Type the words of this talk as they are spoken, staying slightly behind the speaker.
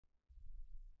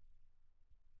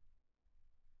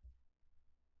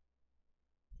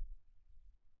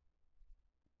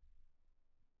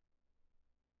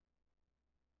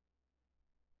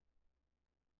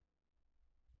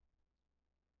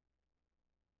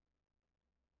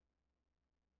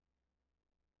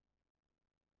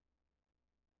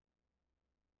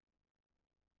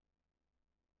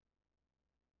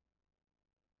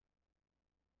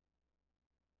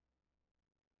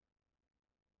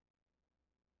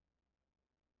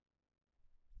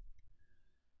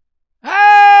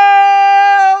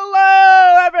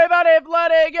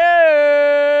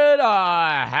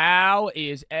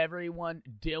is everyone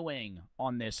doing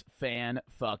on this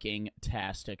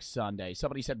fan-fucking-tastic Sunday?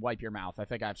 Somebody said wipe your mouth. I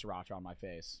think I have sriracha on my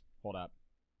face. Hold up.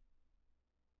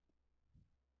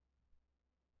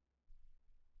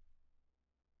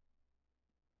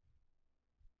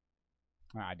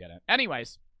 I didn't.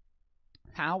 Anyways,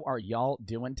 how are y'all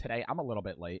doing today? I'm a little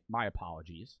bit late. My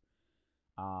apologies.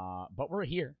 But we're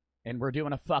here. And we're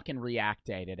doing a fucking React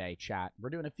Day today, chat. We're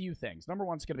doing a few things. Number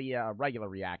one's going to be a regular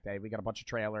React Day. We got a bunch of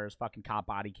trailers, fucking cop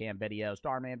body cam videos,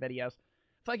 Starman videos,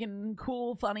 fucking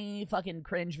cool, funny, fucking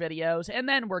cringe videos. And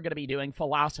then we're going to be doing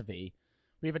philosophy.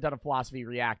 We haven't done a philosophy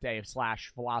React Day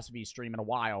 / philosophy stream in a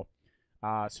while.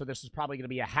 So this is probably going to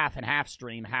be a half and half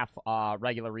stream, half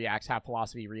regular reacts, half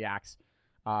philosophy reacts.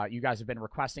 You guys have been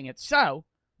requesting it, so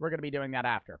we're going to be doing that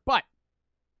after. But,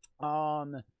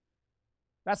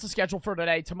 that's the schedule for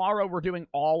today. Tomorrow, we're doing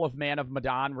all of Man of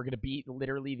Medan. We're going to beat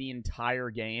literally the entire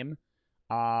game.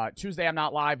 Tuesday, I'm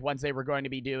not live. Wednesday, we're going to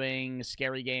be doing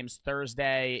scary games.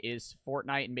 Thursday is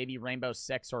Fortnite and maybe Rainbow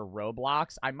Six or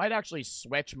Roblox. I might actually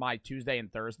switch my Tuesday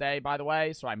and Thursday, by the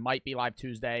way. So I might be live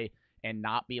Tuesday and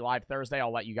not be live Thursday.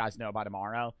 I'll let you guys know by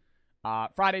tomorrow.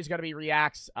 Friday's going to be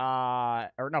Reacts.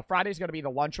 Friday's going to be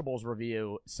the Lunchables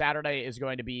review. Saturday is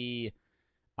going to be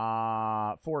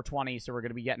 420, so we're going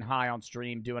to be getting high on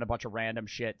stream, doing a bunch of random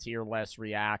shit, tier lists,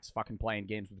 reacts, fucking playing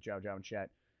games with JoJo and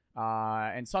shit.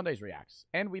 And Sunday's reacts.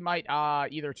 And we might,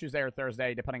 either Tuesday or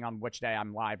Thursday, depending on which day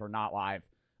I'm live or not live,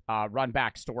 run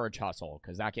back Storage Hustle,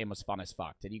 because that game was fun as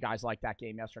fuck. Did you guys like that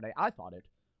game yesterday? I thought it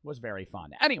was very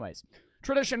fun. Anyways,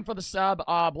 Tradition for the sub,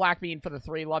 Blackbean for the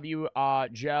 3, love you,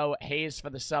 Joe, Hayes for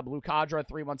the sub, Lucadra,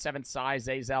 317, Sai,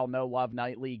 Zazel, no love,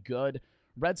 Nightly, good.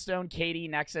 Redstone, Katie,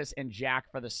 Nexus, and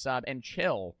Jack for the sub. And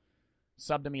Chill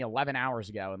subbed to me 11 hours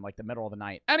ago in, like, the middle of the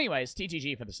night. Anyways,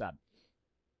 TTG for the sub.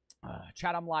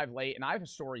 Chat, I'm live late, and I have a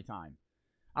story time.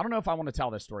 I don't know if I want to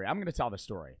tell this story. I'm going to tell this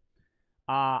story.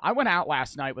 I went out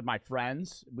last night with my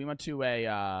friends. We went to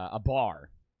a bar.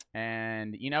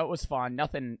 And, you know, it was fun.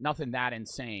 Nothing that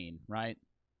insane, right?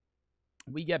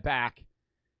 We get back,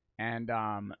 and,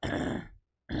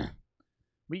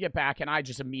 we get back, and I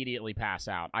just immediately pass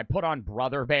out. I put on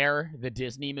Brother Bear, the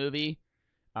Disney movie,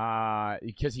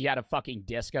 because he had a fucking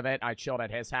disc of it. I chilled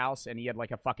at his house, and he had,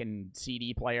 like, a fucking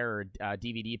CD player or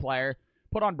DVD player.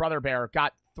 Put on Brother Bear,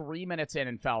 got 3 minutes in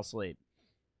and fell asleep.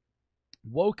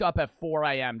 Woke up at 4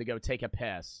 a.m. to go take a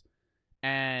piss,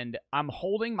 and I'm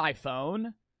holding my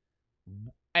phone,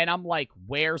 and I'm like,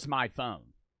 where's my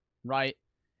phone, right?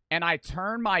 And I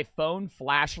turn my phone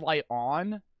flashlight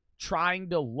on, trying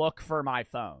to look for my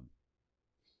phone.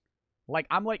 Like,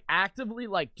 I'm, like, actively,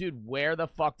 like, dude, where the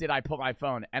fuck did I put my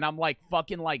phone? And I'm, like,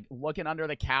 fucking, like, looking under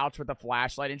the couch with the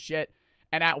flashlight and shit.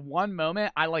 And at one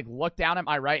moment, I, like, look down at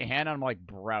my right hand, and I'm like,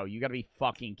 bro, you gotta be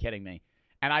fucking kidding me.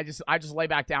 And I just lay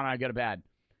back down, and I go to bed.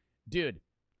 Dude,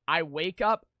 I wake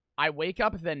up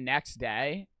the next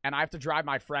day, and I have to drive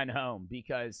my friend home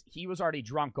because he was already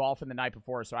drunk golfing the night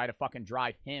before, so I had to fucking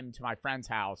drive him to my friend's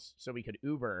house so we could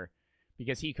Uber,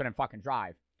 because he couldn't fucking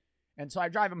drive. And so I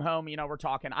drive him home, you know, we're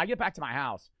talking. I get back to my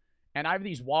house, and I have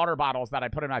these water bottles that I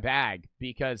put in my bag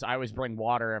because I always bring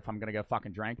water if I'm going to go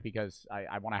fucking drink because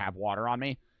I want to have water on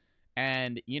me.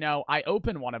 And, you know, I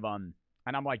open one of them,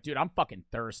 and I'm like, dude, I'm fucking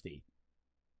thirsty.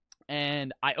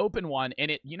 And I open one, and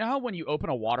it, you know how when you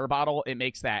open a water bottle, it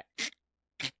makes that,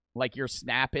 like you're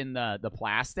snapping the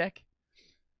plastic?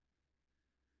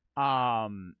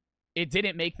 It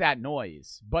didn't make that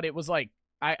noise, but it was like,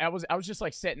 I was just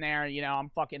like sitting there, you know, I'm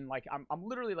fucking like, I'm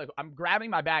literally like, I'm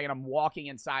grabbing my bag and I'm walking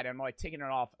inside and I'm like taking it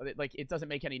off. Like, it doesn't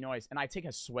make any noise. And I take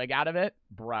a swig out of it.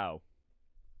 Bro.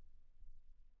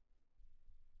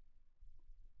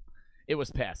 It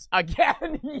was piss.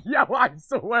 Again, yo, I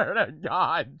swear to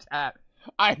God, chat.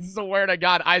 I swear to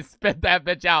God, I spit that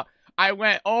bitch out. I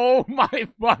went, oh my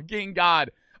fucking God.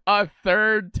 A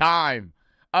third time.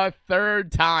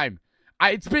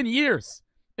 It's been years.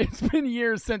 It's been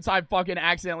years since I fucking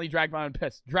accidentally drank my own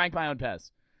piss.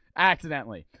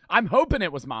 Accidentally. I'm hoping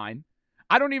it was mine.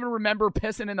 I don't even remember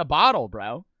pissing in a bottle,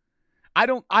 bro.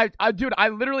 Dude, I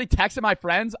literally texted my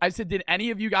friends. I said, did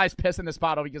any of you guys piss in this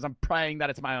bottle? Because I'm praying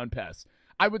that it's my own piss.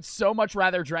 I would so much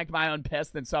rather drink my own piss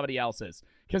than somebody else's.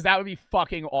 Because that would be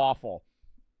fucking awful.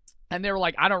 And they were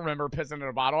like, I don't remember pissing in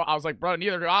a bottle. I was like, bro,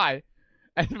 neither do I.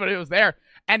 But it was there.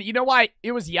 And you know why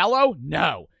it was yellow?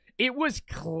 No. It was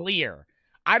clear.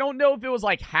 I don't know if it was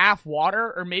like half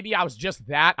water or maybe I was just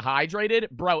that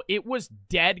hydrated. Bro, it was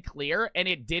dead clear and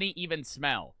it didn't even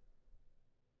smell.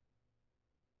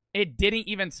 It didn't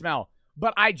even smell.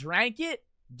 But I drank it.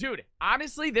 Dude,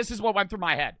 honestly, this is what went through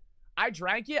my head. I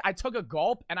drank it. I took a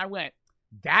gulp and I went,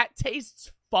 that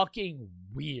tastes fucking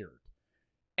weird.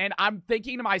 And I'm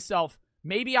thinking to myself,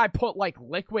 maybe I put, like,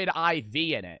 liquid IV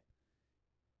in it.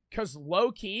 Because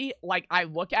low-key, like, I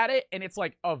look at it, and it's,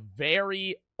 like, a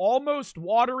very, almost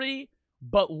watery,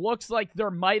 but looks like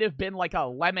there might have been, like, a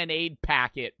lemonade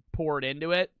packet poured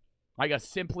into it. Like a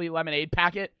Simply lemonade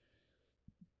packet.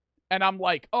 And I'm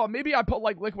like, oh, maybe I put,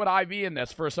 like, liquid IV in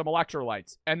this for some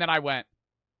electrolytes. And then I went.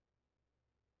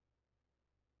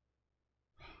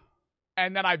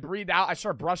 And then I breathed out. I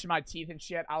started brushing my teeth and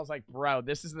shit. I was like, bro,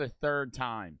 this is the third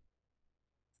time.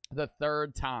 The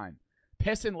third time.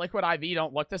 Piss and liquid IV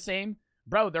don't look the same.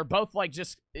 Bro, they're both like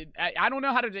just... I don't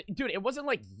know how to... Dude, it wasn't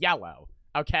like yellow,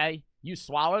 okay? You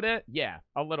swallowed it? Yeah,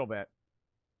 a little bit.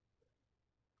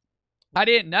 I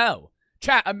didn't know.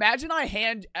 Chat, imagine I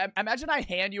hand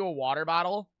you a water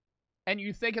bottle and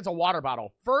you think it's a water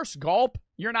bottle. First gulp,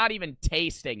 you're not even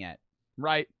tasting it,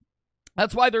 right?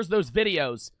 That's why there's those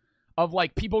videos of,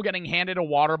 like, people getting handed a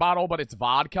water bottle, but it's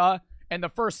vodka, and the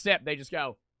first sip, they just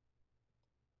go.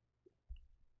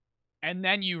 And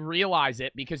then you realize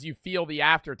it because you feel the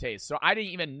aftertaste. So I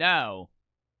didn't even know.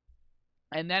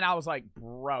 And then I was like,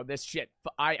 bro, this shit,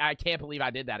 I can't believe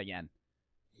I did that again.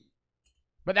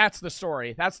 But that's the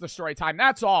story. That's the story time.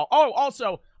 That's all. Oh,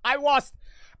 also, I lost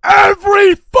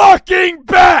every fucking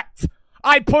bet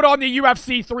I put on the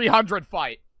UFC 300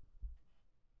 fight.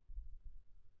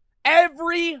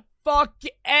 Every fucking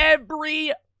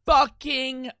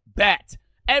bet.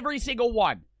 Every single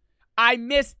one. I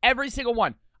missed every single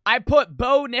one. I put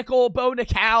Bo Nickel,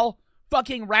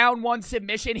 fucking round 1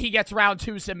 submission. He gets round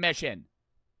 2 submission.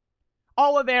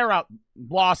 Oliveira,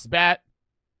 lost bet.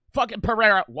 Fucking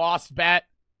Pereira, lost bet.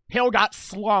 Hill got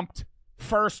slumped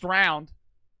first round.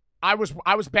 I was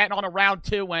betting on a round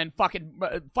 2 when fucking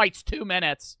fight's 2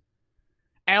 minutes.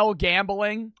 L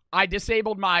gambling. I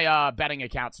disabled my betting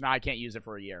account, so now I can't use it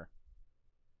for a year.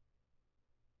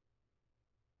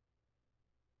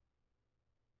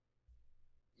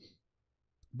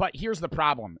 But here's the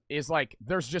problem, is, like,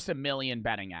 there's just a million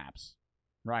betting apps,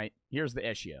 right? Here's the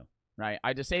issue, right?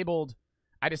 I disabled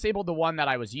the one that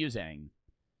I was using,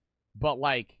 but,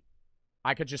 like,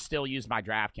 I could just still use my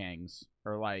DraftKings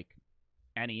or, like,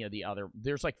 any of the other...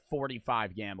 There's, like,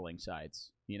 45 gambling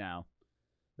sites, you know?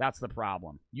 That's the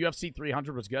problem. UFC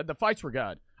 300 was good. The fights were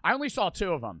good. I only saw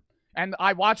 2 of them, and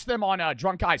I watched them on a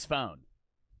drunk guy's phone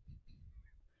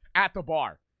at the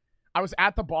bar. I was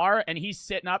at the bar, and he's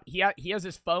sitting up. He has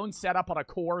his phone set up on a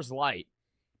Coors Light.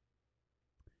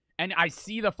 And I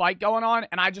see the fight going on,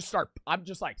 and I'm just,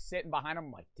 like, sitting behind him.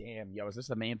 I'm like, damn, yo, is this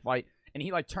the main fight? And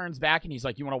he, like, turns back, and he's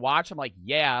like, you want to watch? I'm like,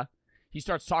 yeah. He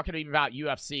starts talking to me about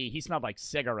UFC. He smelled like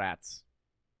cigarettes.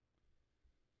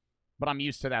 But I'm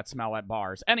used to that smell at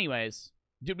bars. Anyways,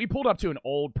 dude, we pulled up to an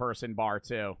old person bar,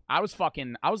 too. I was,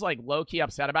 like, low-key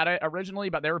upset about it originally,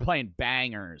 but they were playing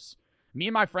bangers. Me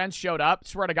and my friends showed up.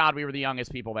 Swear to God, we were the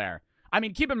youngest people there. I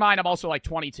mean, keep in mind, I'm also, like,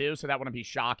 22, so that wouldn't be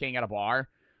shocking at a bar.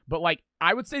 But, like,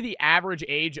 I would say the average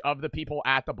age of the people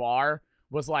at the bar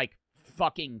was, like,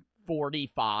 fucking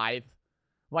 45.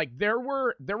 Like, there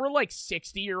were like,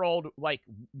 60-year-old, like,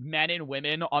 men and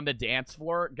women on the dance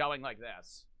floor going like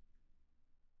this.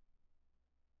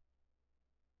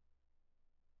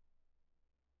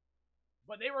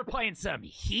 But they were playing some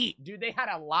heat. Dude, they had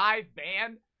a live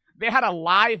band. They had a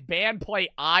live band play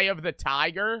Eye of the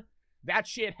Tiger. That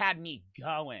shit had me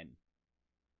going.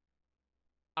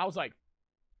 I was like...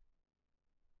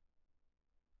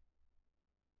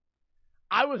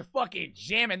 I was fucking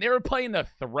jamming. They were playing the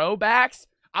throwbacks.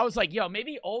 I was like, yo,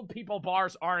 maybe old people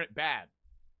bars aren't bad.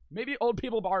 Maybe old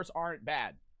people bars aren't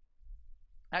bad.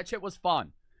 That shit was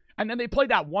fun. And then they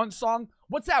played that one song.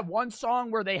 What's that one song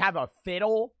where they have a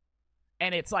fiddle?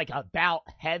 And it's like about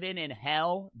heaven and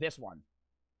hell. This one.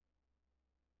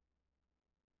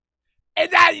 And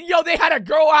that, yo, they had a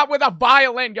girl out with a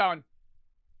violin going.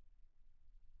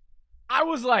 I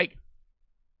was like,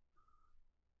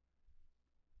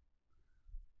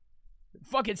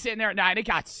 fucking sitting there at night. It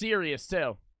got serious,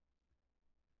 too.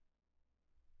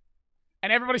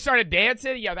 And everybody started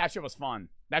dancing. Yo, that shit was fun.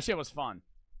 That shit was fun.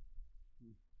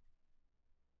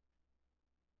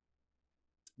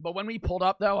 But when we pulled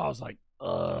up, though, I was like,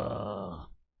 ugh.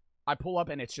 I pull up,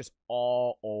 and it's just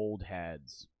all old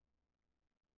heads.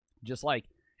 Just like,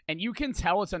 and you can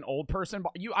tell it's an old person.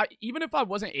 But even if I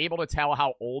wasn't able to tell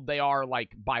how old they are,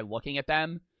 like, by looking at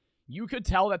them, you could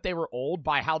tell that they were old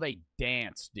by how they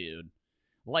dance, dude.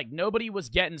 Like, nobody was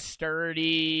getting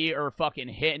sturdy or fucking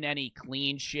hitting any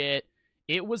clean shit.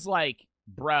 It was like,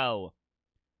 bro,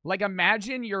 like,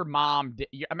 imagine your mom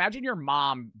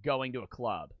going to a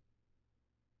club.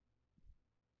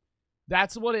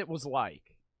 That's what it was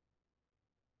like.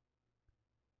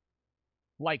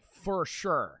 Like, for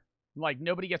sure. Like,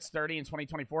 nobody gets sturdy in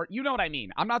 2024. You know what I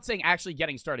mean. I'm not saying actually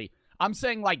getting sturdy. I'm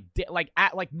saying, like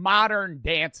modern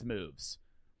dance moves.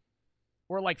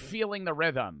 Or, like, feeling the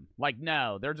rhythm. Like,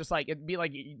 no. They're just, like, it'd be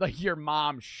like your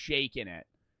mom shaking it.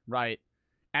 Right?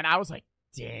 And I was like,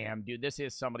 damn, dude, this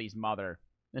is somebody's mother.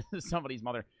 This is somebody's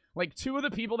mother. Like, two of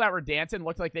the people that were dancing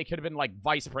looked like they could have been, like,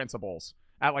 vice principals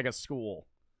at, like, a school.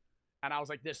 And I was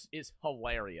like, this is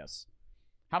hilarious.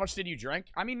 How much did you drink?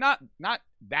 I mean, not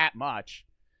that much.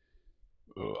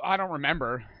 I don't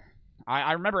remember.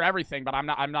 I remember everything, but I'm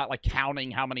not like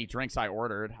counting how many drinks I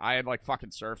ordered. I had like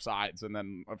fucking Surfsides and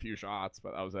then a few shots,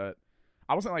 but that was it.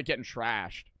 I wasn't like getting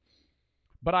trashed.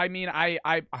 But I mean,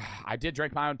 I did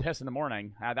drink my own piss in the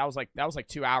morning. That was like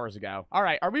 2 hours ago. All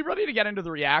right, are we ready to get into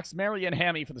the reacts? Mary and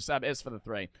Hammy for the sub, is for the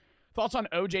 3. Thoughts on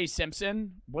O.J.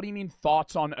 Simpson? What do you mean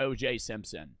thoughts on O.J.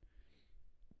 Simpson?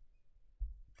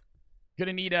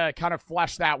 Gonna need to kind of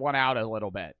flesh that one out a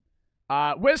little bit.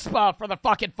 Wispa for the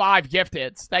fucking 5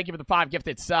 gifteds. Thank you for the 5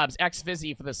 gifted subs.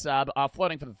 X-Fizzy for the sub.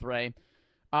 Floating for the 3.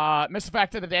 Mr.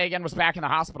 Fact of the Day again was back in the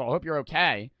hospital. Hope you're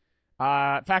okay.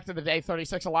 Fact of the Day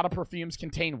 36. A lot of perfumes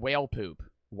contain whale poop.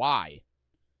 Why?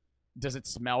 Does it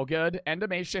smell good?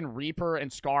 Endemation, Reaper,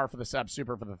 and Scar for the sub.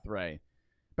 Super for the 3.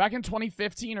 Back in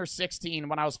 2015 or 16,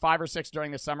 when I was 5 or 6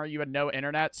 during the summer, you had no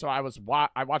internet, so I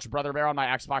watched Brother Bear on my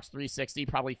Xbox 360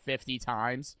 probably 50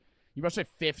 times. You watched it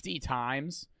 50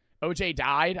 times? OJ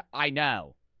died? I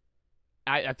know.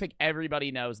 I think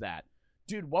everybody knows that.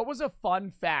 Dude, what was a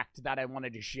fun fact that I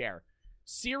wanted to share?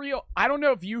 Cereal, I don't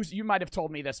know if you might have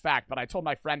told me this fact, but I told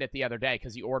my friend it the other day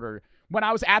because he ordered. When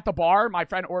I was at the bar, my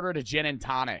friend ordered a gin and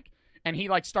tonic. And he,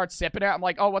 like, starts sipping it. I'm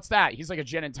like, oh, what's that? He's like, a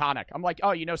gin and tonic. I'm like,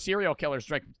 oh, you know, serial killers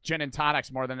drink gin and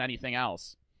tonics more than anything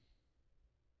else.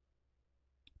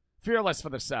 Fearless for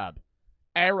the sub.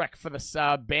 Eric for the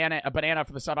sub. Banana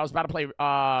for the sub. I was about to play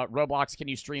Roblox. Can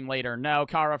you stream later? No.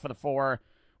 Kara for the 4.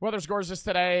 Weather's gorgeous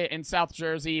today in South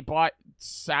Jersey. Bought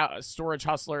Storage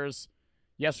Hustlers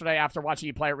yesterday after watching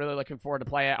you play it. Really looking forward to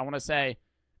play it. I want to say,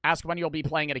 ask when you'll be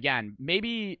playing it again.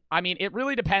 Maybe, I mean, it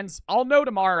really depends. I'll know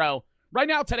tomorrow. Right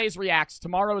now, today's reacts.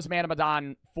 Tomorrow is Man of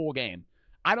Medan full game.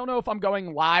 I don't know if I'm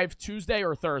going live Tuesday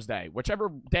or Thursday. Whichever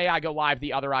day I go live,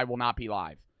 the other I will not be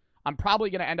live. I'm probably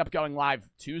going to end up going live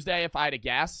Tuesday if I had to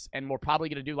guess, and we're probably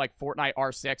going to do like Fortnite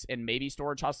R6 and maybe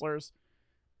Storage Hustlers.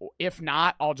 If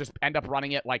not, I'll just end up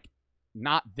running it like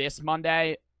not this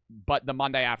Monday, but the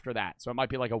Monday after that. So it might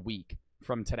be like a week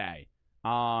from today.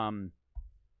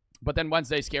 But then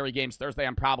Wednesday, Scary Games. Thursday,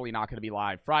 I'm probably not going to be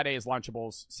live. Friday is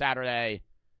Lunchables. Saturday,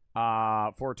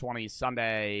 420.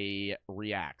 Sunday,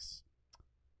 Reacts.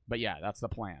 But yeah, that's the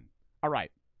plan. All right.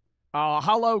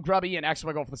 Hello, Grubby and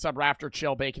X-Wiggle for the sub. Rafter,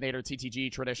 Chill, Baconator,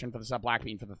 TTG, Tradition for the sub.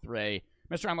 Blackbean for the 3.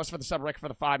 Mr. Endless for the sub. Rick for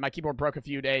the 5. My keyboard broke a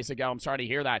few days ago. I'm sorry to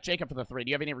hear that. Jacob for the 3. Do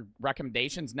you have any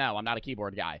recommendations? No, I'm not a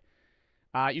keyboard guy.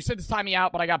 You said this time me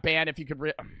out, but I got banned. If you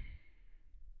could...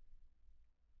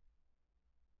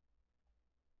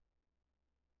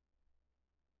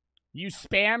 You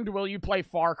spammed Will You Play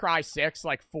Far Cry 6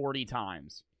 like 40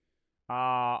 times.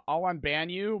 I'll unban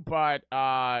you, but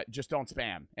just don't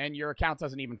spam. And your account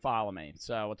doesn't even follow me,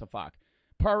 so what the fuck.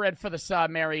 Purred for the sub,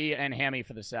 Mary and Hammy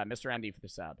for the sub, Mr. MD for the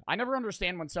sub. I never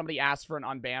understand when somebody asks for an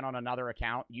unban on another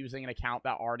account using an account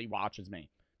that already watches me.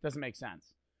 Doesn't make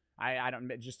sense. I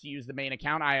don't, just to use the main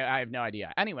account, I have no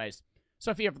idea. Anyways,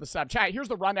 Sophia for the sub. Chat, here's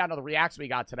the rundown of the reacts we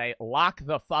got today. Lock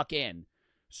the fuck in.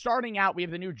 Starting out, we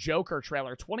have the new Joker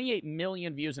trailer. 28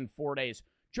 million views in 4 days.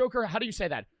 Joker, how do you say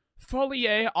that? Folie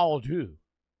à deux.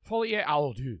 Folie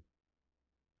à deux.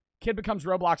 Kid becomes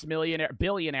Roblox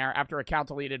billionaire after account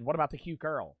deleted. What about the cute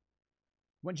girl?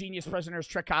 When genius prisoners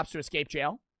trick cops to escape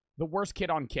jail. The worst kid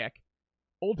on Kick.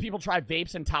 Old people try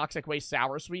vapes and toxic waste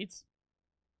sour sweets.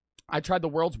 I tried the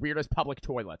world's weirdest public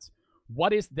toilets.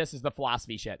 What is... This is the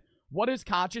philosophy shit. What is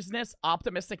consciousness?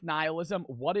 Optimistic nihilism?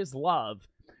 What is love?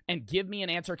 And give me an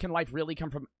answer. Can life really come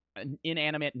from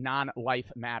inanimate,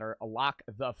 non-life matter? Lock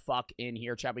the fuck in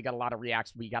here, chat. We got a lot of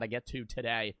reacts we got to get to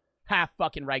today. Half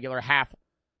fucking regular, half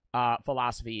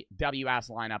philosophy. WS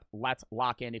lineup. Let's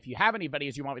lock in. If you have any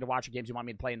videos you want me to watch or games you want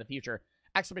me to play in the future,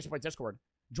 exclamation point Discord.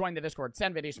 Join the Discord.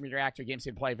 Send videos from your react to games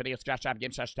you play. Video suggest tab,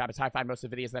 game session tab. It's high five most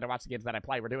of the videos that I watch, the games that I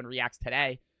play. We're doing reacts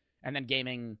today, and then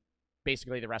gaming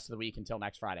basically the rest of the week until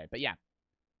next Friday. But yeah,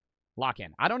 lock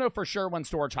in. I don't know for sure when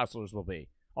Storage Hustlers will be.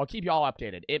 I'll keep you all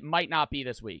updated. It might not be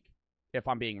this week, if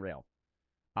I'm being real.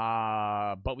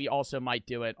 But we also might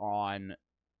do it on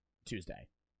Tuesday.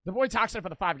 The boy Toxic for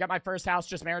the 5. Got my first house.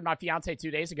 Just married my fiance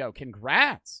 2 days ago.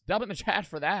 Congrats. Dub in the chat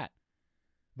for that.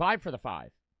 Vibe for the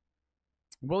 5.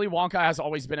 Willy Wonka has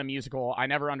always been a musical. I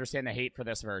never understand the hate for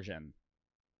this version.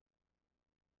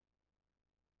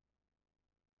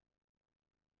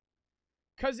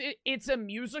 Because it's a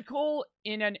musical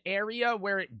in an area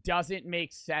where it doesn't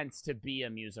make sense to be a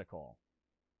musical.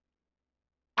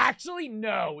 Actually,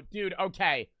 no, dude.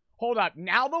 Okay, hold up.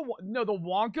 Now the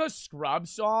Wonka Scrub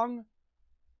song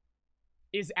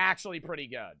is actually pretty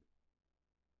good.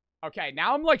 Okay,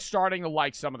 now I'm like starting to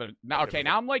like some of the. Now, okay,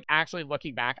 now I'm like actually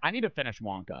looking back. I need to finish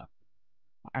Wonka.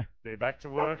 Stay back to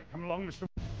work. Come along, Mr.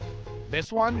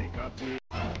 This one.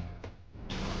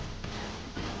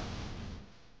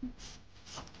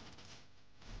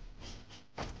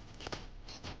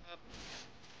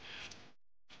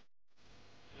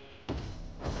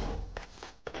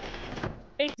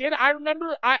 It did. I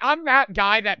remember. I'm that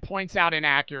guy that points out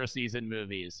inaccuracies in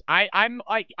movies. I'm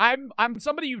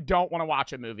somebody you don't want to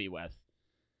watch a movie with.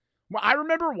 Well, I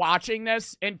remember watching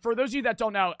this, and for those of you that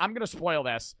don't know, I'm gonna spoil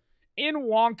this. In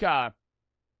Wonka,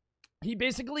 he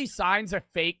basically signs a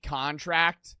fake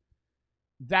contract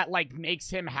that like makes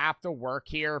him have to work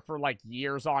here for like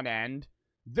years on end.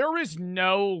 There is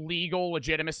no legal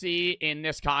legitimacy in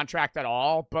this contract at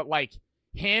all, but like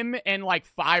him and like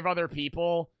 5 other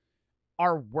people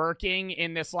are working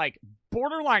in this like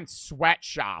borderline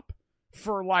sweatshop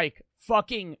for like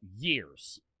fucking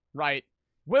years, right?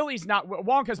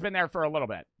 Wonka's been there for a little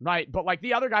bit, right? But like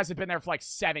the other guys have been there for like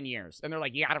 7 years, and they're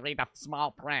like, you gotta read the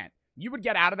small print. You would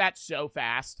get out of that so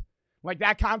fast. Like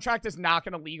that contract is not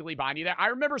gonna legally bind you there. I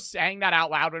remember saying that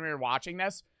out loud when we were watching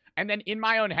this, and then in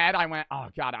my own head, I went, oh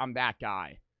God, I'm that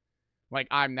guy. Like,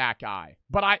 I'm that guy.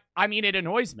 But I mean, it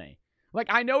annoys me. Like,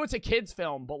 I know it's a kid's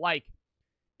film, but like,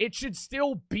 it should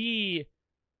still be,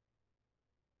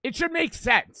 it should make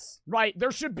sense, right?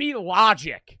 There should be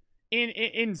logic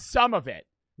in some of it,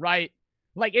 right?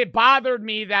 Like, it bothered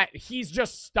me that he's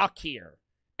just stuck here.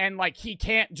 And, like, he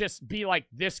can't just be like,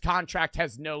 this contract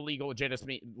has no legal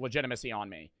legitimacy on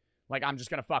me. Like, I'm just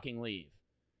gonna fucking leave.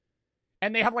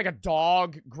 And they have, like, a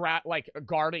dog,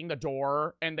 guarding the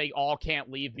door, and they all can't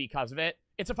leave because of it.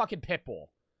 It's a fucking pit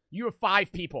bull. You have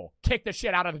 5 people. Kick the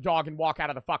shit out of the dog and walk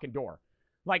out of the fucking door.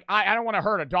 Like, I don't want to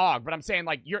hurt a dog, but I'm saying,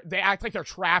 like, they act like they're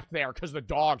trapped there because the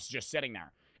dog's just sitting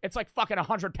there. It's like fucking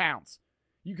 100 pounds.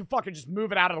 You can fucking just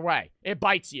move it out of the way. It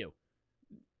bites you.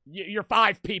 You're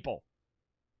 5 people.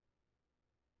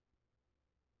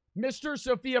 Mr.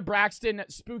 Sophia Braxton,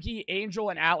 Spooky, Angel,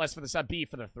 and Atlas for the sub B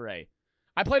for the 3.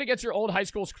 I played against your old high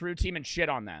school's crew team and shit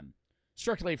on them.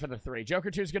 Strictly for the 3. Joker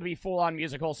 2 is going to be full-on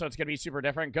musical, so it's going to be super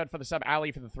different. Good for the sub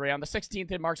Ali for the 3. On the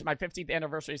 16th, it marks my 15th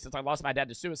anniversary since I lost my dad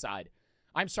to suicide.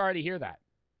 I'm sorry to hear that.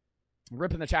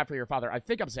 Rip in the chat for your father. I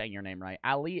think I'm saying your name right.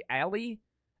 Ali?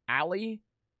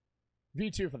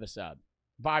 V2 for the sub.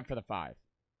 Vibe for the 5.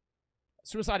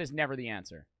 Suicide is never the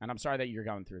answer. And I'm sorry that you're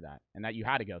going through that. And that you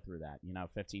had to go through that,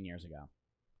 15 years ago.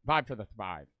 Vibe for the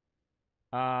 5.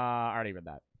 I already read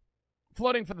that.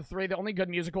 Floating for the 3. The only good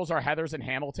musicals are Heathers and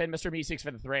Hamilton. Mr. Meeseeks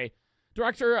for the 3.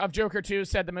 Director of Joker 2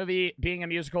 said the movie being a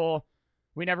musical,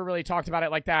 we never really talked about it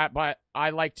like that, but I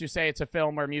like to say it's a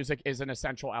film where music is an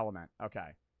essential element.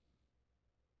 Okay.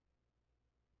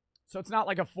 So it's not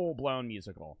like a full-blown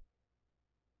musical.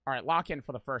 All right, lock in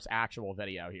for the first actual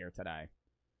video here today.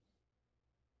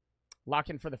 Lock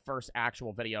in for the first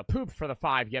actual video. Poop for the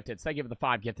 5 gifted. Thank you for the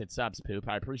 5 gifted subs, Poop.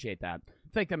 I appreciate that.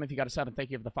 Thank them if you got a sub, and thank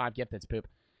you for the 5 gifted, Poop.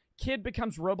 Kid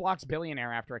becomes Roblox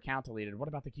billionaire after account deleted. What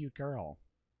about the cute girl?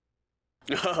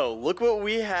 Oh, look what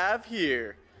we have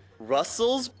here.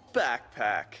 Russell's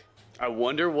backpack. I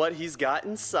wonder what he's got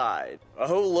inside.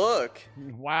 Oh, look.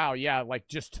 Wow, yeah, like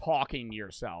just talking to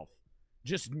yourself.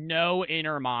 Just no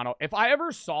inner monologue. If I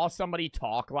ever saw somebody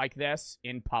talk like this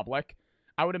in public,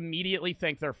 I would immediately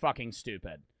think they're fucking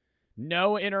stupid.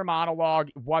 No inner monologue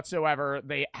whatsoever.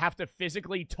 They have to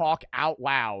physically talk out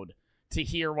loud to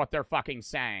hear what they're fucking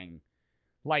saying.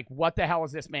 Like, what the hell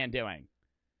is this man doing?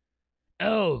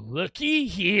 Oh, looky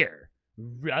here.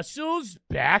 Russell's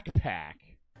backpack.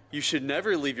 You should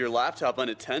never leave your laptop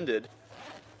unattended.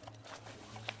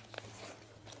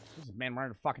 This is a man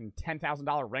wearing a fucking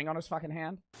 $10,000 ring on his fucking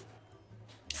hand.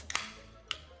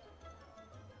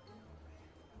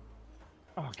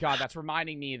 Oh, God, that's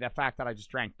reminding me of the fact that I just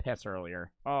drank piss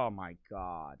earlier. Oh, my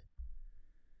God.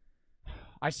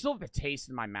 I still have the taste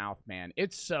in my mouth, man.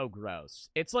 It's so gross.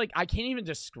 It's like, I can't even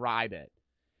describe it.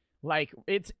 Like,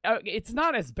 it's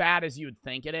not as bad as you would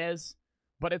think it is,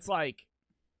 but it's like,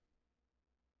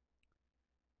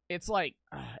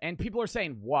 and people are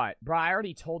saying, what? Bro, I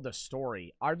already told the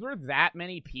story. Are there that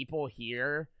many people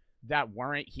here that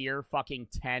weren't here fucking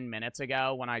 10 minutes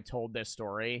ago when I told this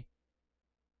story?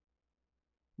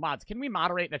 Mods, can we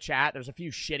moderate the chat? There's a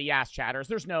few shitty-ass chatters.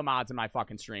 There's no mods in my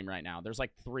fucking stream right now. There's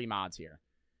like 3 mods here.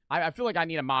 I feel like I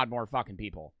need to mod more fucking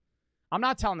people. I'm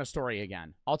not telling the story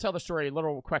again. I'll tell the story, a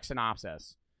little quick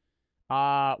synopsis.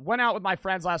 Went out with my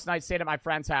friends last night, stayed at my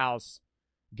friend's house.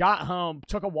 Got home,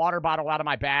 took a water bottle out of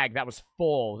my bag that was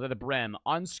full to the brim,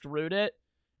 unscrewed it,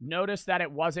 noticed that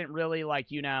it wasn't really,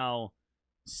 like, you know,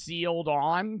 sealed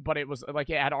on, but it was, like,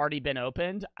 it had already been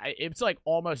opened. It's, like,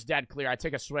 almost dead clear. I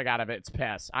take a swig out of it. It's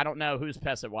piss. I don't know whose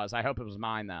piss it was. I hope it was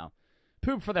mine, though.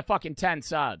 Poop for the fucking 10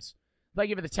 subs. Thank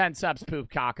you for the 10 subs, Poop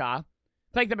Caca.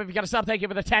 Thank them if you got a sub. Thank you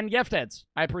for the 10 gifteds.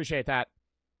 I appreciate that.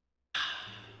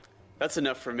 That's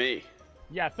enough for me.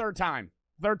 Yeah, third time.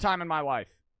 Third time in my life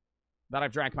that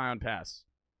I've drank my own piss.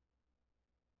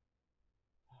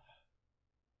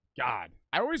 God.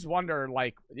 I always wonder,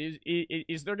 like,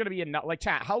 is there going to be enough... Like,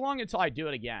 chat, how long until I do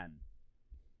it again?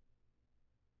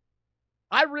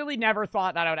 I really never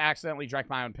thought that I would accidentally drink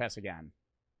my own piss again.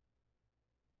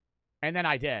 And then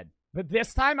I did. But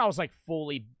this time, I was, like,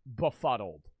 fully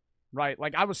befuddled. Right?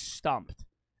 Like, I was stumped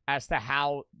as to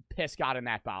how piss got in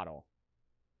that bottle.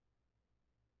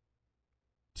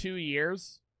 2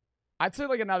 years? I'd say,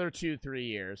 like, another 2-3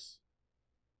 years.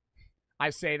 I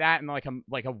say that, and,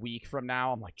 like a week from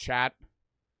now, I'm like, chat,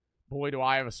 boy, do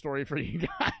I have a story for you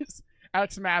guys.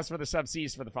 Alex Mass for the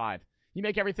sub-Cs for the 5. You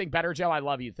make everything better, Joe. I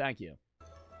love you. Thank you.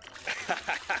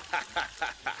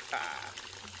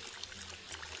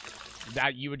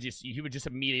 That you would just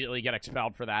immediately get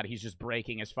expelled for that. He's just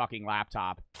breaking his fucking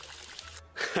laptop.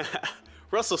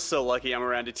 Russell's so lucky I'm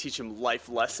around to teach him life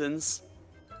lessons.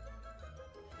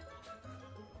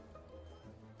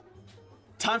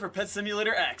 Time for Pet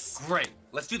Simulator X. Great.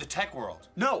 Let's do the tech world.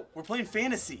 No, we're playing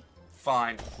fantasy.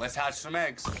 Fine. Let's hatch some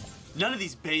eggs. None of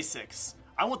these basics.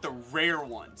 I want the rare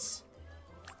ones.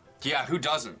 Yeah, who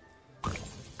doesn't?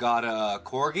 Got a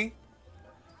corgi,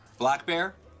 black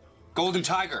bear, golden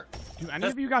tiger. Do any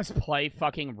of you guys play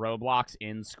fucking Roblox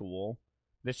in school?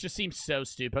 This just seems so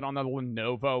stupid on the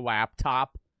Lenovo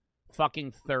laptop.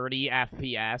 Fucking 30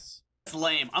 FPS. It's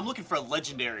lame. I'm looking for a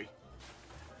legendary.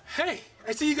 Hey,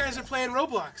 I see you guys are playing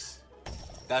Roblox.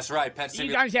 That's right, Pet You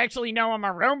Simulator guys actually know I'm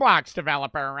a Roblox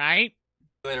developer, right?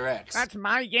 X. That's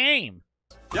my game.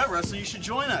 Yeah, Russell, you should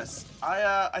join us.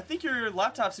 I think your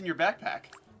laptop's in your backpack.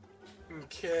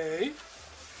 Okay.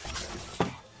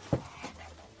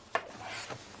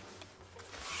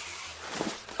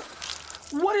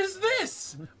 What is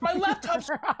this? My laptop's...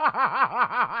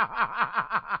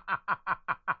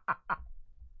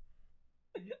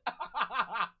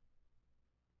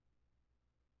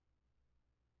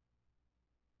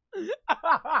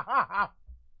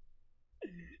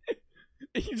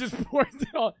 He just pours it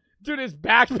all. Dude, his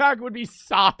backpack would be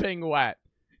sopping wet.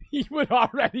 He would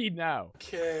already know.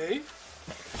 Okay.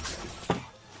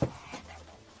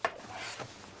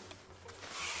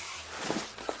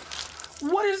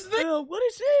 What is this? What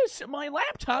is this? My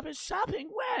laptop is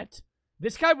sopping wet.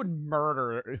 This guy would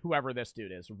murder whoever this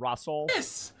dude is. Russell.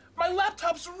 My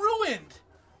laptop's ruined.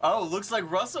 Oh, looks like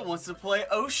Russell wants to play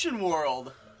Ocean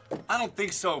World. I don't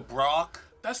think so, Brock.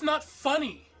 That's not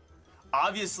funny.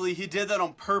 Obviously, he did that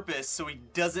on purpose so he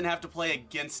doesn't have to play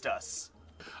against us.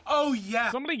 Oh,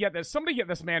 yeah. Somebody get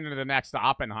this man into the next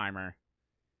Oppenheimer.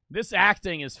 This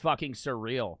acting is fucking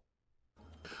surreal.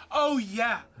 Oh,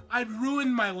 yeah. I'd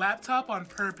ruined my laptop on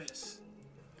purpose.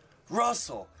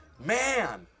 Russell,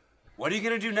 man, what are you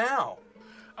gonna do now?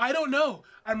 I don't know.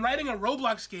 I'm writing a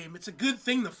Roblox game. It's a good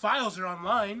thing the files are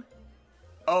online.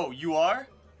 Oh, you are?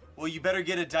 Well, you better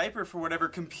get a diaper for whatever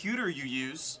computer you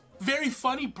use. Very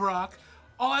funny, Brock.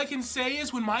 All I can say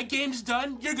is when my game's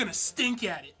done, you're gonna stink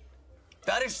at it.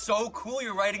 That is so cool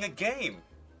you're writing a game.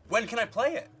 When can I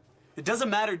play it? It doesn't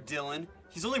matter, Dylan.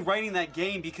 He's only writing that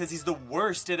game because he's the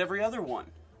worst at every other one.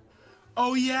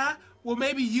 Oh, yeah? Well,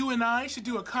 maybe you and I should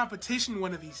do a competition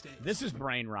one of these days. This is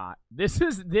brain rot. This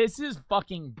is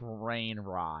fucking brain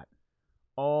rot.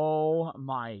 Oh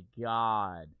my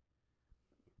god.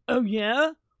 Oh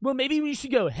yeah? Well, maybe we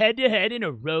should go head-to-head in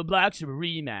a Roblox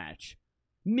rematch.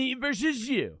 Me versus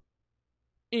you.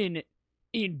 In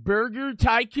Burger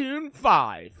Tycoon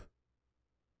 5.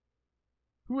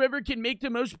 Whoever can make the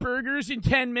most burgers in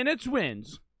 10 minutes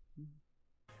wins.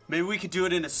 Maybe we could do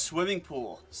it in a swimming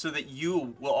pool so that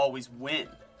you will always win.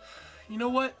 You know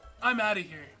what? I'm out of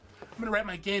here. I'm gonna write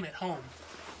my game at home.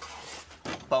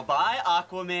 Bye-bye,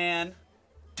 Aquaman.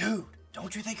 Dude,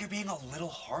 don't you think you're being a little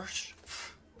harsh?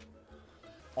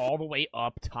 All the way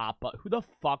up top, but who the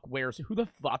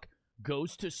fuck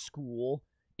goes to school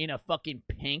in a fucking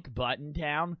pink button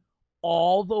down?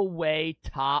 All the way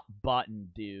top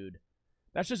button, dude.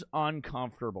 That's just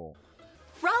uncomfortable.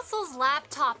 Russell's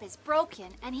laptop is broken,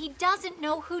 and he doesn't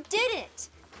know who did it.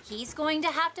 He's going to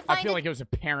have to find I feel like it was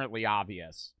apparently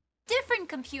obvious. different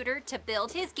computer to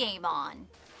build his game on.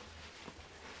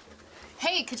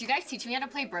 Hey, could you guys teach me how to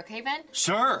play Brookhaven?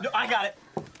 Sure. No, I got it.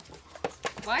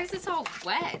 Why is this all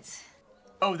wet?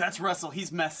 Oh, that's Russell.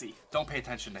 He's messy. Don't pay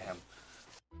attention to him.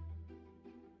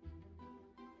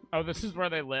 Oh, this is where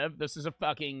they live? This is a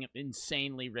fucking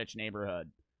insanely rich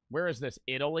neighborhood. Where is this?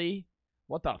 Italy?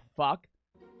 What the fuck?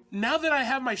 Now that I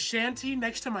have my shanty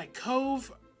next to my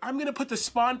cove, I'm gonna put the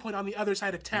spawn point on the other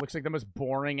side of town. Looks like the most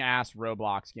boring-ass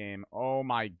Roblox game. Oh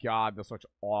my god, this looks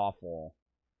awful.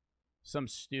 Some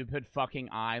stupid fucking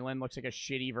island. Looks like a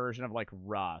shitty version of, like,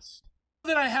 Rust. Now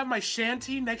that I have my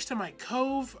shanty next to my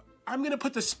cove, I'm gonna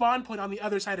put the spawn point on the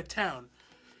other side of town.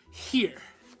 Here.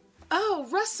 Oh,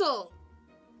 Russell!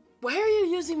 Why are you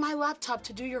using my laptop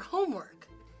to do your homework?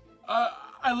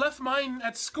 I left mine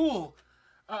at school.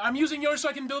 I'm using yours so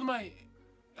I can build my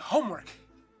homework.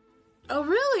 Oh,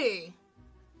 really?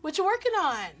 What you working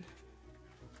on?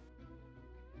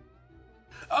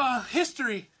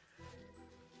 History.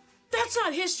 That's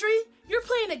not history. You're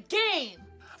playing a game.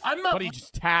 I'm not. But he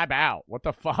just tab out. What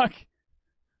the fuck?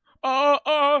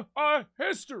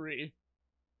 History.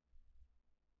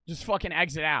 Just fucking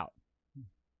exit out.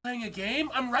 Playing a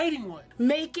game? I'm writing one.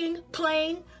 Making,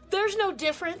 playing, there's no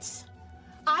difference.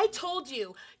 I told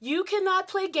you, you cannot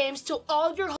play games till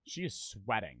all your She is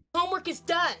sweating. homework is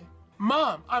done.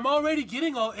 Mom, I'm already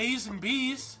getting all A's and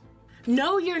B's.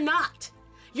 No, you're not.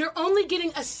 You're only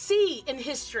getting a C in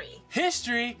history.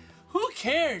 History? Who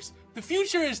cares? The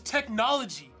future is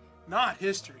technology, not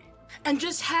history. And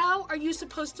just how are you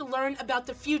supposed to learn about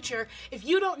the future if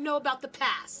you don't know about the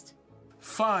past?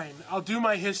 Fine, I'll do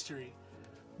my history.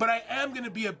 But I am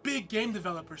gonna be a big game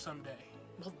developer someday.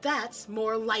 Well, that's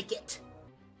more like it.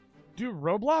 Do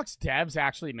Roblox devs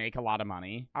actually make a lot of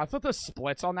money? I thought the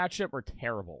splits on that shit were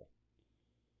terrible.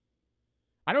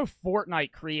 I know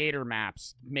Fortnite creator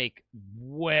maps make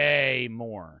way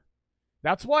more.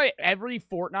 That's why every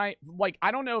Fortnite, like,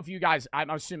 I don't know if you guys,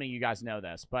 I'm assuming you guys know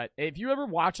this, but if you ever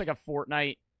watch, like, a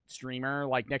Fortnite streamer,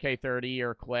 like Nick A30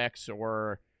 or Clicks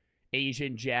or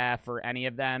Asian Jeff or any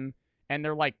of them, and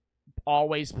they're, like,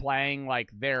 always playing, like,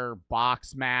 their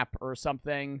box map or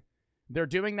something, they're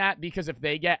doing that because if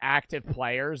they get active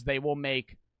players, they will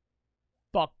make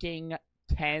fucking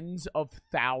tens of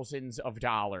thousands of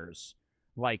dollars,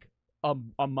 like,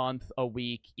 a month, a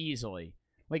week, easily.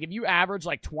 Like, if you average,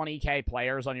 like, 20K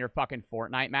players on your fucking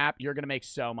Fortnite map, you're gonna make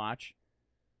so much.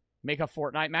 Make a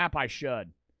Fortnite map? I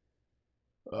should.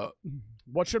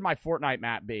 What should my Fortnite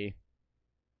map be?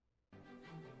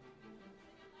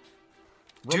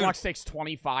 Roblox takes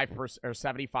 25% or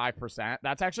 75%.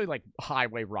 That's actually, like,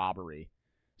 highway robbery.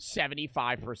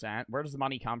 75%. Where does the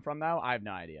money come from, though? I have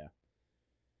no idea.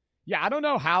 Yeah, I don't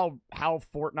know how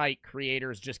Fortnite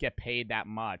creators just get paid that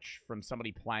much from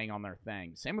somebody playing on their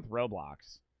thing. Same with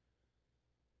Roblox.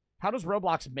 How does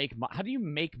Roblox make money? How do you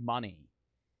make money?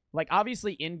 Like,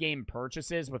 obviously, in-game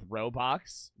purchases with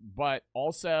Robux, but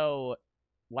also,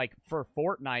 like, for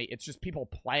Fortnite, it's just people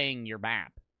playing your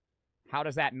map. How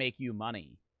does that make you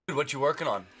money? Dude, what you working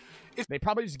on? They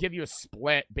probably just give you a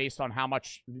split based on how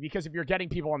much... Because if you're getting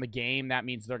people in the game, that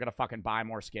means they're gonna fucking buy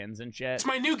more skins and shit. It's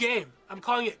my new game. I'm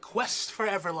calling it Quest for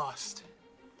Everlost.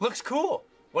 Looks cool.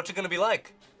 What's it gonna be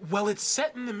like? Well, it's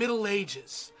set in the Middle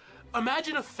Ages.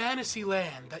 Imagine a fantasy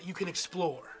land that you can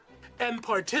explore and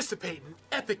participate in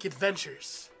epic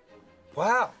adventures.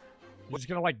 Wow. We're just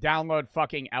gonna, like, download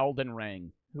fucking Elden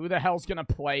Ring. Who the hell's gonna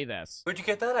play this? Where'd you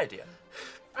get that idea?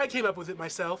 I came up with it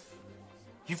myself.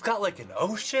 You've got like an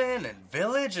ocean and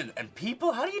village and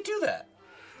people? How do you do that?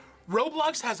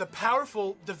 Roblox has a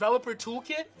powerful developer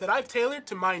toolkit that I've tailored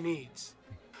to my needs.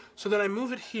 So then I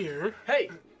move it here. Hey,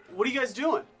 what are you guys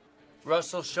doing?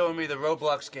 Russell's showing me the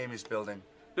Roblox game he's building.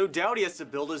 No doubt he has to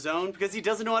build his own because he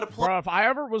doesn't know how to play. Bro, if I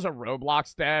ever was a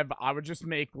Roblox dev, I would just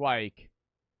make, like,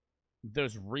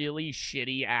 those really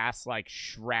shitty-ass, like,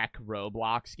 Shrek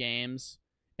Roblox games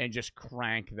and just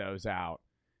crank those out.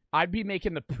 I'd be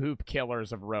making the poop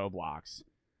killers of Roblox.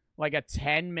 Like a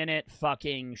 10-minute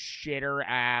fucking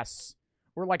shitter-ass,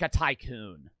 or like a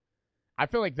Tycoon. I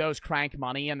feel like those crank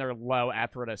money and they're low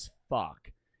effort as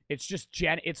fuck. It's just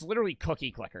it's literally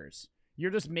cookie clickers.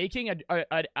 You're just making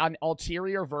an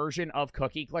ulterior version of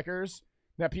cookie clickers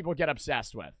that people get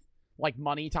obsessed with. Like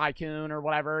Money Tycoon or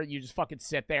whatever. You just fucking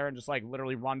sit there and just like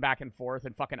literally run back and forth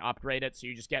and fucking upgrade it so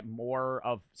you just get more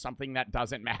of something that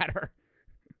doesn't matter.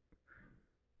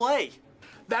 Play.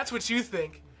 That's what you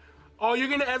think. All you're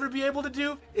gonna ever be able to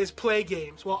do is play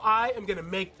games, while I am gonna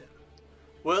make them.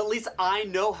 Well, at least I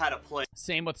know how to play.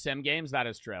 Same with sim games, that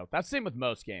is true. That's the same with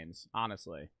most games,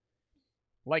 honestly.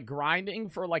 Like, grinding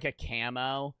for, like, a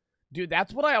camo. Dude,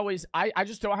 that's what I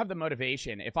just don't have the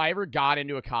motivation. If I ever got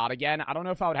into a COD again, I don't know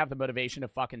if I would have the motivation to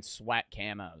fucking sweat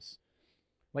camos.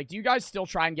 Like, do you guys still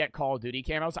try and get Call of Duty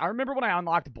camos? I remember when I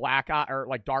unlocked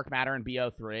Dark Matter in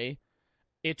BO3,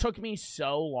 it took me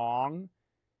so long,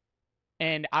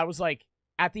 and I was like,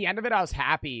 at the end of it, I was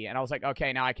happy, and I was like,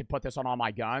 okay, now I can put this on all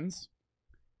my guns.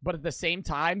 But at the same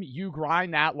time, you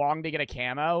grind that long to get a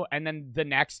camo, and then the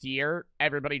next year,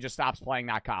 everybody just stops playing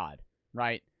that COD,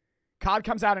 right? COD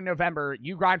comes out in November,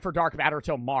 you grind for Dark Matter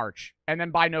till March, and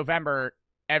then by November,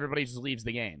 everybody just leaves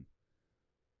the game.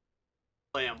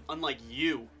 Unlike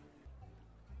you.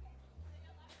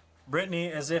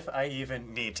 Brittany, as if I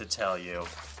even need to tell you,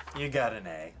 you got an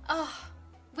A. Oh,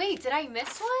 wait, did I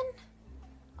miss one?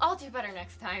 I'll do better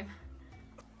next time.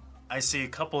 I see a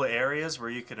couple of areas where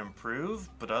you could improve,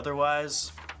 but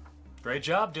otherwise, great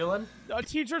job, Dylan. The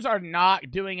teachers are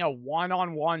not doing a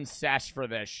one-on-one sesh for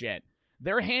this shit.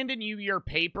 They're handing you your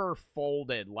paper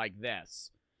folded like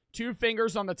this. 2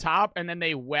 fingers on the top, and then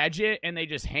they wedge it, and they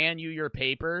just hand you your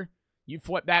paper. You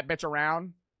flip that bitch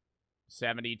around.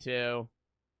 72.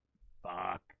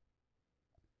 Fuck.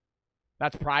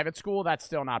 That's private school? That's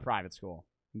still not private school.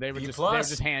 They would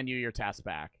just hand you your test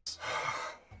back.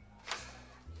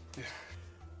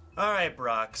 All right,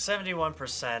 Brock,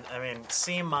 71%. I mean,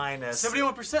 C minus.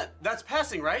 71%. That's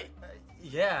passing, right?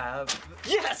 Yeah.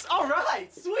 Yes. All right.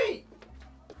 Sweet.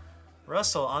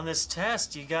 Russell, on this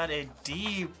test, you got a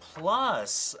D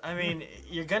plus. I mean,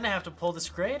 you're gonna have to pull this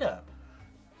grade up.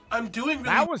 I'm doing really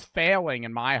That was failing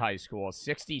in my high school.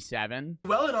 67.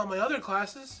 well in all my other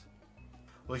classes.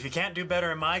 Well, if you can't do better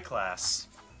in my class,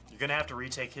 you're gonna have to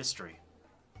retake history.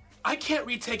 I can't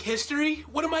retake history.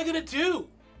 What am I gonna do?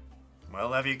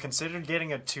 Well, have you considered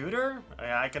getting a tutor?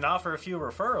 I can offer a few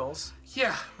referrals.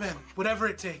 Yeah, man, whatever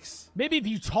it takes. Maybe if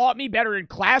you taught me better in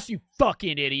class, you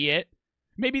fucking idiot.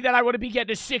 Maybe then I would have been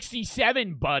getting a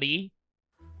 67, buddy.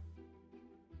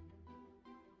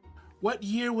 What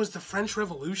year was the French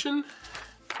Revolution?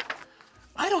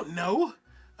 I don't know.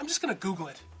 I'm just gonna Google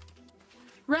it.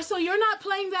 Russell, you're not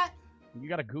playing that You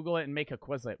gotta Google it and make a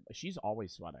Quizlet. She's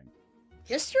always sweating.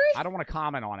 history? I don't want to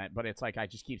comment on it, but it's like I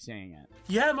just keep seeing it.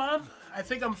 Yeah, Mom. I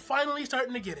think I'm finally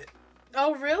starting to get it.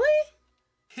 Oh, really?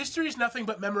 History's nothing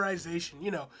but memorization.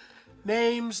 You know,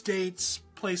 names, dates,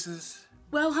 places.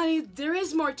 Well, honey, there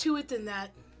is more to it than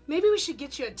that. Maybe we should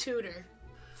get you a tutor.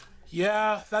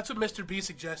 Yeah, that's what Mr. B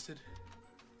suggested.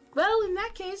 Well, in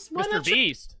that case, why Mr. not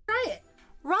Beast. try it?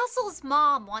 Russell's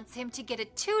mom wants him to get a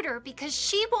tutor because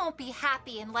she won't be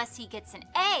happy unless he gets an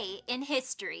A in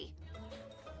history.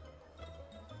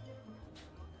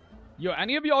 Yo,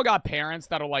 any of y'all got parents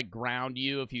that'll, like, ground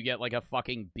you if you get, like, a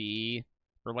fucking B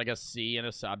or, like, a C in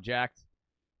a subject?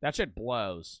 That shit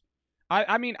blows.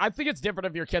 I mean, I think it's different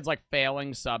if your kid's, like,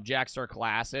 failing subjects or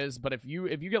classes, but if you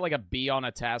get, like, a B on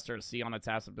a test or a C on a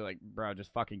test, I'd be like, bro,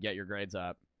 just fucking get your grades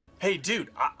up. Hey, dude,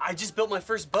 I just built my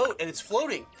first boat, and it's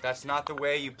floating. That's not the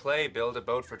way you play Build a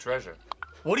Boat for Treasure.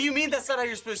 What do you mean that's not how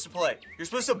you're supposed to play? You're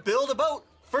supposed to build a boat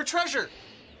for treasure.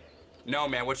 No,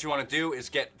 man, what you want to do is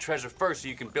get treasure first so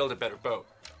you can build a better boat.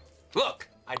 Look,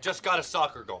 I just got a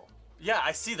soccer goal. Yeah,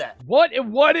 I see that. What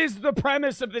is the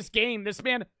premise of this game? This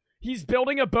man, he's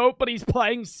building a boat, but he's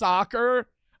playing soccer?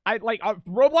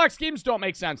 Roblox games don't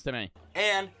make sense to me.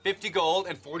 And 50 gold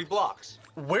and 40 blocks.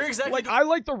 Where exactly? Like, I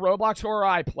like the Roblox horror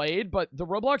I played, but the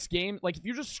Roblox game, like, if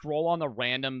you just scroll on the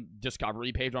random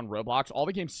discovery page on Roblox, all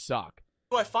the games suck.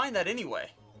 do I find that anyway?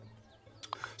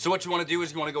 So what you want to do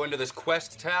is you want to go into this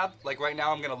quest tab. Like right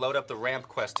now, I'm going to load up the ramp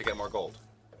quest to get more gold.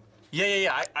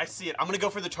 Yeah, I see it. I'm going to go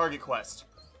for the target quest.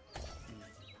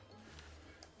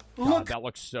 God, that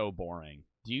looks so boring.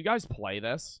 Do you guys play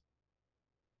this?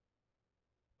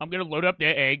 I'm gonna load up the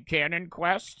egg cannon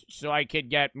quest so I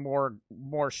could get more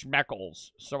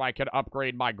schmeckles so I could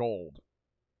upgrade my gold.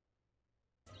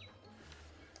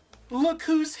 Look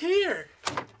who's here.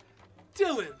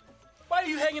 Dylan, why are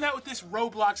you hanging out with this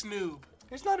Roblox noob?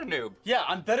 He's not a noob. Yeah,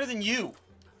 I'm better than you.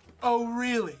 Oh,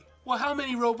 really? Well, how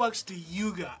many Robux do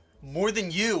you got? More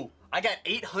than you. I got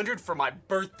 800 for my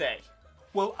birthday.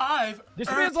 Well,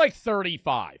 This man's like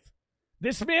 35.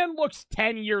 This man looks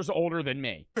 10 years older than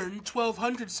me. earned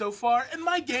 1,200 so far, and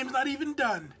my game's not even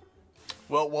done.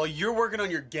 Well, while you're working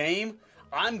on your game,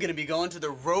 I'm gonna be going to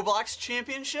the Roblox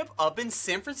Championship up in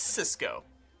San Francisco.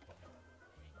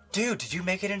 Dude, did you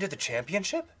make it into the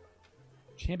championship?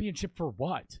 Championship for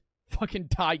what? Fucking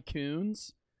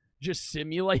tycoons? Just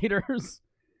simulators?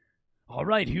 All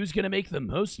right, who's gonna make the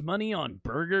most money on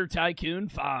Burger Tycoon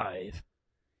 5?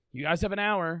 You guys have an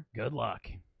hour. Good luck.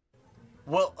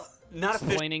 Well, not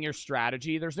explaining your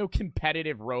strategy. There's no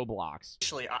competitive Roblox.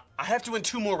 officially. I have to win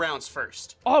 2 more rounds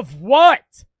first. Of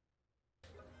what?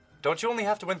 Don't you only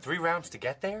have to win 3 rounds to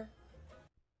get there?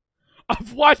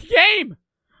 Of what game?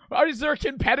 Is there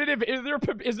competitive?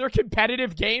 Is there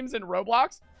competitive games in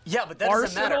Roblox? Yeah, but that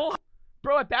doesn't matter.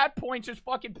 Bro, at that point, just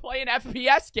fucking play an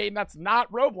FPS game that's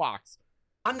not Roblox.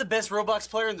 I'm the best Roblox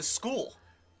player in the school.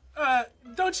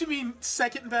 Don't you mean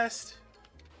second best?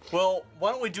 Well,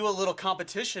 why don't we do a little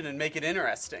competition and make it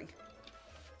interesting?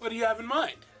 What do you have in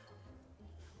mind?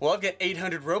 Well, I've got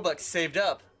 800 Robux saved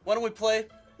up. Why don't we play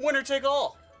winner take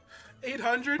all?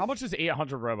 800? How much is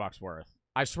 800 Robux worth?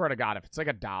 I swear to God, if it's like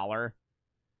 $1.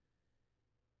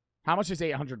 How much is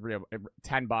 800 real?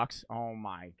 $10? Oh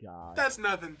my God. That's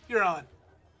nothing. You're on.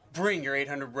 Bring your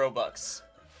 800 Robux.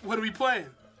 What are we playing?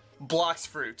 Blocks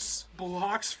Fruits.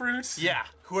 Blocks Fruits? Yeah.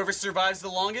 Whoever survives the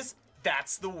longest,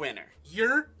 that's the winner.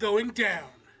 You're going down.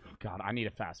 God, I need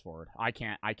to fast forward. I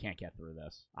can't get through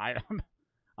this.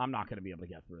 I'm not gonna be able to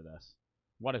get through this.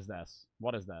 What is this?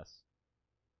 What is this?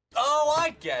 Oh,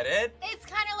 I get it. It's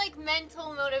kind of like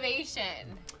mental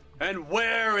motivation. And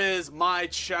where is my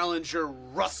challenger,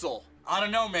 Russell? I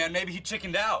don't know, man. Maybe he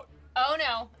chickened out. Oh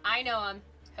no, I know him.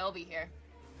 He'll be here.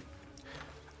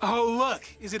 Oh, look.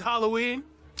 Is it Halloween?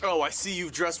 Oh, I see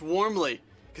you've dressed warmly.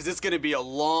 Because it's going to be a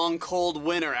long, cold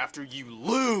winter after you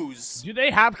lose. Do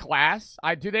they have class?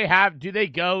 Are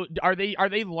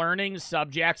they learning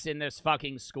subjects in this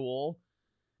fucking school?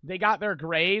 They got their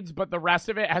grades, but the rest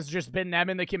of it has just been them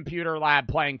in the computer lab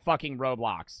playing fucking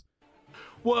Roblox.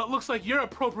 Well, it looks like you're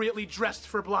appropriately dressed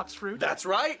for Blocks Fruit. That's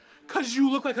right. Because you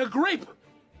look like a grape.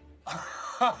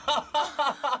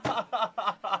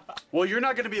 Well, you're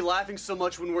not going to be laughing so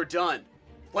much when we're done.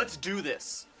 Let's do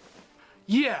this.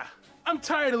 Yeah, I'm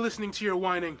tired of listening to your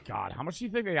whining. God, how much do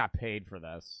you think they got paid for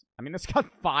this? I mean, it's got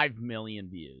 5 million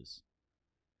views.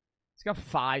 It's got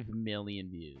 5 million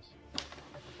views.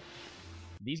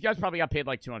 These guys probably got paid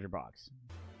like $200.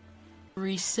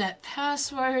 Reset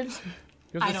password.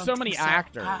 Because there's so many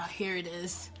actors. Ah, here it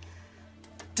is.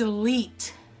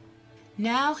 Delete.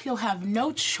 Now he'll have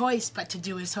no choice but to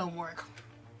do his homework.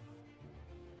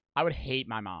 I would hate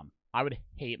my mom. I would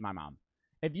hate my mom.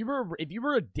 If you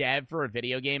were a dev for a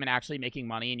video game and actually making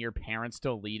money and your parents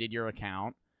deleted your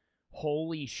account,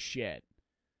 holy shit.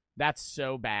 That's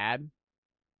so bad.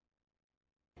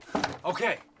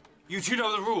 Okay, you two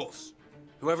know the rules.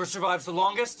 Whoever survives the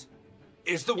longest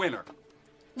is the winner.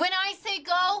 When I say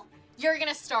go, you're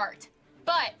gonna start.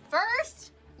 But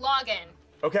first, log in.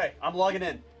 Okay, I'm logging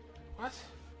in. What?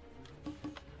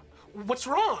 What's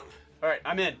wrong? All right,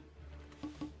 I'm in.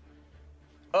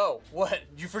 Oh, what?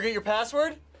 You forget your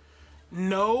password?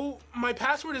 No, my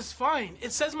password is fine.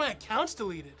 It says my account's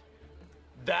deleted.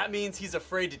 That means he's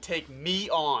afraid to take me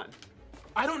on.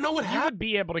 I don't know what You happened. would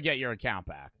be able to get your account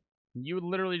back. You would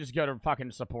literally just go to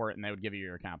fucking support and they would give you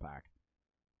your account back.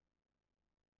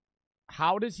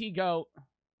 How does he go?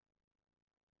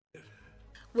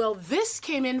 Well, this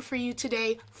came in for you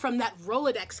today from that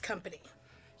Rolodex company.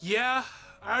 Yeah,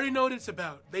 I already know what it's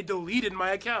about. They deleted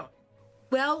my account.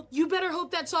 Well, you better hope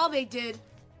that's all they did.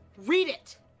 Read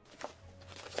it.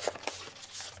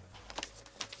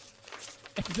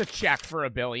 It's a check for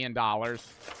 $1 billion.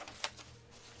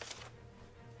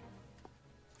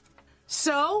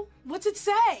 So, what's it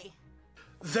say?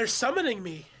 They're summoning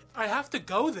me. I have to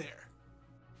go there.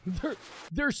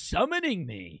 They're summoning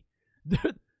me.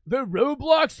 The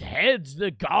Roblox heads,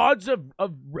 the gods of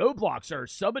Roblox, are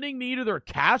summoning me to their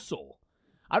castle.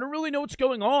 I don't really know what's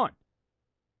going on.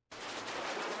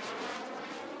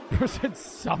 Person's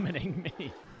summoning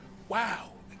me.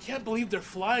 Wow, I can't believe they're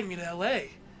flying me to LA.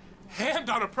 And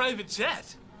on a private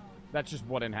jet. That just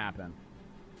wouldn't happen.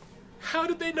 How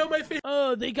did they know my favorite?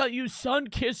 Oh, they got you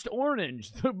sun-kissed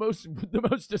orange, the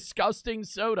most disgusting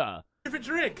soda. Favorite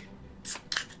drink?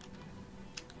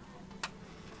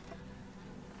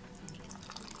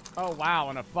 Oh wow,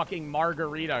 and a fucking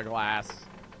margarita glass.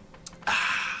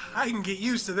 I can get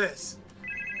used to this.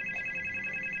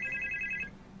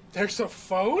 There's a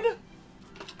phone?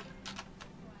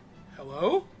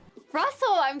 Hello?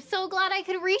 Russell, I'm so glad I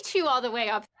could reach you all the way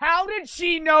up. How did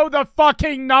she know the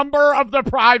fucking number of the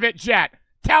private jet?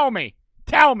 Tell me.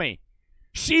 Tell me.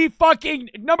 She fucking,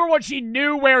 number one, she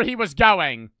knew where he was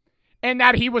going and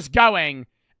that he was going.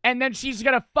 And then she's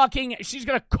gonna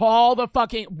call the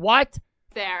fucking, what?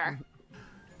 There.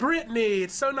 Brittany,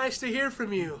 it's so nice to hear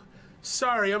from you.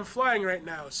 Sorry, I'm flying right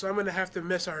now, so I'm gonna have to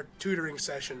miss our tutoring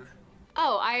session.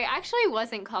 Oh, I actually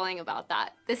wasn't calling about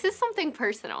that. This is something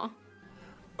personal.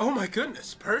 Oh my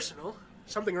goodness, personal?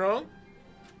 Something wrong?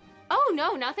 Oh,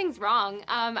 no, nothing's wrong.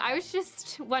 I was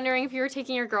just wondering if you were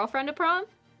taking your girlfriend to prom?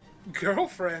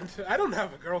 Girlfriend? I don't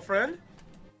have a girlfriend.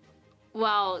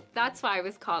 Well, that's why I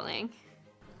was calling.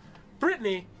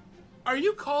 Brittany, are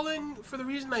you calling for the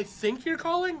reason I think you're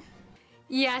calling?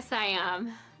 Yes, I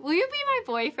am. Will you be my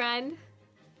boyfriend?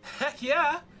 Heck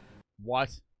yeah. What?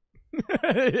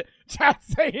 Chat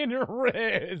saying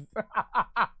Riz.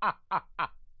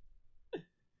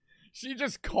 She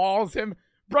just calls him.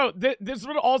 Bro, this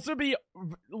would also be,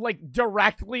 like,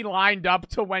 directly lined up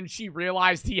to when she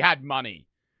realized he had money.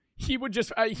 He would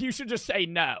just, he should just say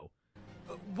no.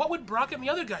 What would Brock and the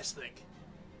other guys think?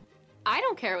 I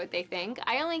don't care what they think.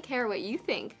 I only care what you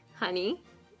think, honey.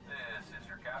 This is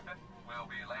your captain. We'll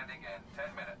be landing in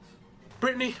 10 minutes.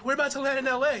 Brittany, we're about to land in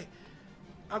LA.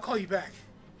 I'll call you back.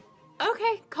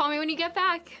 Okay, call me when you get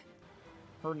back.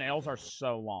 Her nails are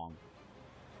so long.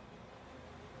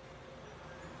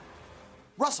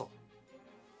 Russell,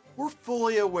 we're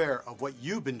fully aware of what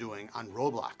you've been doing on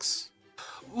Roblox.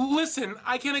 Listen,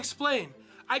 I can explain.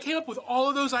 I came up with all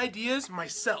of those ideas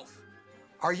myself.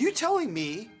 Are you telling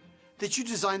me that you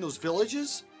designed those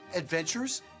villages,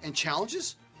 adventures, and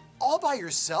challenges all by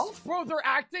yourself? Bro, they're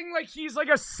acting like he's like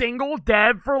a single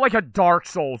dev for like a Dark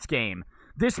Souls game.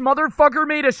 This motherfucker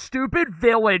made a stupid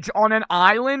village on an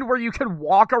island where you can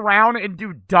walk around and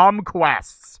do dumb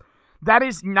quests. That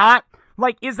is not,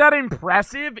 like, is that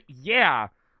impressive? Yeah.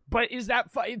 But is that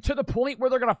to the point where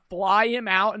they're going to fly him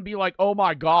out and be like, oh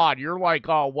my god, you're like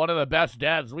one of the best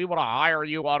devs. We want to hire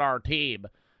you on our team.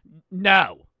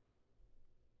 No.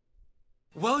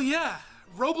 Well, yeah.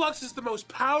 Roblox is the most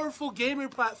powerful gaming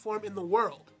platform in the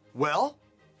world. Well,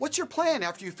 what's your plan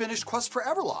after you finish Quest for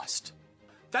Everlost?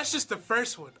 That's just the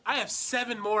first one. I have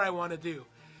 7 more I want to do.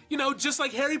 You know, just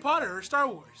like Harry Potter or Star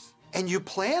Wars. And you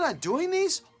plan on doing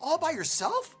these all by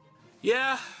yourself?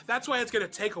 Yeah, that's why it's going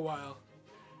to take a while.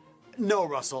 No,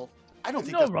 Russell. I don't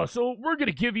think No, Russell, we're going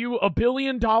to give you $1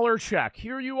 billion check.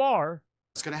 Here you are.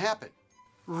 What's going to happen?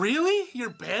 Really? You're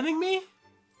banning me?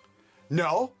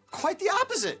 No, quite the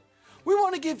opposite. We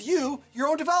want to give you your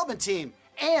own development team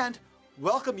and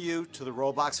welcome you to the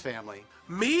Roblox family.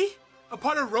 Me? A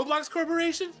part of Roblox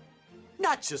Corporation?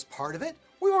 Not just part of it.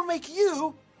 We want to make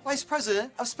you Vice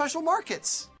President of Special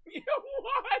Markets.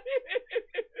 What?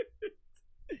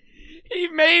 He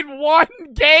made one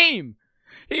game.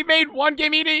 He made one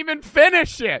game. He didn't even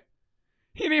finish it.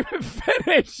 He didn't even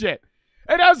finish it.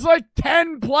 It has like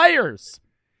 10 players.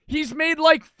 He's made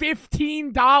like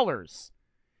 $15.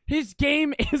 His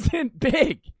game isn't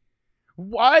big.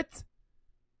 What?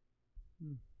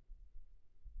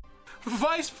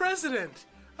 Vice President.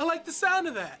 I like the sound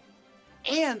of that.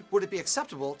 And would it be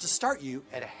acceptable to start you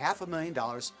at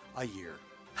 $500,000 a year?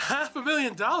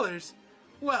 $500,000?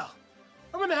 Well,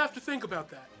 I'm going to have to think about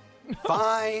that.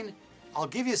 Fine. I'll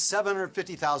give you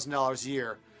 $750,000 a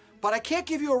year, but I can't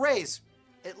give you a raise,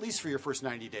 at least for your first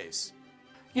 90 days.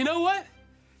 You know what?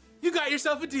 You got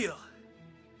yourself a deal.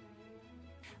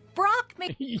 Brock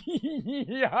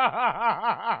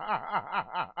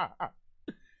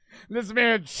This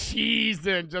man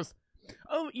cheesing just.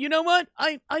 Oh, you know what?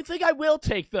 I think I will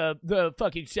take the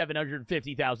fucking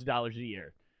 $750,000 a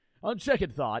year. On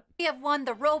second thought. We have won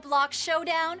the Roblox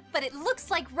showdown, but it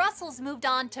looks like Russell's moved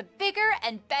on to bigger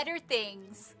and better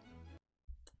things.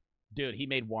 Dude, he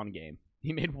made one game.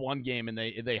 He made one game and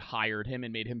they hired him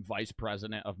and made him vice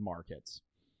president of markets.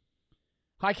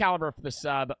 High Caliber for the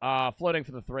sub, floating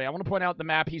for the 3. I want to point out the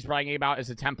map he's bragging about is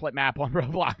a template map on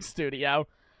Roblox Studio.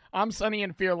 I'm Sunny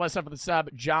and Fearless for the sub.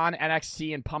 John,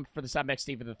 NXT, and Pumped for the sub.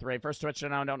 XT for the 3. First Twitch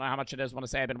channel, don't know how much it is. Want to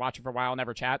say I've been watching for a while,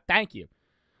 never chat. Thank you.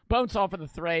 Bonesaw for the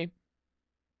 3.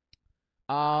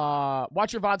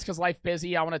 Watch your VODs because life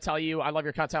busy. I want to tell you, I love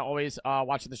your cuts out always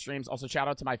watching the streams. Also, shout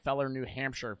out to my fellow New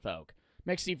Hampshire folk.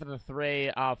 Mixie for the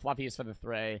 3. Fluffy is for the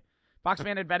 3.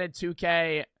 Foxman invented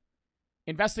 2K.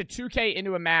 Invested 2K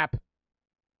into a map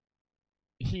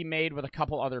he made with a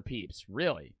couple other peeps.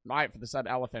 Really? Right, for the sub.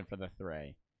 Elephant for the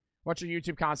 3. Watch your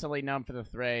YouTube constantly. Numb for the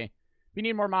 3. If you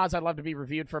need more mods, I'd love to be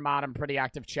reviewed for mod. I'm pretty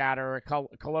active chatter.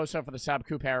 Colosso for the sub.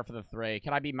 Coupera for the 3.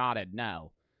 Can I be modded?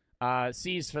 No.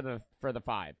 C's for the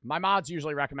 5. My mods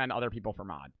usually recommend other people for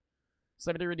mod.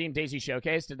 Celebrity Redeemed Daisy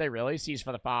Showcase. Did they really? C's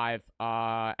for the 5.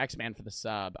 X-Man for the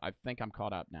sub. I think I'm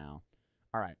caught up now.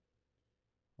 All right.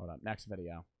 Hold up. Next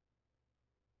video.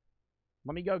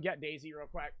 Let me go get Daisy real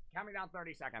quick. Count me down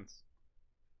 30 seconds.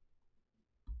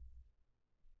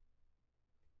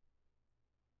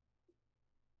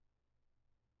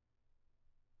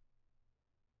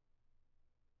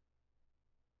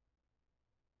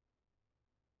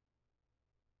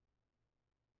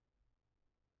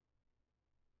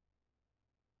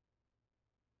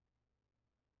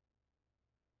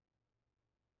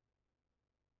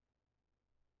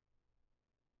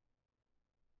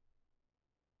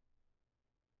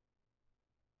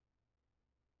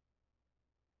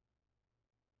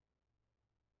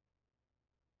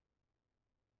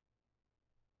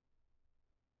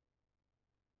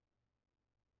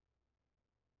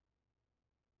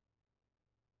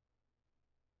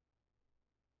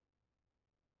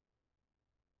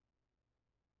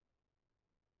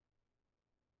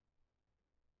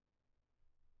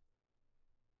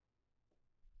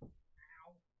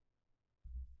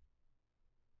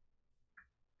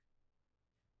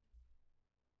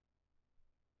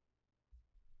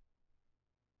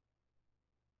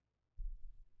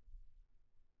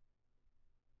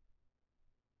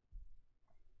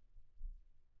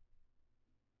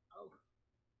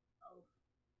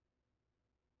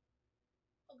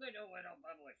 little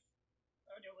bubbles.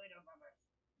 Oh, the little bubbles.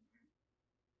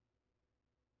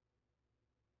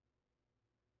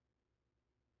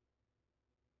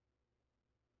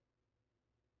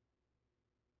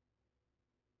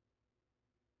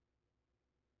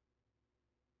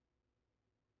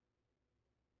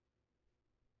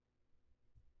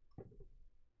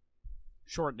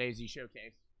 Short Daisy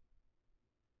Showcase.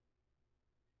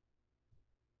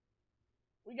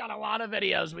 We got a lot of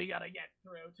videos we gotta get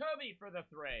through. Toby for the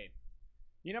 3.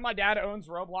 You know my dad owns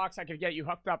Roblox. I could get you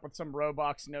hooked up with some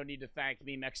Robux. No need to thank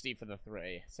me, Mixty, for the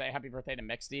 3. Say happy birthday to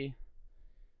Mixty.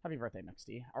 Happy birthday,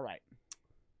 Mixty. All right.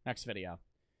 Next video.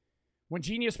 When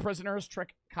genius prisoners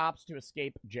trick cops to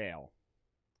escape jail.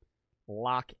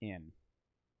 Lock in.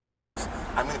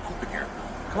 I'm gonna poop in here.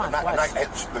 Come on, look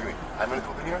at me. I'm gonna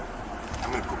poop in here.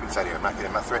 I'm gonna poop inside here. I'm not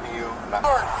threatening you. I'm not. No.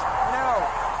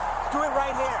 Do it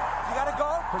right here. You gotta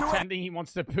go. Pretending he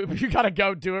wants to poop. You gotta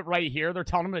go do it right here. They're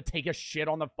telling him to take a shit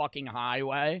on the fucking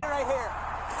highway. Right here.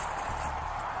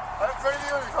 I'm threatening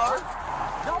you, retard.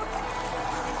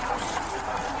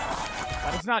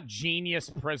 That is not genius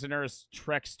prisoners'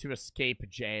 tricks to escape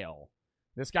jail.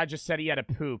 This guy just said he had a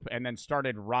poop and then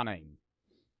started running.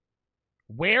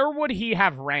 Where would he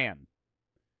have ran?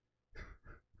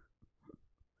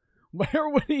 Where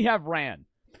would he have ran?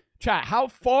 Chat, how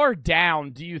far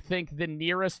down do you think the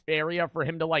nearest area for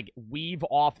him to, like, weave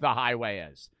off the highway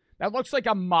is? That looks like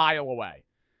a mile away.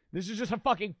 This is just a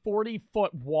fucking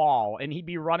 40-foot wall, and he'd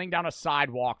be running down a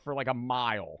sidewalk for, like, a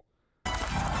mile.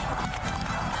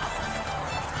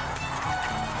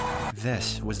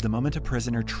 This was the moment a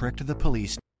prisoner tricked the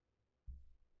police.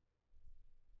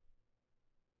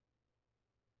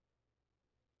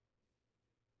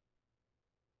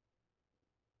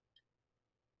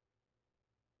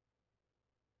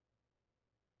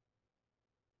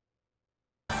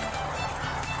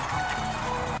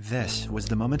 This was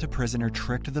the moment a prisoner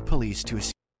tricked the police to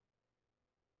escape.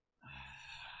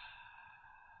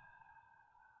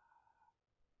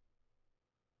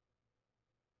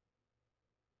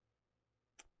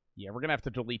 Yeah, we're gonna have to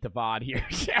delete the VOD here.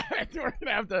 We're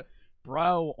gonna have to...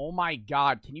 Bro, oh my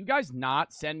god. Can you guys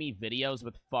not send me videos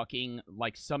with fucking,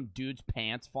 like, some dude's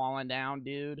pants falling down,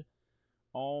 dude?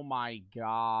 Oh my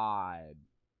god.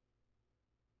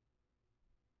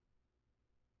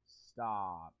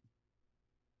 Stop.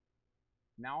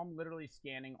 Now I'm literally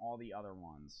scanning all the other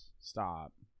ones.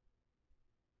 Stop.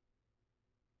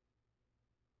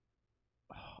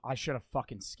 Oh, I should have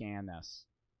fucking scanned this.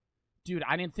 Dude,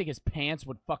 I didn't think his pants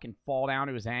would fucking fall down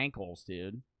to his ankles,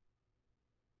 dude.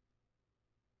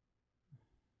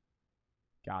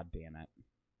 God damn it.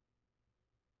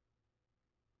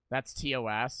 That's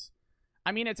TOS.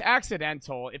 I mean, it's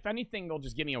accidental. If anything, they'll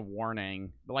just give me a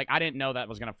warning. But, like, I didn't know that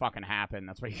was gonna fucking happen.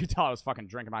 That's why you could tell I was fucking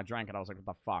drinking my drink, and I was like, what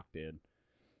the fuck, dude?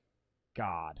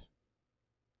 God.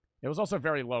 It was also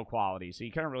very low quality, so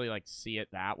you couldn't really, like, see it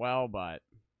that well, but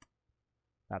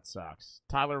that sucks.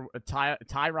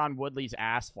 Tyron Woodley's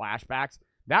ass flashbacks.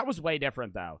 That was way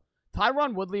different, though.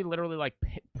 Tyron Woodley literally, like,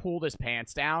 pulled his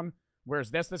pants down,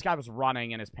 whereas this guy was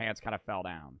running and his pants kind of fell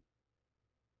down.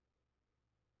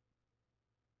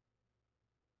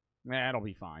 Nah, it'll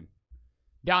be fine.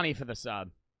 Donnie for the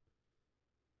sub.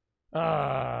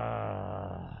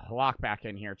 Lock back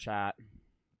in here, chat.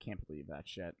 Can't believe that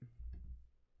shit.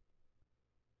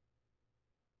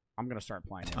 I'm gonna start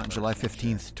playing. On July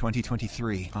 15th,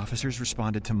 2023, officers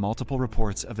responded to multiple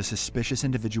reports of a suspicious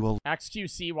individual.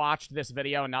 XQC watched this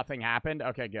video and nothing happened?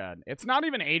 Okay, good. It's not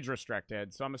even age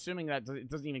restricted, so I'm assuming that it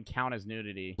doesn't even count as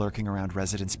nudity. Lurking around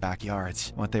residents'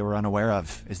 backyards. What they were unaware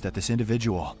of is that this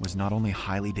individual was not only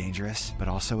highly dangerous, but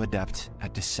also adept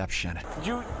at deception.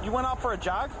 You went out for a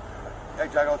jog? I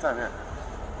jog all the time, yeah.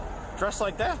 Dressed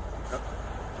like that?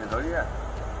 Oh, yeah.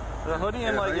 The hoodie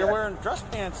and like you're wearing dress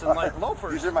pants and like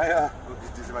loafers. These are my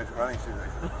running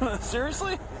shoes.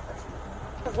 Seriously?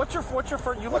 What's your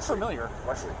first? You look familiar.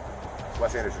 Wesley.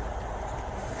 Wes Anderson.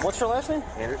 What's your last name?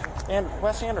 Anderson. And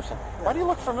Wes Anderson. Yeah. Why do you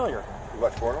look familiar? You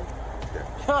watch porno? Yeah.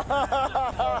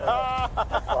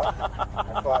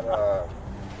 I fought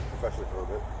professionally for a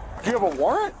little bit. Do you have a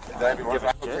warrant? I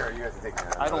don't care. You have to take me.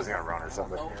 I was gonna run or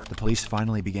something. The police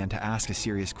finally began to ask a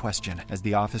serious question as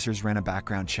the officers ran a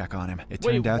background check on him. It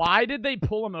Wait, turned out why did they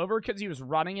pull him over? Because he was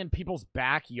running in people's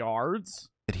backyards?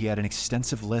 He had an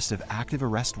extensive list of active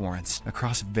arrest warrants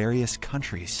across various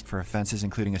countries for offenses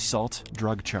including assault,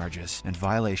 drug charges, and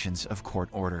violations of court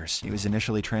orders. He was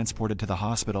initially transported to the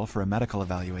hospital for a medical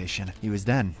evaluation. He was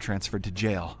then transferred to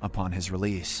jail upon his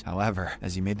release. However,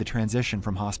 as he made the transition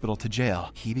from hospital to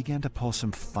jail, he began to pull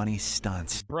some funny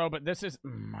stunts. Bro, but this is... Oh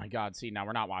my God, see, now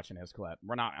we're not watching his clip.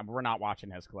 We're not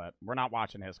watching his clip. We're not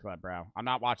watching his clip, bro. I'm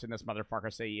not watching this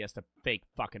motherfucker say he has to fake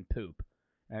fucking poop.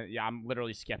 Yeah, I'm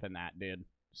literally skipping that, dude.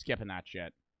 Skipping that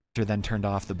shit. Then turned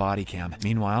off the body cam.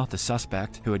 Meanwhile, the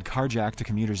suspect, who had carjacked a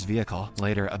commuter's vehicle,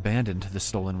 later abandoned the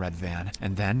stolen red van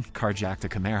and then carjacked a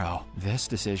Camaro. This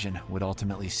decision would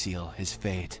ultimately seal his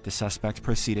fate. The suspect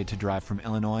proceeded to drive from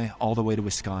Illinois all the way to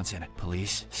Wisconsin.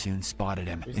 Police soon spotted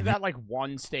him. Isn't that like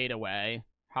one state away?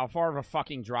 How far of a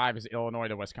fucking drive is Illinois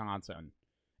to Wisconsin?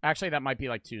 Actually, that might be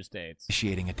like 2 states.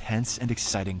 Initiating a tense and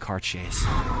exciting car chase.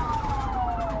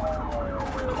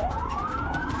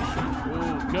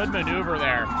 Ooh, good maneuver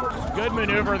there. Good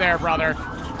maneuver there, brother.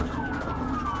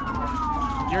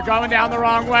 You're going down the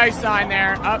wrong way sign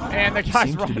there. Up, and the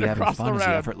guy's running across the road. As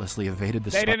he effortlessly evaded the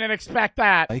They didn't expect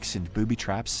that. Spikes and booby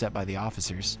traps set by the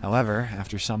officers. However,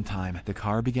 after some time, the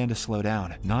car began to slow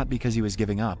down. Not because he was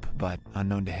giving up, but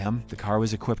unknown to him, the car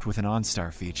was equipped with an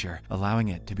OnStar feature, allowing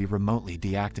it to be remotely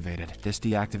deactivated. This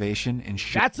deactivation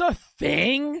ensured... That's a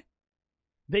thing?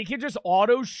 They can just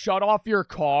auto shut off your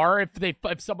car if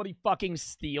somebody fucking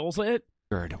steals it?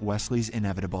 Wesley's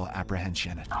inevitable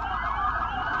apprehension.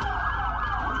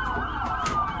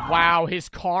 Wow, his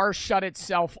car shut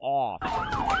itself off.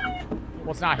 Well,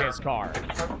 it's not his car.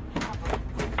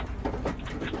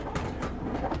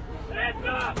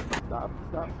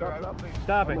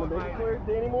 Stop it.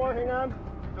 Any more? Hang on.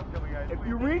 If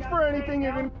you reach for anything,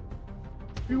 you're gonna...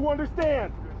 You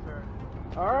understand?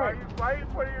 All right. Why are you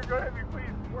putting your gun at me, please?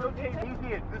 Okay,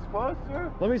 easy it. This close,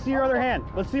 sir? Let me see your other hand.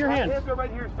 Let's see your hands. My hands are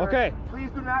right here, sir. Okay. Please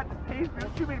do not taste me.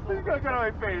 Shoot me. Please got a gun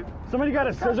on my face. Somebody got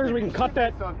a scissors. We can cut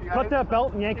that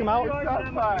belt and yank him out.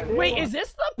 Wait, is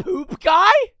this the poop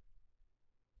guy?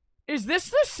 Is this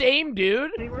the same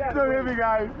dude? Don't hit me,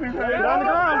 guys. Please don't hit me. Down the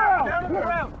ground. Down the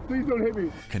ground. Please don't hit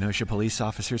me. Kenosha police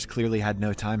officers clearly had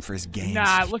no time for his games.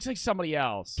 Nah, it looks like somebody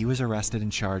else. He was arrested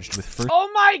and charged with first... Oh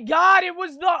my God, it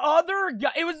was the other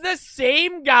guy. It was the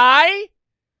same guy?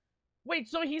 Wait,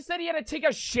 so he said he had to take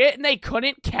a shit and they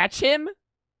couldn't catch him?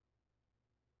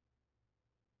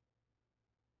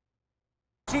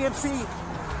 GMC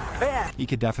van. He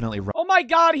could definitely run. Oh my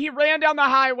God, he ran down the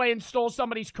highway and stole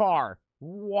somebody's car.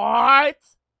 What?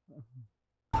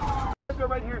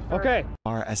 Right here, sir. Okay.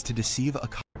 Or as to deceive a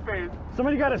cop.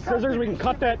 Somebody got a scissors. We can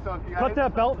cut that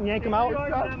belt and yank him out.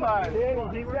 Don't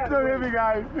hit me,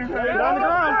 guys. Please don't hit me. Down the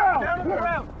ground. Down the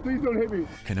ground. Please don't hit me.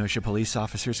 Kenosha police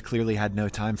officers clearly had no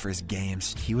time for his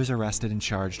games. He was arrested and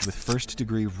charged with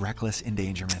first-degree reckless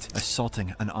endangerment,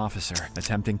 assaulting an officer,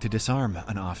 attempting to disarm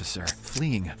an officer,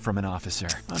 fleeing from an officer,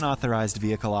 unauthorized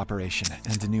vehicle operation,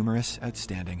 and numerous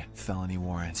outstanding felony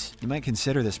warrants. You might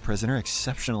consider this prisoner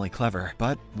exceptionally clever,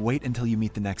 but wait until you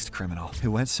meet the next criminal,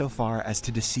 who went so far as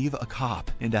to deceive a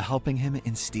cop into helping him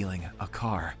in stealing a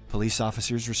car. Police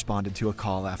officers responded to a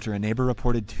call after a neighbor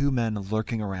reported 2 men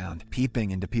lurking around,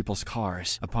 peeping into people's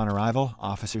cars. Upon arrival,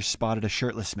 officers spotted a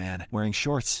shirtless man wearing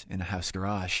shorts in a house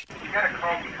garage. You got a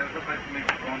call because it looks like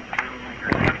somebody's going through your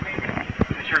house.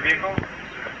 Is this your vehicle?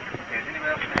 Okay, is anyone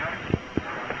else in the house?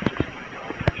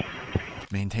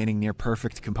 Maintaining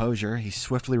near-perfect composure, he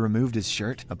swiftly removed his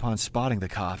shirt upon spotting the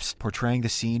cops, portraying the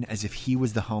scene as if he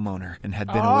was the homeowner and had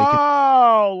been awakened.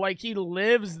 Oh, like he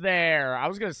lives there. I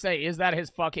was going to say, is that his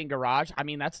fucking garage? I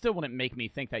mean, that still wouldn't make me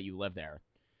think that you live there.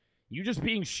 You just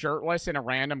being shirtless in a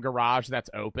random garage that's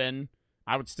open,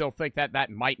 I would still think that that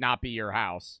might not be your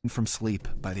house. From sleep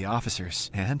by the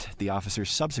officers, and the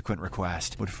officer's subsequent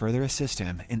request would further assist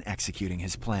him in executing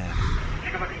his plan.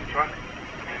 Take a look in the truck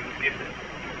and see if it...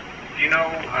 Do you know,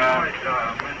 went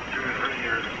through it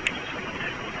earlier.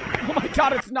 Oh my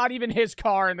God, it's not even his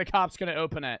car and the cop's gonna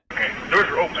open it. Okay, doors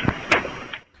are open.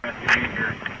 You leave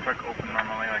your truck open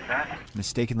normally like that.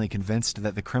 Mistakenly convinced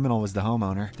that the criminal was the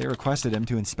homeowner, they requested him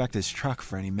to inspect his truck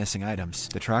for any missing items.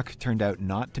 The truck turned out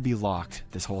not to be locked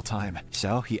this whole time,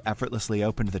 so he effortlessly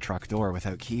opened the truck door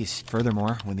without keys.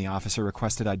 Furthermore, when the officer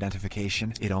requested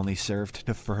identification, it only served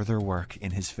to further work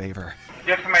in his favor. Do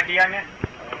you have some ID on you?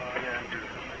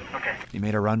 Okay. He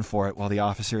made a run for it while the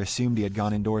officer assumed he had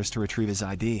gone indoors to retrieve his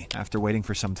ID. After waiting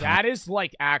for some time... That is,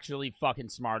 like, actually fucking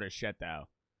smart as shit, though.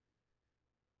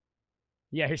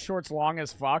 Yeah, his short's long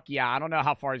as fuck. Yeah, I don't know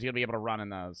how far he's gonna be able to run in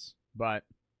those. But,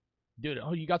 dude,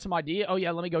 oh, you got some ID? Oh,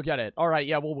 yeah, let me go get it. All right,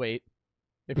 yeah, we'll wait.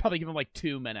 They probably give him, like,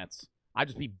 2 minutes. I'd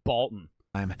just be bolting.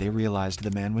 They realized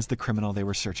the man was the criminal they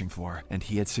were searching for, and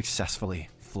he had successfully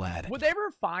fled. Would they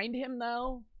ever find him,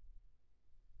 though?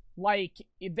 Like,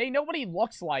 they know what he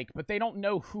looks like, but they don't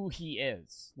know who he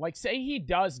is. Like, say he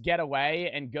does get away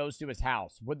and goes to his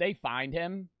house. Would they find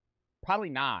him? Probably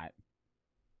not.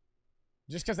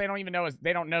 Just because they don't even know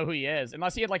they don't know who he is.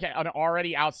 Unless he had, like, an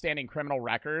already outstanding criminal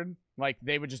record. Like,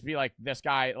 they would just be like, this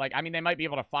guy... Like, I mean, they might be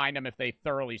able to find him if they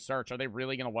thoroughly search. Are they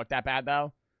really going to look that bad,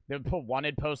 though? They would put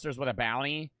wanted posters with a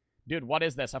bounty. Dude, what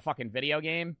is this? A fucking video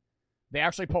game? They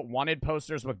actually put wanted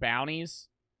posters with bounties?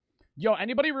 Yo,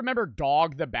 anybody remember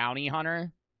Dog the Bounty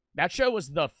Hunter? That show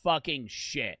was the fucking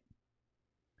shit.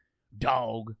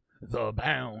 Dog the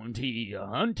Bounty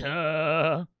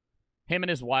Hunter. Him and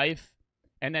his wife.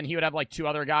 And then he would have, like, 2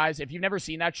 other guys. If you've never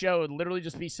seen that show, it would literally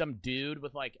just be some dude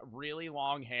with, like, really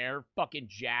long hair, fucking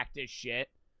jacked as shit.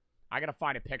 I gotta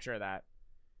find a picture of that.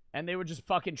 And they would just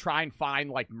fucking try and find,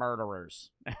 like,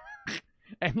 murderers.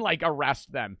 And, like,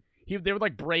 arrest them. They would,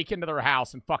 like, break into their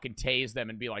house and fucking tase them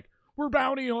and be like, we're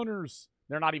bounty hunters.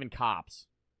 They're not even cops.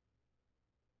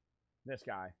 This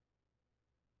guy.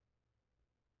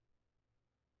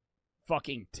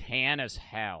 Fucking tan as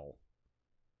hell.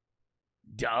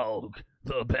 Dog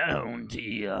the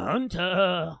Bounty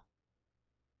Hunter.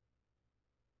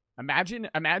 Imagine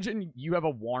you have a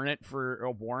warrant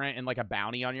and like a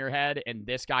bounty on your head, and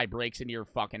this guy breaks into your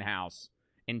fucking house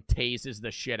and tases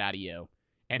the shit out of you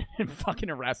and fucking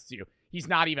arrests you. He's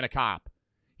not even a cop.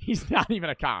 He's not even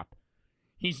a cop.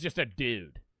 He's just a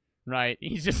dude, right?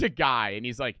 He's just a guy, and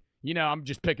he's like, you know, I'm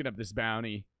just picking up this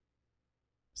bounty.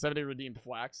 7-day redeemed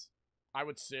flex. I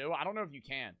would sue. I don't know if you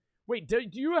can. Wait, do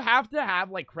you have to have,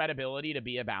 like, credibility to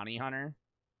be a bounty hunter?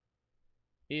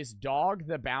 Is Dog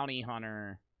the Bounty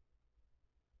Hunter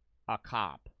a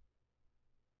cop?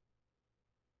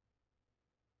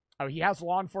 Oh, he has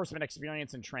law enforcement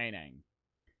experience and training.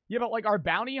 Yeah, but, like, are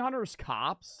bounty hunters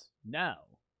cops? No.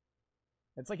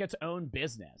 It's like its own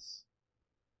business.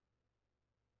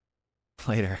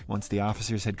 Later, once the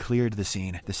officers had cleared the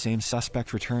scene, the same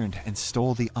suspect returned and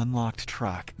stole the unlocked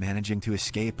truck, managing to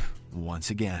escape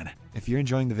once again. If you're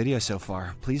enjoying the video so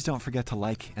far, please don't forget to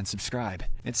like and subscribe.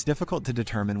 It's difficult to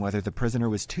determine whether the prisoner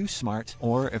was too smart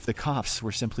or if the cops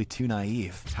were simply too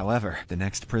naive. However, the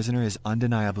next prisoner is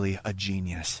undeniably a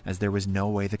genius, as there was no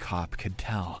way the cop could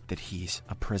tell that he's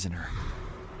a prisoner.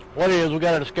 What is? We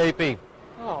got an escapee.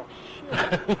 Oh,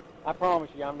 shit. I promise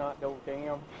you I'm not no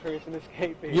damn prison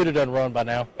escapee. You'd have done run by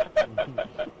now.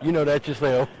 You know that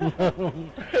yourself.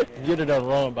 You'd have done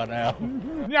run by now.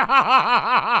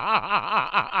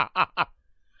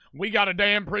 We got a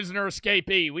damn prisoner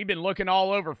escapee. We've been looking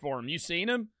all over for him. You seen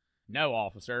him? No,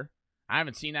 officer. I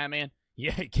haven't seen that man.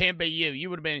 Yeah, it can't be you.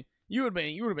 You would have been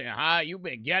high. You've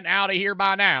been getting out of here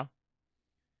by now.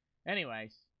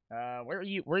 Anyways, where are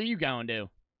you going to?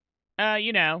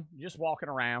 You know, just walking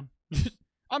around.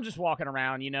 I'm just walking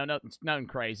around, you know, nothing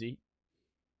crazy.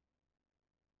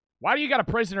 Why do you got a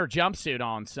prisoner jumpsuit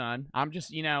on, son? I'm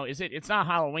just, you know, it's not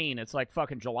Halloween. It's like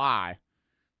fucking July.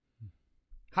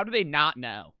 How do they not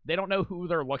know? They don't know who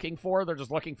they're looking for. They're just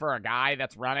looking for a guy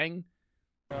that's running.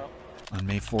 On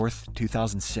May 4th,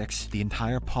 2006, the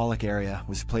entire Pollock area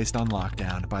was placed on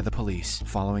lockdown by the police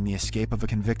following the escape of a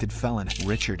convicted felon,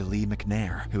 Richard Lee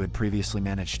McNair, who had previously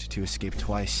managed to escape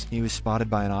twice. He was spotted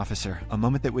by an officer, a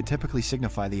moment that would typically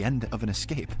signify the end of an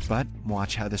escape. But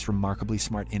watch how this remarkably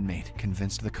smart inmate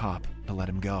convinced the cop to let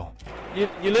him go. You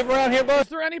live around here, bud? Is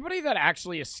there anybody that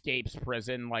actually escapes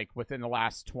prison, like, within the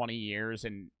last 20 years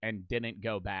and didn't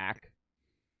go back?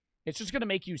 It's just going to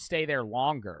make you stay there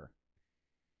longer.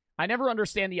 I never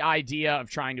understand the idea of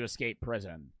trying to escape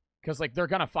prison. Because, like, they're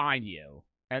going to find you.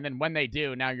 And then when they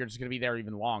do, now you're just going to be there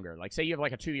even longer. Like, say you have,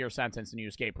 like, a 2-year sentence and you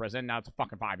escape prison. Now it's a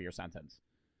fucking 5-year sentence.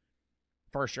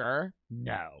 For sure?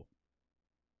 No.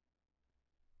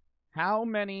 How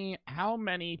many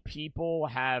people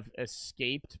have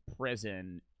escaped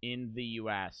prison in the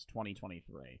U.S.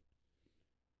 2023?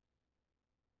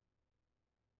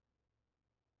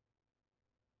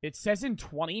 It says in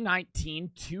 2019,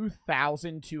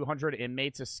 2,200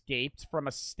 inmates escaped from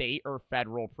a state or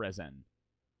federal prison.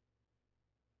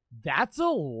 That's a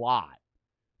lot.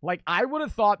 Like, I would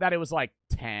have thought that it was like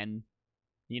 10.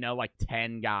 You know, like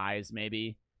 10 guys,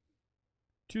 maybe.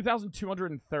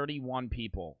 2,231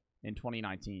 people in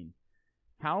 2019.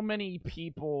 How many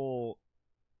people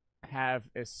have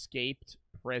escaped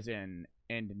prison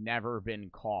and never been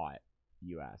caught,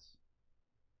 U.S.?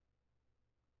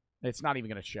 It's not even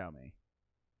going to show me.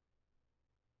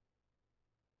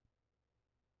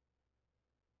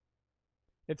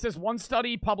 It says one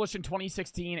study published in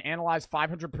 2016 analyzed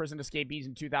 500 prison escapees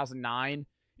in 2009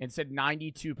 and said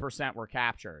 92% were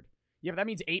captured. Yeah, but that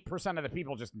means 8% of the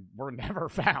people just were never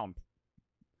found.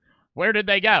 Where did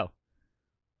they go?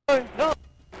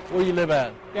 Where you live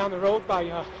at? Down the road by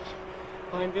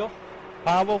Pineville.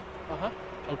 Pineville? Uh-huh.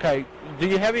 Okay. Do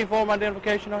you have any form of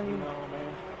identification on you? No,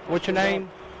 man. What's your name?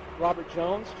 Robert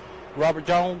Jones. Robert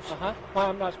Jones? Uh-huh. Why,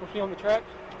 I'm not supposed to be on the tracks?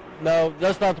 No,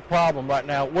 that's not the problem right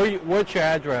now. What's your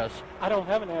address? I don't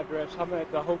have an address. I'm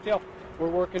at the hotel. We're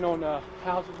working on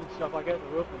houses and stuff like that, the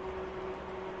roofing.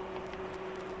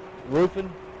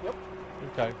 Roofing? Yep.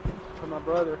 Okay. For my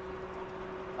brother.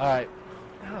 All right.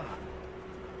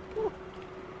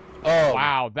 Oh.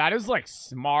 Wow, that is like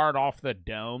smart off the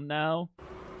dome, though.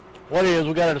 What is?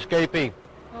 We got an escapee.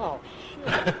 Oh,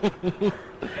 shit.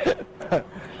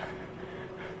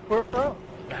 Where from?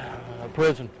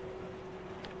 Prison.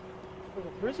 There's a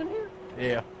prison here?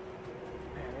 Yeah.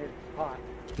 Man, it is hot.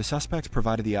 The suspect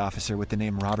provided the officer with the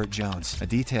name Robert Jones, a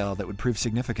detail that would prove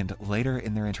significant later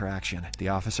in their interaction. The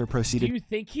officer proceeded... Do you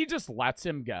think he just lets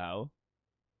him go?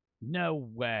 No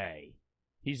way.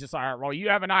 He's just like, all right, well, you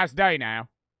have a nice day now.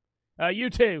 You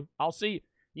too. I'll see.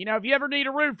 You know, if you ever need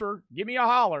a roofer, give me a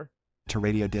holler. To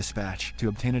radio dispatch to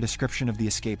obtain a description of the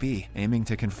escapee, aiming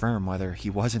to confirm whether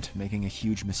he wasn't making a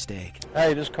huge mistake.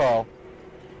 Hey, this is Carl.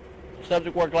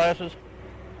 Subject wear glasses?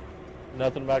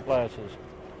 Nothing about glasses.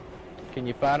 Can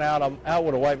you find out? I'm out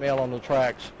with a white male on the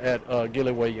tracks at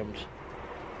Gilly Williams.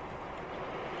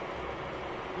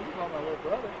 You can call my little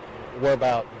brother. Where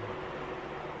about?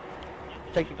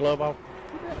 Take your glove off.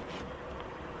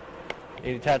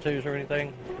 Any tattoos or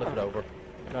anything? Flip it over.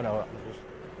 No,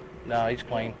 no, he's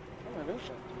clean. I'm not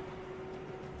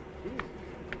Jesus.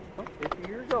 I'm 50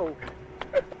 years old.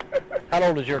 How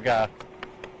old is your guy?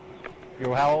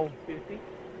 You're how old? 50. I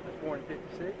was born in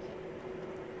 56.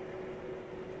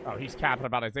 Oh, he's capping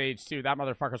about his age, too. That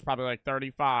motherfucker's probably like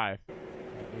 35. He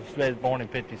said born in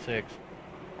 56.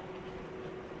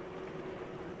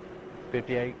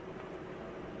 58.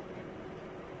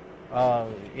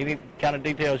 Any kind of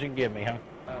details you can give me, huh?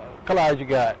 Colors you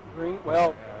got? Green,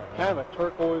 well, kind of a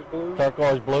turquoise blue.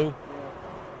 Turquoise blue?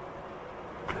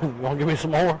 Yeah. You want to give me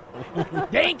some more?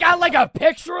 They ain't got like a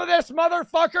picture of this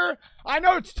motherfucker? I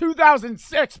know it's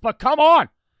 2006, but come on.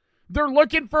 They're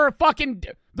looking for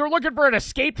an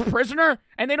escaped prisoner,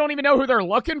 and they don't even know who they're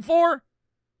looking for?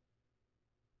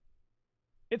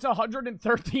 It's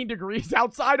 113 degrees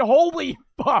outside. Holy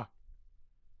fuck.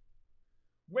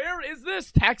 Where is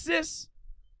this? Texas?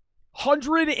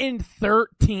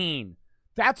 113.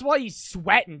 That's why he's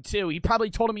sweating, too. He probably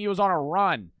told him he was on a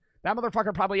run. That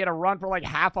motherfucker probably had a run for like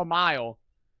half a mile.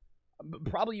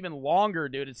 Probably even longer,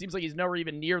 dude. It seems like he's nowhere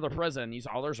even near the prison. He's,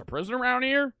 oh, there's a prison around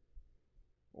here?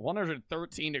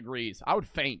 113 degrees. I would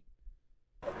faint.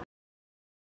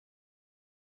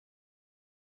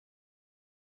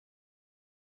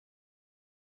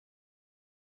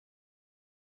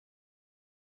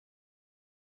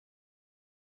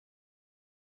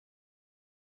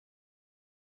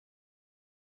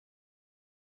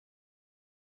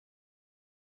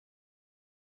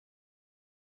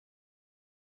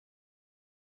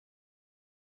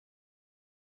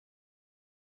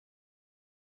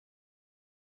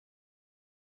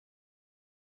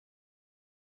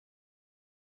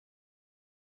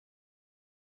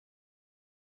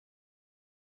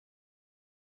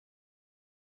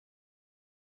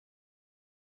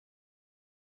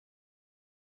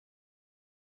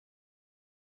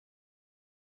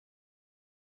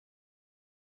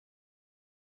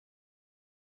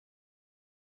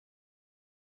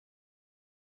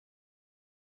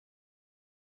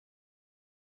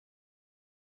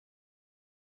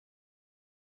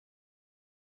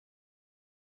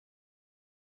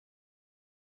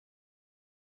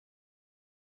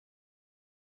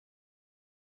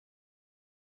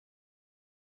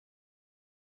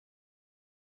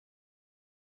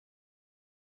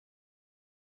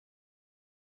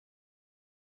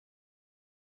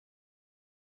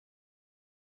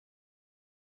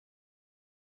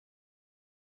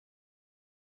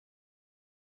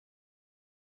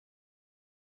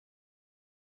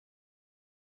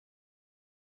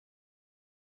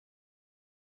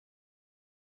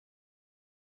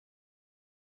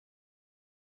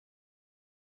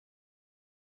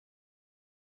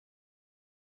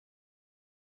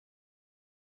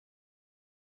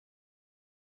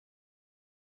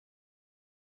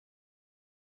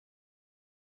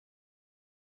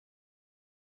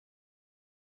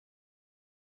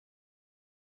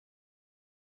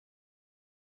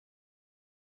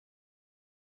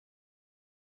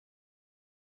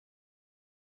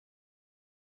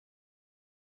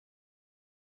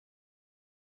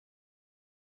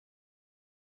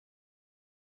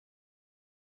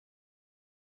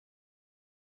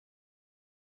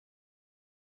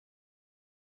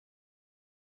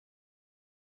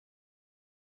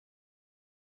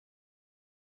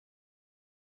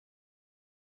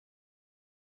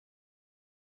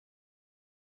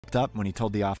 perked up when he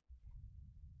told the officer.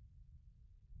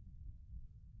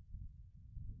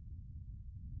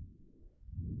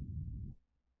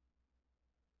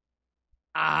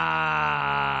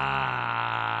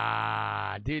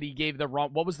 Dude, he gave the wrong.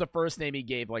 What was the first name he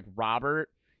gave? Like Robert?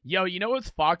 Yo, you know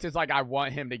what's fucked is like I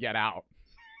want him to get out.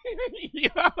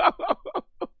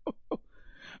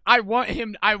 I want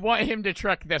him to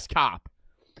trick this cop.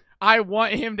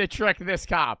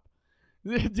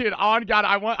 Dude, on God,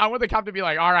 I want the cop to be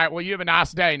like, all right, well, you have a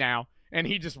nice day now. And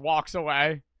he just walks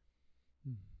away.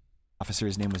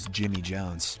 Officer's name was Jimmy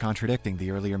Jones, contradicting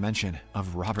the earlier mention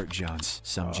of Robert Jones,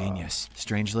 some genius.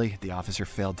 Strangely, the officer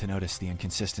failed to notice the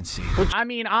inconsistency. I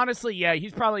mean, honestly, yeah,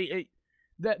 he's probably...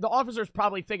 The officer's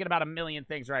probably thinking about a million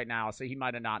things right now, so he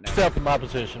might have not known. Except for my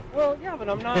position. Well, yeah, but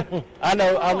I'm not. I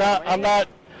know,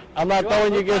 I'm not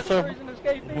throwing you against the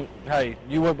them. Hey,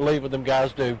 you wouldn't believe what them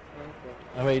guys do.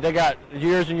 I mean, they got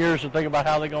years and years to think about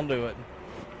how they're going to do it.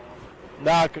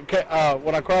 Now,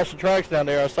 when I crossed the tracks down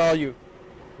there, I saw you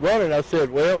running. I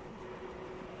said, well,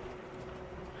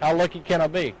 how lucky can I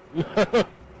be?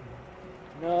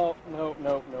 No. I'm not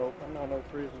no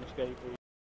prison escapee.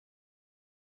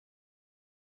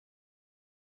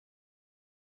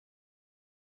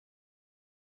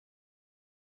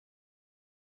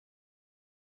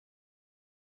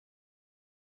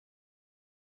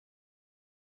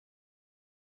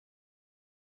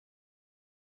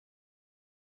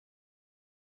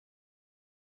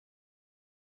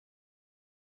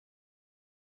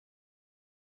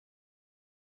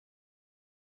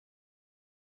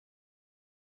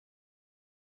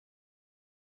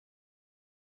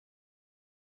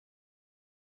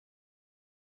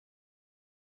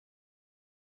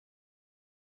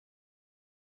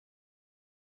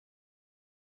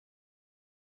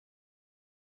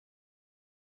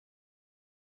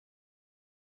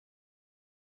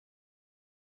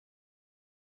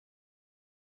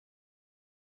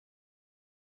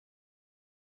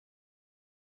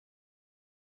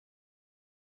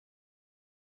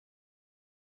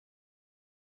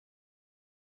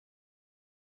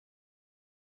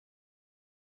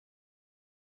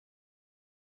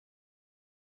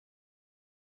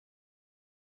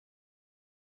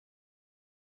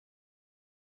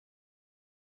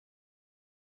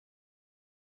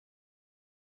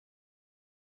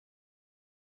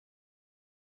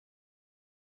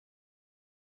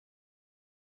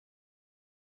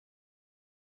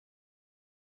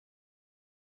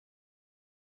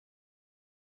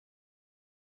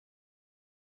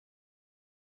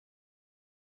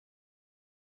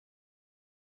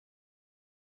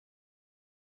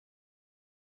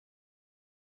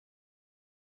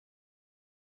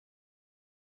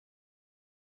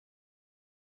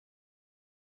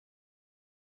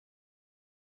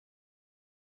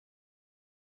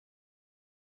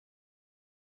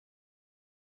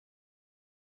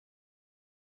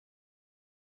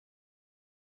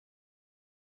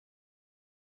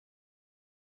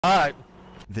 All right.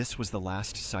 This was the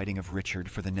last sighting of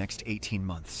Richard for the next 18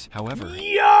 months. However...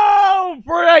 Yo!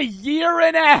 For a year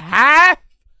and a half?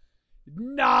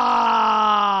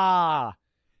 Nah!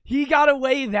 He got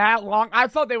away that long? I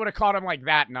thought they would have caught him like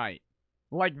that night.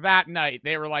 Like that night.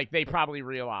 They were like, they probably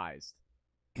realized.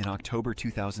 In October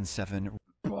 2007...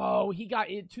 Bro, he got...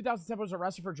 In 2007 was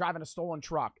arrested for driving a stolen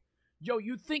truck. Yo,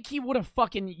 you think he would have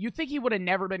fucking... You think he would have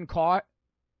never been caught?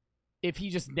 If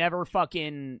he just never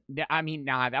fucking... I mean,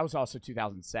 nah, that was also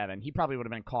 2007. He probably would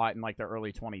have been caught in, like, the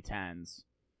early 2010s.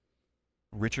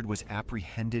 Richard was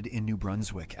apprehended in New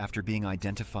Brunswick after being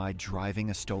identified driving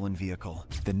a stolen vehicle.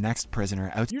 The next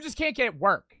prisoner out... You just can't get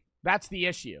work. That's the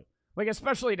issue. Like,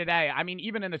 especially today. I mean,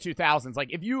 even in the 2000s.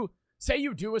 Like, if you... Say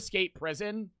you do escape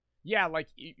prison... Yeah, like,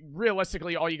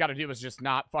 realistically, all you got to do is just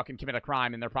not fucking commit a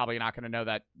crime, and they're probably not going to know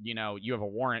that, you know, you have a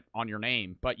warrant on your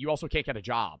name. But you also can't get a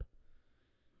job.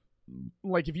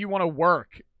 Like, if you want to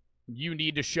work, you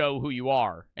need to show who you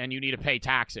are, and you need to pay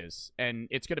taxes. And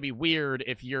it's going to be weird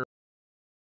if you're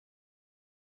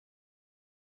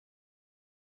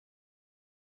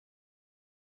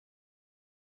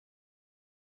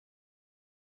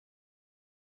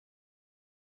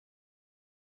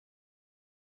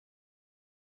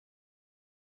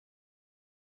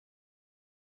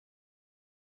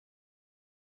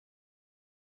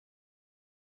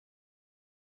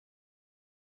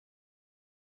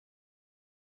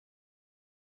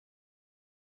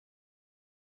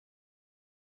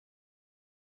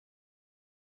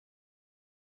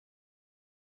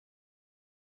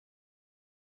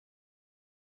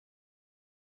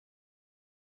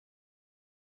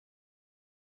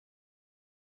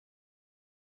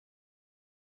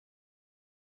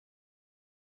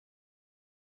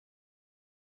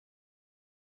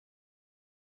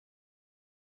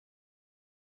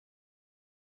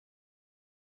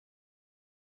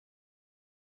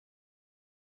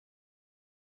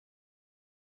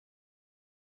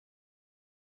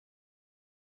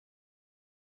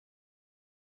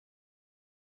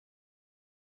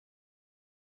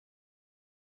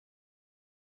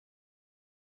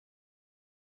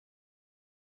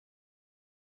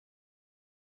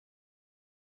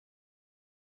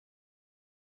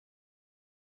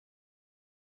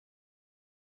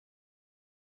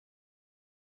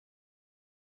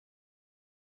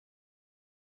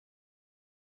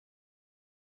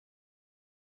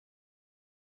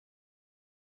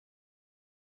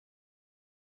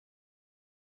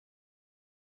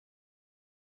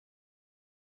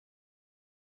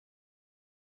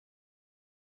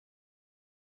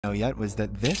know yet was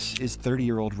that this is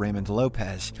 30-year-old Raymond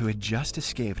Lopez, who had just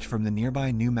escaped from the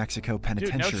nearby New Mexico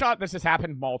penitentiary. Dude, no shot this has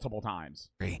happened multiple times.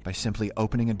 By simply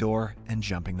opening a door and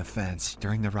jumping the fence.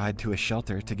 During the ride to a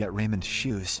shelter to get Raymond's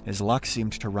shoes, his luck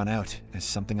seemed to run out as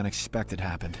something unexpected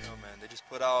happened. No, man, they just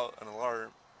put out an alarm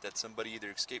that somebody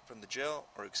either escaped from the jail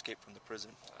or escaped from the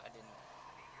prison. I didn't.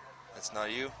 That's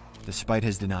not you. Despite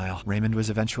his denial, Raymond was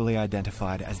eventually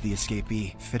identified as the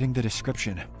escapee, fitting the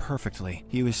description perfectly.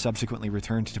 He was subsequently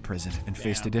returned to prison and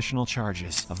faced additional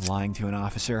charges of lying to an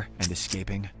officer and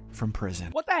escaping from prison.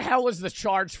 What the hell is the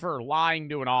charge for lying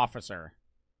to an officer?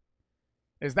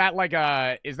 Is that like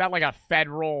a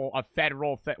federal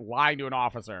lying to an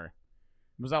officer?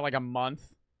 Was that like a month?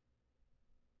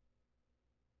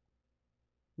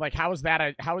 Like how is that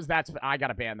I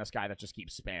gotta ban this guy that just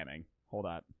keeps spamming. Hold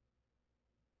up.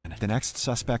 The next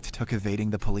suspect took evading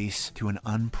the police to an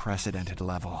unprecedented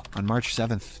level. On March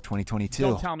 7th, 2022...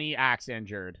 Don't tell me Axe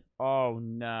injured. Oh,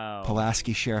 no.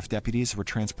 Pulaski Sheriff deputies were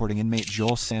transporting inmate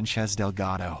Joel Sanchez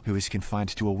Delgado, who is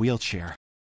confined to a wheelchair.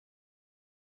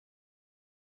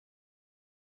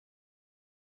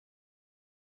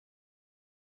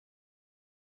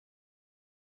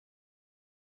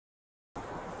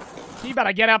 He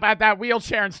better get up at that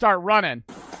wheelchair and start running.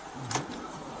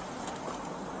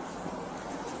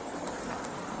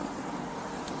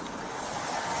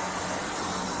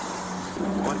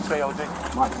 What'd you say,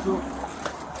 OJ? My shoe.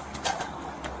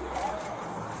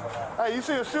 Hey, you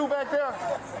see a shoe back there?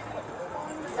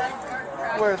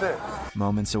 Where is it?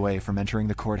 Moments away from entering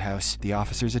the courthouse, the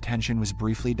officer's attention was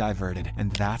briefly diverted,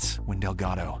 and that's when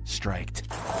Delgado striked.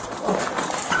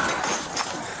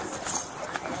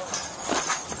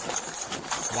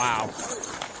 Wow.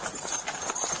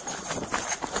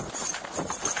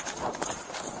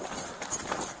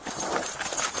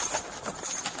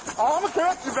 Oh, I'm gonna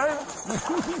catch you,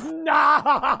 baby.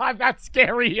 Nah, that's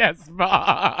scary as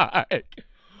fuck.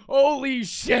 Holy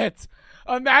shit.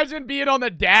 Imagine being on the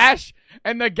dash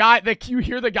and you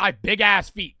hear the guy, big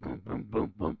ass feet. Boom, boom,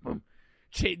 boom, boom, boom.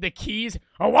 The keys.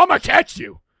 Oh, I'm gonna catch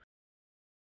you.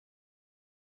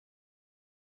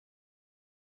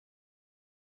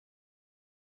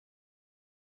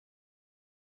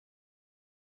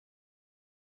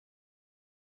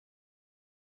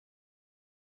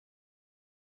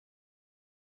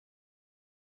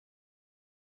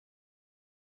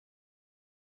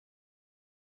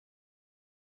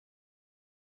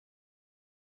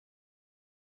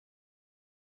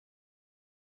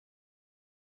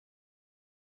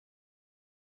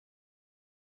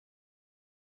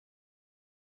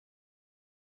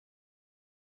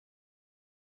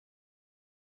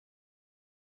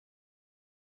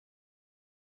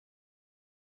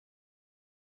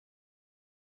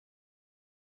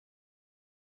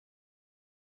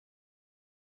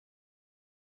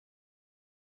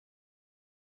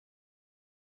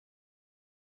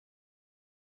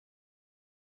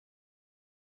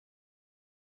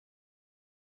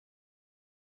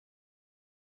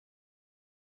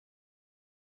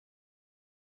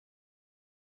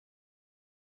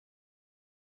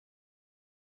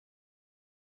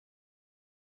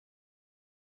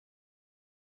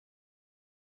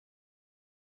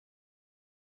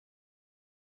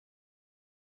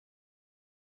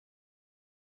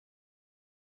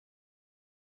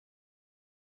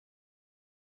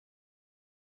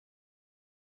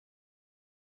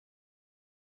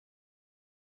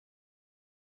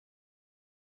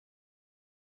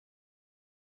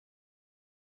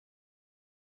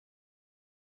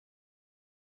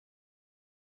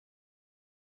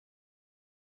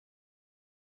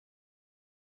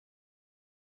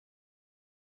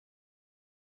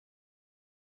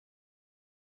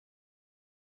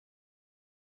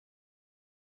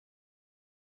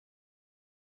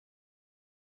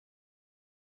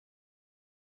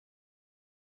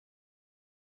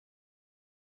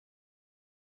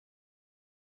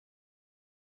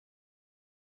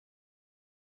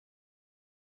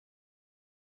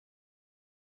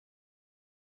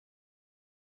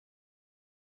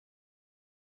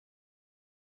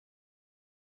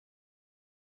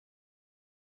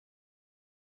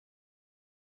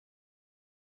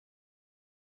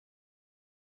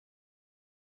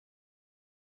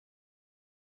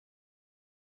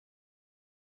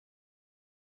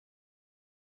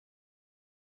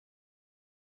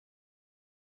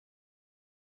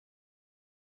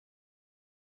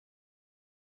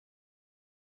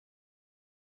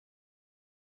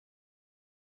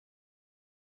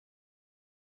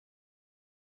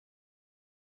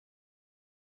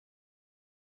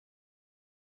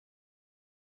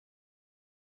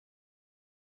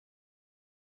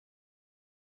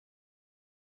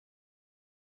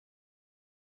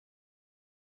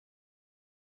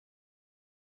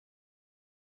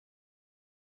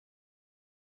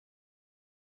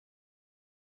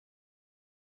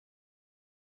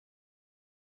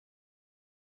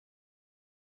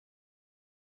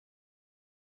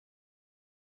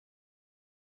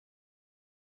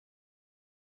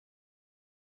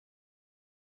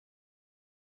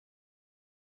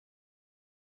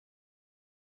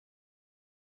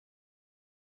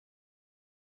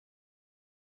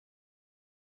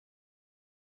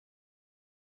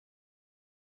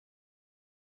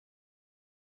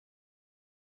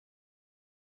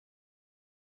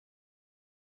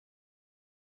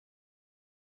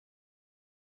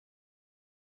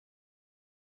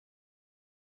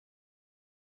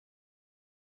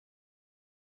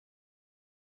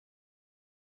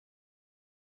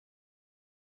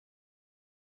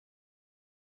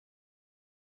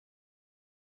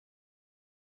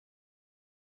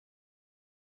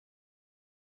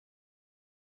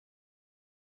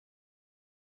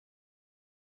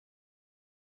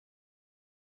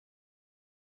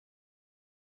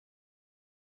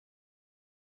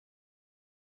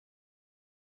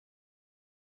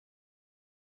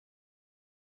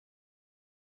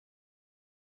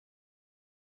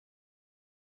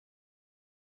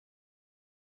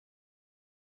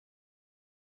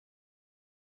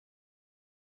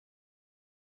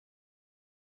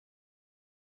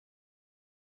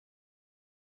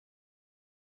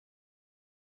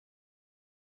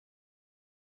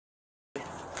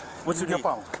 What's in your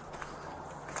phone?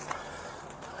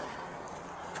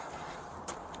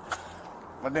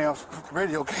 My damn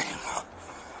radio came.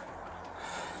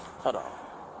 Hold on.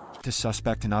 The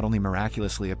suspect not only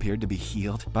miraculously appeared to be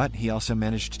healed, but he also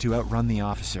managed to outrun the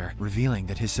officer, revealing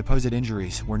that his supposed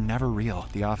injuries were never real.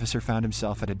 The officer found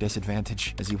himself at a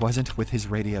disadvantage as he wasn't with his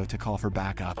radio to call for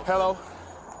backup. Hello?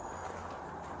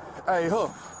 Hey,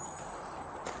 Hook.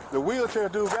 The wheelchair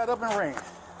dude got up and ran.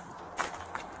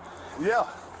 Yeah.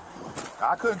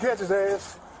 I couldn't catch his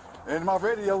ass. And my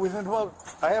radio was in the...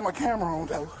 I had my camera on,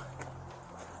 though.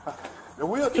 The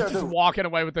wheelchair He's just dude... walking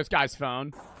away with this guy's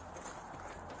phone.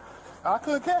 I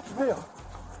couldn't catch him here.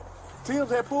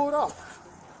 Tim's had pulled off.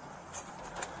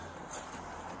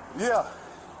 Yeah.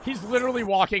 He's literally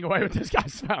walking away with this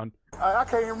guy's phone. I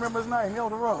can't even remember his name. He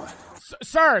on the run.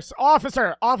 Sir,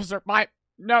 officer,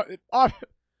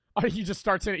 he just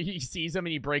starts in, he sees him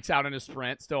and he breaks out in a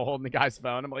sprint, still holding the guy's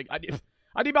phone. I'm like,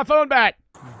 I need my phone back.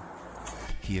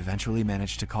 He eventually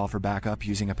managed to call for backup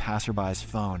using a passerby's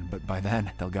phone, but by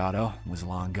then, Delgado was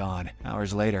long gone.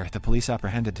 Hours later, the police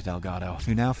apprehended Delgado,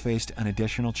 who now faced an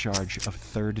additional charge of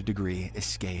third-degree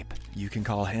escape. You can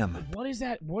call him. What is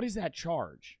that? What is that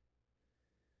charge?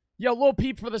 Yo, Lil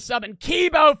Peep for the sub and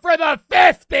Kibo for the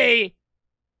 50!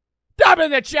 Dub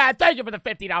in the chat. Thank you for the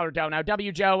 $50 dono.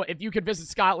 W. Joe, if you could visit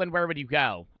Scotland, where would you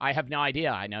go? I have no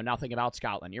idea. I know nothing about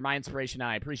Scotland. You're my inspiration and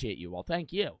I appreciate you. Well,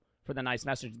 thank you for the nice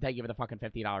message and thank you for the fucking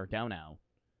 $50 dono.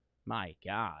 My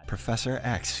God. Professor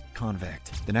X,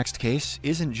 convict. The next case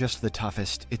isn't just the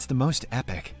toughest, it's the most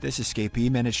epic. This escapee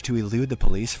managed to elude the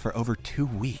police for over 2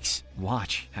 weeks.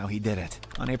 Watch how he did it.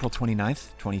 On April 29th,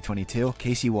 2022,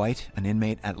 Casey White, an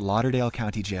inmate at Lauderdale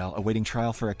County Jail awaiting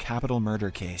trial for a capital murder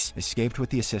case, escaped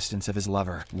with the assistance of his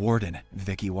lover, Warden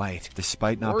Vicky White.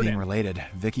 Despite not being related,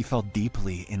 Vicky fell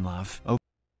deeply in love.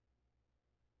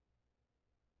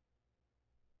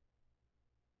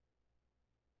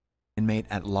 Inmate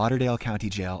at Lauderdale County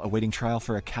Jail awaiting trial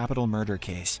for a capital murder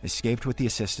case, escaped with the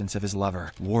assistance of his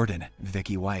lover, Warden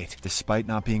Vicky White. Despite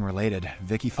not being related,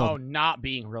 Vicky fell... Oh, not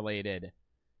being related.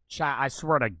 Chat, I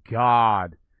swear to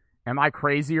God. Am I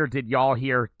crazy or did y'all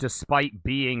hear despite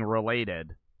being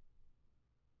related?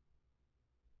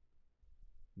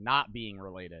 Not being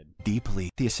related. Deeply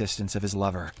the assistance of his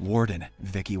lover, Warden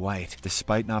Vicky White.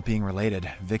 Despite not being related,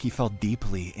 Vicky fell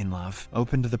deeply in love,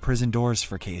 opened the prison doors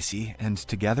for Casey, and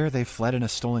together they fled in a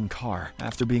stolen car.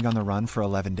 After being on the run for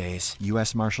 11 days,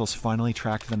 U.S. Marshals finally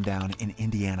tracked them down in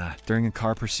Indiana. During a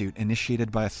car pursuit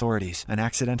initiated by authorities, an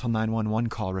accidental 911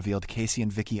 call revealed Casey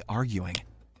and Vicky arguing.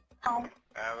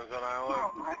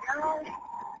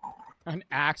 An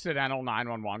accidental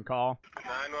 911 call?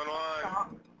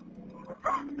 911.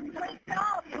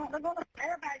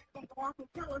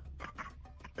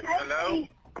 Hello?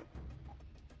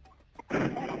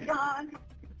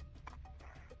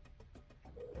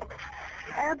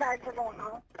 Airbags are going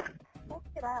on. Let's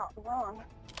get out and run.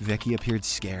 Vicky appeared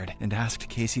scared and asked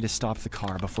Casey to stop the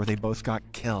car before they both got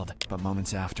killed. But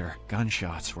moments after,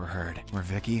 gunshots were heard, where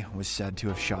Vicky was said to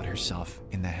have shot herself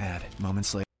in the head.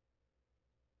 Moments later,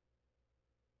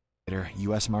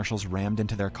 U.S. Marshals rammed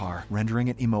into their car, rendering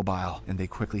it immobile, and they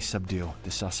quickly subdue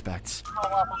the suspects.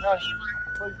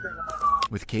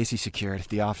 With Casey secured,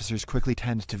 the officers quickly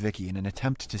tend to Vicky in an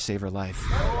attempt to save her life.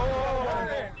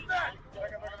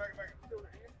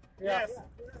 Yes,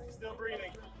 still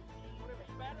breathing.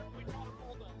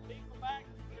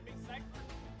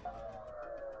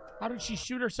 How did she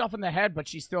shoot herself in the head, but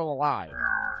she's still alive?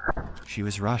 She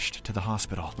was rushed to the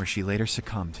hospital, where she later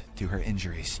succumbed to her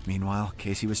injuries. Meanwhile,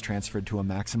 Casey was transferred to a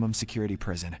maximum security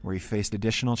prison, where he faced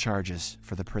additional charges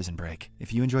for the prison break.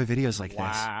 If you enjoy videos like this...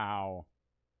 Wow.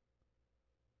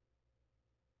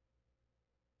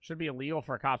 Should be illegal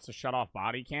for cops to shut off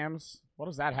body cams? What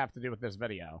does that have to do with this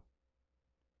video?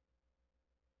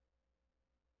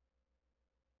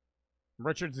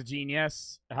 Richard's a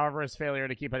genius. However, his failure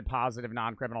to keep a positive,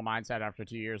 non-criminal mindset after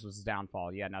 2 years was his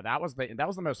downfall. Yeah, no, that was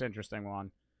the most interesting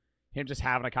one. Him just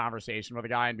having a conversation with a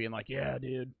guy and being like, yeah,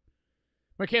 dude.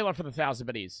 Michaela for the 1,000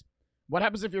 biddies. What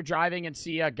happens if you're driving and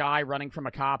see a guy running from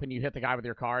a cop and you hit the guy with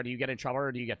your car? Do you get in trouble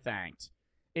or do you get thanked?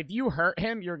 If you hurt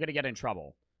him, you're going to get in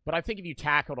trouble. But I think if you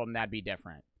tackled him, that'd be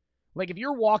different. Like, if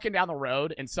you're walking down the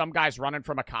road and some guy's running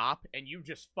from a cop and you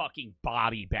just fucking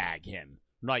body bag him,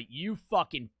 like, you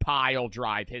fucking pile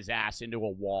drive his ass into a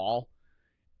wall,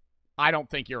 I don't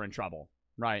think you're in trouble,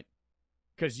 right?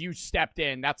 Because you stepped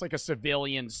in. That's like a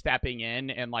civilian stepping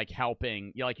in and, like,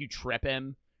 helping. You trip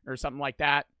him or something like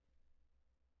that.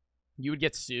 You would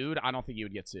get sued? I don't think you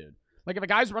would get sued. Like, if a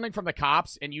guy's running from the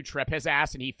cops and you trip his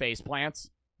ass and he face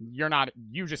plants,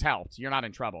 you just helped. You're not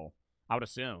in trouble, I would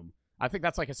assume. I think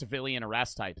that's like a civilian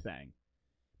arrest type thing.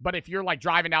 But if you're like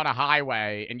driving down a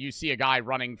highway and you see a guy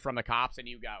running from the cops and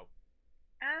you go,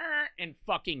 and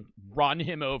fucking run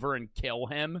him over and kill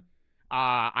him,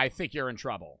 I think you're in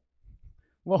trouble.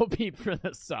 Low peep for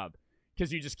the sub.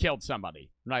 Because you just killed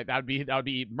somebody, right? That would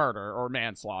be murder or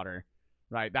manslaughter,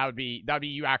 right? That would be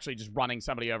you actually just running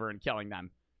somebody over and killing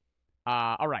them.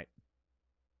 All right.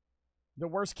 The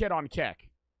worst kid on Kick.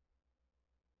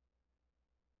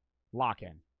 Lock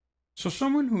in. So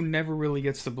someone who never really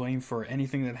gets the blame for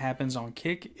anything that happens on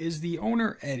Kick is the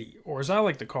owner Eddie, or as I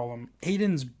like to call him,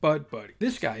 Aiden's butt buddy.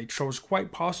 This guy chose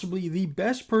quite possibly the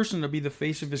best person to be the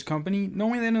face of his company,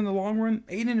 knowing that in the long run,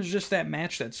 Aiden is just that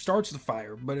match that starts the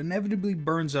fire, but inevitably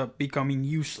burns up, becoming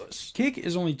useless. Kick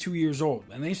is only 2 years old,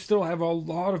 and they still have a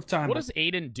lot of time. What does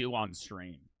Aiden do on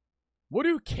stream? What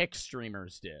do Kick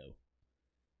streamers do?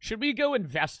 Should we go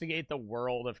investigate the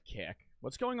world of Kick?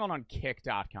 What's going on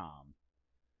Kick.com?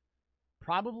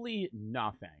 Probably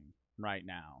nothing right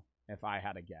now, if I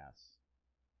had to guess.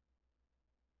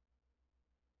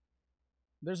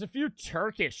 There's a few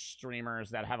Turkish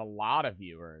streamers that have a lot of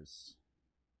viewers.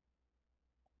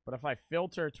 But if I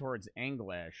filter towards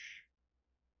English...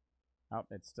 Oh,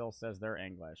 it still says they're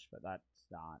English, but that's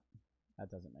not.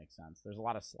 That doesn't make sense. There's a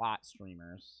lot of slot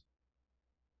streamers.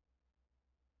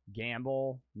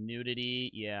 Gamble,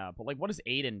 nudity, yeah. But, like, what does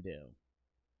Aiden do?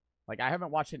 Like, I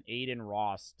haven't watched an Aiden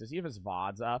Ross. Does he have his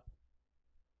VODs up?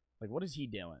 Like, what is he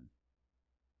doing?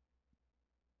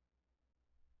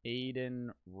 Aiden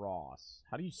Ross.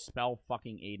 How do you spell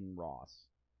fucking Aiden Ross?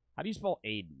 How do you spell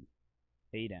Aiden?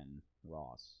 Aiden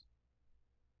Ross.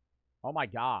 Oh my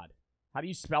god. How do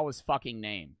you spell his fucking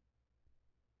name?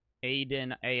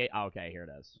 Aiden, okay, here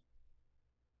it is.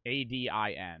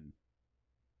 A-D-I-N.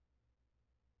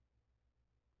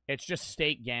 It's just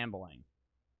stake gambling.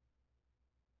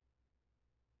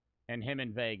 And him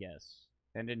in Vegas.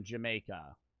 And in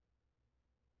Jamaica.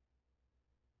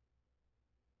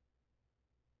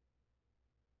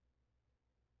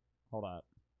 Hold up.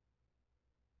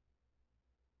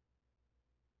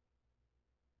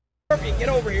 Get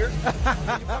over here.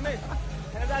 Can you come in?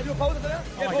 Can I do a pose for that?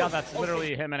 Oh my god, that's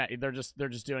literally him and they're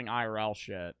just doing IRL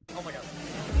shit. Oh my god.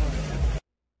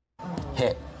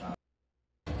 Hit.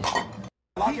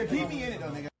 Keep me in it though,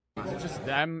 nigga. It's just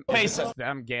them. It's just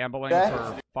them gambling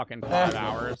for fucking 5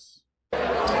 hours.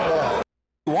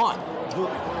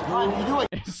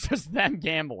 It's just them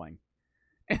gambling.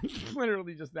 It's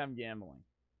literally just them gambling.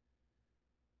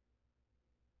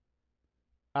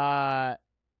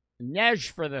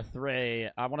 Nej for the 3.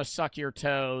 I want to suck your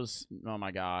toes. Oh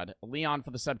my god. Leon for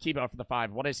the sub. Kibo for the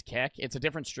 5. What is Kick? It's a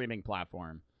different streaming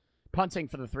platform. Punting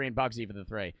for the 3 and Bugsy for the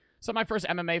 3. So my first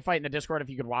MMA fight in the Discord, if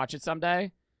you could watch it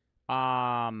someday.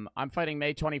 I'm fighting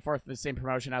May 24th, the same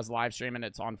promotion as the live stream, and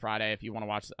it's on Friday if you want to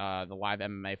watch the live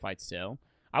MMA fights too.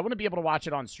 I wouldn't be able to watch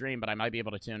it on stream, but I might be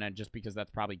able to tune in just because that's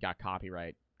probably got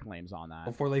copyright claims on that.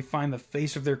 Before they find the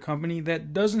face of their company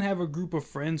that doesn't have a group of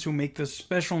friends who make the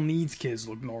special needs kids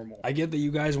look normal. I get that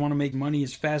you guys want to make money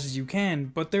as fast as you can,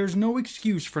 but there's no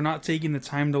excuse for not taking the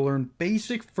time to learn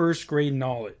basic first grade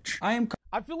knowledge. I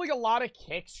feel like a lot of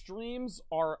Kick streams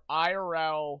are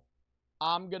IRL,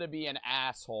 I'm gonna be an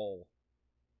asshole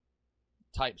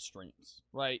type streams,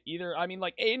 right? Either, I mean,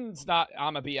 like, Aiden's not,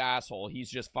 I'm gonna be asshole. He's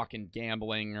just fucking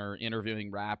gambling or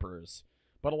interviewing rappers.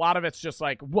 But a lot of it's just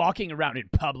like walking around in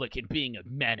public and being a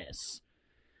menace.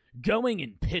 Going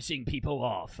and pissing people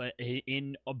off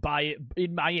in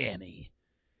Miami.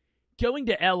 Going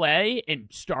to LA and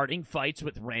starting fights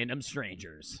with random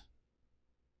strangers.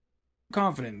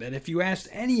 Confident that if you asked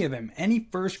any of them any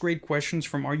first grade questions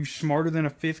from "Are you smarter than a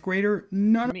 5th grader?"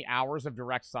 none. How many hours of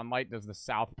direct sunlight does the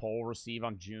South Pole receive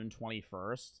on June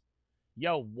 21st?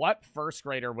 Yo, what first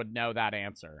grader would know that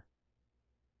answer?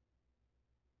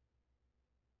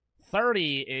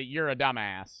 30, you're a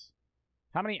dumbass.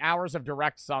 How many hours of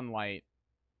direct sunlight?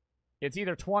 It's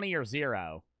either 20 or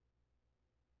 0.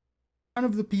 None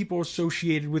of the people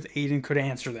associated with Aiden could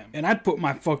answer them, and I'd put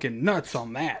my fucking nuts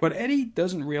on that. But Eddie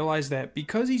doesn't realize that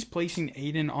because he's placing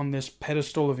Aiden on this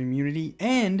pedestal of immunity,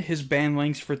 and his ban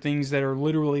lengths for things that are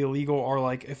literally illegal are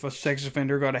like if a sex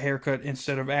offender got a haircut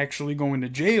instead of actually going to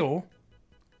jail,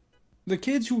 the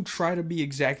kids who try to be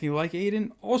exactly like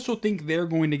Aiden also think they're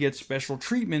going to get special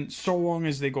treatment so long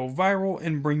as they go viral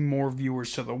and bring more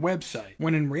viewers to the website.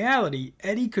 When in reality,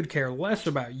 Eddie could care less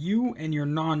about you and your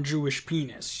non-Jewish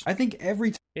penis. I think every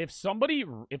time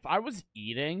if I was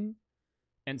eating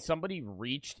and somebody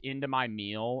reached into my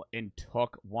meal and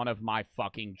took one of my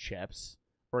fucking chips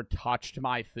or touched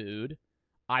my food,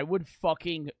 I would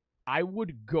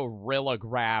gorilla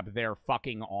grab their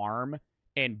fucking arm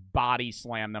and body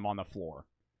slam them on the floor.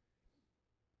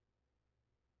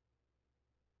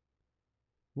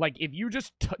 Like, if you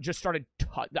just started,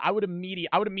 I would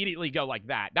immediately go like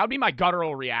that. That would be my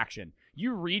guttural reaction.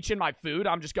 You reach in my food,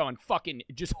 I'm just going fucking,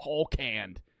 just Hulk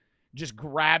hand. Just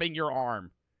grabbing your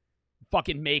arm.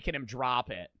 Fucking making him drop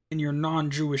it. In your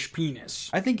non-Jewish penis.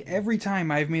 I think every time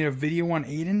I've made a video on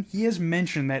Aiden, he has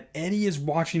mentioned that Eddie is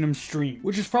watching him stream,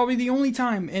 which is probably the only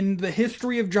time in the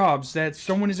history of jobs that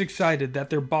someone is excited that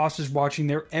their boss is watching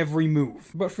their every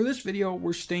move. But for this video,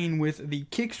 we're staying with the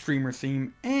kick streamer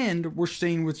theme, and we're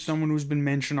staying with someone who's been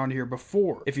mentioned on here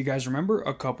before. If you guys remember,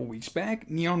 a couple weeks back,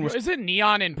 Neon was— Isn't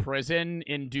Neon in prison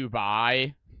in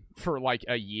Dubai for like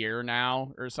a year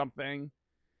now or something?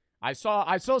 I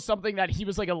saw something that he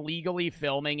was like illegally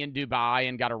filming in Dubai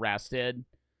and got arrested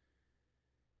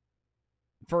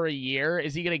for a year.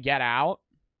 Is he gonna get out?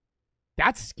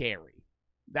 That's scary.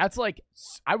 That's like,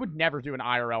 I would never do an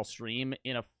IRL stream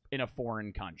in a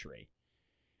foreign country.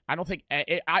 I don't think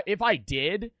if I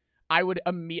did, I would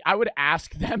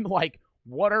ask them like,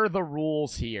 what are the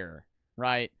rules here,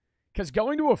 right? Because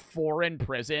going to a foreign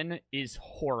prison is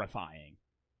horrifying.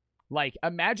 Like,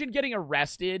 imagine getting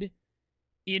arrested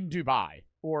in Dubai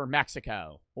or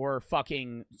Mexico or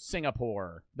fucking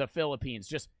Singapore, the Philippines,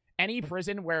 just any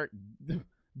prison where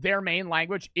their main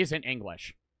language isn't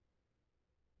English.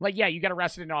 Like, yeah, you get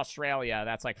arrested in Australia,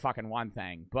 that's like fucking one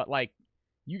thing, but like,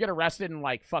 you get arrested in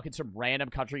like fucking some random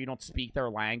country you don't speak their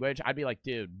language, I'd be like,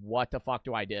 dude, what the fuck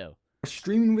do I do?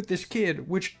 Streaming with this kid,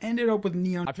 which ended up with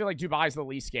Neon. I feel like Dubai's the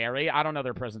least scary. I don't know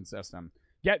their prison system.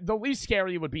 Yeah, the least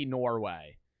scary would be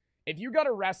Norway. If you got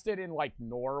arrested in, like,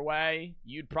 Norway,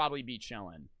 you'd probably be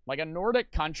chilling. Like, a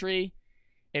Nordic country,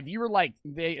 if you were, like,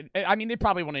 they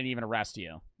probably wouldn't even arrest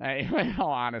you. In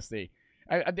all honesty.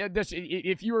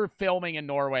 If you were filming in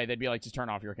Norway, they'd be like, just turn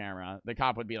off your camera. The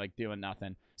cop would be, like, doing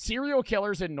nothing. Serial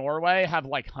killers in Norway have,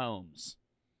 like, homes.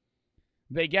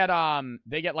 They get,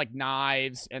 like,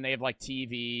 knives, and they have, like,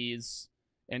 TVs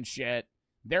and shit.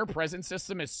 Their prison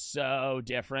system is so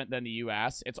different than the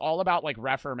U.S. It's all about, like,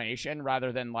 reformation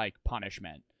rather than, like,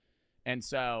 punishment. And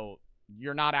so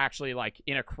you're not actually, like,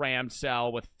 in a crammed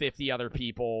cell with 50 other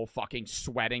people fucking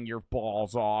sweating your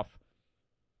balls off.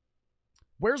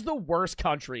 Where's the worst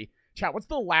country? Chat, what's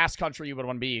the last country you would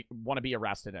want to be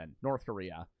arrested in? North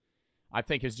Korea. I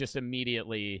think is just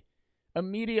immediately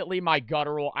my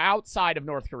guttural outside of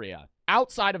North Korea.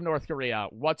 Outside of North Korea,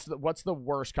 what's the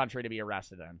worst country to be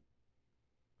arrested in?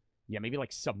 Yeah, maybe like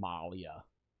Somalia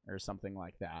or something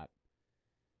like that.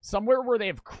 Somewhere where they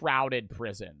have crowded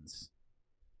prisons.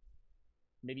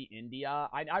 Maybe India.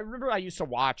 I remember I used to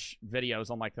watch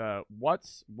videos on like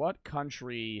what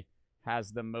country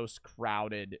has the most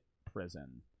crowded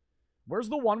prison? Where's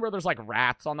the one where there's like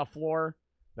rats on the floor?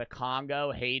 The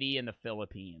Congo, Haiti, and the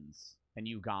Philippines. And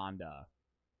Uganda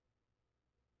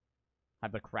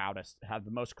have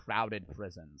the most crowded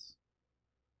prisons.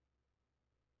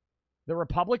 The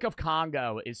Republic of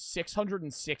Congo is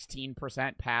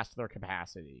 616% past their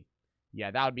capacity. Yeah,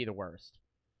 that would be the worst.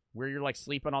 Where you're, like,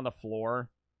 sleeping on the floor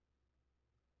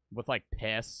with, like,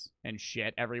 piss and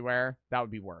shit everywhere. That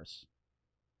would be worse.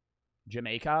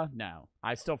 Jamaica? No.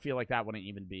 I still feel like that wouldn't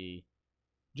even be...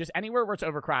 Just anywhere where it's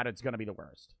overcrowded is going to be the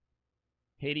worst.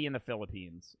 Haiti and the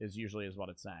Philippines is what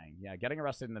it's saying. Yeah, getting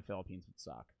arrested in the Philippines would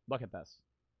suck. Look at this.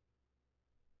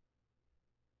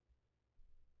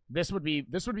 This would be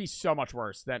so much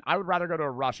worse than... I would rather go to a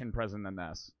Russian prison than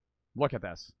this. Look at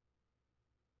this.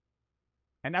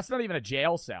 And that's not even a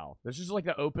jail cell. This is like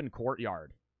the open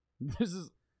courtyard. This is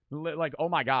like, oh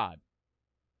my god.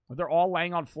 They're all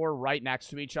laying on floor right next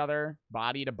to each other,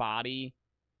 body to body.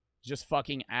 Just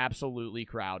fucking absolutely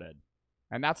crowded.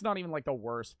 And that's not even like the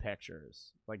worst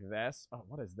pictures. Like this. Oh,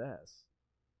 what is this?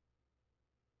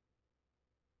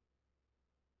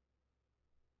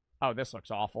 Oh, this looks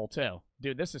awful, too.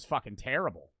 Dude, this is fucking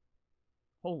terrible.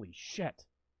 Holy shit.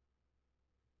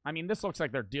 I mean, this looks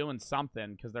like they're doing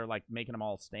something because they're, like, making them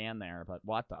all stand there. But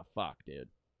what the fuck, dude?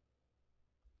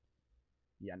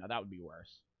 Yeah, no, that would be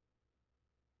worse.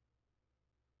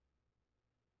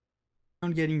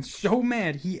 Getting so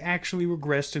mad he actually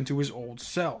regressed into his old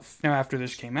self. Now after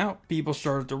this came out, people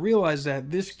started to realize that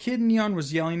this kid Neon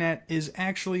was yelling at is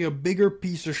actually a bigger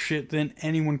piece of shit than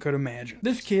anyone could imagine.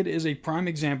 This kid is a prime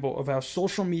example of how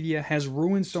social media has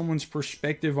ruined someone's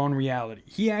perspective on reality.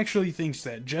 He actually thinks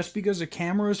that just because a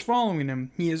camera is following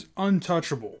him, he is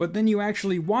untouchable. But then you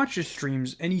actually watch his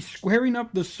streams and he's squaring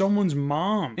up to someone's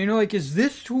mom. And you're like, is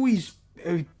this who he's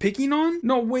picking on?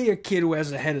 No way a kid who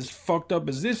has a head as fucked up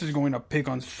as this is going to pick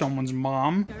on someone's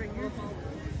mom.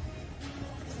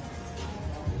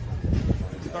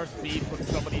 Starts beef with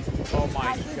somebody's... Oh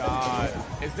my god.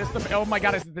 Is this the... Oh my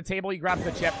god, is it the table you grabbed the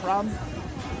chip from?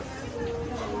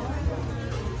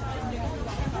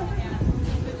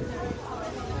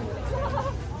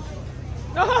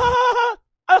 I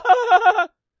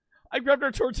grabbed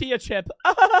her tortilla chip.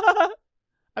 I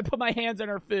put my hands in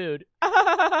her food.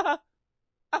 That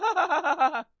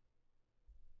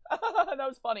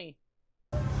was funny.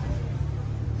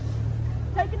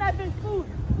 Taking that bitch food.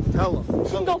 Tell him. You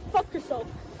can go fuck yourself.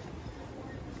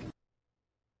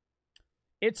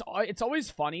 It's always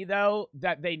funny, though,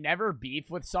 that they never beef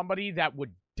with somebody that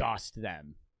would dust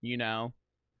them, you know?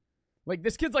 Like,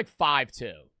 this kid's, like,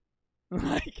 5'2".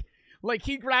 Like,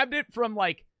 he grabbed it from,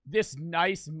 like, this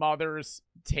nice mother's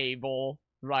table,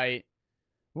 right?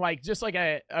 Like, just like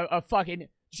a fucking...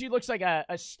 She looks like a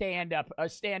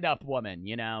stand-up woman,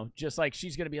 you know? Just like,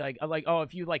 she's gonna be like, oh,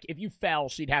 if you fell,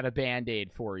 she'd have a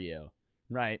Band-Aid for you,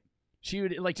 right? She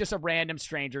would, like, just a random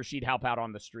stranger she'd help out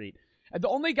on the street. The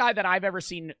only guy that I've ever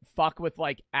seen fuck with,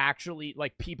 like, actually,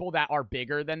 like, people that are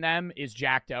bigger than them is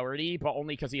Jack Doherty, but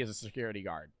only because he is a security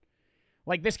guard.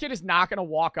 Like, this kid is not going to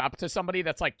walk up to somebody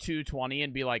that's, like, 220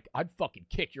 and be like, I'd fucking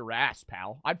kick your ass,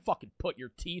 pal. I'd fucking put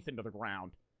your teeth into the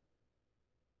ground.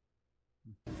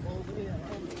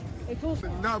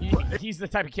 He's the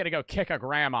type of kid to go kick a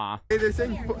grandma.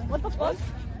 What the fuck?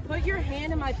 Put your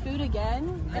hand in my food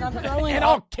again, and I'm throwing and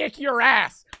I'll kick your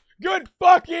ass. Good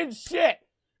fucking shit.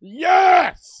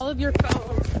 Yes! all of your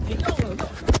phones.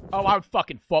 Oh, I would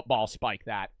fucking football spike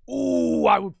that. Ooh,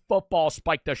 I would football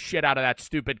spike the shit out of that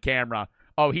stupid camera.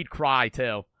 Oh, he'd cry,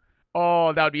 too.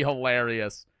 Oh, that would be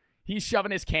hilarious. He's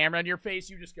shoving his camera in your face.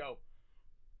 You just go,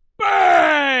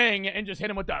 bang! And just hit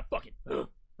him with that fucking,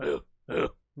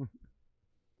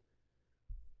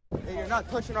 Hey, you're not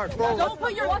touching our troll. Don't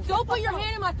put your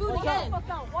hand in my food again.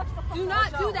 Do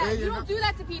not do that. You don't do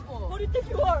that to people. Who do you think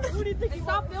you are? Who do you think you are?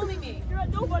 Stop filming me. You're a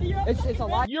nobody. It's a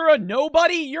lie. You're a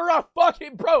nobody? You're a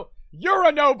fucking bro. You're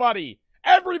a nobody.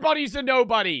 Everybody's a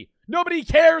nobody. Nobody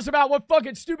cares about what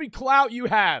fucking stupid clout you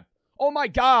have. Oh my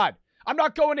god. I'm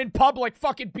not going in public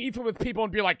fucking beefing with people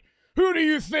and be like, who do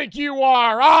you think you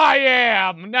are? I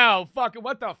am. No, fucking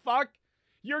what the fuck?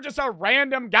 You're just a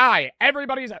random guy.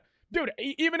 Everybody's a... Dude,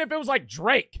 even if it was like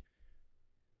Drake,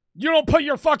 you don't put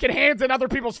your fucking hands in other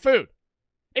people's food.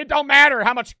 It don't matter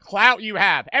how much clout you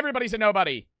have. Everybody's a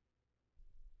nobody.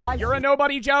 You're a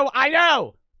nobody, Joe? I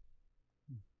know.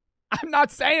 I'm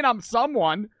not saying I'm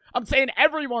someone. I'm saying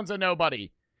everyone's a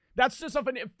nobody. That's just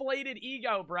an inflated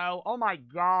ego, bro. Oh my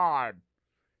god.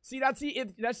 See, that's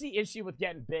the issue with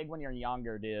getting big when you're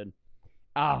younger, dude.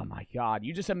 Oh my god,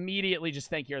 you just immediately just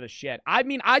think you're the shit. I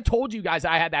mean, I told you guys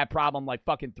I had that problem like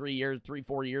fucking 4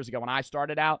 years ago when I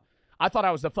started out. I thought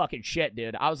I was the fucking shit,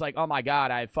 dude. I was like, oh my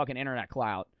god, I have fucking internet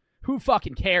clout. Who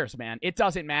fucking cares, man? It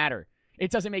doesn't matter.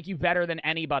 It doesn't make you better than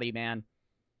anybody, man.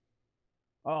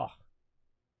 Oh.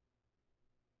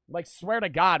 Like, swear to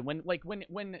god, when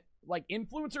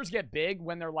influencers get big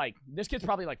when they're like, this kid's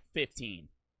probably like 15.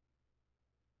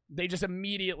 They just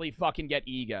immediately fucking get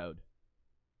egoed.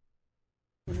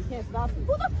 You can't stop me.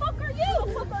 Who the fuck are you?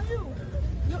 Who the fuck are you?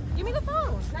 Give me the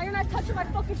phone. Now you're not touching my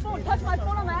fucking phone. Touch my phone,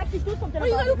 I'm gonna actually do something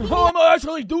about it. Oh, I'm gonna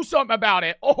actually do something about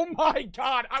it. Oh my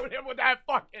god, I would hit him with that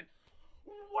fucking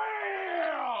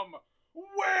wham!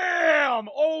 Wham!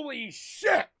 Holy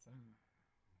shit!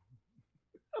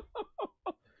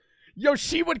 Yo,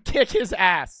 she would kick his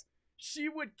ass. She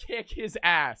would kick his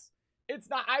ass. It's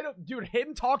not, dude,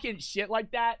 him talking shit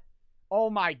like that, oh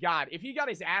my god. If he got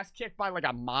his ass kicked by like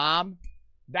a mom,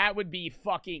 that would be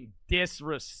fucking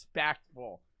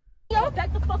disrespectful. Yo,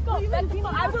 back the fuck up. Back the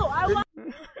fuck. I will.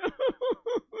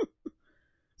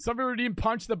 Somebody redeemed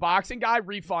punch the boxing guy.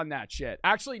 Refund that shit.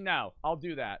 Actually, no. I'll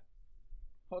do that.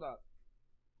 Hold up.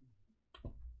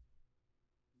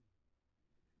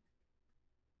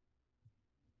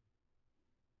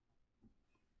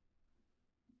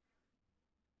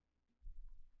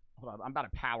 Hold on. I'm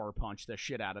about to power punch the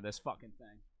shit out of this fucking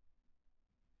thing.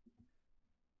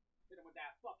 Hit him with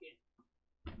that fucking...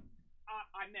 I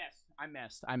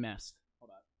missed.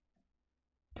 Hold up.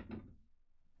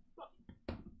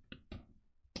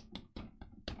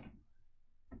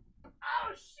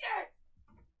 Oh, shit!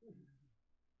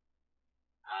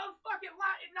 Oh, fucking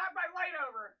light. It knocked my light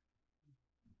over.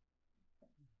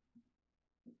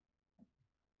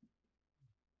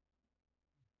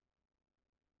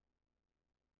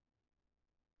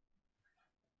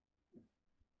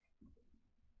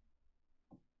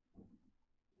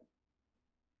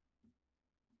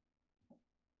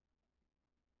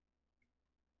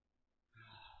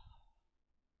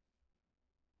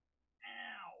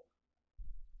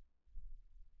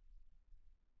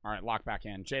 All right, lock back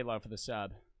in. J-Lo for the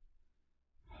sub.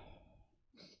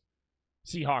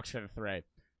 Seahawks for the 3.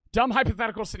 Dumb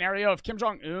hypothetical scenario. If Kim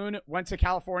Jong-un went to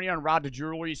California and robbed a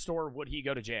jewelry store, would he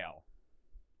go to jail?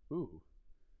 Ooh.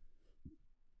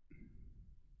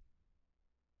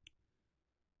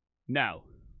 No.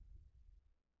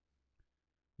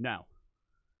 No.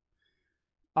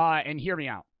 And hear me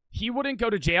out. He wouldn't go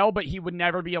to jail, but he would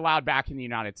never be allowed back in the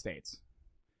United States.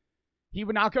 He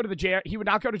would not go to the jail. He would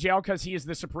not go to jail because he is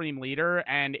the supreme leader,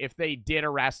 and if they did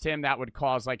arrest him, that would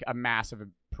cause like a massive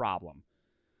problem.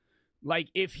 Like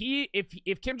if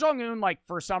Kim Jong-un like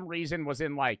for some reason was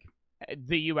in like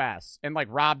the U.S. and like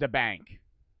robbed a bank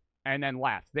and then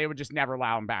left, they would just never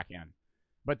allow him back in.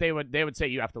 But they would say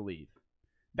you have to leave.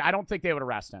 I don't think they would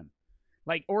arrest him.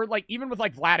 Like or like even with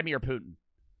like Vladimir Putin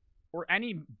or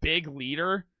any big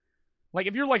leader. Like,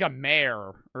 if you're, like, a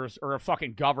mayor or a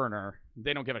fucking governor,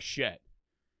 they don't give a shit,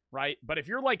 right? But if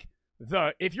you're, like,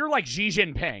 Xi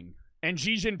Jinping, and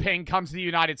Xi Jinping comes to the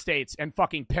United States and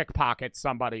fucking pickpockets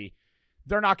somebody,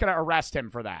 they're not going to arrest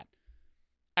him for that.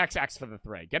 XX for the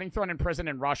 3. Getting thrown in prison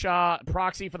in Russia.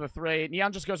 Proxy for the 3.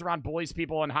 Neon just goes around, bullies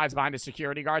people, and hides behind his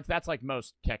security guards. That's, like,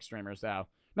 most kick streamers, though.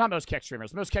 Not most kick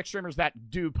streamers. Most kick streamers that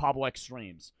do public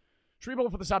streams. Treble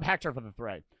for the sub. Hector for the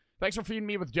 3. Thanks for feeding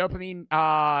me with dopamine.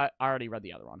 I already read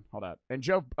the other one. Hold up. And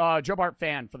Joe Bart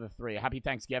fan for the 3. Happy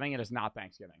Thanksgiving. It is not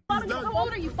Thanksgiving. How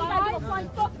old are you, 5?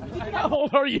 How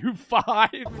old are you, 5?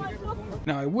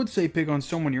 Now, I would say pick on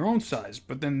someone your own size,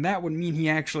 but then that would mean he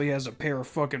actually has a pair of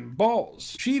fucking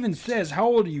balls. She even says, how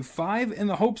old are you, 5? In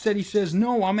the hopes that he says,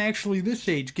 no, I'm actually this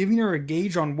age, giving her a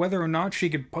gauge on whether or not she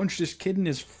could punch this kid in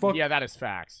his fuck. Yeah, that is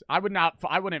facts. I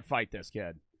wouldn't fight this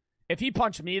kid. If he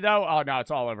punched me, though, oh, no, it's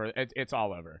all over. It's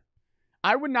all over.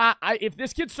 I would not. If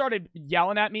this kid started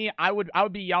yelling at me, I would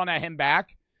be yelling at him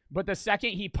back. But the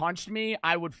second he punched me,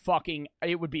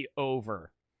 it would be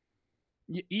over.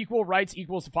 Equal rights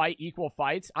equals fight, equal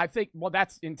fights. I think. Well,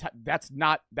 that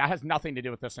has nothing to do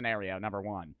with the scenario. Number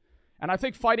one, and I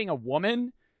think fighting a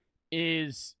woman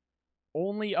is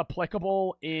only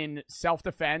applicable in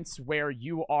self-defense where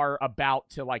you are about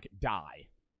to like die.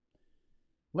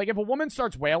 Like, if a woman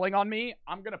starts wailing on me,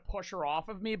 I'm going to push her off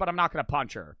of me, but I'm not going to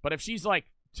punch her. But if she's, like,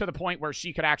 to the point where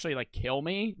she could actually, like, kill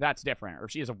me, that's different. Or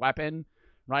if she has a weapon,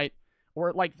 right?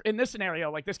 Or, like, in this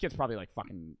scenario, like, this kid's probably, like,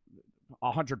 fucking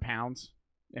 100 pounds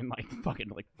and, like, fucking,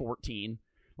 like, 14.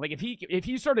 Like, if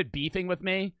he started beefing with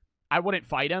me, I wouldn't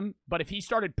fight him. But if he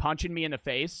started punching me in the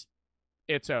face,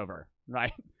 it's over,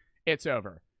 right? It's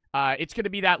over. It's going to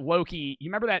be that Loki. You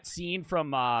remember that scene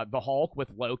from the Hulk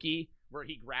with Loki? Where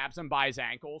he grabs him by his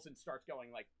ankles and starts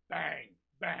going like, bang,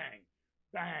 bang,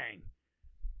 bang.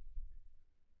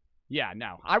 Yeah,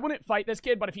 no. I wouldn't fight this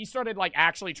kid, but if he started, like,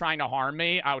 actually trying to harm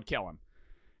me, I would kill him.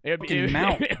 It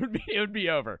would be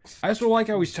over. I also like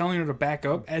how he's telling her to back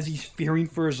up as he's fearing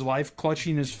for his life,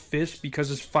 clutching his fist because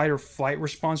his fight or flight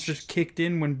response just kicked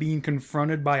in when being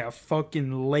confronted by a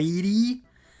fucking lady.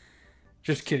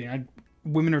 Just kidding.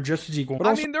 Women are just as equal. But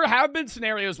I mean, there have been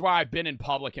scenarios where I've been in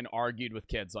public and argued with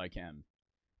kids like him.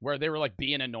 Where they were, like,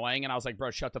 being annoying, and I was like,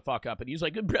 bro, shut the fuck up. And he was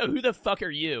like, bro, who the fuck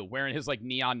are you? Wearing his, like,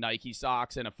 neon Nike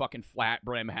socks and a fucking flat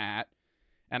brim hat.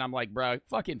 And I'm like, bro,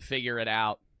 fucking figure it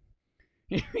out.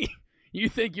 You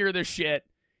think you're the shit.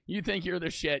 You think you're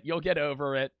the shit. You'll get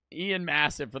over it. Ian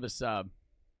Massive for the sub.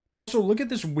 So look at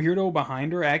this weirdo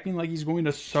behind her acting like he's going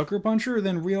to sucker punch her,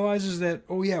 then realizes that,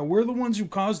 oh yeah, we're the ones who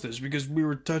caused this because we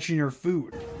were touching her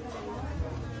food.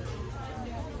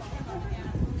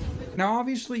 Now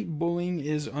obviously bullying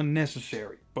is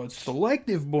unnecessary, but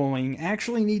selective bullying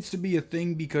actually needs to be a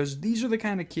thing because these are the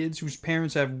kind of kids whose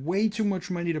parents have way too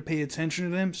much money to pay attention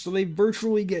to them, so they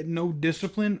virtually get no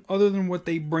discipline other than what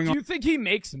they bring on. Do you think he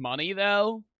makes money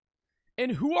though?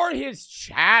 And who are his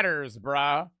chatters,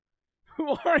 bruh?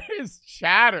 Who are his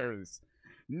chatters?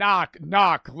 Nah,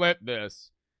 clip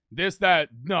this. This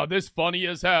funny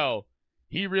as hell.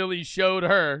 He really showed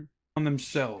her. On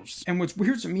themselves. And what's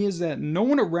weird to me is that no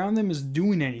one around them is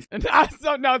doing anything.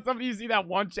 You see that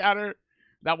one chatter?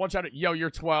 Yo, you're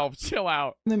 12. Chill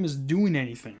out. Them is doing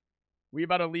anything. We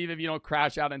about to leave if you don't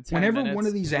crash out in 10 Whenever minutes. one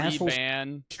of these asshole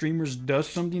streamers does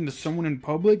something to someone in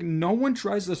public, no one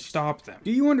tries to stop them.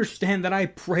 Do you understand that I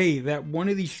pray that one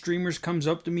of these streamers comes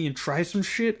up to me and tries some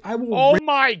shit? I will. Oh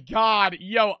my god.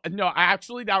 Yo, no,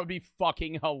 actually, that would be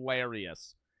fucking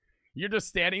hilarious. You're just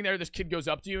standing there, this kid goes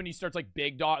up to you, and he starts, like,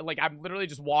 big dog. Like, I'm literally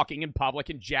just walking in public,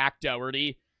 and Jack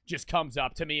Doherty just comes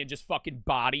up to me and just fucking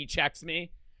body checks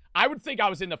me. I would think I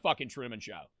was in the fucking Truman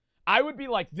Show. I would be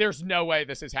like, there's no way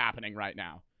this is happening right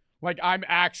now. Like, I'm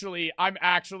actually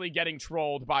getting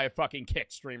trolled by a fucking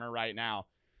kick streamer right now.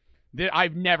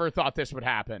 I've never thought this would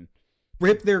happen.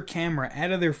 Rip their camera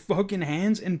out of their fucking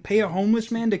hands and pay a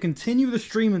homeless man to continue the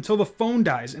stream until the phone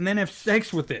dies and then have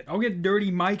sex with it. I'll get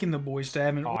Dirty Mike and the boys to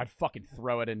have an... Oh, I'd fucking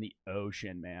throw it in the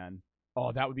ocean, man.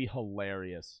 Oh, that would be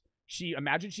hilarious.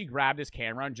 Imagine she grabbed his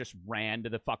camera and just ran to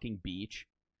the fucking beach.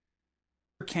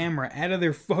 camera out of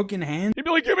their fucking hands. He'd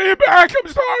be like, give me it back.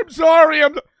 I'm sorry.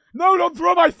 No, don't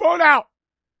throw my phone out.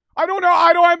 I don't know.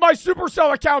 I don't have my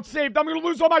Supercell account saved. I'm going to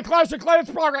lose all my Clash of Clans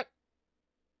progress.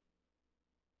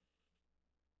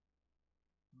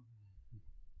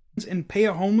 And pay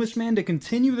a homeless man to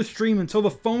continue the stream until the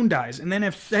phone dies and then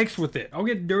have sex with it. I'll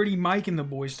get Dirty Mike and the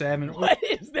boys to have an... What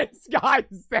is this guy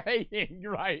saying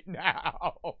right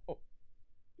now?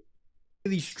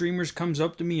 These streamers comes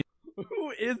up to me.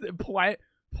 Who is it?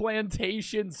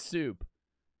 Plantation Soup.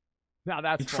 Now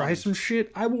that's try funny. Some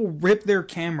shit. I will rip their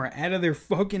camera out of their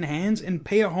fucking hands and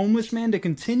pay a homeless man to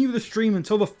continue the stream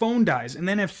until the phone dies and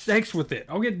then have sex with it.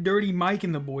 I'll get Dirty Mike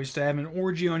and the boys to have an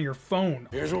orgy on your phone.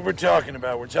 Here's what we're talking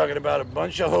about. We're talking about a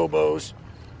bunch of hobos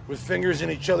with fingers in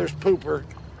each other's pooper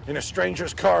in a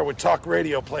stranger's car with talk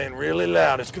radio playing really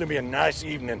loud. It's going to be a nice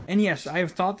evening. And yes, I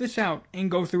have thought this out and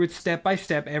go through it step by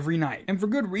step every night. And for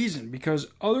good reason, because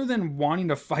other than wanting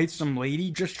to fight some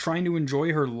lady just trying to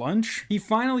enjoy her lunch, he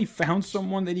finally found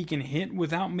someone that he can hit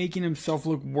without making himself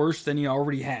look worse than he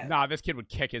already has. Nah, this kid would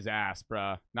kick his ass,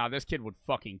 bruh. Nah, this kid would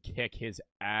fucking kick his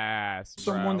ass,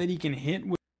 bro. Someone that he can hit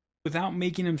without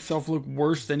making himself look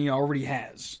worse than he already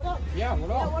has. Yeah,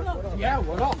 what up? Yeah,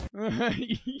 what up?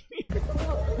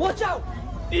 Watch out!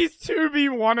 He's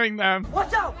 2v1ing them.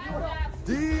 Watch out!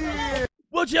 Damn.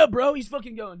 Watch out, bro. He's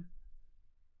fucking going.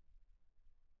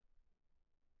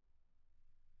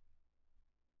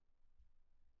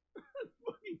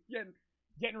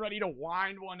 getting ready to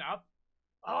wind one up.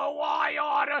 Oh, I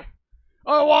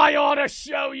oughta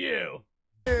show you.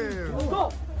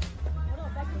 Go.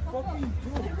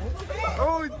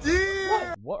 Oh,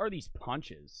 damn! What are these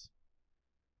punches?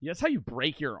 Yeah, that's how you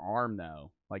break your arm,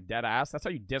 though. Like, dead ass. That's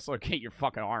how you dislocate your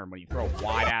fucking arm when you throw a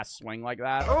wide-ass swing like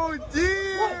that. Oh,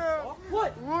 damn!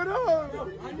 What? What up?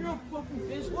 On your fucking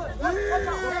fist. What?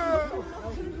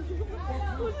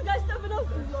 Who's this guy stepping up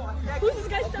to? Who's this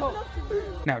guy stepping up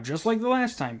to? Now, just like the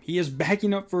last time, he is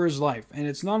backing up for his life, and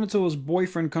it's not until his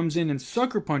boyfriend comes in and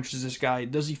sucker punches this guy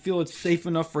does he feel it's safe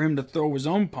enough for him to throw his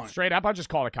own punch. Straight up, I'd just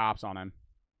call the cops on him.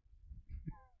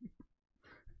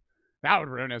 That would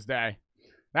ruin his day.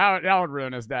 That would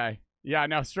ruin his day. Yeah,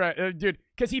 no, straight, dude,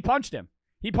 because he punched him.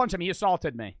 He punched him. He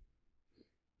assaulted me.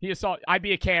 I'd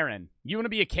be a Karen. You want to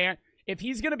be a Karen? If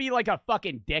he's going to be like a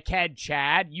fucking dickhead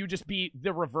Chad, you just be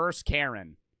the reverse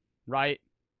Karen, right?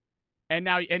 And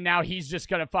now he's just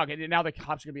going to fucking, and now the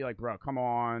cops are going to be like, bro, come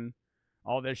on.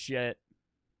 All this shit.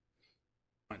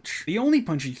 The only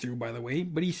punch he threw, by the way,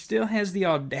 but he still has the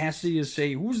audacity to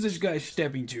say, who's this guy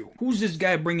stepping to? Who's this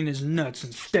guy bringing his nuts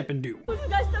and stepping to? Who's this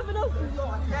guy stepping up to?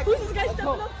 Who's this guy stepping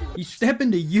up to? He's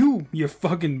stepping to you, you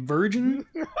fucking virgin.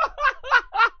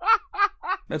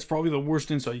 That's probably the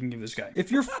worst insult you can give this guy.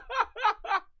 If your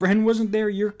friend wasn't there,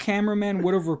 your cameraman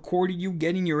would have recorded you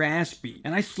getting your ass beat.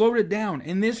 And I slowed it down,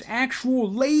 and this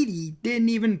actual lady didn't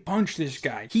even punch this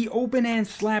guy. He open hand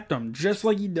slapped him, just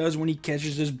like he does when he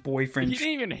catches his boyfriend. He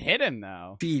didn't even hit him,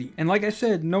 though. Cheating. And like I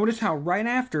said, notice how right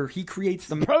after he creates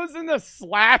the bro's in the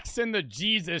slacks and the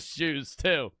Jesus shoes,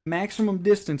 too. Maximum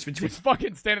distance between... He's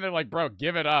fucking standing there like, bro,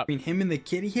 give it up. Between him and the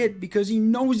kid he hit, because he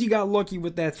knows he got lucky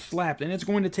with that slap, and it's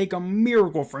going to take a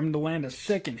miracle for him to land a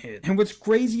second hit. And what's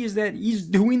crazy is that he's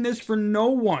doing this for no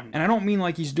one. And I don't mean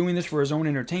like he's doing this for his own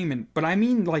entertainment, but I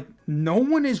mean like no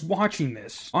one is watching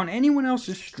this. On anyone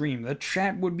else's stream, the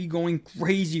chat would be going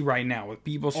crazy right now with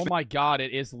people... Oh my god,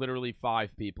 it is literally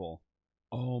 5 people.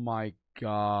 Oh my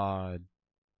god.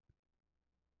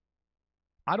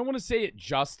 I don't want to say it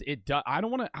just... It does. I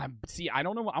don't want to... See, I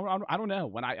don't know. I don't know.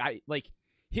 When I like...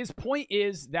 His point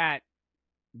is that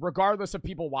regardless of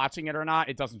people watching it or not,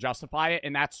 it doesn't justify it,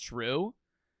 and that's true.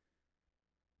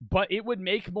 But it would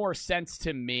make more sense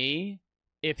to me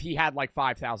if he had like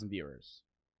 5,000 viewers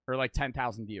or like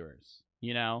 10,000 viewers,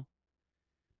 you know?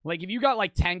 Like if you got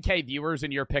like 10K viewers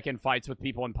and you're picking fights with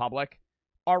people in public,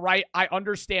 all right, I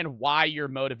understand why you're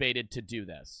motivated to do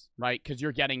this, right? Because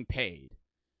you're getting paid.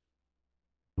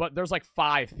 But there's like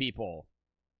 5 people.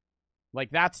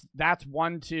 Like that's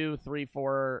 1, 2, 3,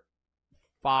 4,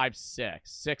 5,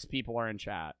 6. 6 people are in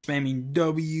chat. Spamming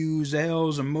W's,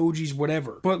 L's, emojis,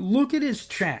 whatever. But look at his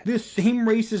chat. This same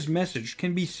racist message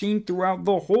can be seen throughout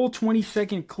the whole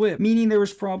 20-second clip, meaning there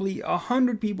was probably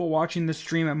 100 people watching the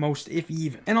stream at most, if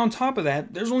even. And on top of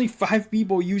that, there's only 5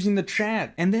 people using the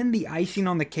chat. And then the icing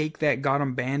on the cake that got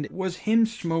him banned was him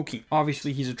smoking.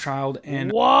 Obviously, he's a child,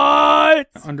 and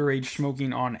what? Underage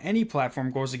smoking on any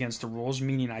platform goes against the rules,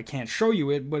 meaning I can't show you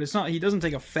it, but it's not, he doesn't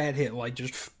take a fat hit like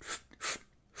just...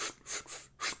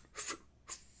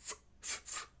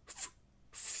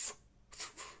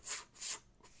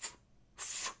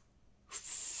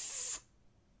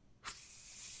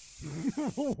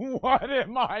 What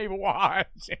am I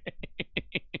watching?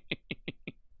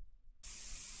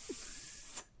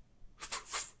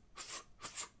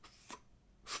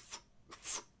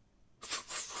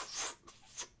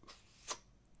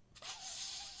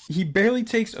 He barely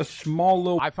takes a small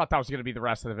little... I thought that was going to be the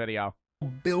rest of the video.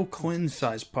 Bill Clinton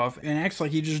size puff and acts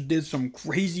like he just did some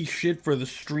crazy shit for the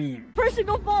stream. Person,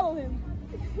 go follow him.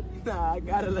 Nah, I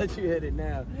gotta let you hit it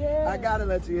now. Yeah. I gotta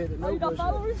let you hit it. No you got bullshit.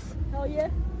 followers? Hell yeah.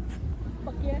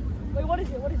 Fuck yeah. Wait, what is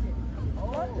it? What is it?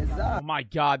 Oh my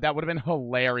god, that would have been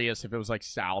hilarious if it was like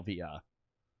salvia.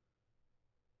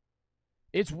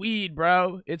 It's weed,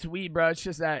 bro. It's weed, bro. It's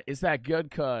just that, it's that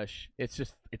good kush. It's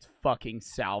fucking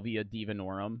salvia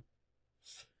divinorum.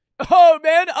 Oh,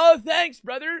 man. Oh, thanks,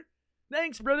 brother.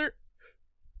 Thanks, brother.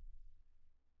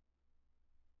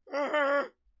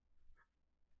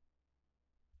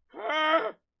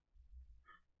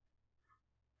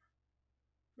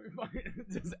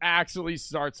 Just actually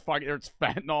starts fucking, it's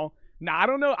fentanyl. Nah, I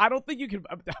don't know. I don't think you can.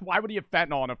 Why would he have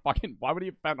fentanyl on a fucking,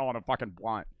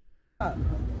 blunt?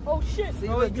 Oh shit. See,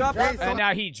 look, And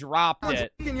now he dropped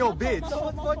it. Fucking your bitch.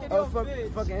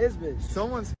 Fucking his bitch.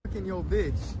 Someone's fucking your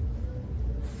bitch.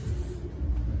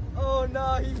 Oh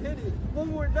no, he hit it.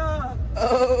 One more knob.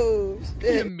 Oh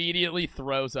shit. He immediately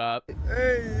throws up.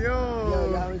 Hey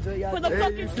yo. For the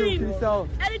fucking stream.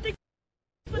 Anything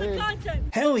for the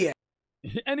content. Hell yeah.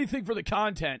 Anything for the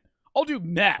content. I'll do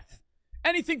meth.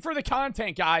 Anything for the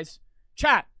content, guys.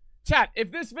 Chat,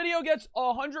 if this video gets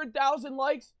 100,000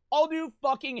 likes, I'll do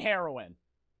fucking heroin.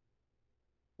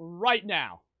 Right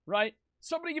now, right?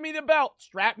 Somebody give me the belt.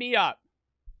 Strap me up.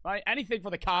 Right? Anything for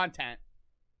the content.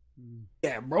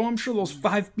 Yeah, bro, I'm sure those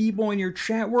 5 people in your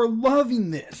chat were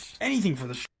loving this. Anything for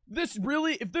the...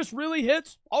 If this really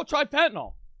hits, I'll try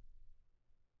fentanyl.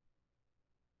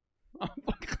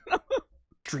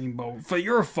 Streamboat, but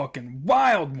you're a fucking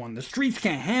wild one. The streets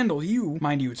can't handle you.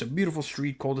 Mind you, it's a beautiful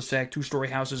street, cul-de-sac, 2-story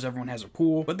houses, everyone has a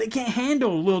pool, but they can't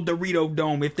handle a little Dorito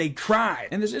Dome if they tried.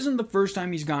 And this isn't the first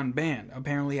time he's gotten banned.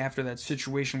 Apparently, after that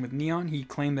situation with Neon, he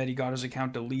claimed that he got his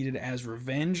account deleted as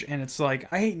revenge, and it's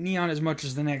like, I hate Neon as much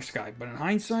as the next guy, but in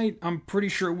hindsight, I'm pretty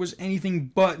sure it was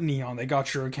anything but Neon that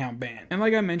got your account banned. And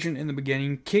like I mentioned in the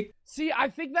beginning, See, I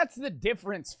think that's the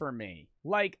difference for me.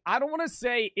 Like, I don't want to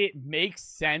say it makes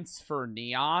sense for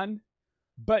Neon,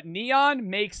 but Neon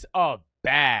makes a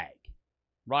bag,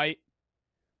 right?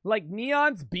 Like,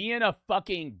 Neon's being a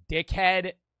fucking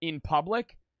dickhead in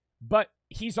public, but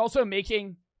he's also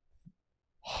making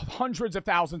hundreds of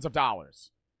thousands of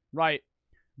dollars, right?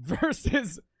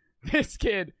 Versus this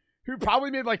kid who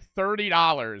probably made like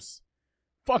 $30,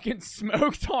 fucking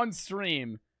smoked on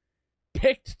stream,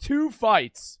 picked 2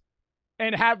 fights,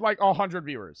 and had like 100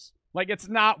 viewers. Like, it's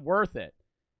not worth it.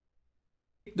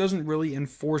 It doesn't really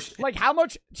enforce... Like, how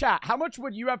much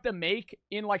would you have to make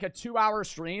in like a 2-hour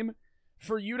stream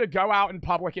for you to go out in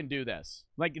public and do this?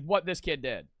 Like, what this kid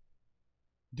did.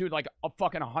 Dude, like a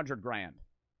fucking 100 grand.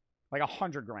 Like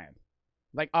 100 grand.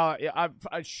 Like a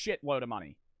shitload of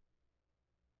money.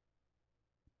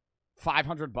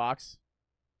 500 bucks.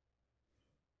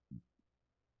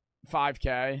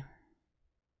 5K.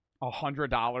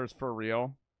 $100 for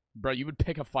real. Bro, you would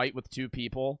pick a fight with 2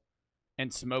 people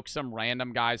and smoke some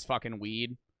random guy's fucking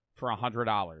weed for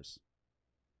 $100.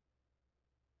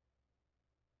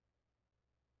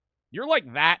 You're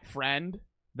like that friend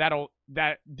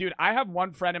dude, I have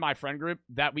one friend in my friend group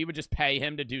that we would just pay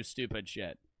him to do stupid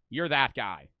shit. You're that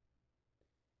guy.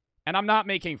 And I'm not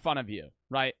making fun of you,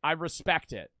 right? I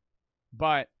respect it.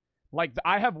 But, like,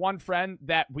 I have one friend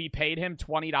that we paid him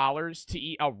 $20 to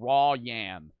eat a raw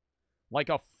yam. Like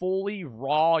a fully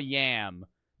raw yam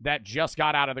that just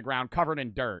got out of the ground, covered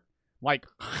in dirt. Like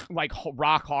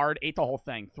rock hard, ate the whole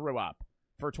thing, threw up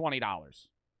for $20.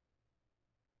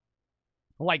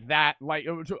 Like that, like,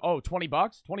 oh, $20? $20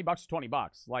 is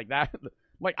 $20. Like that.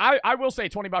 Like, I will say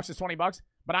 $20 is $20,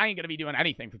 but I ain't gonna be doing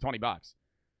anything for $20.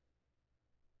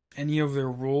 Any of their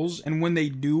rules, and when they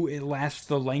do, it lasts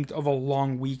the length of a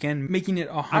long weekend, making it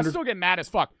 100... I still get mad as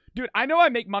fuck. Dude, I know I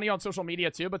make money on social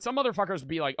media too, but some motherfuckers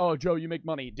be like, oh, Joe, you make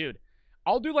money. Dude,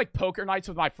 I'll do like poker nights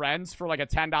with my friends for like a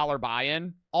 $10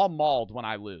 buy-in. I'll mauled when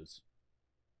I lose.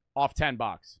 Off $10.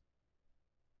 $10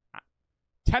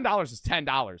 is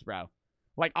 $10, bro.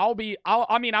 Like, I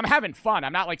mean, I'm having fun.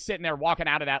 I'm not like sitting there walking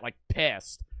out of that like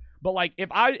pissed. But like, if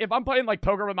I'm playing like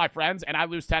poker with my friends and I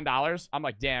lose $10, I'm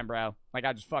like, damn, bro. Like,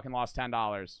 I just fucking lost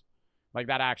 $10. Like,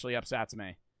 that actually upsets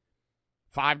me.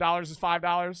 $5 is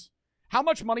 $5. How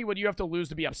much money would you have to lose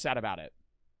to be upset about it?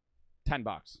 $10.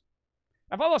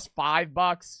 If I lost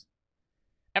 $5,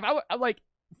 if I like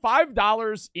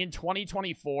 $5 in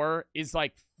 2024 is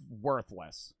like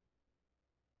worthless.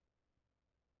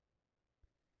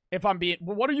 If I'm being,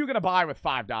 well, what are you gonna buy with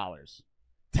 $5?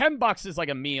 $10 is like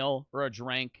a meal or a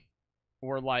drink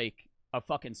or like a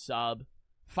fucking sub.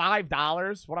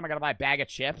 $5? What am I gonna buy? A bag of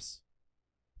chips?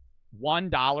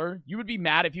 $1? You would be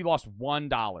mad if you lost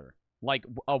 $1. Like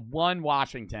a one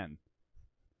Washington.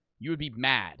 You would be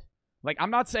mad. Like,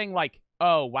 I'm not saying like,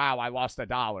 oh wow, I lost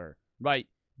 $1. Right?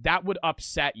 That would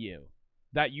upset you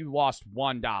that you lost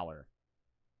 $1.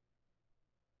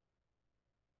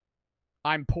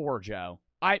 I'm poor, Joe.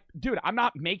 Dude, I'm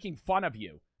not making fun of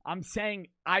you. I'm saying,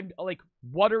 I'm like,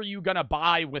 what are you gonna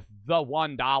buy with the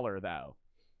 $1 though?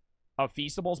 A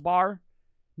Feastables bar?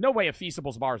 No way a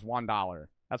Feastables bar is $1.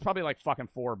 That's probably like fucking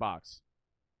 $4.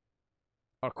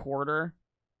 A quarter?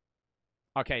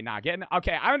 Okay, nah,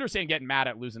 okay, I understand getting mad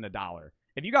at losing $1.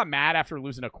 If you got mad after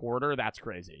losing a quarter, that's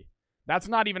crazy. That's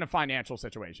not even a financial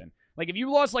situation. Like, if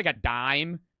you lost like a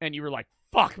dime and you were like,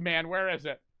 fuck, man, where is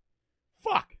it?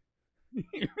 Fuck.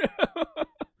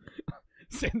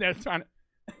 Sitting there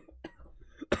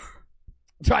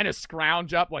trying to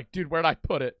scrounge up, like, dude, where'd I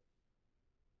put it?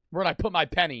 Where'd I put my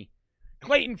penny?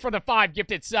 Clayton for the 5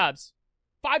 gifted subs.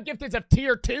 5 gifted of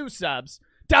tier 2 subs.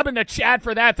 Dub in the chat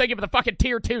for that. Thank you for the fucking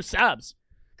tier 2 subs.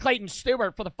 Clayton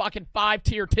Stewart for the fucking 5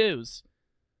 tier 2s.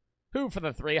 Who for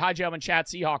the 3? Hi, Joe in chat.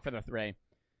 Seahawk for the 3.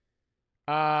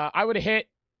 I would hit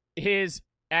his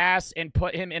ass and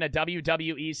put him in a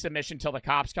WWE submission till the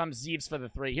cops come. Zeeves for the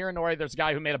 3. Here in Norway, there's a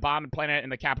guy who made a bomb and planted it in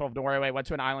the capital of Norway, went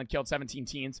to an island, killed 17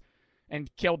 teens, and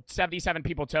killed 77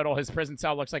 people total. His prison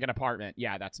cell looks like an apartment.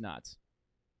 Yeah, that's nuts.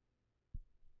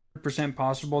 %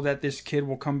 possible that this kid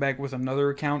will come back with another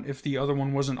account if the other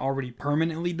one wasn't already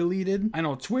permanently deleted. I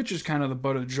know Twitch is kind of the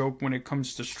butt of the joke when it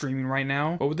comes to streaming right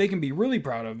now, but what they can be really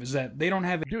proud of is that they don't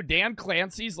have... Dude, Dan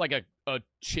Clancy's like a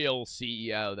chill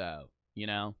CEO, though, you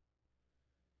know?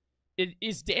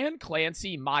 Is Dan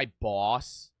Clancy my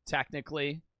boss,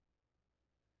 technically?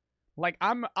 Like,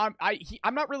 I'm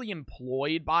not really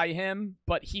employed by him,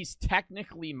 but he's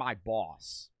technically my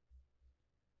boss.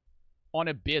 On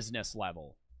a business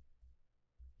level.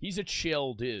 He's a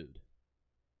chill dude.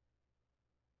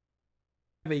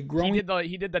 He did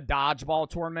the dodgeball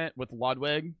tournament with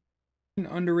Ludwig.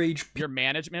 Underage. Your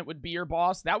management would be your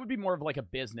boss. That would be more of like a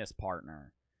business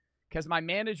partner. Because my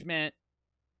management,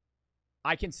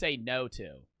 I can say no to.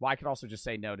 Well, I could also just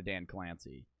say no to Dan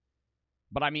Clancy.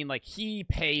 But I mean, like, he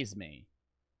pays me.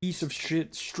 Piece of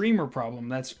shit streamer problem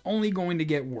that's only going to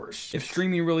get worse. If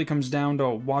streaming really comes down to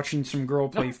watching some girl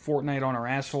play Fortnite on her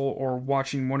asshole or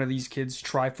watching one of these kids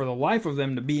try for the life of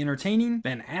them to be entertaining,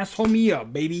 then asshole me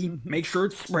up, baby. Make sure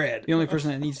it's spread. The only person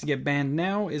that needs to get banned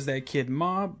now is that kid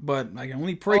Mob, but I can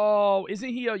only pray. Oh, isn't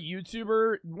he a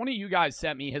YouTuber? One of you guys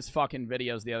sent me his fucking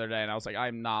videos the other day, and I was like,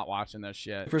 I'm not watching this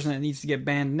shit. The person that needs to get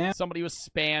banned now. Somebody was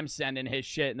spam sending his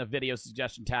shit in the video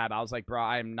suggestion tab. I was like, bro,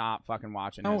 I'm not fucking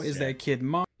watching this is shit. that kid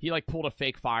Mob. He, like, pulled a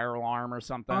fake fire alarm or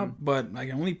something. But I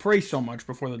can only pray so much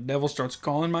before the devil starts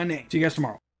calling my name. See you guys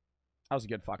tomorrow. That was a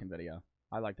good fucking video.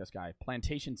 I like this guy.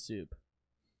 Plantation Soup.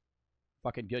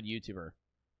 Fucking good YouTuber.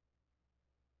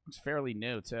 Looks fairly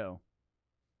new, too.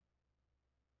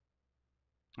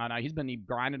 I know, he's been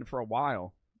grinding for a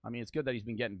while. I mean, it's good that he's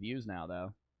been getting views now,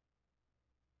 though.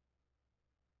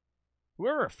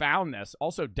 Whoever found this,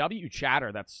 also W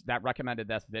Chatter, that recommended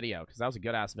this video, because that was a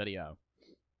good-ass video.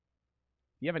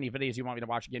 If you have any videos you want me to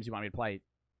watch, games you want me to play,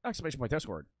 exclamation point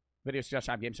Discord. Video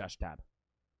suggestion tab, game suggestion tab.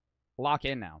 Lock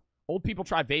in now. Old people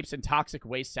try vapes and toxic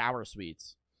waste sour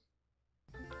sweets.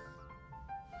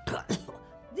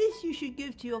 This you should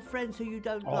give to your friends who you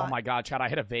don't like. Oh my god, Chad, I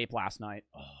hit a vape last night.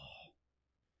 Oh.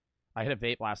 I hit a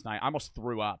vape last night. I almost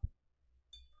threw up.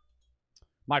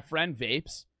 My friend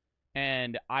vapes,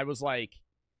 and I was like,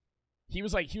 he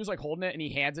was like holding it, and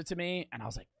he hands it to me, and I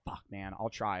was like, fuck, man, I'll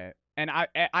try it. And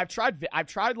I've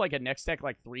tried like a Nick stick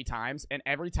like 3 times, and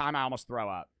every time I almost throw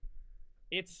up.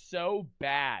 It's so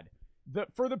bad.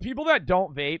 For the people that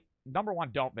don't vape, number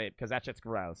 1, don't vape, because that shit's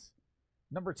gross.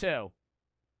 Number 2,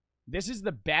 this is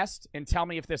the best, and tell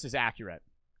me if this is accurate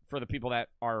for the people that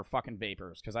are fucking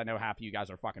vapors, because I know half of you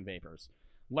guys are fucking vapors.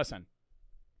 Listen.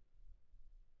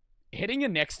 Hitting a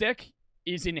Nick stick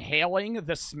is inhaling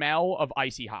the smell of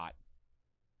icy hot.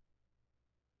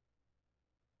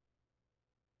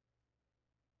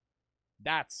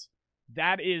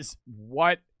 That is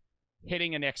what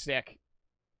hitting a Nick stick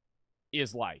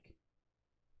is like.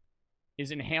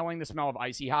 Is inhaling the smell of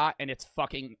icy hot, and it's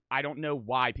fucking, I don't know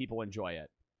why people enjoy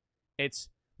it. It's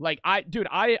like,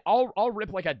 I'll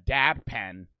rip like a dab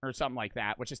pen or something like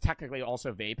that, which is technically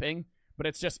also vaping, but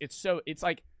it's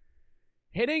like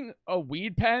hitting a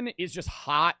weed pen is just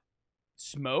hot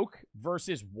smoke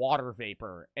versus water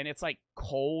vapor, and it's like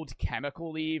cold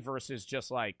chemically versus just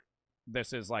like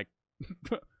this is like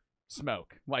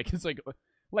smoke. Like, it's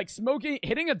like smoking,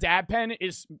 hitting a dab pen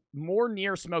is more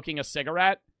near smoking a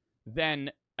cigarette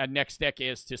than a Nick stick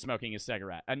is to smoking a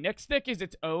cigarette. A Nick stick is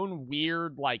its own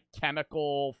weird, like,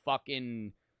 chemical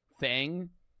fucking thing.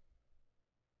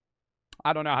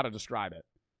 I don't know how to describe it.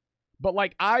 But,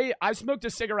 like, I smoked a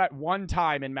cigarette one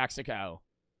time in Mexico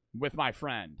with my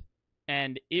friend.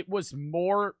 And it was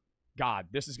more... God,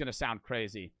 this is going to sound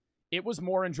crazy. It was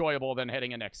more enjoyable than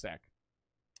hitting a Nick stick.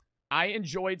 I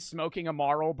enjoyed smoking a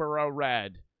Marlboro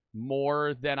Red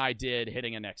more than I did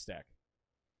hitting a Nick stick.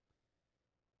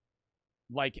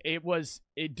 Like,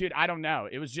 dude, I don't know.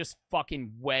 It was just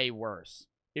fucking way worse.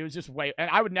 It was just way... And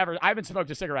I haven't smoked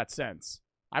a cigarette since.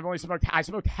 I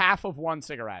smoked half of one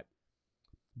cigarette.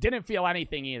 Didn't feel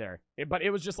anything either. But it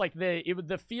was just like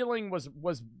the feeling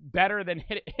was better than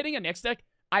hitting a Nick stick.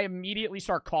 I immediately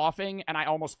start coughing and I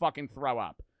almost fucking throw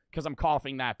up because I'm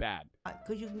coughing that bad.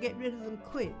 Because you can get rid of them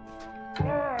quick.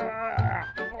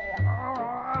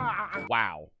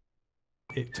 Wow.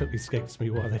 It totally escapes me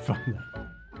why they found that.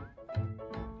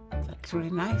 That's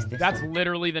really nice. That's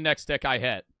literally the next stick I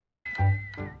hit.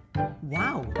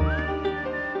 Wow.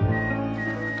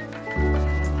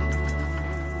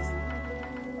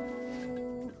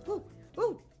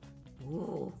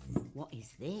 Ooh, what is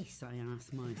this, I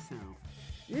ask myself.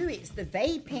 Ooh, it's the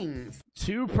vapings.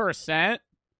 2%?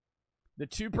 The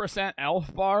 2%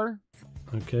 elf bar?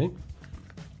 Okay.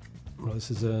 Well,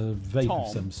 this is a vape of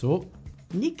some sort.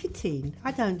 Nicotine?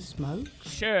 I don't smoke.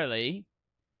 Shirley's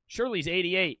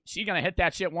 88. She's gonna hit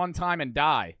that shit one time and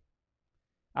die.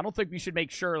 I don't think we should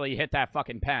make Shirley hit that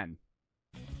fucking pen.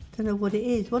 Don't know what it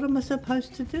is. What am I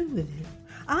supposed to do with it?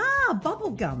 Ah,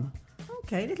 bubble gum.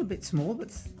 Okay, a little bit small,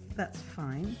 but that's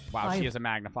fine. Wow, she has a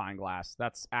magnifying glass.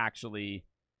 That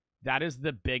is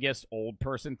the biggest old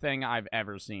person thing I've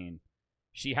ever seen.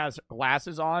 She has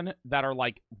glasses on that are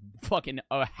like fucking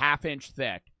a half-inch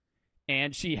thick,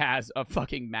 and she has a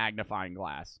fucking magnifying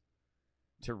glass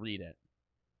to read it.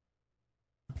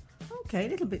 Okay, a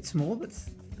little bit small, but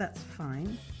that's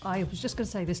fine. I was just going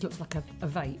to say this looks like a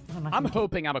vape. And I'm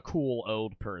hoping I'm a cool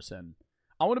old person.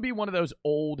 I want to be one of those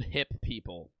old hip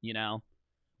people, you know?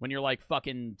 When you're like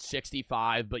fucking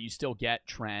 65, but you still get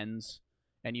trends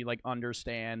and you like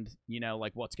understand, you know,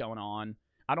 like what's going on.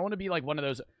 I don't want to be like one of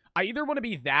those. I either want to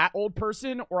be that old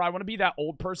person or I want to be that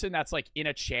old person that's like in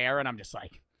a chair and I'm just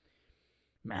like,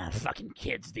 man, fucking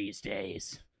kids these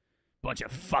days. Bunch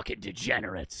of fucking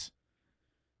degenerates.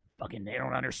 Fucking, they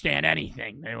don't understand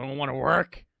anything. They don't want to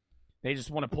work. They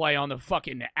just want to play on the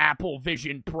fucking Apple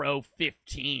Vision Pro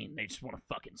 15. They just want to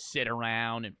fucking sit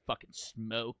around and fucking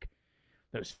smoke.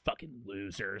 Those fucking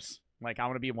losers. Like, I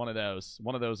want to be one of those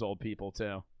old people,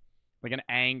 too. Like an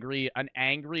angry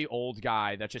old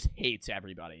guy that just hates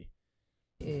everybody.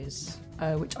 Is,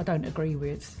 which I don't agree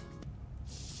with.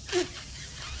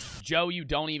 Joe, you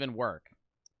don't even work.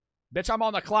 Bitch, I'm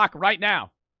on the clock right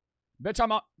now. Bitch,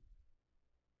 I'm on...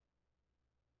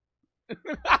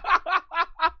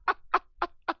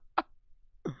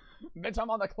 Bitch, I'm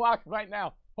on the clock right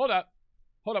now. Hold up.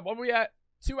 What are we at?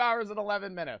 2 hours and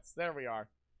 11 minutes. There we are.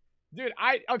 Dude,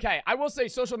 okay, I will say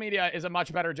social media is a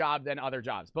much better job than other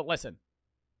jobs. But listen,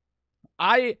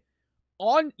 on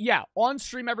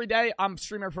stream every day, I'm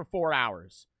streaming for 4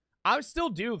 hours. I still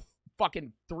do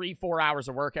fucking 3-4 hours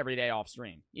of work every day off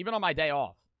stream, even on my day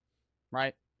off,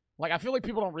 right? Like, I feel like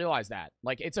people don't realize that.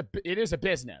 Like, it is a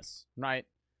business, right?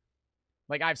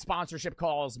 Like, I have sponsorship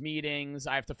calls, meetings.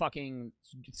 I have to fucking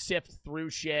sift through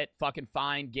shit, fucking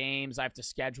find games. I have to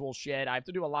schedule shit. I have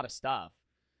to do a lot of stuff.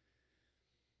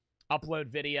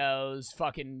 Upload videos,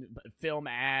 fucking film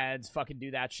ads, fucking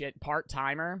do that shit.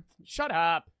 Part-timer. Shut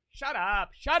up. Shut up.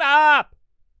 Shut up!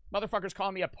 Motherfuckers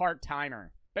calling me a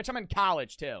part-timer. Bitch, I'm in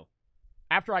college, too.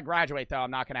 After I graduate, though,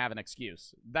 I'm not going to have an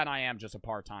excuse. Then I am just a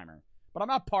part-timer. But I'm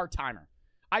not part-timer.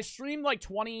 I stream like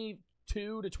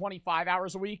 22 to 25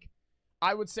 hours a week.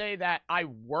 I would say that I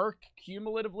work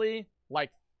cumulatively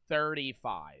like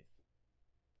 35.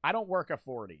 I don't work a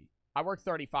 40. I work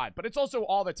 35, but it's also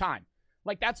all the time.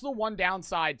 Like, that's the one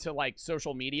downside to, like,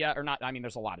 social media. Or not, I mean,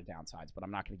 there's a lot of downsides, but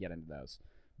I'm not going to get into those.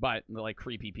 But, like,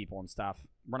 creepy people and stuff.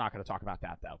 We're not going to talk about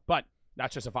that, though. But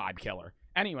that's just a vibe killer.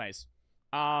 Anyways,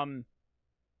 one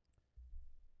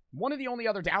of the only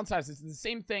other downsides is the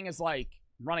same thing as, like,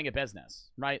 running a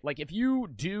business, right? Like, if you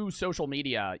do social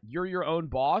media, you're your own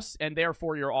boss, and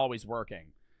therefore you're always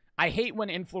working. I hate when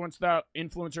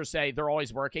influencers say they're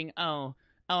always working. Oh,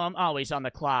 I'm always on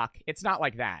the clock. It's not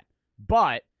like that.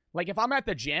 But, like, if I'm at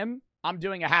the gym, I'm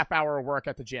doing a half hour of work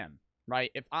at the gym, right?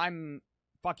 If I'm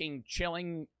fucking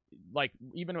chilling, like,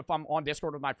 even if I'm on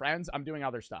Discord with my friends, I'm doing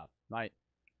other stuff, right?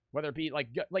 Whether it be like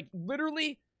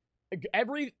literally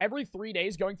every 3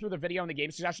 days going through the video in the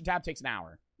game suggestion tab takes an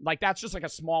hour. Like, that's just like a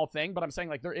small thing, but I'm saying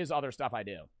like there is other stuff I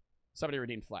do. Somebody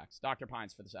redeemed Flex. Dr.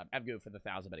 Pines for the sub. Evgoo for the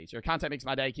 1,000 biddies. Your content makes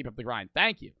my day. Keep up the grind.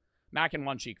 Thank you. Mac and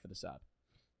One Cheek for the sub.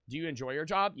 Do you enjoy your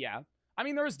job? Yeah. I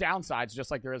mean, there is downsides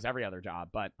just like there is every other job,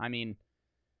 but I mean,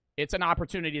 it's an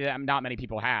opportunity that not many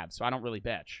people have, so I don't really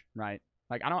bitch, right?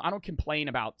 Like, I don't complain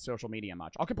about social media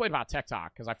much. I'll complain about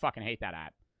TikTok because I fucking hate that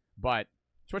app. But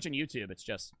Twitch and YouTube, it's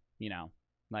just, you know,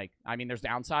 like, I mean, there's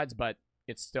downsides, but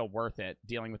it's still worth it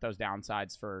dealing with those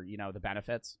downsides for, you know, the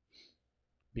benefits.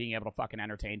 Being able to fucking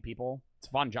entertain people. It's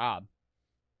a fun job.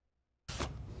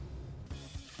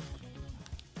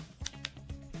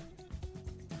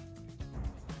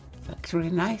 Looks really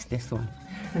nice, this one.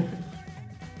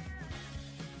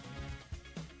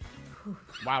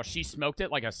 Wow, she smoked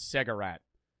it like a cigarette.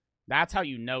 That's how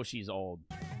you know she's old.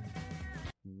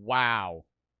 Wow.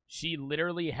 She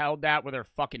literally held that with her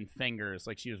fucking fingers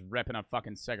like she was ripping a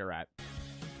fucking cigarette.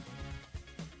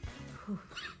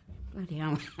 Bloody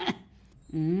hell.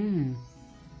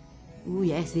 Oh,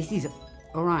 yes, this is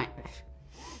all right.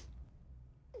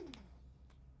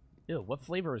 Ew, what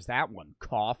flavor is that one?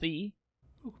 Coffee?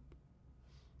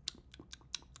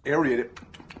 Aerate it.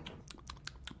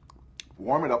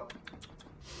 Warm it up.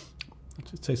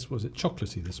 It tastes, was it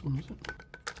chocolatey, this one, was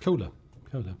it? Cola.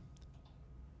 Cola.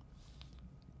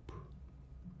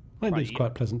 Mine leaves quite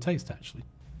a pleasant taste, actually.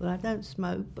 Well, I don't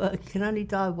smoke, but I can only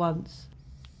die once.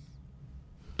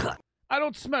 I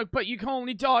don't smoke, but you can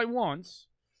only die once.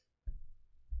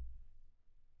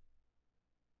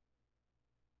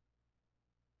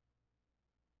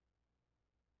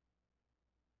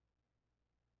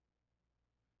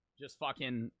 Just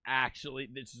fucking, actually,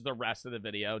 this is the rest of the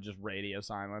video, just radio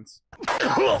silence.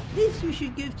 This you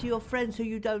should give to your friends who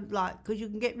you don't like, because you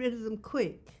can get rid of them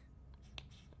quick.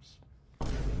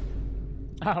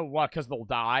 What, because they'll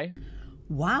die?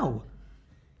 Wow.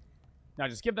 Now,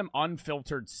 just give them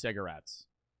unfiltered cigarettes.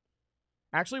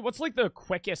 Actually, what's like the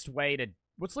quickest way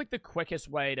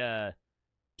to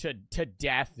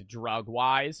death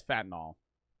drug-wise? Fentanyl.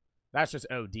 That's just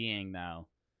ODing, though.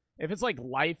 If it's like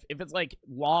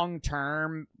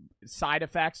long-term side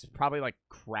effects, probably like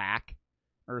crack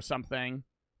or something.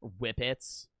 Or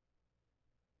whippets.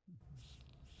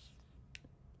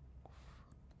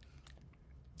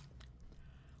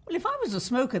 Well, if I was a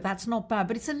smoker, that's not bad,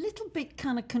 but it's a little bit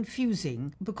kind of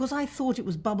confusing because I thought it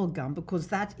was bubble gum because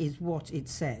that is what it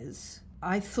says.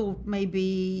 I thought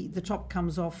maybe the top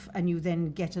comes off and you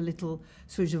then get a little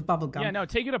switch of bubble gum. Yeah, no,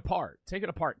 take it apart. Take it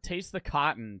apart. Taste the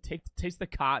cotton. Taste the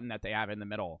cotton that they have in the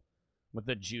middle with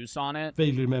the juice on it.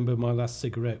 Vaguely remember my last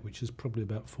cigarette, which is probably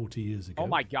about 40 years ago. Oh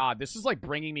my God, this is like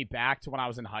bringing me back to when I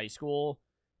was in high school,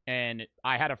 and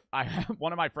I had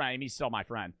one of my friends. He's still my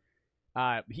friend.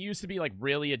 He used to be like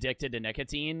really addicted to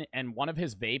nicotine, and one of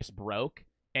his vapes broke,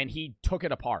 and he took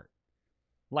it apart.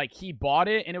 Like, he bought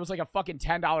it, and it was like a fucking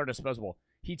 $10 disposable.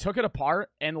 He took it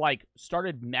apart and like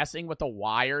started messing with the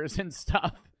wires and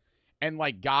stuff, and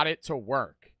like got it to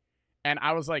work. And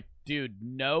I was like, dude,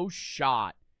 no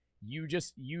shot. You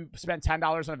spent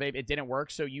 $10 on a vape, it didn't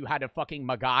work, so you had to fucking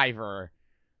MacGyver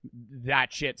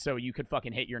that shit so you could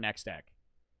fucking hit your next stick.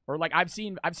 Or like I've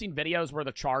seen videos where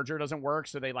the charger doesn't work,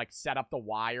 so they like set up the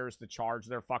wires to charge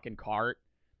their fucking cart.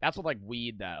 That's with like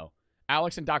weed though.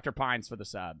 Alex and Dr. Pines for the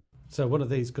sub. So one of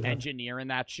these could have engineering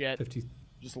that shit. 50.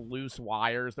 Just loose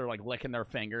wires. They're like licking their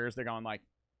fingers. They're going like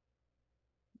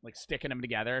sticking them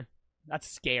together. That's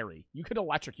scary. You could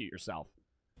electrocute yourself.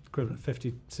 Equivalent of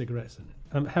 50 cigarettes in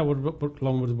it. How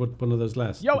long would one of those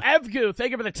last? Yo, Evgoo,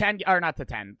 thank you for the 10, or not the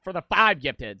 10, for the 5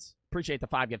 gifteds. Appreciate the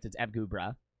 5 gifteds, Evgoo,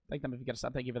 bruh. Thank them if you get a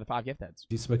sub. Thank you for the 5 gifteds.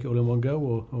 Do you smoke it all in one go,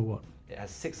 or what? It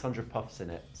has 600 puffs in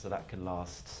it, so that can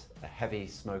last a heavy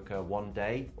smoker 1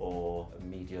 day or a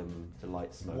medium to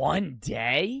light smoker. 1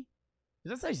 day?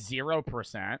 Does that say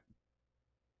 0%?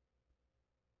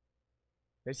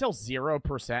 They sell 0%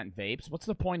 vapes? What's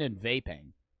the point in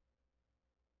vaping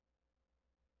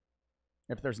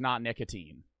if there's not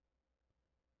nicotine?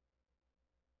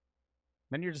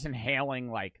 Then you're just inhaling,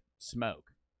 like,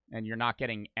 smoke, and you're not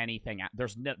getting anything.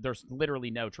 There's literally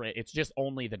no trade. It's just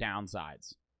only the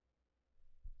downsides.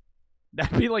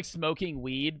 That'd be like smoking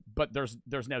weed, but there's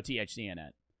no THC in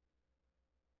it.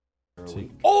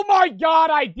 Oh my God,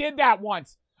 I did that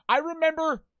once. I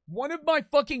remember one of my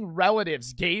fucking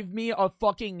relatives gave me a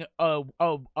fucking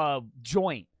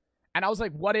joint. And I was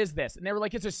like, what is this? And they were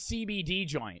like, it's a CBD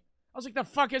joint. I was like, the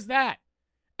fuck is that?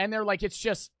 And they're like,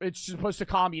 it's supposed to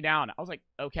calm you down. I was like,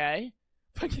 okay.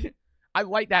 I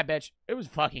liked that bitch. It was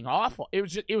fucking awful. It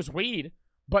was weed,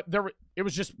 but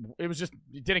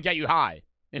it didn't get you high.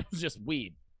 It was just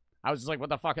weed. I was just like, what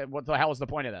the hell is the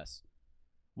point of this?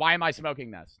 Why am I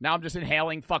smoking this? Now I'm just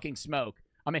inhaling fucking smoke.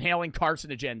 I'm inhaling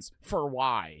carcinogens. For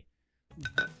why?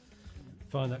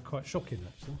 Find that quite shocking,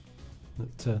 actually.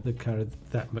 That they've carried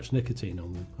that much nicotine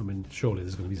on them. I mean, surely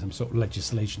there's going to be some sort of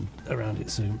legislation around it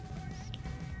soon.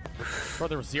 Sure,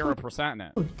 there was 0% in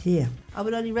it. Oh dear. I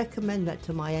would only recommend that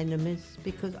to my enemies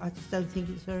because I just don't think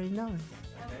it's very nice.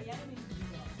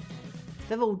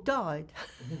 They've all died.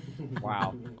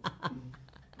 Wow.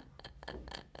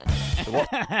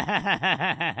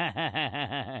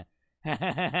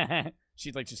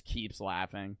 She like just keeps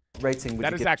laughing. Rating would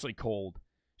that you is give actually cold.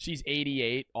 She's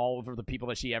 88. All of the people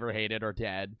that she ever hated are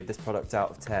dead. this product out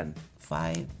of 10?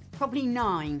 5. Probably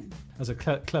 9. As a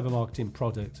clever marketing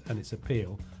product and its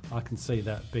appeal, I can see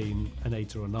that being an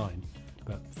 8 or a 9.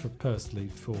 But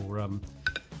personally,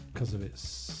 because of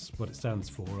what it stands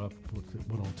for, I put it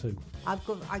 1 or 2.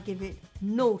 I give it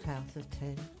 0 out of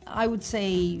 10. I would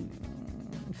say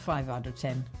 5 out of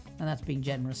 10, and that's being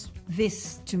generous.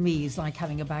 This, to me, is like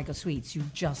having a bag of sweets. You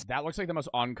just... That looks like the most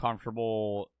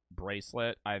uncomfortable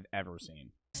bracelet I've ever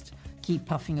seen. keep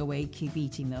puffing away, keep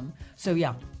eating them. So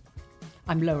yeah,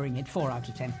 I'm lowering it 4 out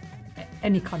of 10.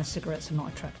 Any kind of cigarettes are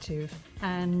not attractive.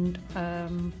 And,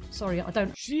 sorry, I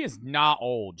don't... She is not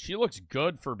old. She looks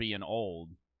good for being old.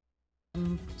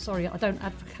 Sorry, I don't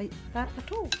advocate that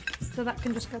at all. So that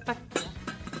can just go back.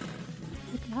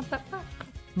 You can have that back.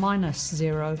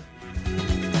 -0.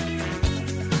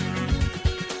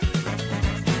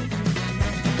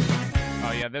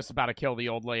 Oh yeah, this is about to kill the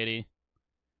old lady.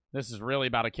 This is really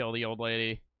about to kill the old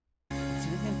lady.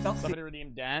 Somebody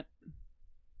redeem Dent.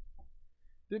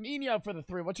 Domino for the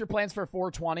 3. What's your plans for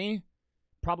 420?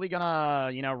 Probably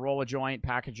gonna, you know, roll a joint,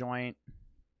 pack a joint.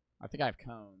 I think I have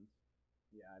cones.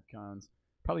 Yeah, I have cones.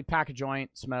 Probably pack a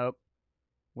joint, smoke,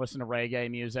 listen to reggae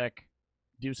music,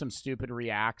 do some stupid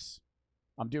reacts.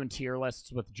 I'm doing tier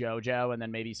lists with JoJo and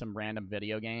then maybe some random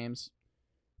video games.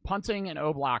 Punting and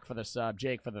O-Block for the sub.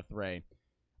 Jake for the 3.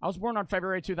 I was born on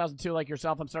February 2002 like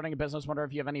yourself. I'm starting a business. Wonder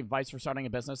if you have any advice for starting a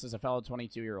business as a fellow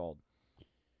 22-year-old.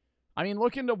 I mean,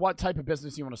 look into what type of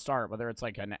business you want to start, whether it's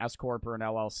like an S-Corp or an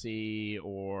LLC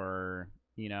or,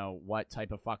 you know, what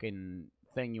type of fucking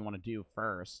thing you want to do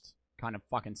first. Kind of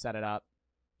fucking set it up,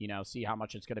 you know, see how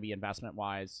much it's going to be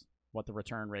investment-wise, what the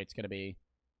return rate's going to be.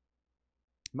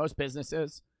 Most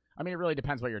businesses, I mean, it really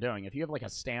depends what you're doing. If you have like a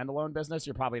standalone business,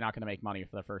 you're probably not going to make money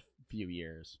for the first few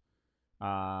years.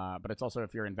 But it's also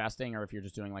if you're investing or if you're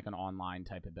just doing like an online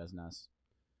type of business.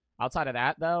 Outside of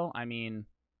that, though, I mean,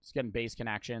 just getting base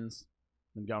connections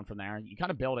and going from there. You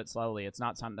kind of build it slowly. It's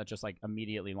not something that just like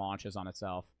immediately launches on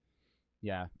itself.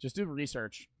 Yeah, just do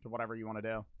research to whatever you want to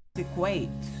do. Toxic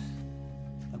waste.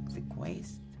 Toxic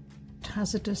waste.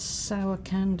 Hazardous sour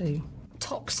candy.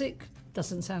 Toxic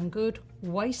doesn't sound good.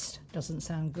 Waste doesn't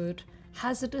sound good.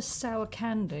 Hazardous sour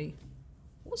candy.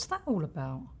 What's that all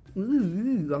about?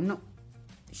 Ooh, I'm not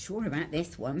sure about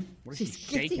this one. What is she Just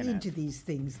shaking getting it? into these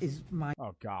things is my...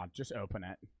 Oh, God, just open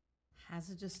it.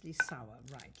 Hazardously sour.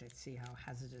 Right, let's see how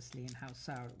hazardously and how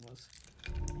sour it was.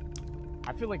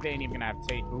 I feel like they ain't even gonna have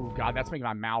taste. Ooh, God, that's making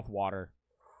my mouth water.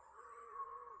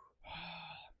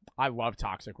 I love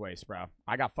toxic waste, bro.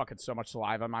 I got fucking so much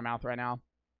saliva in my mouth right now.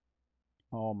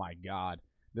 Oh, my God.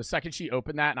 The second she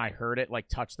opened that and I heard it, like,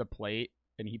 touch the plate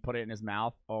and he put it in his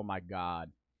mouth, oh, my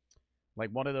God.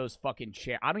 Like, one of those fucking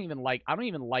I don't even like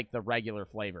the regular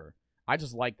flavor. I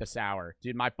just like the sour.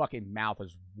 Dude, my fucking mouth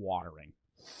is watering.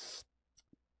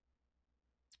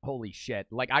 Holy shit.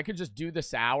 Like, I could just do the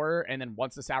sour, and then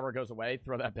once the sour goes away,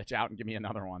 throw that bitch out and give me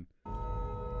another one.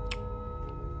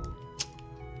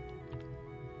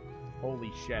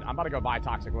 Holy shit. I'm about to go buy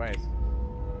toxic waste.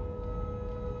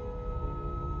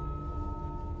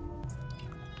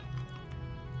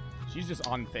 She's just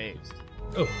unfazed.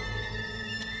 Oh.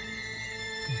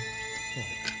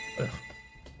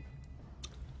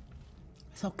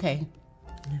 It's okay.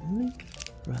 Lemon,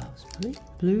 raspberry,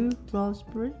 blue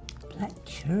raspberry, black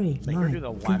cherry. Make her do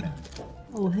the lemon.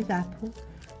 Oh, here's apple.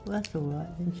 Well, that's all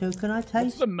right then. So can I taste?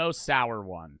 What's the most sour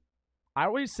one? I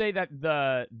always say that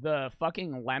the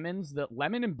fucking lemons, the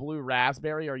lemon and blue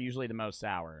raspberry are usually the most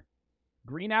sour.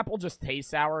 Green apple just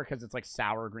tastes sour because it's like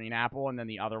sour green apple, and then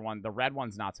the other one, the red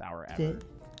one's not sour ever.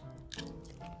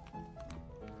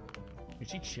 Is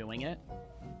she chewing it?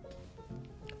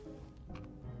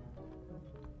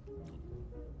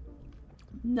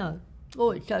 No.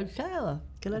 Oh, it's so sour.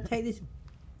 Can I take this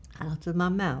out of my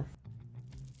mouth?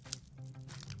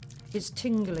 It's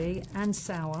tingly and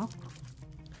sour.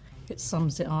 It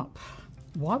sums it up.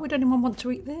 Why would anyone want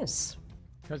to eat this?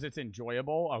 Because it's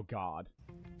enjoyable? Oh, God.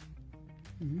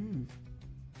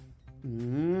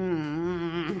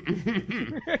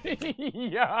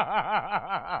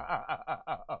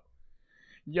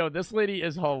 Yo, this lady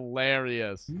is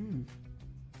hilarious.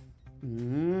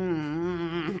 Oh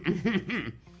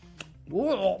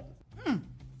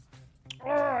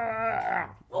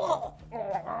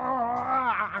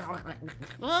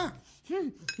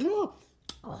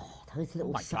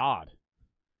my god.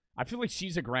 I feel like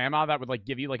she's a grandma that would like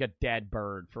give you like a dead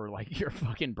bird for like your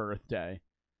fucking birthday.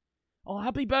 Oh,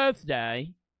 happy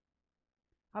birthday.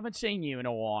 Haven't seen you in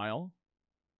a while.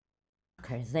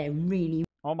 Because they're really...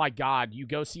 Oh my god, you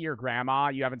go see your grandma,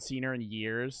 you haven't seen her in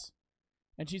years.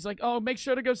 And she's like, oh, make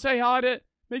sure to go say hi to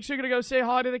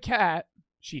the cat.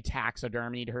 She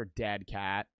taxidermied her dead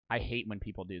cat. I hate when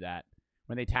people do that.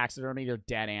 When they taxidermy their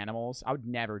dead animals. I would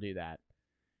never do that.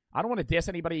 I don't want to diss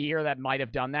anybody here that might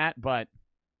have done that, but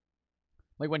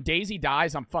like when Daisy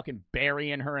dies, I'm fucking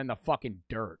burying her in the fucking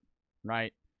dirt,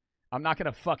 right? I'm not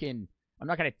gonna pull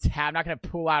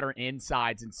out her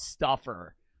insides and stuff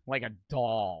her like a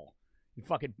doll. You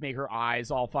fucking make her eyes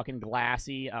all fucking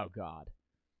glassy. Oh god.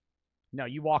 No,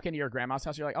 you walk into your grandma's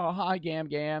house, you're like, oh hi, Gam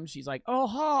Gam. She's like, oh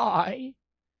hi.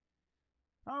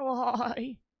 Oh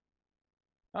hi.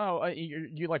 Oh,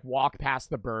 you like walk past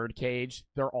the bird cage.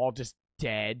 They're all just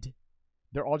dead.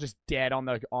 They're all just dead on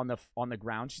the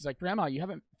ground. She's like, Grandma, you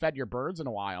haven't fed your birds in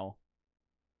a while.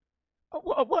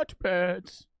 Oh, what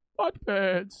birds? What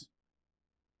birds?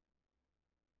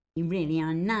 You really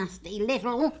are nasty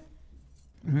little...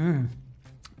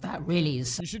 That really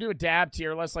is... You should do a dab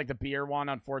tier list like the beer one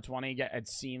on 420. Get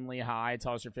obscenely high.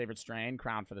 Tell us your favorite strain.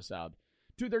 Crown for the sub.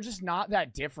 Dude, they're just not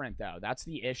that different, though. That's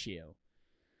the issue.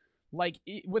 Like,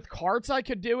 with carts, I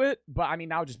could do it, but, I mean,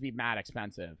 that would just be mad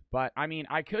expensive. But, I mean,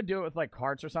 I could do it with, like,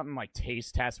 carts or something, like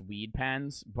taste test weed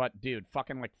pens. But, dude,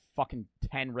 fucking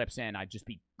 10 rips in, I'd just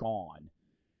be gone.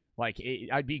 Like,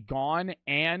 I'd be gone,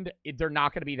 and they're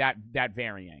not going to be that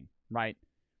varying, right?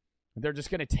 They're just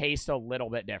going to taste a little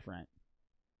bit different.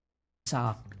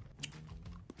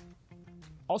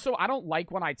 Also, I don't like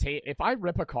when if I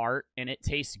rip a cart and it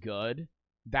tastes good,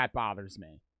 that bothers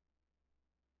me.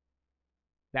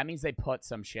 That means they put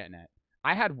some shit in it.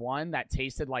 I had one that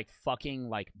tasted like fucking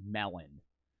like melon,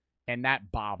 and that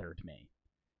bothered me.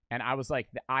 And I was like,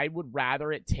 I would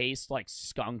rather it taste like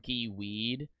skunky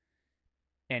weed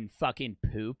and fucking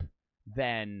poop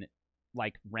than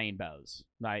like rainbows,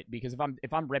 right? Because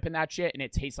if I'm ripping that shit and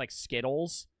it tastes like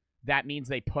Skittles, that means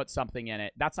they put something in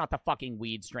it. That's not the fucking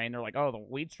weed strain. They're like, oh, the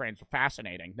weed strain's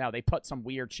fascinating. No, they put some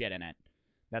weird shit in it.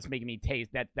 That's making me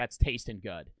taste that's tasting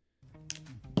good.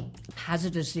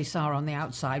 Hazardously sour on the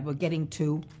outside. We're getting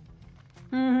to...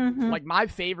 Like my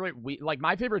favorite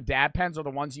dab pens are the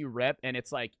ones you rip and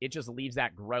it's like it just leaves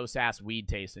that gross ass weed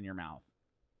taste in your mouth.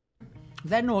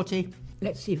 They're naughty.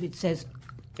 Let's see if it says...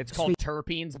 It's called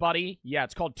terpenes, buddy. Yeah,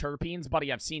 it's called terpenes,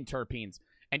 buddy. I've seen terpenes.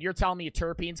 And you're telling me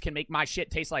terpenes can make my shit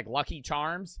taste like Lucky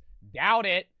Charms? Doubt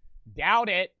it. Doubt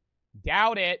it.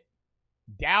 Doubt it.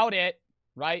 Doubt it.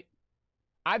 Right?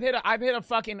 I've hit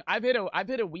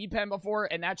a weed pen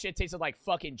before and that shit tasted like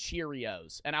fucking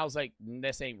Cheerios. And I was like,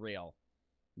 this ain't real.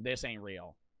 This ain't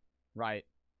real. Right?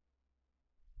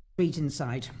 Sweet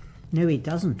inside. No, it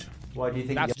doesn't. Why do you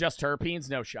think that's just terpenes?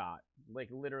 No shot. Like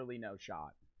literally no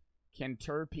shot. Can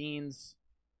terpenes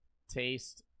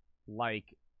taste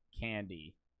like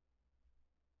candy?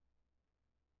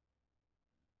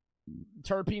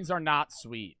 Terpenes are not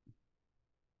sweet.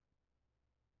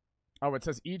 Oh, it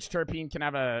says each terpene can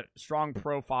have a strong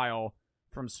profile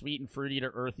from sweet and fruity to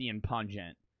earthy and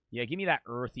pungent. Yeah, give me that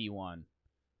earthy one.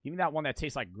 Give me that one that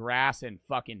tastes like grass and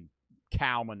fucking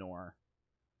cow manure.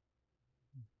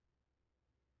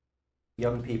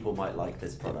 Young people might like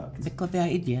this product. Because they're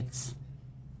idiots.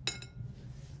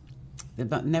 They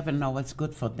don't never know what's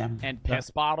good for them. And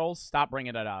piss bottles? Stop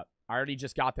bringing it up. I already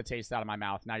just got the taste out of my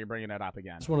mouth. Now you're bringing it up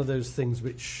again. It's one of those things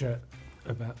which,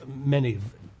 about many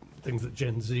things that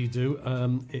Gen Z do,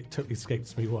 it totally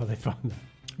escapes me why they find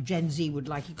that. Gen Z would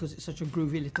like it because it's such a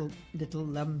groovy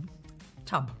little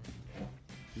tub.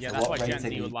 Yeah, so that's why Gen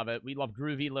Z would love it. We love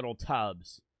groovy little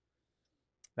tubs.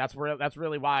 That's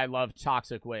really why I love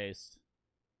Toxic Waste.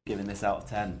 Giving this out of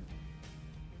 10.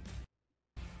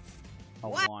 A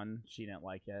 1. She didn't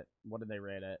like it. What did they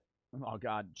rate it? Oh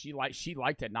god, she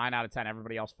liked it. 9 out of 10.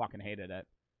 Everybody else fucking hated it.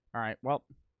 All right, well,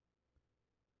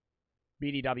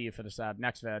 BDW for the sub.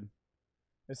 Next vid.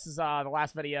 This is the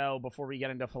last video before we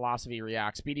get into philosophy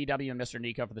reacts. BDW and Mr.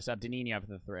 Nico for the sub. Denino for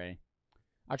the 3.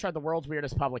 I tried the world's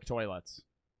weirdest public toilets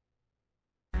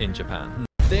in Japan.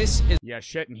 This is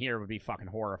shit in here would be fucking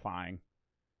horrifying.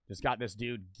 Just got this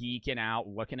dude geeking out,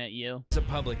 looking at you. It's a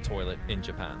public toilet in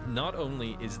Japan. Not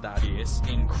only is that face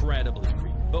incredibly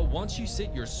creepy, but once you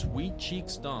sit your sweet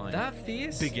cheeks down, that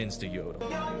face begins to yodel.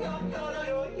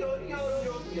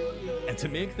 And to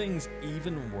make things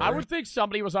even worse, I would think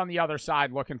somebody was on the other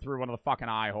side looking through one of the fucking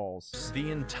eye holes. The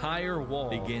entire wall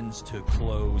begins to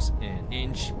close in,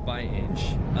 inch by inch,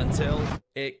 until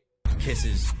it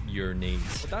kisses your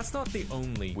knees. But that's not the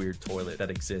only weird toilet that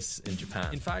exists in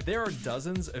Japan. In fact, there are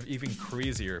dozens of even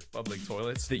crazier public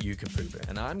toilets that you can poop in.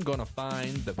 And I'm gonna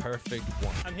find the perfect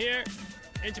one. I'm here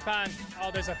in Japan.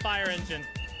 Oh, there's a fire engine.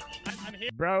 I'm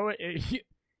here. Bro,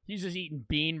 he's just eating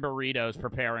bean burritos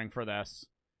preparing for this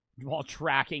while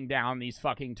tracking down these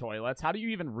fucking toilets. How do you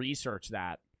even research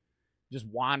that? Just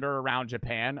wander around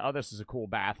Japan? Oh, this is a cool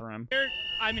bathroom.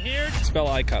 I'm here. Spell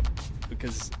iCup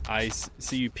because I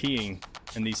see you peeing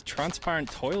in these transparent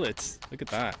toilets. Look at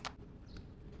that.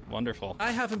 Wonderful.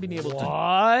 I haven't been able to...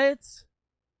 What?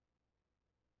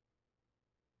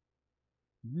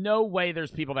 No way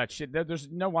there's people that shit. There's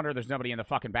no wonder there's nobody in the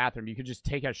fucking bathroom. You could just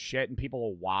take a shit and people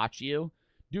will watch you.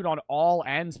 Dude, on all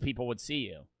ends, people would see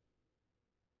you.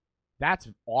 That's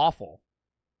awful.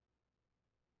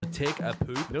 Take a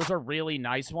poop. Those are really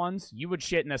nice ones. You would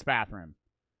shit in this bathroom.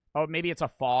 Oh, maybe it's a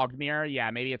fogged mirror.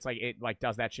 Yeah, maybe it's like it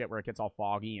does that shit where it gets all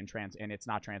foggy and it's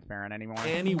not transparent anymore.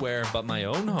 Anywhere but my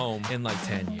own home in like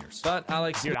 10 years. But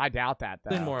Alex, dude, I doubt that.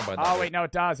 Though. More about that. Oh wait, no,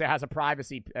 it does. It has a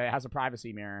privacy. It has a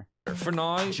privacy mirror. For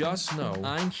now, just know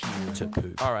I'm here to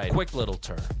poop. All right, quick little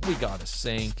tour. We got a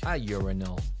sink, a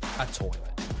urinal, a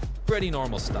toilet. Pretty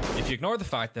normal stuff. If you ignore the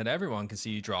fact that everyone can see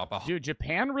you drop a... Dude,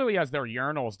 Japan really has their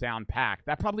urinals down packed.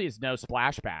 That probably is no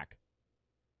splashback.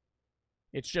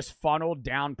 It's just funneled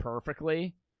down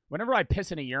perfectly. Whenever I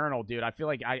piss in a urinal, dude, I feel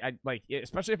like I like,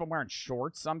 especially if I'm wearing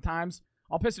shorts sometimes,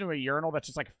 I'll piss into a urinal that's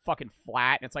just like fucking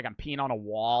flat. And it's like I'm peeing on a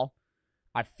wall.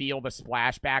 I feel the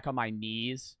splashback on my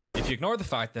knees. If you ignore the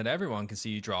fact that everyone can see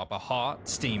you drop a hot,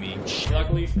 steamy...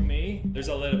 Luckily for me, there's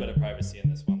a little bit of privacy in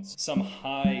this one. Some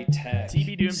high-tech...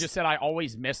 TV Doom just said I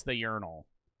always miss the urinal.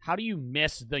 How do you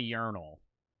miss the urinal?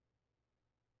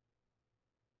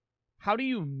 How do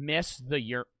you miss the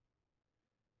urinal?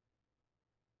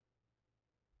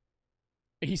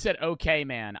 He said, okay,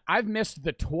 man. I've missed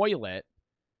the toilet.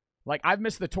 Like, I've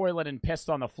missed the toilet and pissed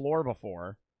on the floor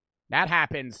before. That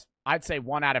happens, I'd say,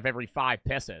 1 out of every 5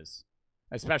 pisses.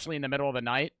 Especially in the middle of the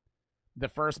night. The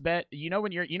first bit. You know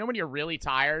when you're really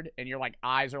tired and your like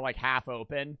eyes are like half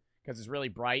open because it's really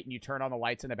bright and you turn on the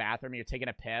lights in the bathroom and you're taking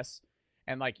a piss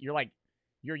and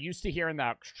you're used to hearing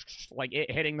the like it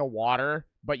hitting the water,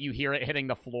 but you hear it hitting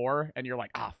the floor and you're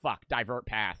like, ah, fuck, divert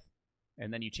path.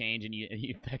 And then you change and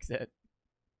you fix it.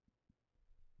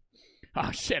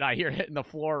 Oh shit, I hear it hitting the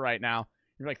floor right now.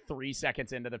 You're like 3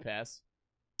 seconds into the piss.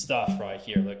 Stuff right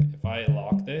here. Look, if I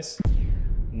lock this...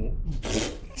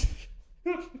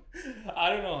 I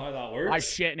don't know how that works. I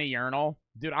shit in a urinal.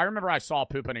 Dude, I remember I saw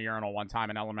poop in a urinal one time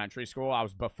in elementary school. I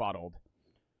was befuddled.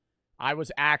 I was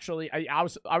actually, I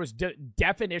was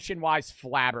definition-wise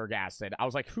flabbergasted. I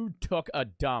was like, who took a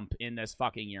dump in this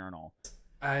fucking urinal?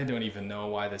 I don't even know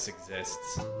why this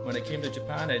exists. When I came to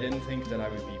Japan, I didn't think that I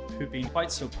would be pooping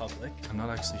quite so public. I'm not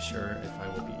actually sure if I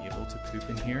will be able to poop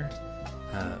in here.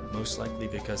 Most likely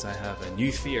because I have a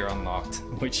new fear unlocked,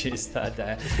 which is that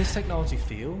if this technology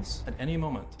fails, at any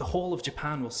moment, the whole of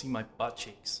Japan will see my butt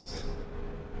cheeks.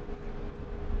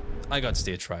 I got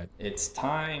stage fright. It's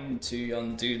time to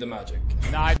undo the magic.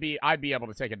 No, I'd be able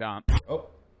to take a dump. Oh,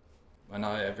 and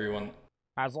now everyone...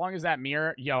 As long as that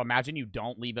mirror... Yo, imagine you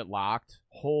don't leave it locked.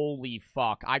 Holy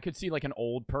fuck. I could see, like, an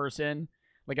old person.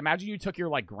 Like, imagine you took your,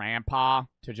 like, grandpa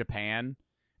to Japan,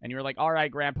 and you were like, all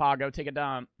right, grandpa, go take a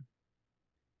dump.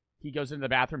 He goes into the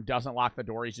bathroom, doesn't lock the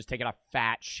door. He's just taking a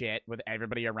fat shit with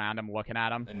everybody around him looking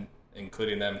at him. And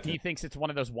including them. He thinks it's one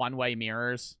of those one-way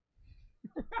mirrors.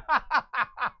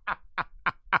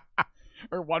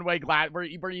 Or one-way glass where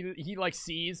he like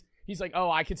sees. He's like, oh,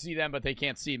 I can see them, but they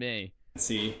can't see me.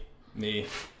 See me.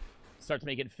 Starts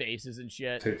making faces and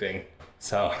shit. Pooping.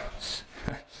 So...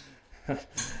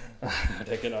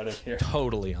 Take it out of here.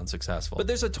 Totally unsuccessful. But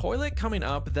there's a toilet coming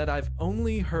up that I've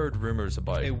only heard rumors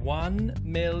about. A $1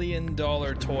 million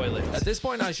toilet. At this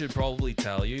point, I should probably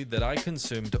tell you that I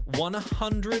consumed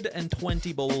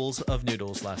 120 bowls of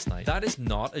noodles last night. That is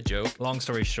not a joke. Long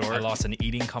story short, I lost an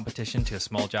eating competition to a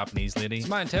small Japanese lady.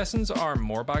 My intestines are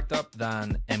more backed up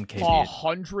than MKB.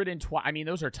 120. I mean,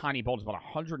 those are tiny bowls, but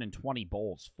 120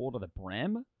 bowls full to the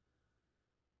brim?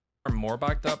 Are more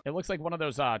backed up. It looks like one of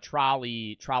those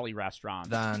trolley restaurants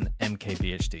than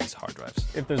MKBHD's hard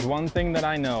drives. If there's one thing that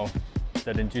I know,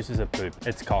 that induces a poop.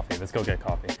 It's coffee. Let's go get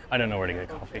coffee. I don't know where to get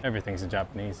coffee. Everything's in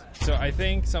Japanese. So I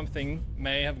think something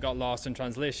may have got lost in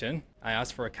translation. I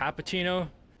asked for a cappuccino,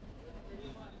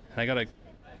 and I got a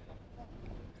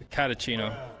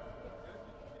catachino.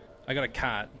 I got a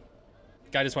cat.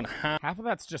 Guy just went ham. Half of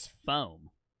that's just foam.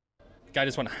 Guy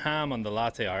just went ham on the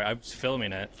latte art. I was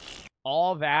filming it.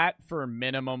 All that for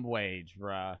minimum wage,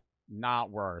 bruh. Not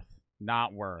worth.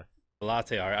 Not worth.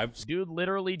 Latte art. Dude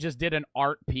literally just did an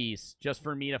art piece just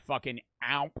for me to fucking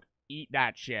eat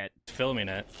that shit. Filming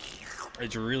it.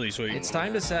 It's really sweet. It's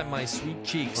time to set my sweet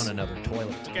cheeks on another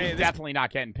toilet. Okay, definitely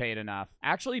not getting paid enough.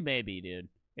 Actually, maybe, dude.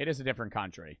 It is a different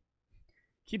country.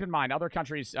 Keep in mind, other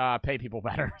countries pay people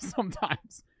better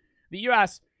sometimes. The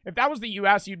U.S., if that was the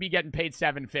U.S., you'd be getting paid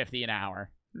 $7.50 an hour.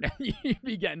 you'd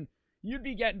be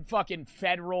getting fucking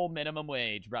federal minimum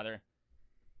wage, brother.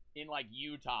 In like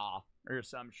Utah or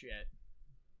some shit.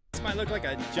 This might look like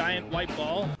a giant white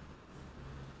ball.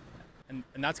 And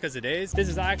that's because it is. This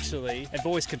is actually a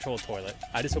voice-controlled toilet.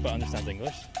 I just hope it understands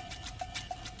English.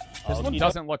 This one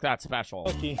doesn't look that special.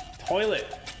 Okay.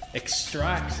 Toilet.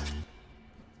 Extract.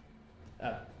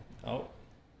 Oh.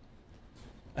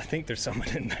 I think there's someone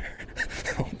in there.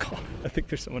 Oh god. I think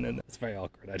there's someone in there. It's very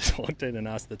awkward. I just walked in and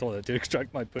asked the toilet to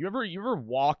extract my poop. You ever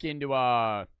walk into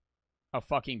a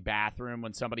fucking bathroom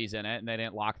when somebody's in it and they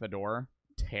didn't lock the door?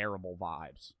 Terrible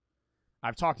vibes.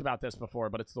 I've talked about this before,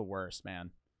 but it's the worst,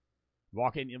 man.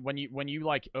 Walk in when you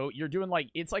like, oh, you're doing like,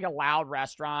 it's like a loud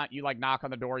restaurant. You like knock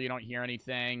on the door, you don't hear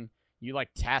anything. You like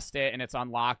test it and it's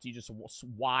unlocked. You just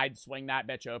wide swing that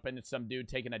bitch open. It's some dude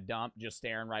taking a dump, just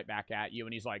staring right back at you,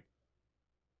 and he's like,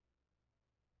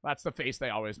 that's the face they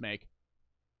always make.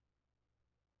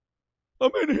 I'm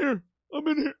in here. I'm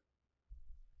in here.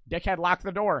 Dickhead, lock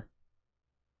the door.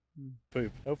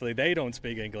 Poop. Hopefully they don't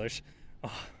speak English.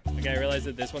 Oh, okay, I realized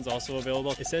that this one's also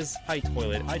available. It says, hi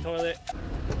toilet. Hi toilet.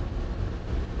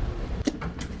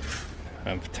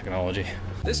 Technology.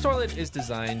 This toilet is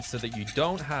designed so that you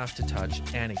don't have to touch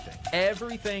anything.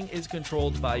 Everything is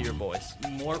controlled by your voice.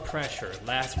 More pressure,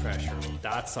 less pressure.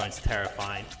 That sounds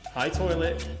terrifying. Hi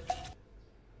toilet.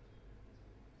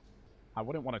 I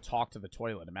wouldn't want to talk to the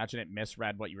toilet. Imagine it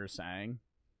misread what you were saying.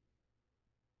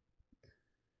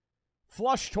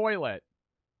 Flush toilet.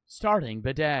 Starting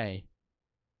bidet.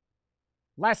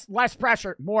 Less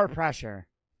pressure. More pressure.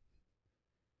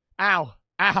 Ow.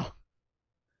 Ow.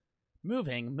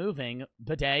 Moving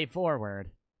bidet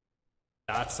forward.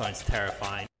 That sounds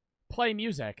terrifying. Play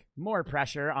music. More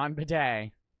pressure on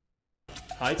bidet.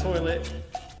 Hi toilet.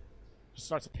 Just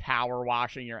starts power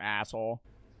washing your asshole.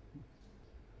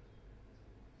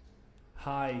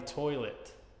 Hi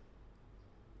toilet.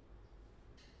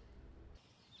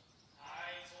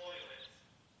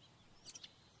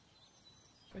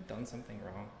 Have I done something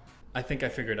wrong? I think I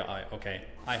figured it out. Okay.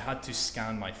 I had to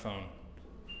scan my phone.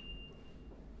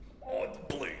 Oh, it's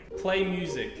blue. Play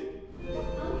music.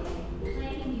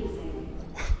 Play music.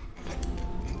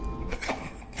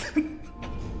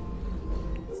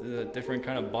 This is a different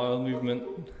kind of bowel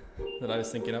movement that I was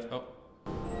thinking of. Oh.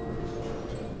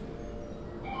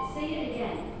 Say it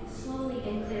again, slowly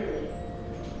and clearly.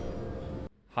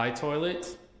 Hi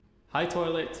toilet. Hi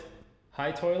toilet.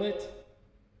 Hi toilet.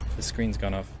 The screen's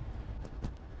gone off.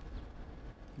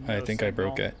 I think I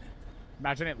broke it.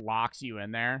 Imagine it locks you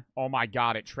in there. Oh my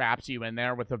god, it traps you in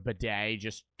there with a bidet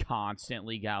just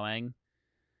constantly going.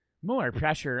 More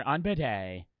pressure on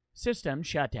bidet. System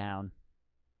shutdown.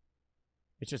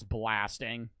 It's just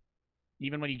blasting.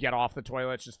 Even when you get off the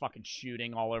toilet, it's just fucking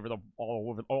shooting all over the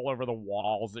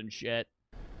walls and shit.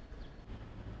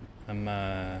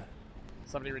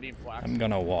 Somebody redeem flax. I'm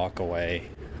gonna walk away.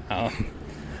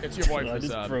 It's your boy for I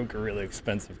just sub. broke a really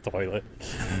expensive toilet.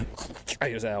 I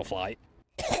use L-Flight.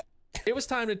 It was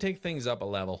time to take things up a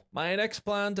level. My next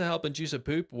plan to help induce a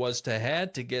poop was to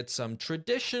head to get some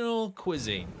traditional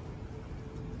cuisine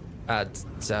at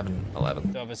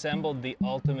 7-Eleven. So I've assembled the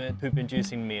ultimate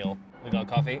poop-inducing meal. We got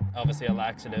coffee, obviously a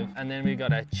laxative, and then we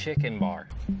got a chicken bar,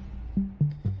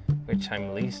 which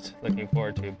I'm least looking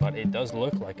forward to, but it does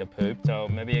look like a poop, so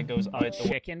maybe it goes out the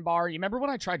chicken bar. You remember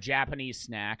when I tried Japanese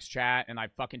snacks, chat, and I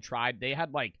fucking tried, they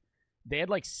had like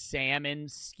salmon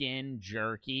skin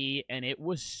jerky, and it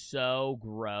was so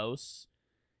gross.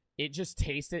 It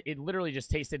literally just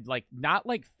tasted like, not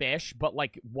like fish, but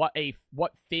like what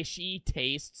fishy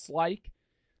tastes like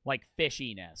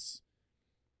fishiness.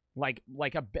 Like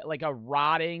a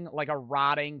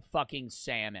rotting fucking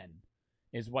salmon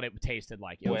is what it tasted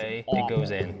like. It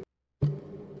goes in.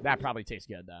 That probably tastes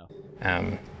good though.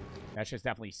 That's just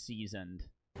definitely seasoned.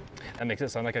 That makes it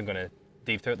sound like I'm gonna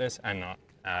deep throat this. I'm not.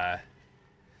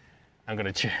 I'm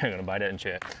gonna bite it and chew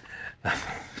it.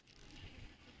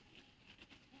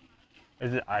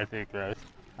 Is it? I think gross.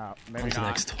 Oh, maybe When's the not.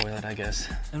 next toilet, I guess.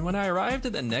 And when I arrived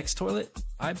at the next toilet,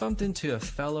 I bumped into a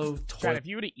fellow Chad, toilet. if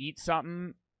you were to eat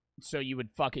something so you would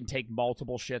fucking take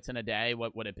multiple shits in a day,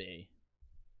 what would it be?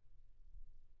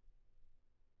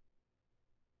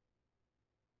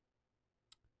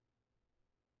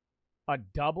 A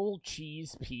double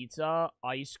cheese pizza,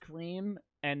 ice cream,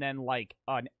 and then like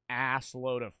an ass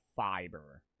load of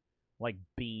fiber. Like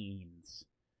beans.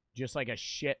 Just like a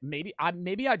shit. Maybe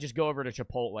I just go over to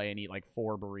Chipotle and eat like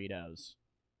 4 burritos.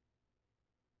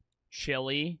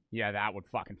 Chili? Yeah, that would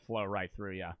fucking flow right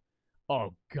through ya.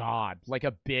 Oh, God. Like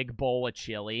a big bowl of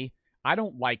chili. I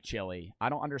don't like chili. I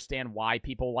don't understand why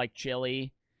people like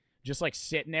chili. Just like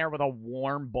sitting there with a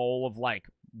warm bowl of like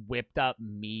whipped up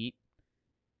meat.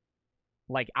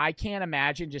 Like, I can't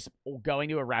imagine just going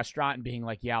to a restaurant and being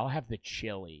like, yeah, I'll have the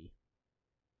chili.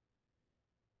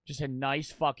 Just a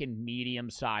nice fucking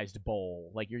medium-sized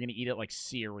bowl. Like, you're going to eat it like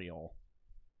cereal.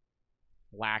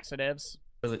 Laxatives?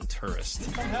 Toilet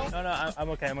tourist. No, I'm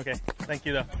okay. I'm okay. Thank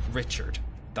you, though. Richard.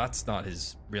 That's not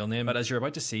his real name, but as you're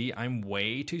about to see, I'm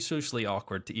way too socially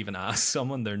awkward to even ask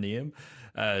someone their name.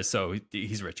 So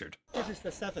he's Richard. This is the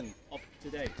 7th of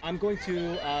today. I'm going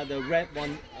to the red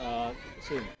one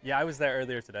soon. Yeah, I was there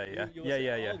earlier today. Yeah.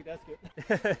 Yeah. Oh, that's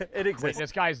good. It exists. Wait,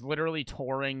 this guy's literally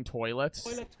touring toilets?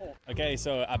 Toilet talk. Okay,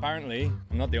 so apparently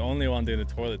I'm not the only one doing the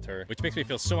toilet tour, which makes me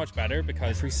feel so much better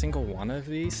because every single one of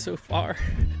these so far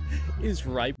is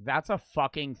right. That's a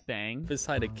fucking thing.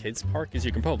 Beside a kids park, as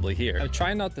you can probably hear. I'm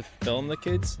trying not to film the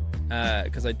kids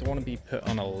because I don't want to be put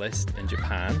on a list in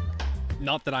Japan.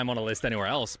 Not that I'm on a list anywhere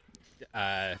else.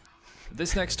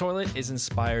 This next toilet is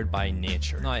inspired by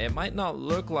nature. Now, it might not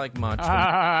look like much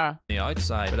from the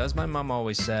outside, but as my mom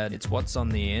always said, it's what's on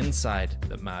the inside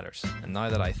that matters. And now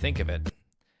that I think of it,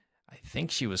 I think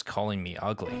she was calling me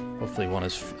ugly. Hopefully one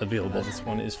is available. This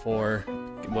one is for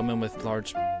women with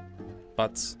large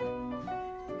butts.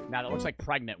 Now, that looks like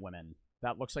pregnant women.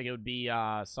 That looks like it would be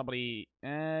somebody...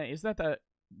 is that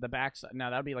the back side?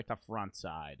 No, that would be like the front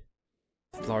side.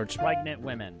 Large pregnant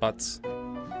women. Butts.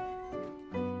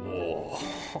 Whoa.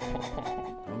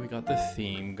 Oh, we got the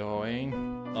theme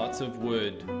going. Lots of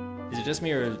wood. Is it just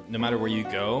me, or no matter where you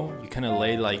go, you kind of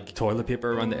lay like toilet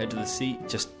paper around the edge of the seat?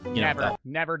 Just, you know.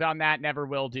 Never done that. Never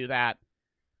will do that.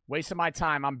 Wasting my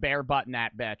time. I'm bare butting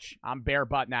that bitch. I'm bare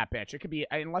butting that bitch. It could be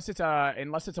unless it's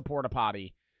a porta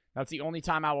potty. That's the only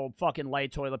time I will fucking lay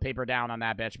toilet paper down on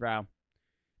that bitch, bro.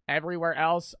 Everywhere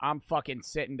else, I'm fucking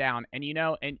sitting down. And you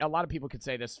know, and a lot of people could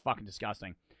say this is fucking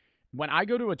disgusting. When I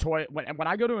go to a toilet, when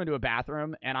I go into a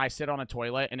bathroom and I sit on a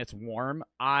toilet and it's warm,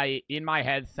 I, in my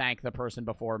head, thank the person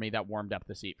before me that warmed up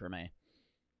the seat for me.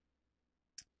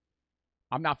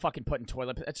 I'm not fucking putting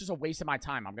toilet. It's just a waste of my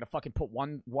time. I'm gonna fucking put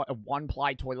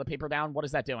one-ply toilet paper down. What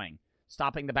is that doing?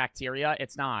 Stopping the bacteria?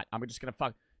 It's not. I'm just gonna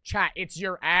fuck. Chat. It's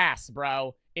your ass,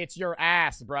 bro. It's your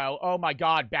ass, bro. Oh my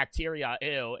god, bacteria.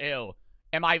 Ew, ew.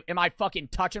 Am I fucking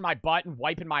touching my butt and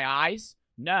wiping my eyes?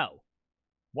 No.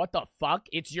 What the fuck?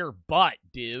 It's your butt,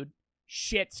 dude.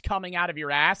 Shit's coming out of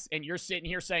your ass, and you're sitting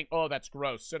here saying, oh, that's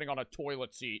gross, sitting on a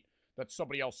toilet seat that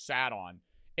somebody else sat on.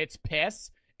 It's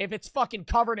piss? If it's fucking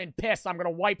covered in piss, I'm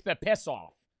gonna wipe the piss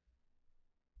off.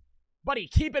 Buddy,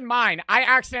 keep in mind, I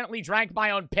accidentally drank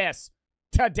my own piss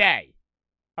today.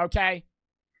 Okay?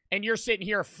 And you're sitting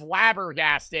here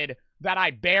flabbergasted that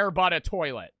I bare butt a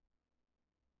toilet.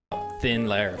 Thin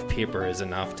layer of paper is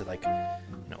enough to, like,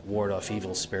 you know, ward off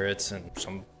evil spirits and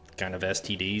some kind of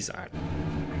STDs.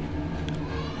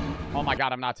 Oh my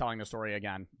god, I'm not telling the story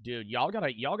again. Dude, y'all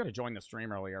gotta join the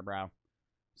stream earlier, bro.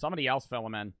 Somebody else fill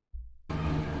him in.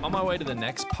 On my way to the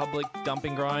next public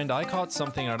dumping ground, I caught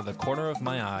something out of the corner of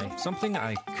my eye. Something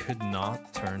I could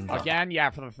not turn down. Again? Yeah,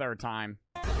 for the 3rd time.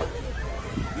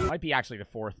 Might be actually the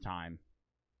 4th time.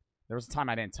 There was a time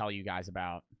I didn't tell you guys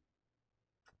about.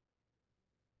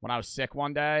 When I was sick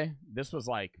one day, this was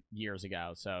like years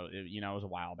ago, so it was a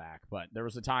while back. But there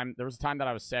was a time that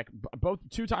I was sick. Both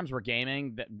 2 times were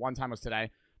gaming. That one time was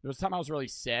today. There was a time I was really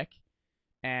sick,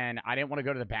 and I didn't want to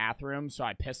go to the bathroom, so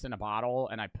I pissed in a bottle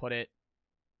and I put it,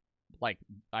 like,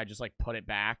 I just like put it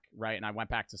back, right, and I went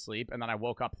back to sleep, and then I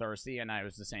woke up thirsty, and it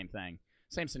was the same thing,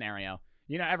 same scenario.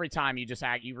 You know, every time you just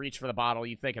you reach for the bottle,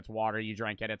 you think it's water, you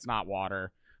drink it, it's not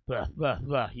water. Blah, blah,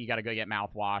 blah. You got to go get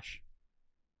mouthwash.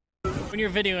 When you're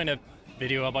videoing a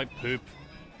video about poop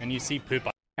and you see poop...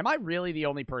 Am I really the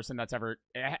only person that's ever...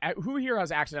 Who here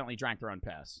has accidentally drank their own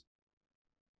piss?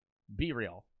 Be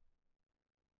real.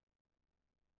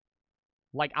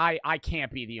 Like, I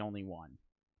can't be the only one.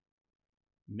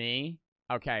 Me?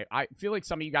 Okay, I feel like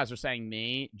some of you guys are saying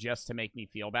me just to make me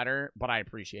feel better, but I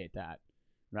appreciate that.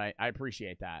 Right? I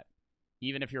appreciate that.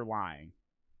 Even if you're lying.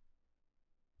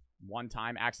 One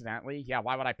time, accidentally? Yeah,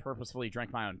 why would I purposefully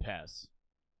drink my own piss?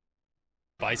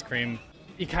 Ice cream,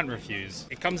 you can't refuse.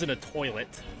 It comes in a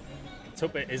toilet. Let's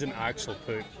hope it isn't actual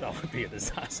poop. That would be a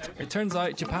disaster. It turns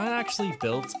out Japan actually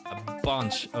built a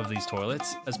bunch of these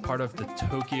toilets as part of the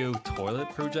Tokyo Toilet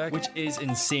Project, which is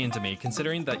insane to me,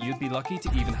 considering that you'd be lucky to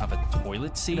even have a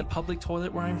toilet seat in a public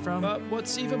toilet where I'm from. But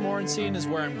what's even more insane is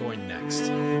where I'm going next.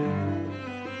 In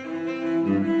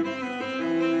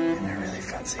a really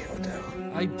fancy hotel.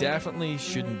 I definitely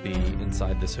shouldn't be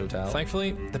inside this hotel.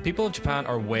 Thankfully, the people of Japan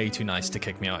are way too nice to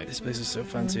kick me out. This place is so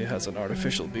fancy, it has an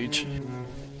artificial beach.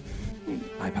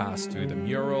 I passed through the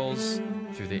murals,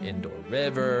 through the indoor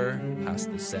river, past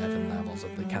the 7 levels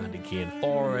of the candy cane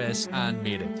forest, and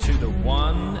made it to the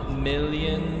 $1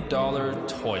 million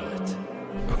toilet.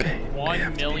 Okay.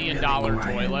 $1 million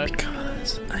toilet?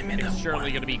 Because I'm in it's a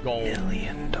surely going to be gold. $1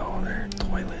 million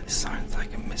toilet. Sounds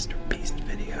like a Mr. Beast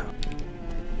video.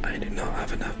 I do not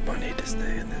have enough money to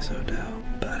stay in this hotel,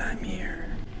 but I'm here.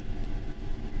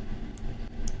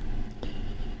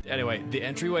 Anyway, the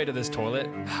entryway to this toilet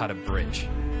had a bridge.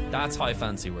 That's how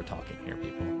fancy we're talking here,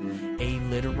 people. A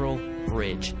literal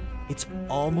bridge. It's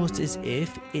almost as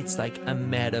if it's like a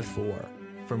metaphor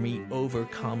for me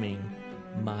overcoming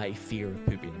my fear of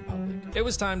pooping in public. It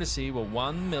was time to see what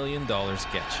 $1 million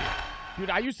gets you. Dude,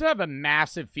 I used to have a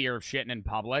massive fear of shitting in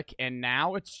public, and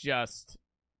now it's just...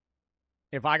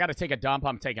 If I gotta take a dump,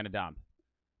 I'm taking a dump.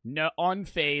 No,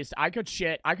 unfazed. I could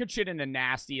shit in the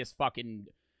nastiest fucking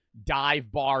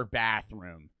dive bar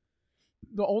bathroom.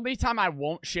 The only time I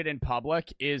won't shit in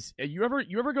public is you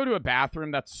ever go to a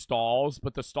bathroom that's stalls,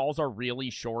 but the stalls are really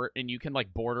short and you can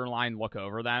like borderline look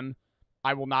over them?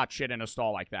 I will not shit in a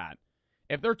stall like that.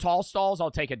 If they're tall stalls, I'll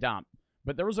take a dump.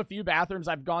 But there was a few bathrooms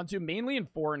I've gone to, mainly in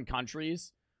foreign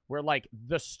countries, where like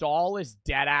the stall is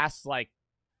dead ass like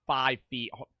 5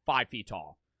 feet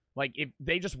tall. Like if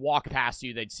they just walk past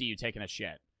you, they'd see you taking a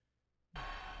shit.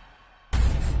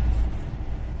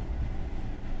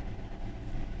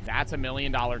 That's $1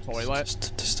 million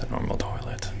toilet. Just a normal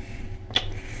toilet.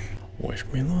 Wish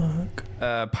me luck.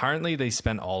 Apparently they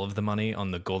spent all of the money on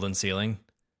the golden ceiling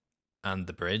and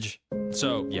the bridge.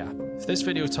 So yeah, if this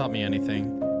video taught me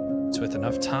anything, it's with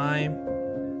enough time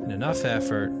and enough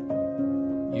effort,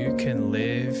 you can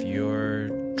live your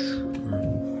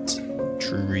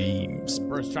dreams.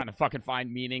 First trying to fucking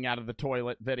find meaning out of the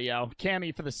toilet video.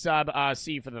 Cammy for the sub,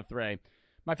 C for the 3.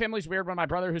 My family's weird. When my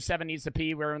brother, who's 7, needs to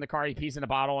pee, we're in the car, he pees in a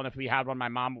bottle, and if we had one, my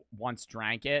mom once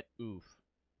drank it. Oof.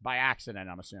 By accident,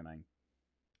 I'm assuming.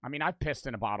 I mean, I've pissed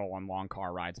in a bottle on long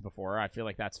car rides before. I feel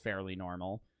like that's fairly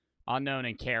normal. Unknown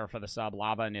and Care for the sub.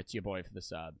 Lava and It's Your Boy for the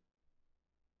sub.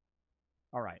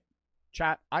 All right.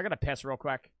 Chat, I gotta piss real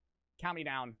quick. Count me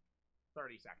down.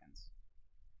 30 seconds.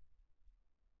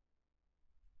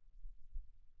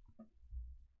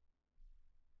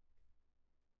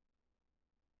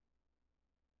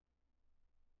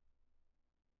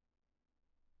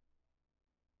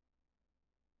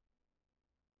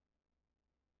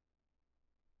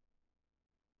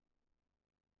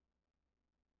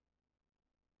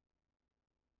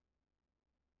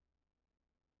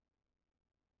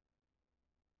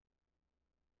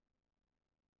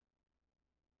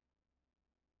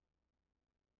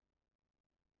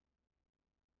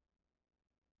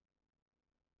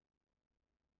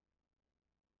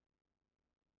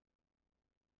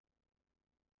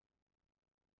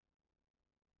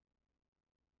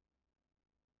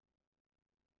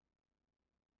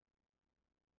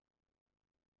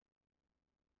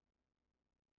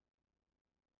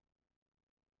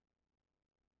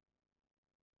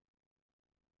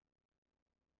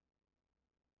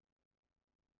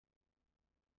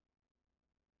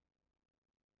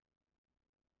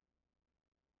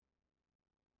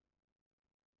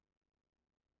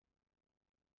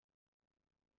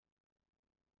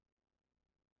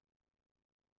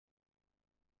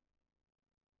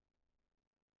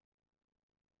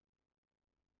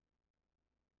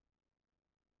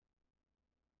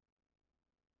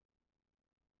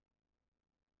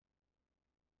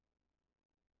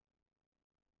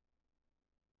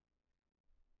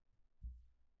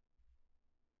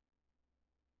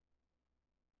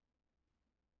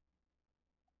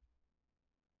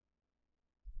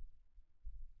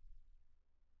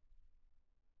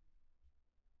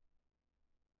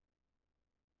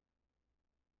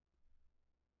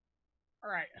 All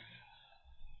right.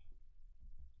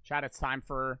 Chat, it's time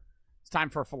for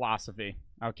philosophy.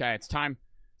 Okay, it's time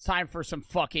for some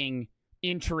fucking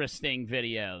interesting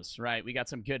videos, right? We got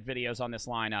some good videos on this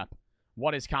lineup.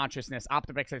 What is consciousness?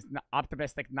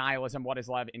 Optimistic nihilism. What is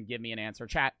love? And give me an answer.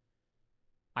 Chat,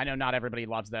 I know not everybody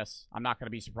loves this. I'm not going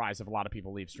to be surprised if a lot of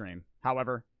people leave stream.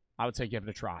 However, I would say give it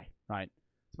a try, right?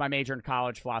 It's my major in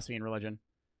college, philosophy and religion.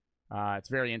 It's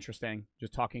very interesting,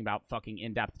 just talking about fucking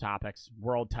in-depth topics,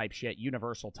 world-type shit,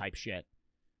 universal-type shit,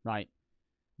 right?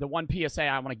 The one PSA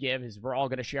I want to give is we're all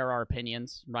going to share our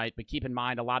opinions, right? But keep in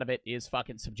mind, a lot of it is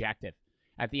fucking subjective.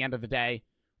 At the end of the day,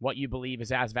 what you believe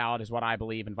is as valid as what I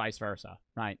believe and vice versa,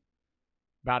 right?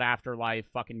 About afterlife,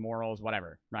 fucking morals,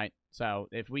 whatever, right? So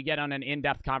if we get on an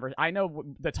in-depth conversation, I know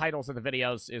the titles of the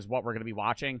videos is what we're going to be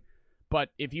watching, but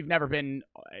if you've never been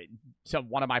to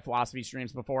one of my philosophy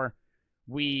streams before,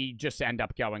 we just end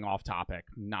up going off topic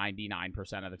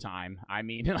 99% of the time. I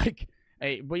mean, like,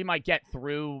 we might get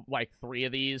through, like, 3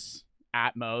 of these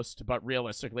at most, but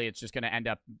realistically, it's just going to end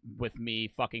up with me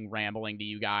fucking rambling to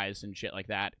you guys and shit like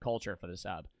that. Culture for the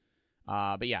sub.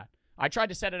 But yeah, I tried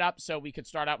to set it up so we could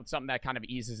start out with something that kind of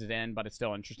eases it in, but it's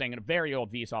still interesting. And a very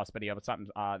old Vsauce video, but something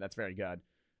that's very good.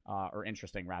 Or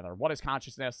interesting, rather. What is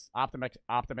consciousness?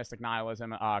 Optimistic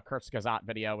nihilism. Kurzgesagt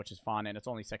video, which is fun, and it's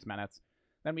only 6 minutes.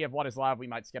 Then we have what is love? We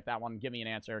might skip that one. Give me an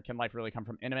answer. Can life really come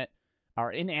from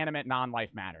inanimate non-life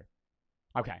matter?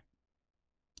 Okay.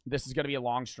 This is going to be a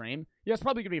long stream. Yeah, it's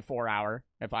probably going to be a 4-hour,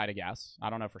 if I had to guess. I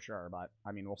don't know for sure, but,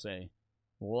 I mean, we'll see.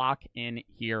 Lock in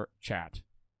here, chat.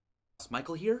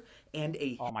 Michael here, and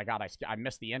a... Oh my god, I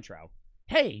missed the intro.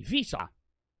 Hey, Visa!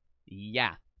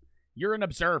 Yeah. You're an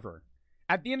observer.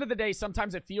 At the end of the day,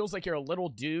 sometimes it feels like you're a little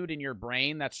dude in your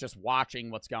brain that's just watching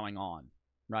what's going on,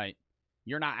 right?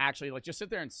 You're not actually, like, just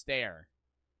sit there and stare.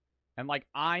 And, like,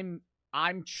 I'm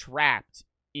trapped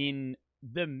in...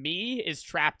 The me is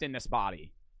trapped in this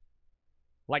body.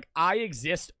 Like, I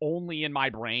exist only in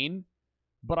my brain,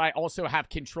 but I also have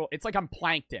control. It's like I'm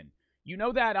Plankton. You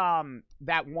know that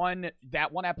that one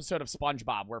episode of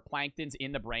SpongeBob where Plankton's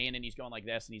in the brain and he's going like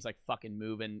this and he's like fucking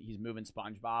moving. He's moving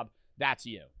SpongeBob. That's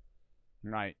you,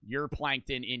 right? You're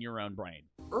Plankton in your own brain.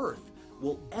 Earth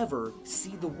will ever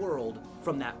see the world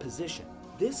from that position.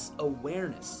 This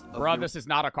awareness of Bro, this is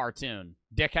not a cartoon.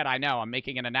 Dickhead, I know. I'm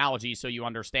making an analogy so you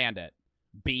understand it.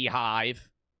 Beehive.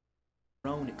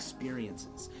 Your own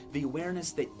experiences. The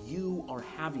awareness that you are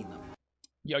having them.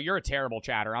 Yo, you're a terrible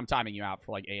chatter. I'm timing you out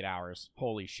for like 8 hours.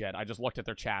 Holy shit. I just looked at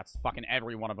their chats. Fucking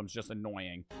every one of them's just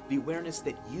annoying. The awareness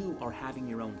that you are having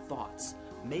your own thoughts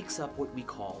makes up what we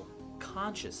call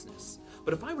consciousness.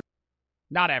 But if I were...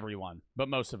 Not everyone, but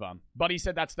most of them. Buddy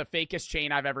said that's the fakest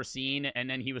chain I've ever seen, and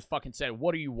then he was fucking said,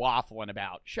 what are you waffling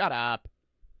about? Shut up.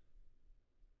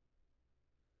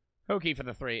 Hokey for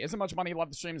the 3. Isn't much money. Love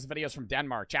the streams. Videos from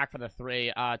Denmark. Jack for the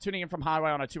 3. Tuning in from highway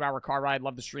on a 2-hour car ride.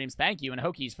 Love the streams. Thank you. And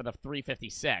Hokies for the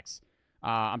 356.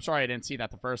 I'm sorry I didn't see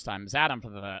that the first time. Zadam for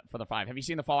the 5. Have you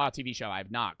seen the Fallout TV show? I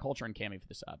have not. Culture and Cammy for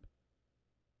the sub.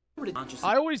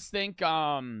 I always think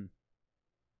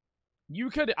you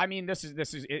could. I mean,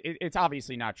 it's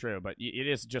obviously not true, but it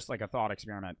is just like a thought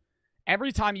experiment.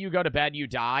 Every time you go to bed, you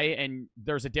die, and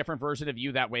there's a different version of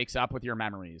you that wakes up with your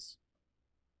memories.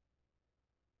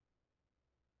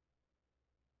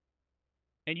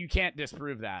 And you can't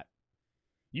disprove that.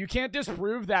 You can't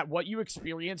disprove that what you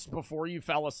experienced before you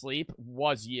fell asleep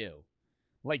was you.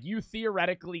 Like, you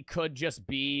theoretically could just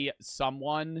be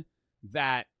someone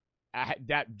that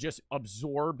just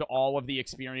absorbed all of the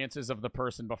experiences of the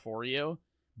person before you,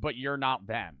 but you're not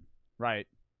them, right?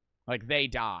 Like, they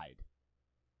died.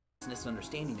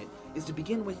 Understanding it is to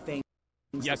begin with things.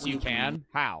 Yes, you can.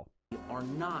 How? Are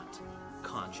not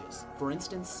conscious. For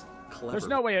instance... Clever. There's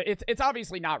no way. It's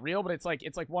obviously not real, but it's like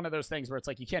one of those things where it's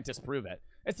like you can't disprove it.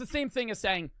 It's the same thing as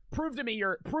saying, prove to me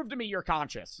you're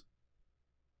conscious.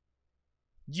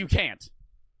 You can't.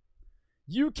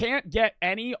 You can't get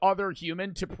any other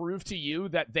human to prove to you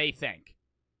that they think.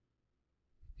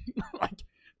 Like,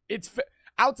 it's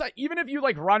outside. Even if you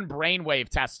like run brainwave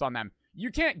tests on them,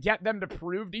 you can't get them to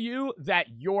prove to you that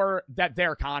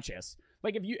they're conscious.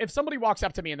 Like, if somebody walks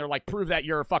up to me and they're like, prove that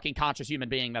you're a fucking conscious human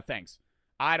being that thinks.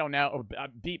 I don't know,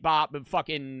 beat bop,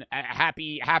 fucking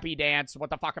happy dance.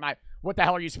 What the fuck what the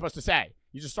hell are you supposed to say?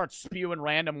 You just start spewing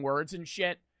random words and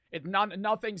shit.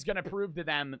 Nothing's gonna prove to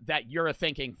them that you're a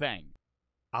thinking thing.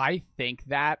 I think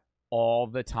that all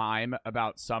the time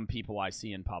about some people I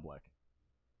see in public.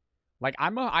 Like,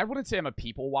 I wouldn't say I'm a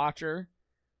people watcher,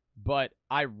 but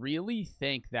I really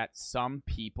think that some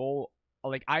people,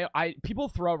 like, people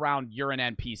throw around you're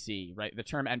an NPC, right? The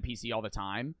term NPC all the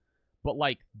time. But,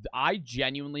 like, I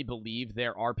genuinely believe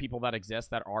there are people that exist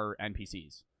that are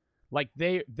NPCs. Like,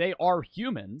 they are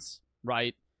humans,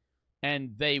 right?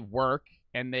 And they work,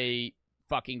 and they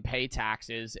fucking pay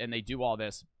taxes, and they do all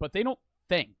this, but they don't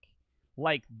think.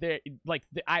 Like,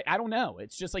 I don't know.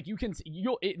 It's just, like,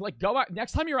 go out,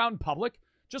 next time you're out in public,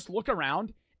 just look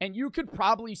around, and you could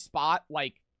probably spot,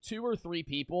 like, 2 or 3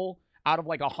 people out of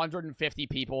like 150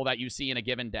 people that you see in a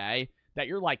given day that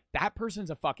you're like, that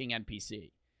person's a fucking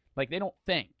NPC. Like, they don't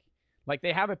think. Like,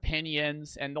 they have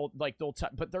opinions and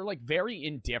but they're like very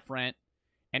indifferent.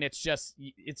 And it's just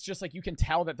like you can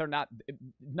tell that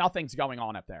nothing's going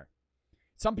on up there.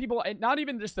 Some people, not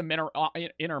even just the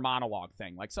inner monologue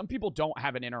thing. Like, some people don't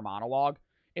have an inner monologue.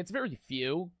 It's very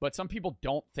few, but some people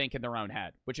don't think in their own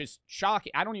head, which is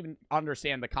shocking. I don't even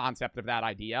understand the concept of that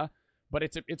idea, but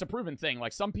it's a proven thing.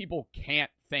 Like, some people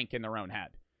can't think in their own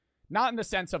head. Not in the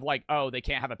sense of like, oh, they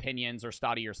can't have opinions or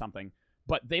study or something,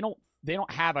 but they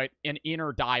don't have an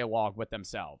inner dialogue with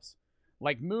themselves.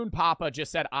 Like Moon Papa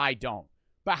just said, I don't.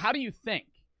 But how do you think?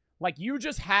 Like, you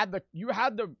just had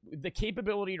the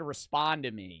capability to respond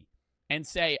to me and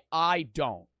say, I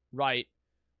don't, right?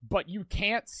 But you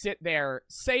can't sit there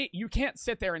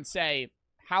and say,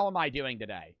 how am I doing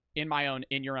today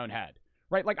in your own head,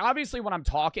 right? Like, obviously when I'm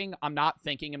talking, I'm not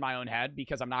thinking in my own head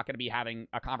because I'm not going to be having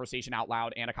a conversation out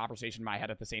loud and a conversation in my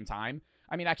head at the same time.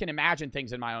 I mean, I can imagine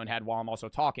things in my own head while I'm also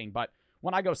talking, but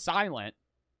when I go silent,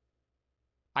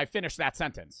 I finish that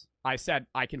sentence. I said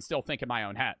I can still think in my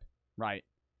own head, right?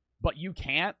 But you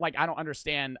can't? Like, I don't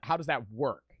understand. How does that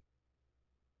work?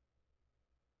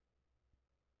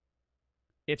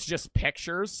 It's just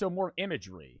pictures, so more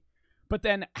imagery. But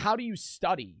then how do you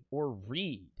study or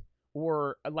read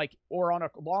or on a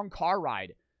long car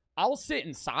ride? I'll sit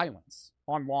in silence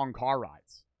on long car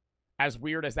rides. As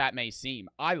weird as that may seem,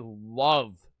 I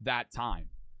love that time.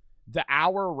 The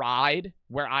hour ride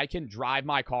where I can drive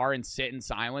my car and sit in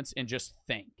silence and just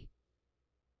think.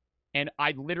 And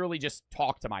I literally just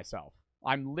talk to myself.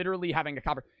 I'm literally having a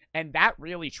conversation. And that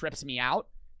really trips me out.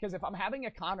 Because if I'm having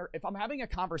a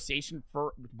conversation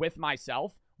with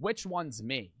myself, which one's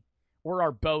me? Or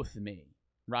are both me?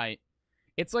 Right?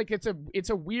 It's like it's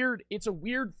a weird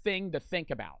thing to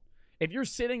think about. If you're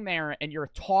sitting there and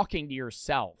you're talking to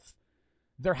yourself,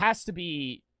 there has to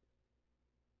be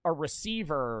a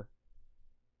receiver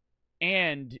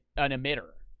and an emitter,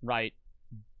 right?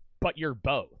 But you're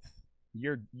both.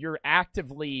 You're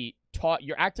actively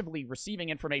receiving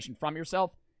information from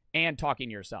yourself and talking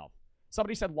to yourself.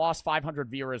 Somebody said lost 500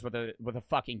 viewers with a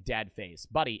fucking dead face.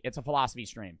 Buddy, it's a philosophy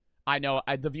stream. I know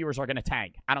the viewers are going to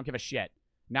tank. I don't give a shit.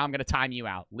 Now I'm going to time you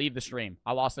out. Leave the stream.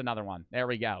 I lost another one. There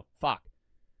we go. Fuck.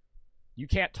 You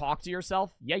can't talk to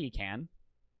yourself? Yeah, you can.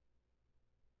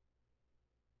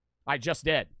 I just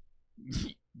did.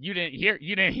 You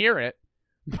didn't hear it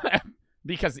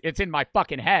because it's in my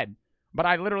fucking head. But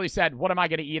I literally said, what am I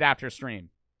going to eat after stream?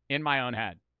 In my own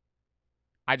head.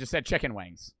 I just said chicken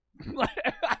wings.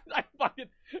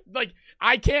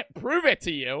 I can't prove it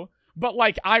to you, but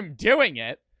like, I'm doing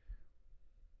it.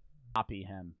 Copy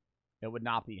him. It would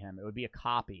not be him. It would be a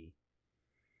copy.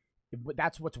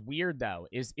 That's what's weird though,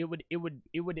 is it would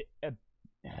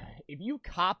if you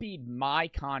copied my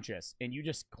conscious and you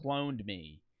just cloned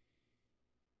me,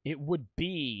 it would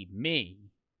be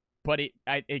me. But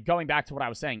going back to what I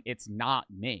was saying, it's not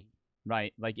me,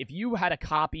 right? Like, if you had a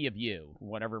copy of you,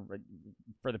 whatever,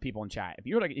 for the people in chat, if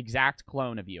you had an exact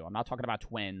clone of you, I'm not talking about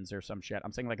twins or some shit.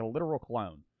 I'm saying like a literal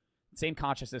clone. Same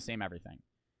consciousness, same everything.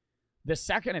 The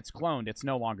second it's cloned, it's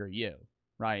no longer you,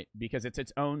 right? Because it's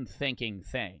its own thinking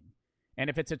thing.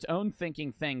 And if it's its own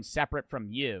thinking thing separate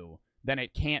from you, then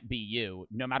it can't be you,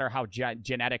 no matter how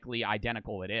genetically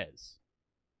identical it is.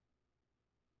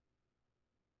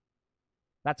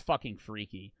 That's fucking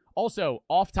freaky. Also,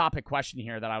 off-topic question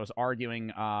here that I was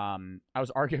arguing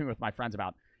with my friends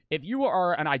about. If you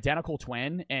are an identical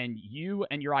twin and you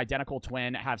and your identical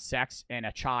twin have sex and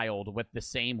a child with the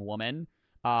same woman,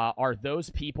 are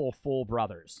those people full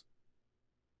brothers?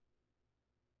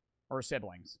 Or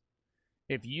siblings?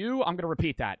 I'm going to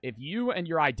repeat that. If you and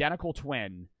your identical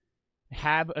twin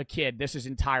have a kid, this is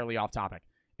entirely off-topic.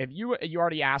 If you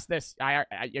already asked this,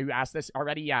 you asked this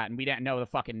already, yeah, and we didn't know the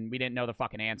fucking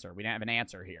answer. We didn't have an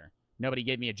answer here. Nobody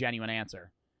gave me a genuine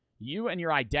answer. You and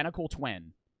your identical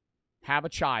twin have a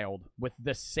child with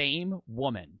the same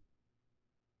woman.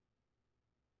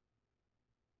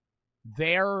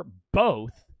 They're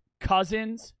both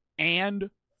cousins and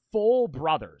full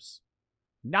brothers.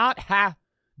 Not half.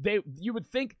 You would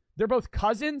think they're both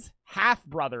cousins, half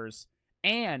brothers,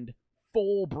 and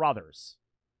full brothers.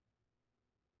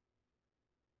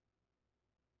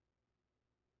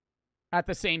 At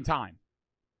the same time.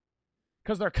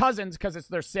 Because they're cousins, because it's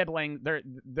their sibling.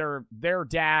 Their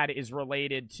dad is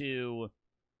related to...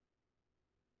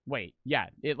 Wait, yeah.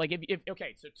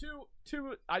 Okay, so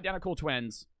two identical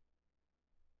twins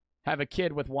have a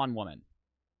kid with one woman.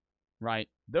 Right?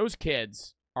 Those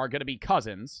kids are going to be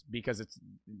cousins, because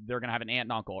they're going to have an aunt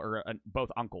and uncle, or both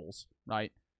uncles,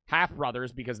 right? half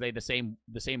brothers because they the same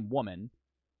woman,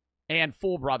 and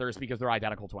full brothers because they're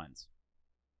identical twins.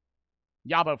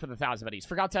 Yabo for the 1,000 VODs.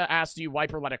 Forgot to ask, do you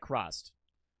wipe or let it crust?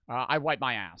 I wipe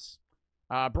my ass.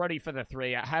 Brody for the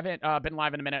 3. I haven't been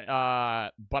live in a minute,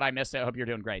 but I missed it. I hope you're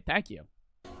doing great. Thank you.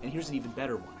 And here's an even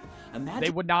better one. Imagine they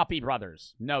would not be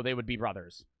brothers. No, they would be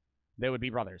brothers. They would be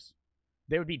brothers.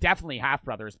 They would be definitely half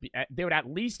brothers. They would at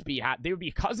least be they would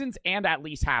be cousins and at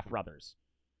least half brothers.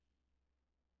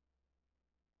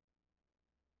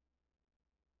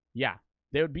 Yeah,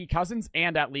 they would be cousins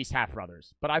and at least half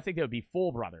brothers. But I think they would be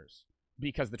full brothers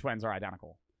because the twins are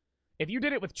identical. If you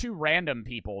did it with 2 random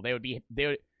people, they would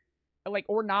like,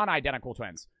 or non-identical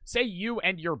twins. Say you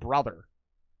and your brother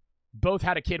both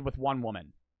had a kid with one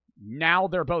woman. Now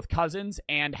they're both cousins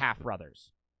and half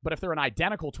brothers. But if they're an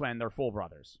identical twin, they're full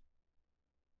brothers.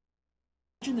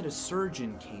 Imagine that a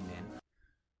surgeon came in.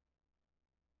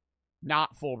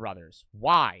 Not full brothers.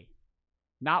 Why?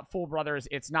 Not full brothers.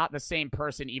 It's not the same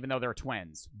person even though they're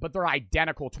twins. But they're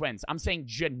identical twins. I'm saying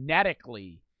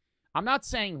genetically. I'm not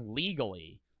saying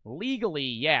legally. Legally,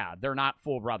 yeah, they're not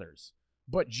full brothers.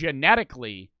 But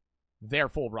genetically, they're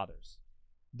full brothers.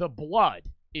 The blood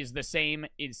is the same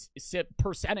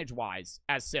percentage-wise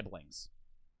as siblings.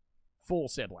 Full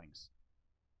siblings.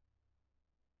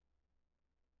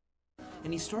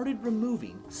 And he started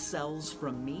removing cells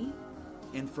from me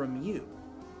and from you,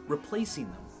 replacing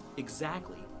them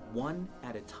exactly one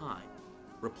at a time.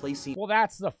 Replacing. Well,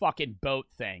 that's the fucking boat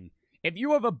thing. If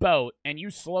you have a boat and you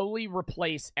slowly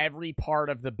replace every part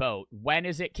of the boat, when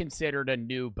is it considered a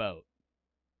new boat?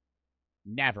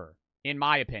 Never, in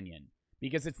my opinion.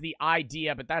 Because it's the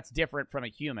idea, but that's different from a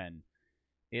human.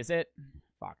 Is it?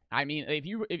 Fuck. I mean,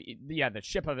 yeah, the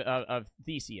ship of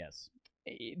Theseus.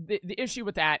 The issue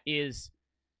with that is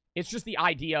it's just the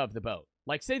idea of the boat.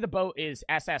 Like, say the boat is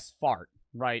SS Fart,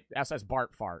 right? SS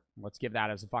Bart Fart. Let's give that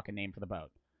as a fucking name for the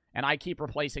boat. And I keep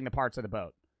replacing the parts of the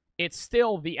boat. It's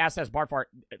still the SS Bart Fart.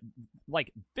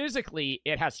 Like, physically,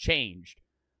 it has changed.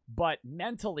 But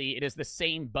mentally, it is the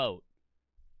same boat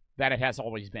that it has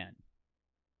always been.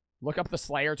 Look up the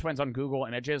Slayer twins on Google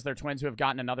Images. They're twins who have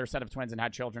gotten another set of twins and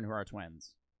had children who are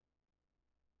twins.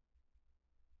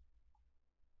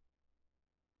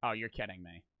 Oh, you're kidding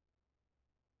me.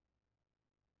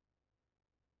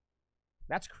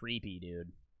 That's creepy,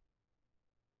 dude.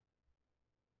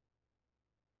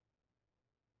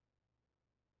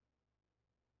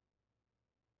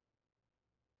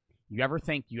 You ever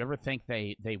think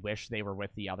they wish they were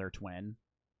with the other twin?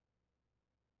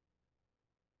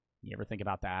 You ever think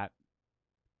about that?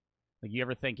 Like, you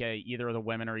ever think either of the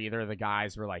women or either of the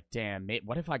guys were like, damn,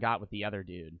 what if I got with the other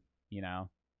dude, you know?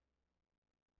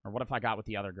 Or what if I got with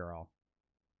the other girl?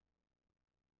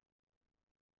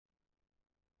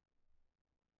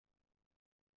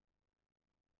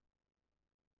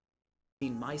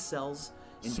 My cells.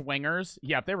 Swingers?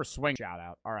 Yeah, if they were swing, shout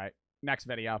out. All right, next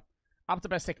video.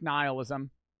 Optimistic nihilism.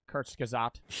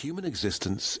 Kurzgesagt. Human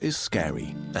existence is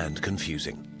scary and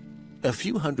confusing. A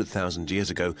few 100,000 years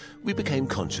ago, we became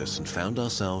conscious and found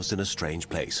ourselves in a strange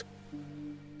place.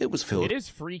 It was filled. It is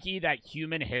freaky that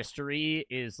human history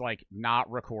is, like, not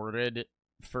recorded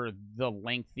for the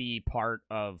lengthy part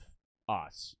of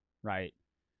us, right?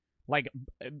 Like,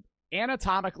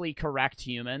 anatomically correct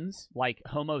humans, like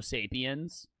Homo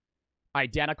sapiens,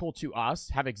 identical to us,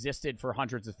 have existed for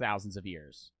hundreds of thousands of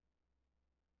years.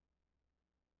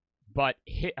 But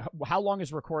how long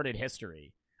is recorded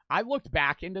history? I looked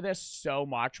back into this so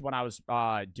much when I was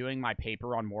doing my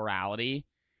paper on morality,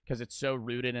 because it's so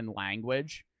rooted in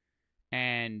language.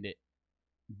 And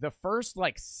the first,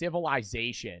 like,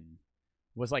 civilization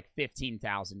was, like,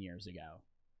 15,000 years ago.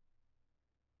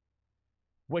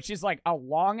 Which is, like, a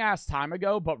long-ass time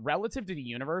ago, but relative to the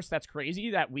universe, that's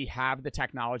crazy that we have the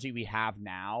technology we have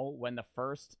now when the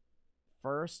first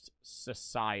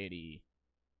society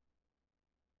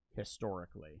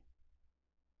historically.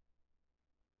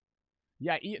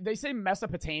 Yeah, they say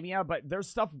Mesopotamia, but there's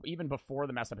stuff even before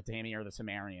the Mesopotamia or the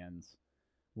Sumerians.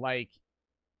 Like,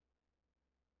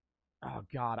 oh,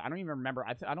 God, I don't even remember.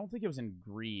 I don't think it was in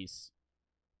Greece.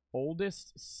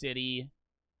 Oldest city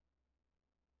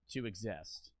to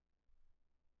exist.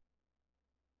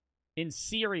 In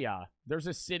Syria, there's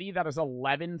a city that is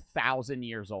 11,000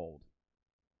 years old.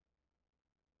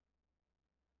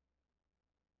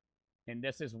 And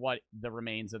this is what the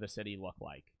remains of the city look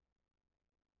like.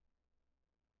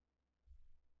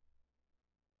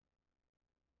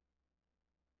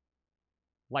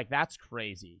 Like, that's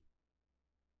crazy.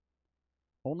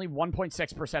 Only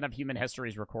 1.6% of human history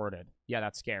is recorded. Yeah,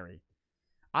 that's scary.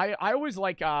 I always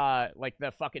like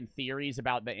the fucking theories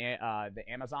about the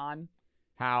Amazon,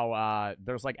 how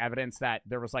there's like evidence that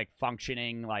there was like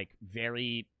functioning like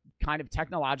very kind of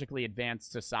technologically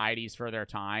advanced societies for their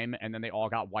time, and then they all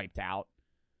got wiped out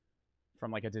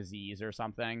from like a disease or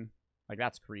something. Like,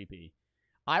 that's creepy.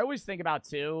 I always think about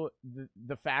too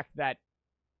the fact that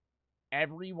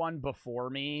everyone before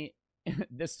me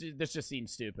this just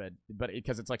seems stupid, but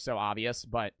because it's like so obvious,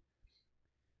 but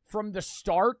from the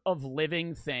start of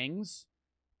living things,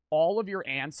 all of your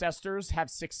ancestors have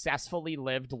successfully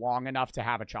lived long enough to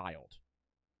have a child.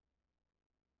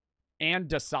 And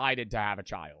decided to have a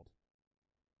child.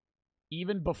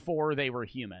 Even before they were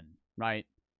human, right?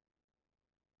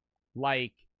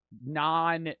 Like,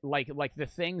 like the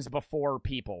things before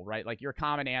people, right? Like your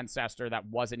common ancestor that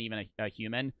wasn't even a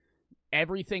human.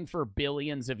 Everything for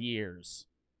billions of years.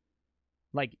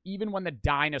 Like, even when the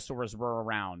dinosaurs were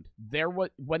around,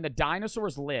 when the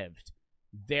dinosaurs lived,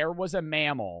 there was a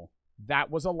mammal that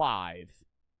was alive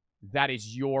that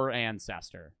is your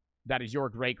ancestor. That is your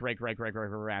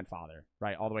great-great-great-great-great-grandfather,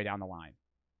 right? All the way down the line.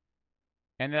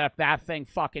 And if that thing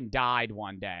fucking died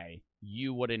one day,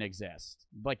 you wouldn't exist.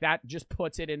 Like, that just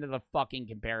puts it into the fucking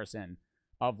comparison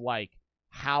of, like,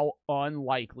 how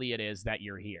unlikely it is that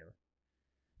you're here.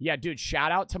 Yeah, dude,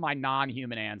 shout out to my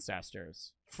non-human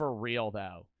ancestors. For real,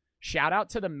 though. Shout out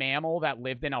to the mammal that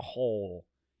lived in a hole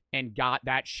and got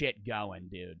that shit going,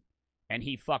 dude. And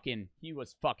he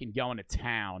was fucking going to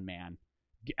town, man.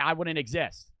 I wouldn't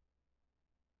exist.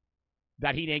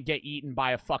 That he didn't get eaten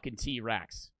by a fucking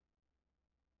T-Rex.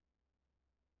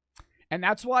 And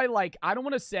that's why, like, I don't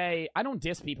want to say, I don't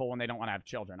diss people when they don't want to have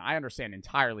children. I understand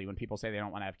entirely when people say they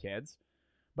don't want to have kids.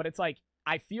 But it's like,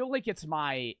 I feel like it's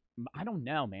I don't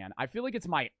know, man. I feel like it's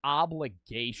my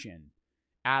obligation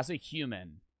as a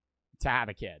human to have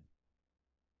a kid.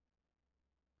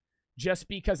 Just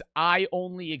because I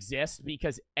only exist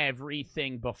because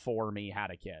everything before me had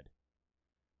a kid.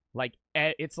 Like,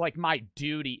 it's like my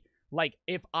duty. Like,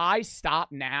 if I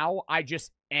stop now, I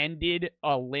just ended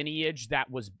a lineage that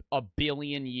was a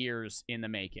billion years in the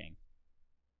making.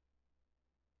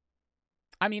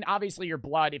 I mean, obviously your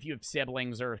blood, if you have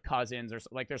siblings or cousins, or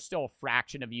like, there's still a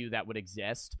fraction of you that would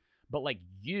exist. But like,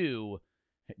 you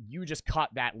just cut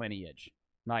that lineage.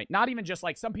 Right? Not even just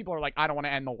like, some people are like, I don't want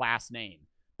to end the last name.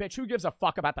 Bitch, who gives a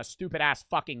fuck about the stupid ass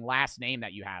fucking last name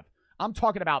that you have? I'm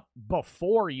talking about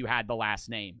before you had the last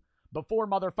name. Before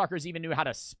motherfuckers even knew how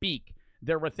to speak,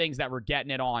 there were things that were getting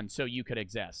it on so you could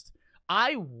exist.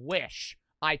 I wish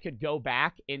I could go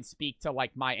back and speak to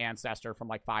like my ancestor from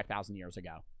like 5,000 years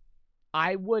ago.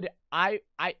 I would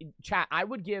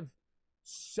give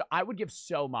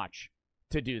so much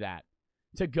to do that.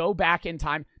 To go back in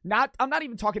time. I'm not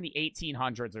even talking the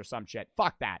 1800s or some shit.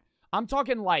 Fuck that. I'm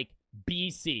talking like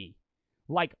BC.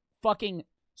 Like fucking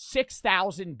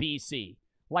 6,000 BC.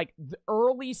 Like the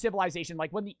early civilization,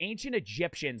 like when the ancient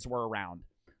Egyptians were around.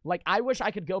 Like, I wish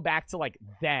I could go back to like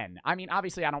then. I mean,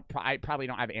 obviously I probably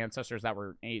don't have ancestors that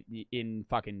were in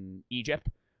fucking Egypt,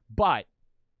 but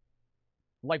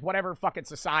like whatever fucking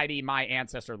society my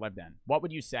ancestor lived in, what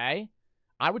would you say?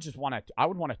 I would want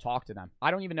to talk to them.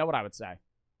 I don't even know what I would say.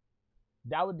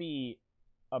 That would be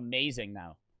amazing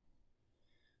though.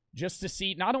 Just to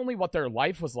see not only what their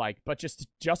life was like, but just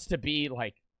to be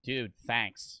like, dude,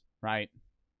 thanks, right?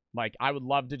 Like, I would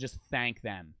love to just thank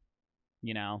them,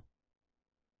 you know?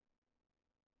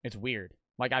 It's weird.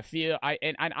 Like, I feel,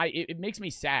 it makes me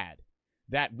sad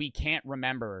that we can't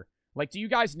remember. Like, do you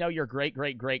guys know your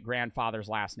great-great-great-grandfather's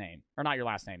last name? Or not your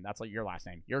last name. That's like your last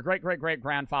name. Your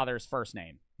great-great-great-grandfather's first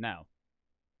name. No.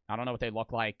 I don't know what they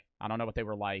look like. I don't know what they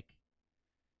were like.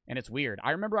 And it's weird.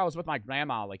 I remember I was with my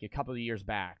grandma like a couple of years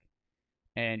back,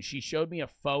 and she showed me a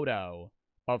photo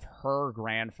of her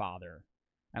grandfather.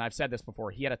 And I've said this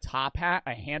before. He had a top hat,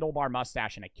 a handlebar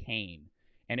mustache, and a cane.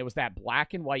 And it was that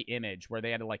black and white image where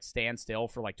they had to like stand still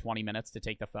for like 20 minutes to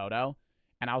take the photo.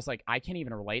 And I was like, I can't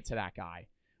even relate to that guy.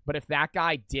 But if that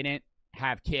guy didn't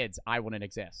have kids, I wouldn't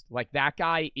exist. Like, that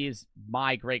guy is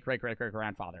my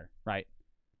great-great-great-great-grandfather, right?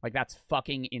 Like, that's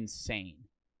fucking insane.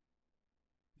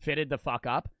 Fitted the fuck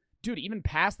up. Dude, even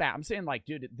past that, I'm saying, like,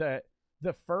 dude, the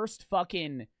first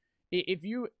fucking... If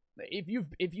you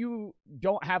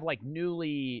don't have, like,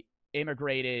 newly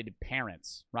immigrated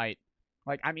parents, right?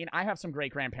 Like, I mean, I have some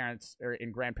great-grandparents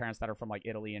and grandparents that are from, like,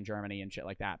 Italy and Germany and shit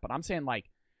like that. But I'm saying,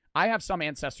 like, I have some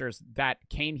ancestors that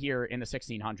came here in the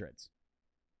 1600s.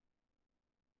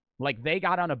 Like, they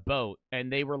got on a boat, and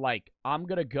they were like, I'm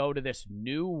gonna go to this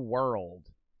new world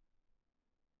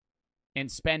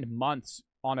and spend months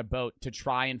on a boat to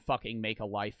try and fucking make a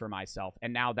life for myself.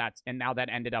 And now that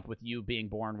ended up with you being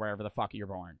born wherever the fuck you're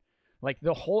born. Like,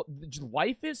 the whole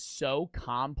life is so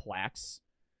complex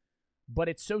but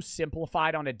it's so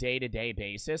simplified on a day-to-day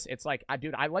basis. It's like,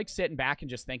 dude, I like sitting back and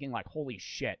just thinking like, holy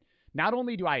shit, not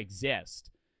only do I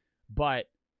exist, but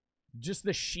just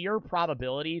the sheer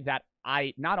probability that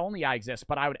not only I exist,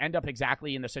 but I would end up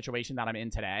exactly in the situation that I'm in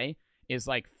today is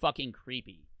like fucking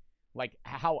creepy. Like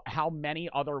how many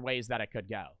other ways that it could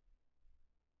go.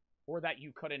 Or that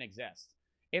you couldn't exist.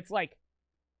 It's like,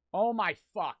 oh my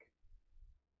fuck.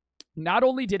 Not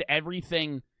only did every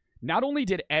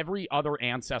other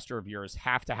ancestor of yours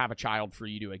have to have a child for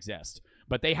you to exist,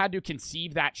 but they had to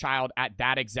conceive that child at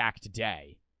that exact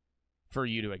day for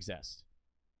you to exist.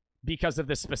 Because of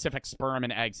the specific sperm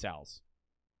and egg cells.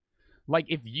 Like,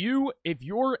 if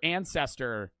your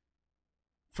ancestor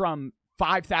from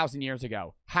 5,000 years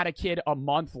ago had a kid a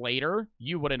month later,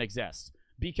 you wouldn't exist.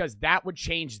 Because that would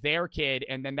change their kid,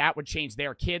 and then that would change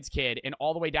their kid's kid, and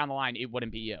all the way down the line, it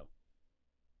wouldn't be you.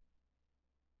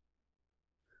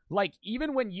 Like,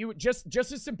 even when you, just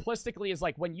as simplistically as,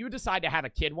 like, when you decide to have a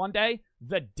kid one day,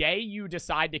 the day you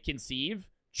decide to conceive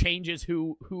changes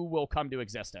who will come to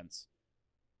existence.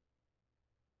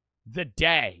 The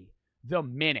day, the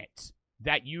minute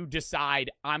that you decide,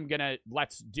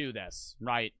 let's do this,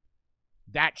 right?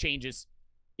 That changes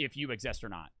if you exist or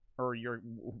not. Or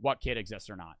what kid exists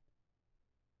or not.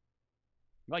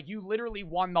 Like, you literally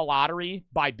won the lottery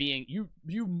by being, you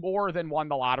more than won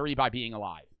the lottery by being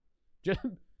alive.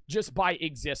 Just by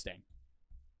existing.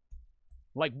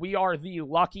 Like, we are the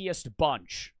luckiest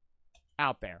bunch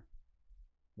out there.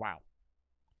 Wow.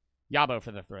 Yabo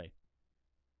for the 3.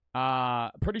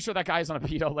 Pretty sure that guy's on a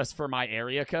pedo list for my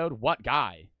area code. What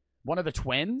guy? One of the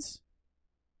twins?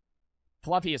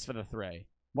 Fluffy is for the 3.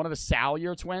 One of the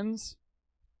Salyer twins?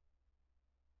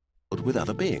 With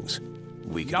other beings.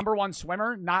 Number 1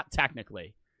 swimmer? Not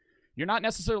technically. You're not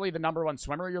necessarily the number 1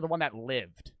 swimmer. You're the one that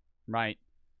lived, right?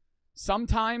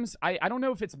 Sometimes, I don't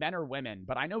know if it's men or women,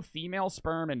 but I know female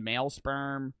sperm and male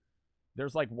sperm,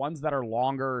 there's like ones that are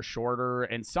longer or shorter,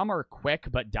 and some are quick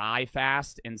but die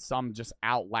fast, and some just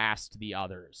outlast the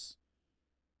others.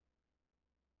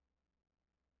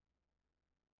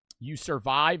 You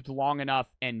survived long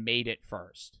enough and made it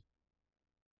first.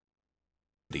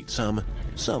 Eat some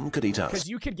could eat us. Because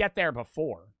you could get there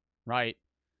before, right?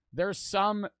 There's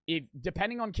some,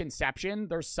 depending on conception,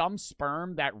 there's some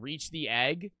sperm that reach the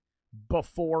egg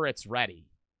before it's ready.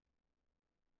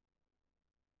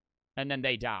 And then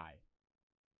they die.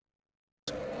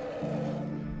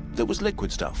 There was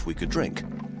liquid stuff we could drink.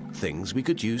 Things we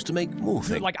could use to make more things.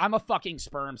 Dude, like, I'm a fucking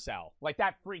sperm cell. Like,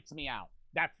 that freaks me out.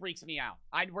 That freaks me out.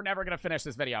 We're never going to finish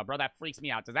this video, bro. That freaks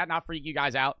me out. Does that not freak you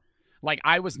guys out? Like,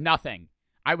 I was nothing.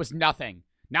 I was nothing.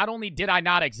 Not only did I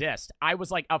not exist, I was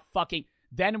like a fucking...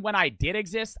 Then when I did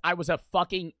exist, I was a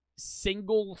fucking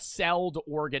single-celled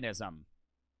organism.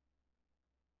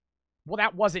 Well,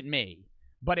 that wasn't me.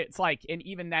 But it's like, and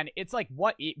even then, it's like,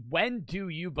 when do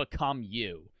you become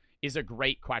you? Is a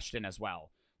great question as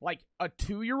well. Like, a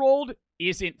 2-year-old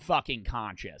isn't fucking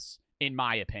conscious, in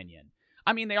my opinion.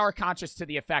 I mean, they are conscious to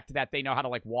the effect that they know how to,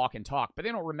 like, walk and talk, but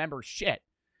they don't remember shit.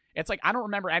 It's like, I don't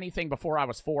remember anything before I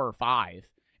was 4 or 5.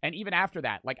 And even after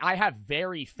that, like, I have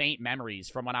very faint memories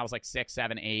from when I was, like, 6,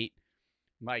 7, 8.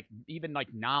 Like, even,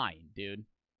 like, 9, dude.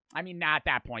 I mean, not at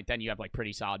that point, then you have, like,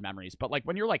 pretty solid memories. But, like,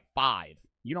 when you're, like, 5,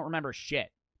 you don't remember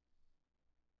shit.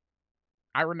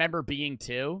 I remember being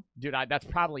 2. Dude, that's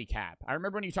probably cap. I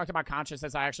remember when you talked about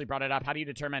consciousness, I actually brought it up. How do you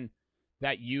determine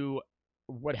that you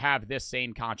would have this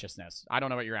same consciousness? I don't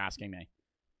know what you're asking me.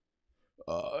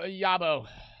 Yabo.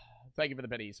 Thank you for the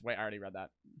biddies. Wait, I already read that.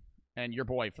 And your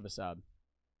boy for the sub.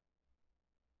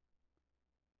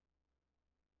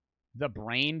 The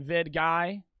brain vid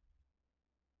guy.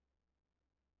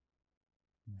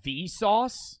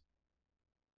 Vsauce?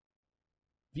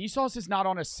 Vsauce is not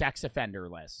on a sex offender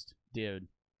list, dude.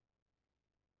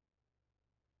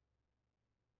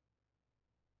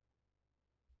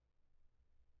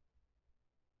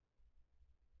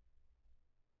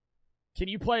 Can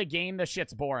you play a game? This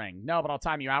shit's boring. No, but I'll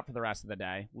time you out for the rest of the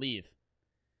day. Leave.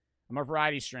 I'm a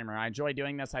variety streamer. I enjoy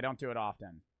doing this. I don't do it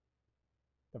often.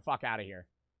 The fuck out of here.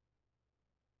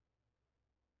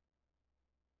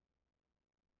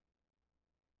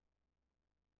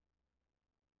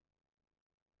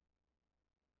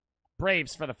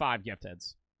 Braves for the 5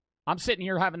 gifteds. I'm sitting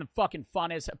here having the fucking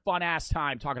fun ass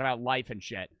time talking about life and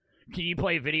shit. Can you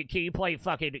play Can you play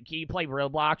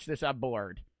Roblox? This I'm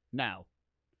bored. No.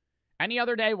 Any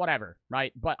other day, whatever,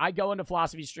 right? But I go into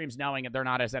philosophy streams knowing that they're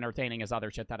not as entertaining as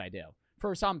other shit that I do.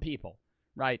 For some people,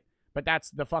 right? But that's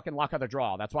the fucking luck of the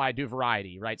draw. That's why I do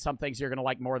variety, right? Some things you're going to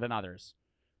like more than others.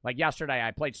 Like yesterday,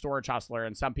 I played Storage Hustler,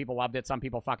 and some people loved it, some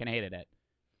people fucking hated it.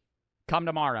 come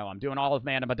tomorrow. I'm doing all of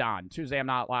Man of Medan. Tuesday, I'm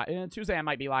not live. Tuesday, I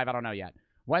might be live. I don't know yet.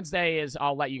 Wednesday is,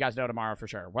 I'll let you guys know tomorrow for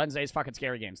sure. Wednesday is fucking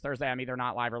Scary Games. Thursday, I'm either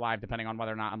not live or live, depending on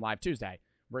whether or not I'm live. Tuesday,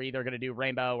 we're either going to do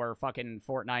Rainbow or fucking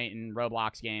Fortnite and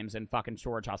Roblox games and fucking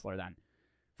Storage Hustler then.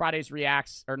 Friday's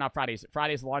Reacts, or not Fridays.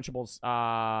 Friday's Lunchables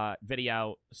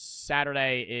video.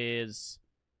 Saturday is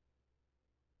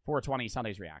 420.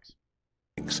 Sunday's Reacts.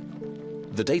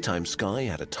 The daytime sky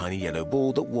had a tiny yellow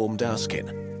ball that warmed our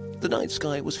skin. The night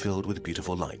sky was filled with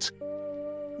beautiful lights.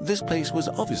 This place was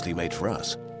obviously made for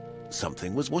us.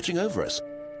 Something was watching over us.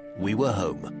 We were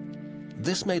home.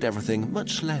 This made everything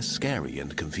much less scary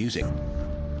and confusing.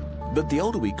 But the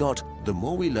older we got, the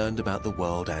more we learned about the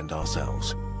world and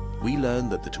ourselves. We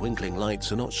learned that the twinkling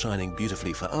lights are not shining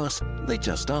beautifully for us, they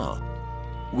just are.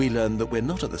 We learned that we're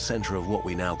not at the center of what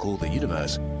we now call the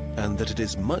universe, and that it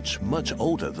is much, much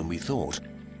older than we thought.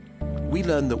 We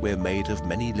learned that we're made of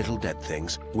many little dead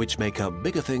things, which make up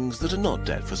bigger things that are not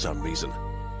dead for some reason,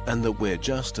 and that we're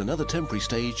just another temporary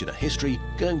stage in a history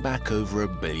going back over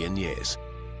 1 billion years.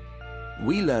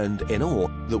 We learned in awe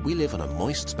that we live on a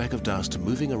moist speck of dust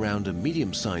moving around a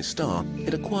medium-sized star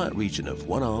in a quiet region of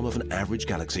one arm of an average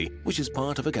galaxy, which is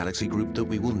part of a galaxy group that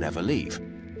we will never leave.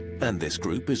 And this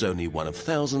group is only one of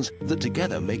thousands that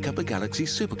together make up a galaxy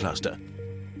supercluster.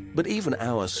 But even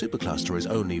our supercluster is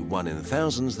only one in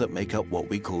thousands that make up what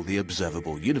we call the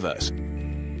observable universe.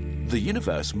 The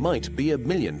universe might be 1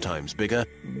 million times bigger,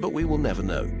 but we will never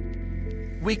know.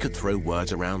 We could throw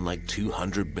words around like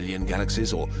 200 billion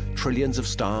galaxies, or trillions of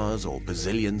stars, or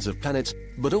bazillions of planets,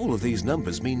 but all of these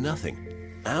numbers mean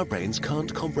nothing. Our brains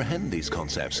can't comprehend these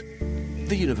concepts.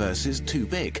 The universe is too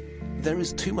big. There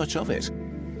is too much of it.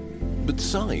 But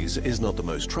size is not the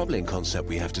most troubling concept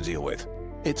we have to deal with.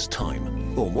 It's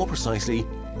time, or more precisely,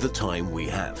 the time we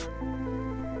have.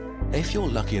 If you're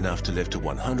lucky enough to live to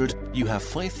 100, you have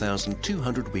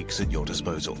 5,200 weeks at your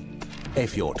disposal.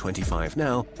 If you're 25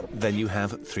 now, then you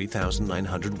have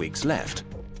 3,900 weeks left.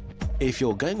 If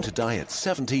you're going to die at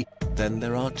 70, then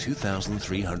there are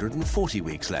 2,340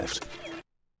 weeks left.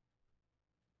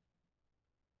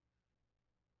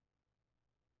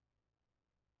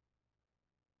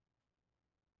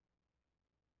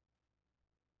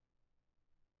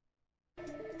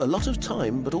 A lot of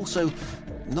time, but also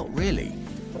not really.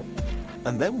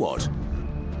 And then what?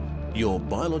 Your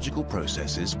biological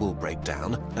processes will break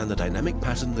down, and the dynamic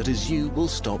pattern that is you will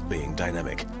stop being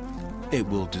dynamic. It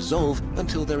will dissolve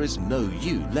until there is no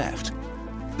you left.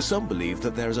 Some believe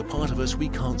that there is a part of us we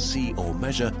can't see or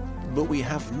measure, but we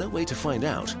have no way to find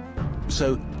out.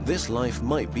 So this life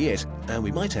might be it, and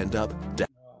we might end up dead.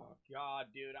 God,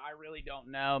 dude, I really don't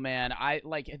know, man. I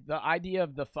like the idea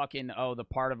of the fucking, oh, the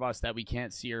part of us that we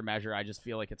can't see or measure. I just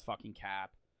feel like it's fucking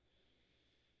cap.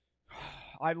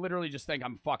 I literally just think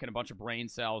I'm fucking a bunch of brain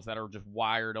cells that are just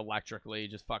wired electrically,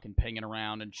 just fucking pinging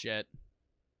around and shit.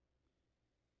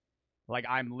 Like,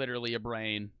 I'm literally a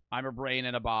brain. I'm a brain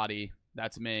in a body.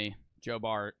 That's me, Joe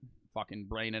Bart. Fucking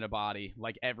brain in a body,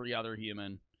 like every other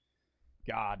human.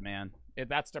 God, man. If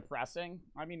that's depressing?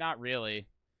 I mean, not really.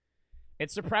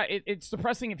 It's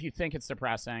depressing if you think it's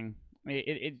depressing.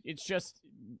 It's just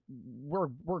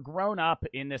we're grown up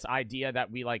in this idea that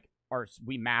we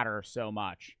we matter so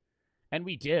much. And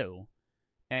we do.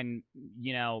 And,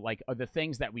 you know, like, the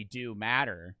things that we do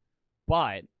matter.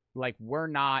 But, like, we're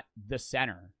not the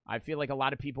center. I feel like a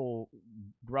lot of people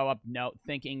grow up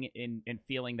thinking and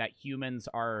feeling that humans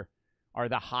are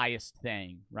the highest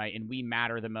thing, right? And we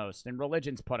matter the most. And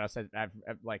religions put us at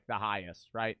like, the highest,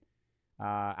 right?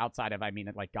 Outside of, I mean,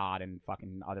 like, God and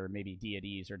fucking other maybe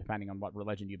deities, or depending on what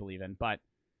religion you believe in. But,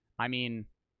 I mean,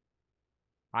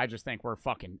 I just think we're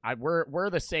fucking... we're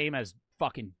the same as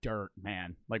fucking dirt,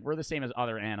 man. Like, we're the same as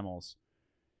other animals.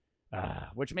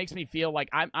 Which makes me feel like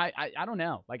I don't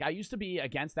know. Like, I used to be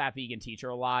against that vegan teacher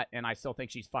a lot, and I still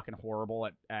think she's fucking horrible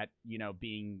at you know,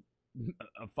 being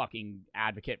a fucking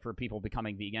advocate for people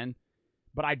becoming vegan.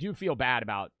 But I do feel bad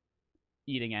about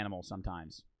eating animals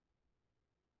sometimes.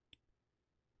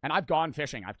 And I've gone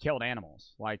fishing. I've killed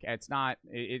animals. Like, it's not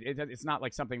it's not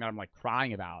like something that I'm like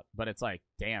crying about, but it's like,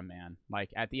 damn, man.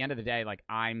 Like, at the end of the day, like,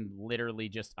 I'm literally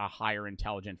just a higher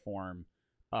intelligent form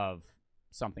of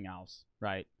something else,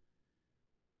 right?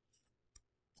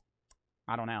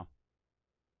 I don't know.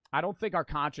 I don't think our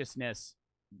consciousness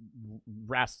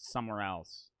rests somewhere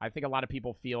else. I think a lot of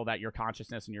people feel that your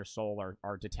consciousness and your soul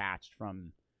are detached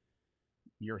from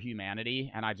your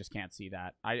humanity, and I just can't see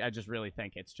that. I just really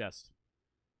think it's just...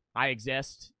 I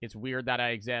exist. It's weird that I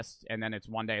exist, and then it's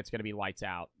one day it's going to be lights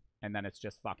out, and then it's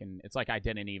just fucking... It's like I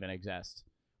didn't even exist,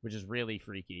 which is really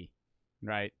freaky,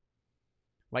 right?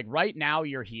 Like, right now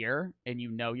you're here, and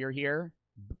you know you're here,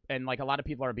 and like a lot of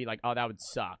people are be like, oh, that would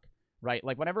suck, right?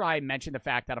 Like whenever I mention the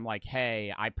fact that I'm like,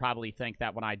 hey, I probably think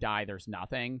that when I die there's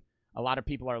nothing, a lot of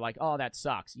people are like, oh, that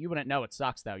sucks. You wouldn't know it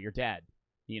sucks though. You're dead,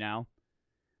 you know?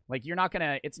 Like you're not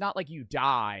gonna, it's not like you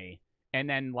die and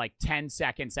then like 10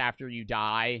 seconds after you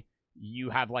die, you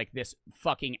have like this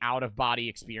fucking out of body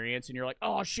experience and you're like,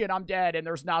 oh shit, I'm dead and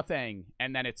there's nothing.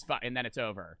 And then it's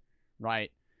over,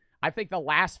 right? I think the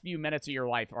last few minutes of your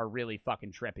life are really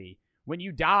fucking trippy. When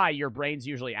you die, your brain's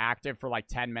usually active for like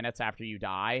 10 minutes after you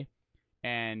die.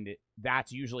 And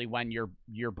that's usually when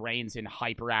your brain's in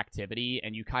hyperactivity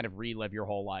and you kind of relive your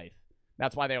whole life.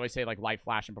 That's why they always say like life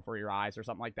flashing before your eyes or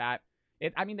something like that.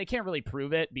 I mean, they can't really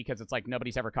prove it because it's like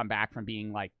nobody's ever come back from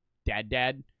being like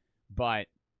dead. But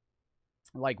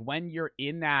like when you're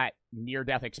in that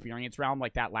near-death experience realm,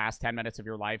 like that last 10 minutes of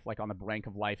your life, like on the brink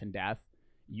of life and death,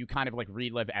 you kind of like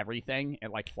relive everything.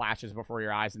 It like flashes before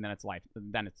your eyes and then it's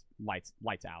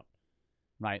lights out,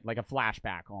 right? Like a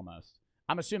flashback almost.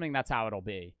 I'm assuming that's how it'll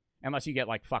be. Unless you get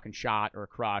like fucking shot or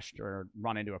crushed or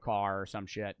run into a car or some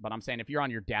shit. But I'm saying if you're on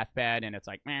your deathbed and it's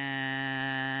like,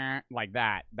 like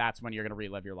that, that's when you're going to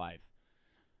relive your life.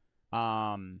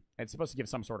 It's supposed to give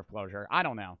some sort of closure. I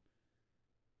don't know.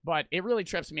 But it really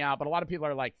trips me out. But a lot of people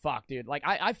are like, fuck, dude. Like,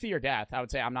 I fear death. I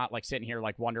would say I'm not like sitting here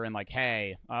like wondering like,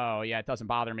 hey, oh yeah, it doesn't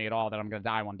bother me at all that I'm going to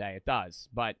die one day. It does.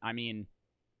 But I mean,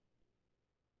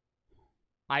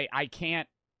 I can't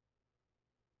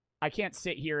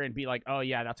sit here and be like, oh,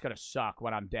 yeah, that's going to suck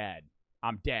when I'm dead.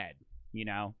 I'm dead, you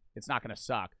know? It's not going to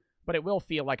suck. But it will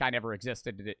feel like I never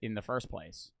existed in the first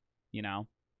place, you know?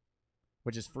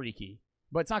 Which is freaky.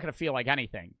 But it's not going to feel like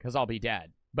anything because I'll be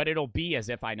dead. But it'll be as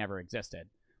if I never existed.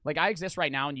 Like, I exist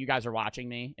right now and you guys are watching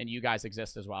me and you guys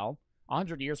exist as well.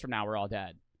 100 years from now, we're all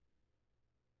dead.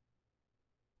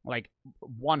 Like,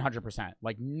 100%.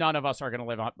 Like, none of us are going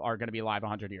to be alive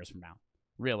 100 years from now,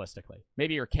 realistically.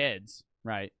 Maybe your kids,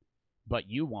 right? But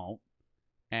you won't.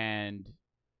 And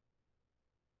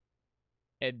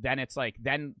then it's like,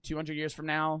 then 200 years from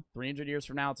now, 300 years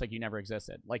from now, it's like you never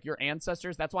existed. Like your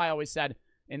ancestors, that's why I always said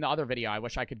in the other video, I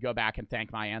wish I could go back and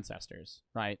thank my ancestors,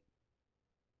 right?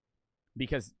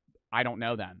 Because I don't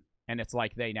know them. And it's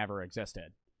like they never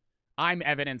existed. I'm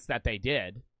evidence that they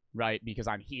did, right? Because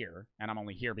I'm here, and I'm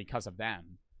only here because of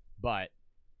them. But,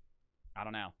 I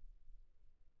don't know.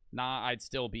 Nah, I'd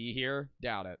still be here.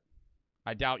 Doubt it.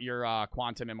 I doubt your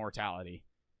quantum immortality.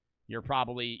 You're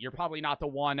probably not the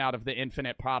one out of the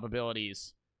infinite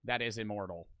probabilities that is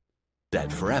immortal.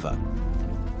 Dead forever.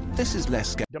 This is less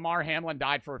scary. Damar Hamlin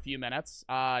died for a few minutes.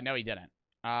 No, he didn't.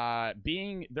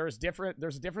 There's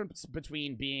a difference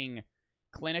between being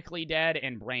clinically dead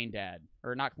and brain dead.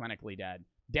 Or not clinically dead.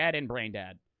 Dead and brain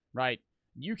dead. Right?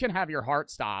 You can have your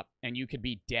heart stop and you could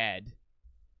be dead.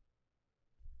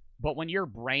 But when your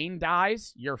brain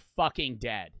dies, you're fucking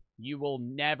dead. You will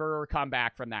never come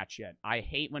back from that shit. I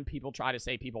hate when people try to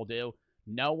say people do.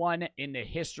 No one in the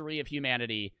history of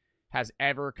humanity has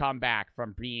ever come back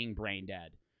from being brain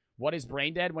dead. What is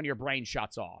brain dead? When your brain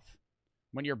shuts off.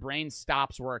 When your brain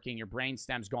stops working, your brain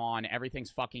stem's gone,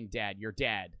 everything's fucking dead. You're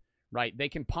dead, right? They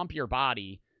can pump your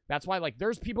body. That's why, like,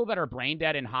 there's people that are brain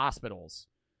dead in hospitals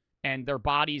and their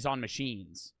bodies on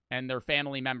machines and their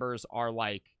family members are,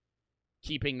 like,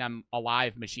 keeping them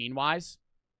alive machine-wise.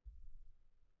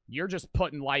 You're just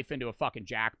putting life into a fucking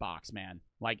jackbox, man.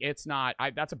 Like, it's not...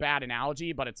 that's a bad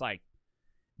analogy, but it's like...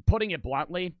 Putting it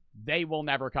bluntly, they will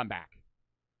never come back.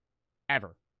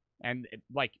 Ever. And,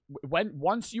 like,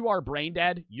 once you are brain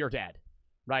dead, you're dead.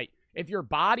 Right? If your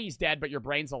body's dead, but your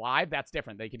brain's alive, that's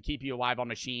different. They can keep you alive on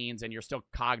machines, and you're still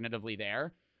cognitively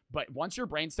there. But once your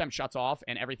brainstem shuts off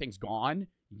and everything's gone,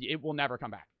 it will never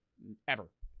come back. Ever.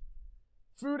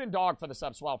 Food and dog for the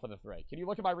sub, swell for the 3. Can you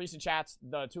look at my recent chats?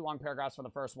 The 2 long paragraphs for the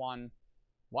first one.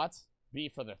 What?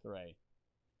 B for the 3.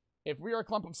 If we are a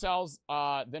clump of cells,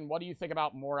 then what do you think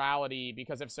about morality?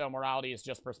 Because if so, morality is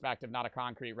just perspective, not a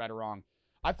concrete right or wrong.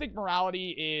 I think morality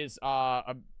is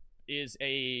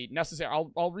a necessary...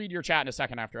 I'll read your chat in a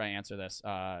second after I answer this,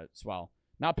 Swell.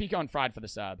 Not Pico and Fried for the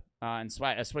sub, and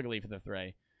Swiggly for the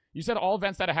 3. You said all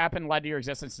events that have happened led to your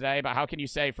existence today, but how can you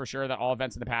say for sure that all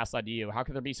events in the past led to you? How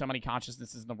could there be so many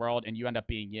consciousnesses in the world and you end up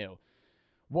being you?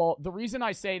 Well, the reason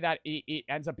I say that it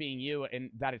ends up being you and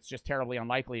that it's just terribly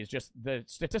unlikely is just the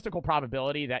statistical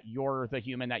probability that you're the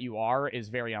human that you are is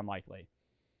very unlikely.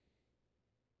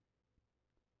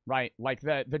 Right? Like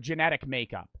the genetic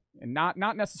makeup. And not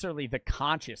necessarily the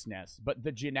consciousness, but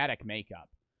the genetic makeup.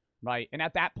 Right? And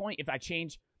at that point, if I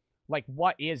change, like,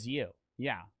 what is you?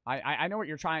 Yeah, I know what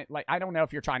you're trying, like, I don't know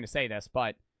if you're trying to say this,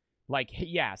 but, like,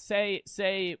 yeah,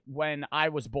 say when I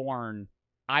was born,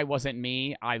 I wasn't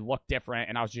me, I looked different,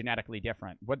 and I was genetically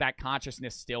different, would that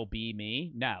consciousness still be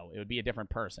me? No, it would be a different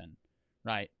person,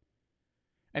 right?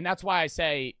 And that's why I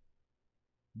say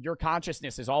your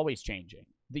consciousness is always changing.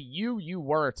 The you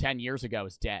were 10 years ago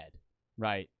is dead,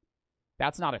 right?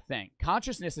 That's not a thing.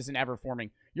 Consciousness isn't ever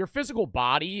forming. Your physical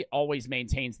body always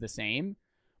maintains the same,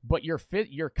 but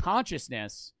your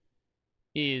consciousness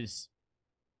is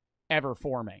ever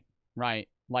forming, right?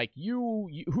 Like you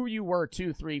who you were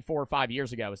 2, 3, 4, 5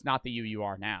 years ago is not the you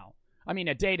are now. I mean,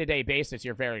 a day-to-day basis,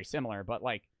 you're very similar, but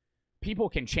like people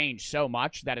can change so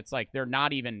much that it's like they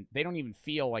don't even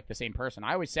feel like the same person.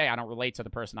 I always say I don't relate to the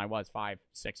person I was 5,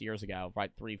 6 years ago,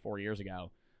 right? 3, 4 years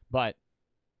ago. But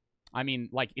I mean,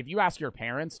 like if you ask your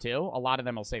parents too, a lot of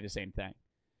them will say the same thing.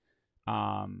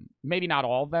 Maybe not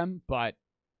all of them, but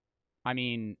I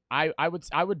mean, I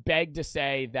would beg to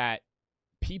say that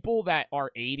people that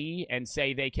are 80 and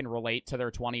say they can relate to their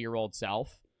 20-year-old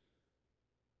self,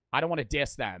 I don't want to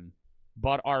diss them,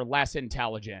 but are less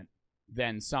intelligent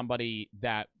than somebody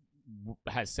that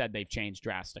has said they've changed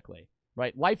drastically,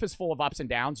 right? Life is full of ups and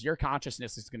downs. Your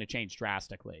consciousness is going to change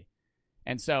drastically.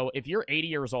 And so if you're 80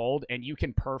 years old and you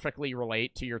can perfectly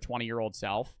relate to your 20-year-old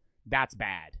self, that's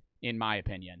bad, in my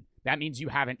opinion. That means you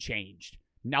haven't changed.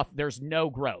 There's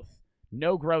no growth.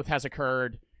 No growth has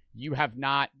occurred. You have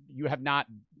not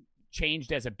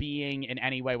changed as a being in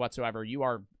any way whatsoever. You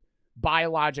are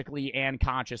biologically and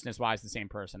consciousness-wise the same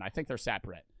person. I think they're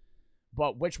separate.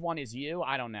 But which one is you?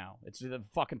 I don't know. It's the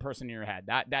fucking person in your head.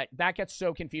 That gets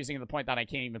so confusing to the point that I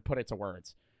can't even put it to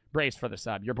words. Brace for the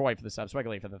sub. Your boy for the sub.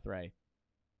 Swiggly for the 3.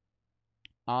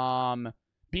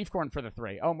 Beefcorn for the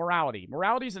 3. Oh, morality.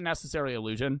 Morality is a necessary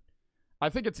illusion. I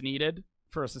think it's needed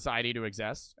for a society to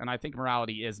exist, and I think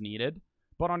morality is needed.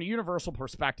 But on a universal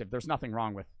perspective, there's nothing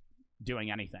wrong with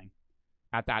doing anything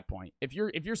at that point. If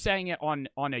you're saying it on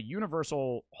a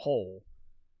universal whole,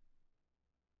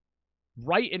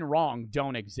 right and wrong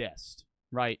don't exist,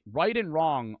 right? Right and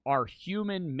wrong are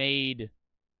human-made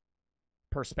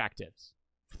perspectives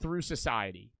through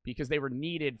society because they were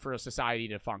needed for a society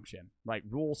to function, right?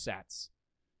 Rule sets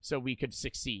so we could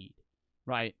succeed,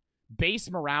 right? Base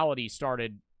morality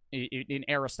started in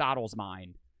Aristotle's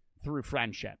mind through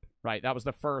friendship, right? That was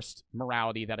the first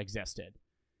morality that existed.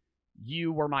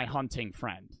 You were my hunting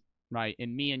friend, right?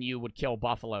 And me and you would kill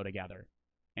buffalo together,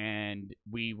 and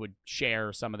we would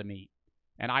share some of the meat.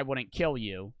 And I wouldn't kill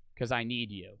you because I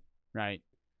need you, right?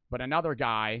 But another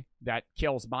guy that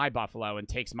kills my buffalo and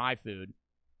takes my food,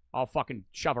 I'll fucking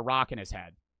shove a rock in his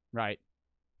head, right?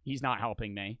 He's not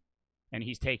helping me, and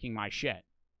he's taking my shit,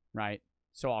 right?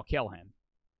 So I'll kill him.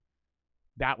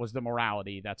 That was the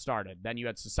morality that started. Then you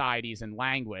had societies and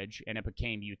language, and it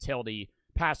became utility,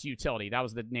 past utility. That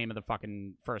was the name of the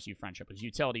fucking first friendship, was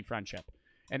utility friendship.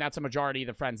 And that's a majority of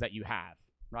the friends that you have,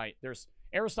 right?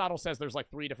 Aristotle says there's like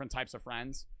 3 different types of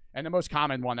friends, and the most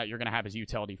common one that you're going to have is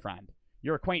utility friend.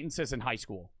 Your acquaintances in high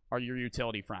school are your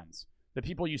utility friends. The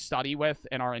people you study with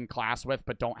and are in class with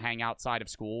but don't hang outside of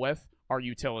school with are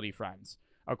utility friends.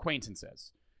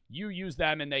 Acquaintances. You use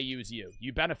them and they use you.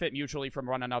 You benefit mutually from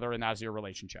one another, and that's your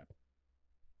relationship.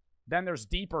 Then there's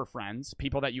deeper friends,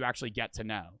 people that you actually get to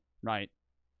know, right?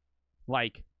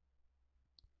 Like,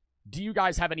 do you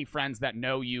guys have any friends that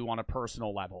know you on a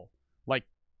personal level? Like,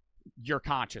 your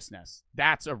consciousness.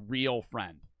 That's a real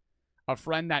friend. A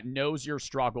friend that knows your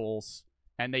struggles,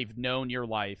 and they've known your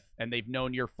life, and they've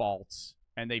known your faults,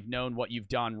 and they've known what you've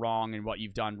done wrong and what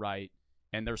you've done right,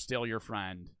 and they're still your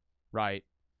friend, right?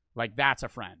 Like, that's a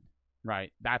friend,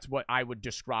 right? That's what I would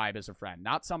describe as a friend.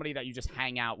 Not somebody that you just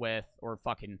hang out with or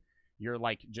fucking, you're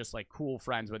like, just like cool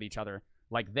friends with each other.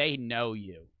 Like, they know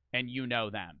you and you know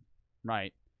them,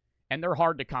 right? And they're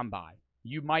hard to come by.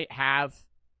 You might have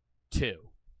 2,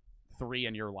 3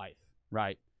 in your life,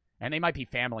 right? And they might be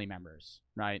family members,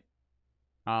 right?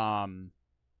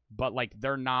 But like,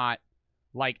 they're not,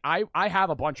 like, I have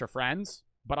a bunch of friends,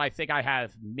 but I think I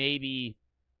have maybe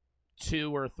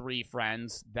 2 or 3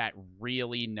 friends that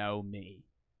really know me.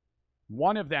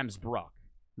 One of them's Brooke,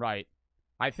 right?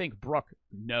 I think Brooke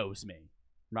knows me,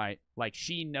 right? Like,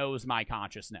 she knows my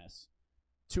consciousness.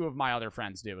 2 of my other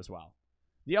friends do as well.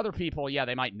 The other people, yeah,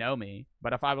 they might know me,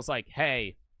 but if I was like,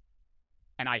 hey,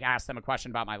 and I asked them a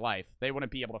question about my life, they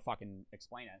wouldn't be able to fucking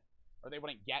explain it, or they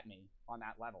wouldn't get me on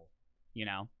that level, you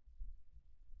know?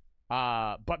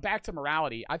 But back to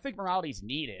morality, I think morality's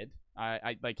needed.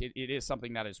 I like it is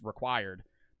something that is required,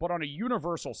 but on a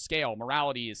universal scale,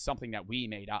 morality is something that we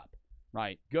made up,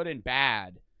 right? Good and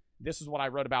bad. This is what I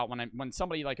wrote about when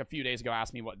somebody like a few days ago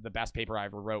asked me what the best paper I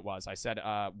ever wrote was. I said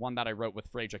one that I wrote with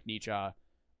Friedrich Nietzsche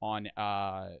on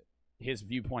his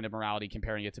viewpoint of morality,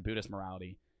 comparing it to Buddhist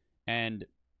morality. And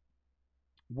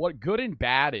what good and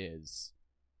bad is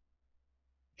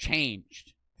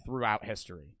changed throughout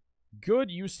history. Good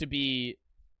used to be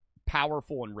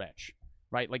powerful and rich,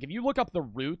 right? Like, if you look up the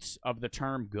roots of the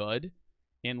term good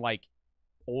in, like,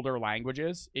 older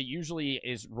languages, it usually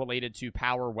is related to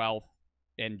power, wealth,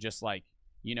 and just, like,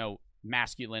 you know,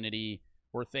 masculinity,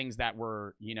 or things that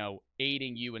were, you know,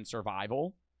 aiding you in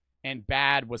survival. And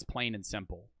bad was plain and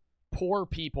simple. Poor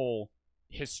people,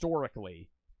 historically,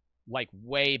 like,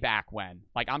 way back when,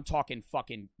 like, I'm talking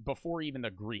fucking before even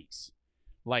the Greeks,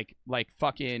 like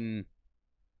fucking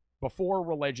before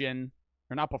religion,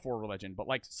 or not before religion, but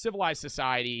like civilized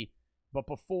society, but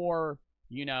before,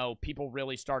 you know, people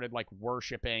really started like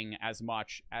worshiping as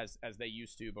much as they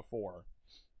used to before.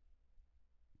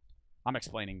 I'm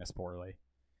explaining this poorly.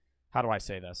 How do I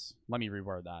say this? Let me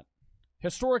reword that.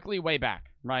 Historically, way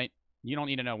back, right? You don't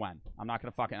need to know when. I'm going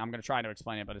to try to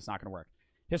explain it, but it's not going to work.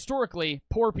 Historically,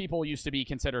 poor people used to be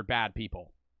considered bad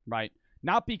people, right?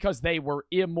 Not because they were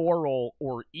immoral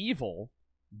or evil.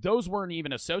 Those weren't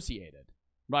even associated,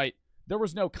 right? There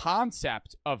was no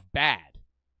concept of bad,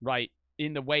 right,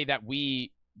 in the way that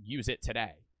we use it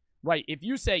today, right? If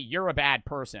you say you're a bad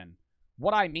person,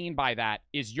 what I mean by that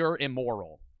is you're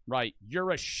immoral, right?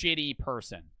 You're a shitty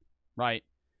person, right?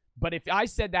 But if I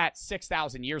said that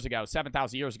 6,000 years ago,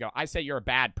 7,000 years ago, I say you're a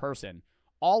bad person,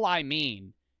 all I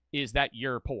mean is that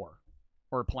you're poor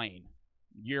or plain.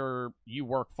 You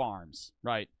work farms,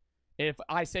 right? If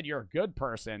I said you're a good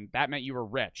person, that meant you were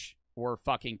rich or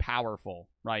fucking powerful,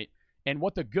 right? And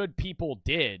what the good people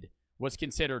did was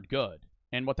considered good,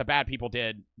 and what the bad people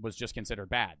did was just considered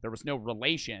bad. There was no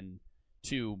relation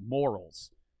to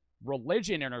morals.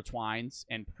 Religion intertwines,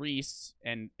 and priests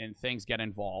and things get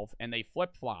involved, and they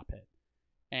flip-flop it.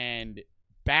 And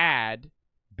bad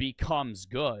becomes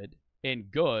good,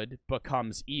 and good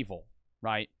becomes evil,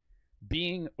 right?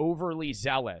 Being overly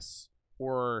zealous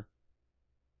or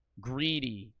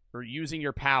greedy or using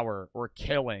your power or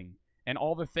killing and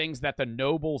all the things that the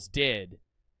nobles did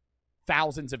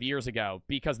thousands of years ago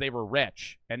because they were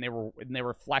rich and they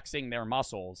were flexing their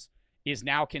muscles is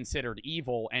now considered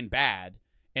evil and bad.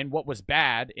 And what was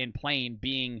bad in plain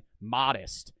being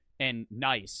modest and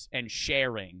nice and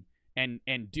sharing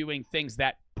and doing things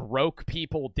that broke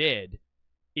people did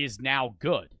is now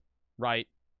good, right?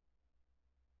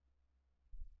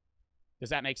 Does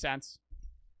that make sense?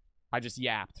 I just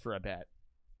yapped for a bit.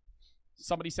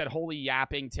 Somebody said, "Holy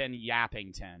Yappington,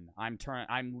 Yappington."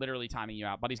 I'm literally timing you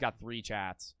out. Buddy's got 3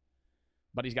 chats.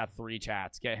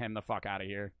 Get him the fuck out of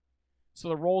here. So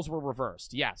the roles were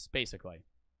reversed. Yes, basically.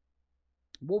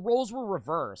 Well, roles were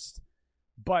reversed,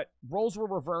 but roles were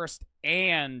reversed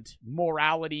and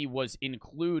morality was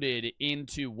included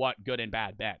into what good and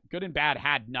bad meant. Good and bad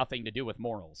had nothing to do with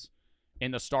morals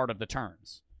in the start of the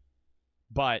terms.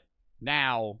 But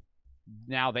now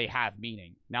they have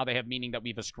meaning. Now they have meaning that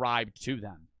we've ascribed to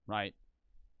them, right?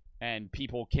 And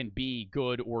people can be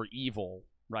good or evil,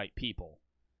 right, people.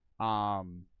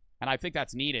 And I think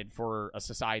that's needed for a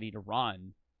society to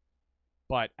run.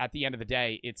 But at the end of the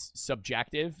day, it's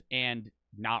subjective and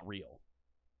not real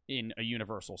in a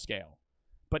universal scale.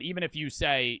 But even if you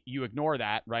say you ignore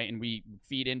that, right, and we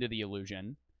feed into the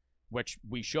illusion, which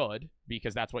we should,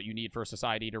 because that's what you need for a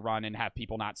society to run and have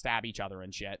people not stab each other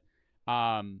and shit.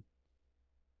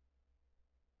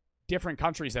 Different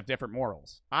countries have different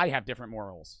morals. I have different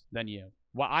morals than you.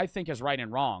 What I think is right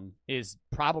and wrong is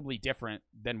probably different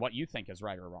than what you think is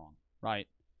right or wrong, right?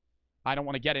 I don't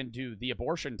want to get into the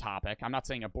abortion topic. I'm not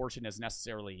saying abortion is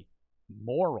necessarily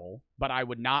moral, but I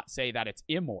would not say that it's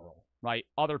immoral, right?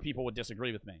 Other people would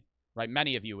disagree with me, right?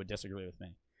 Many of you would disagree with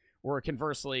me. Or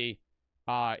conversely,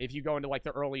 if you go into like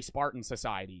the early Spartan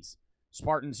societies,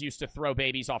 Spartans used to throw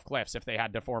babies off cliffs if they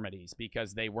had deformities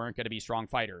because they weren't going to be strong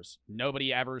fighters.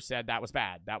 Nobody ever said that was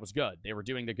bad. That was good. They were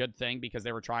doing the good thing because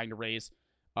they were trying to raise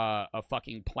a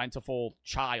fucking plentiful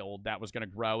child that was going to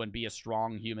grow and be a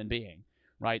strong human being,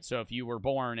 right? So if you were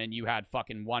born and you had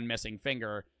fucking one missing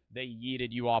finger, they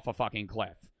yeeted you off a fucking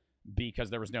cliff because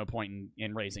there was no point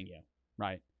in raising you,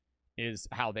 right? Is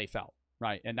how they felt,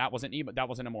 right? And that wasn't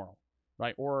immoral.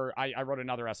 Right, or I wrote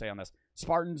another essay on this.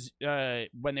 Spartans,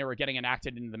 when they were getting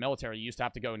enacted into the military, used to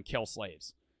have to go and kill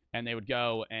slaves. And they would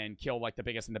go and kill, like, the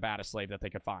biggest and the baddest slave that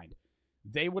they could find.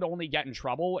 They would only get in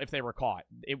trouble if they were caught.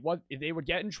 They would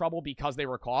get in trouble because they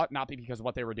were caught, not because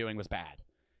what they were doing was bad.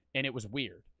 And it was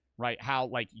weird, right? How,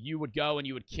 like, you would go and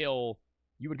you would kill,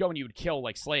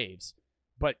 like, slaves,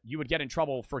 but you would get in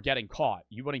trouble for getting caught.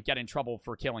 You wouldn't get in trouble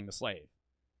for killing the slave.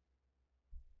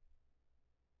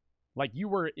 Like, you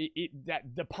were, that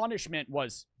the punishment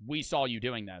was, we saw you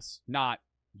doing this, not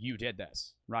you did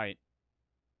this, right?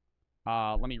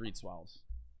 Let me read Swells.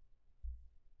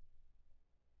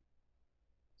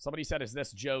 Somebody said, is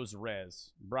this Joe's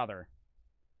Riz? Brother.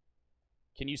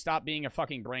 Can you stop being a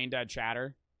fucking brain-dead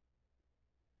chatter?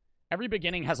 Every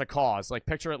beginning has a cause. Like,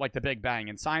 picture it like the Big Bang.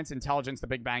 In science intelligence, the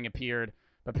Big Bang appeared.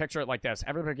 But picture it like this.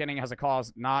 Every beginning has a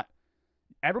cause, not...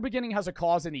 Every beginning has a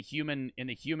cause in the human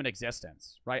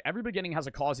existence, right? Every beginning has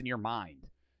a cause in your mind.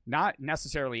 Not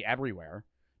necessarily everywhere.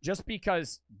 Just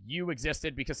because you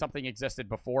existed because something existed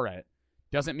before it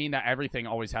doesn't mean that everything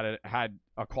always had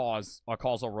a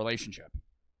causal relationship.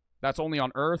 That's only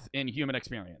on Earth in human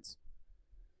experience.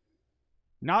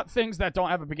 Not things that don't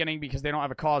have a beginning because they don't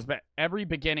have a cause, but every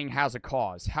beginning has a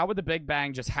cause. How would the Big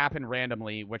Bang just happen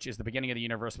randomly, which is the beginning of the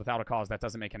universe, without a cause? That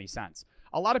doesn't make any sense.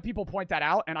 A lot of people point that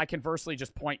out, and I conversely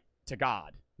just point to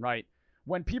God, right?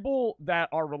 When people that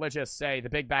are religious say the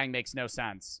Big Bang makes no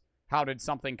sense, how did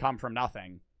something come from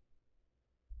nothing?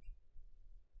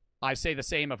 I say the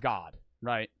same of God,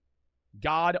 right?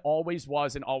 God always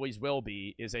was and always will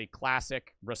be is a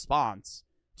classic response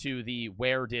to the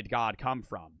where did God come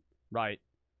from, right?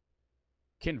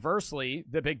 Conversely,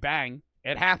 the Big Bang,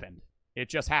 it happened. It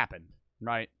just happened,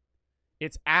 right?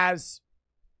 It's as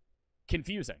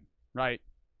confusing, right?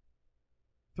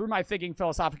 Through my thinking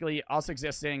philosophically, us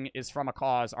existing is from a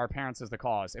cause. Our parents is the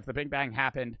cause. If the Big Bang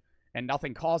happened and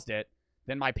nothing caused it,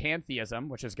 then my pantheism,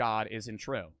 which is God, isn't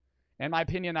true. In my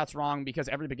opinion, that's wrong because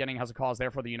every beginning has a cause.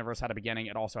 Therefore, the universe had a beginning.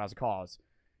 It also has a cause.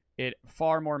 It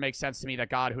far more makes sense to me that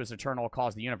God, who is eternal,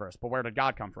 caused the universe. But where did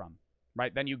God come from,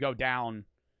 right? Then you go down...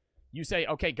 You say,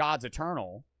 okay, God's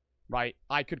eternal, right?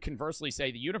 I could conversely say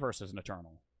the universe isn't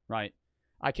eternal, right?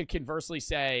 I could conversely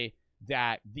say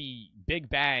that the Big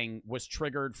Bang was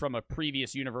triggered from a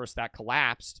previous universe that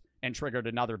collapsed and triggered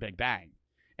another Big Bang.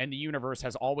 And the universe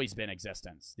has always been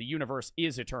existence. The universe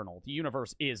is eternal. The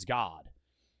universe is God.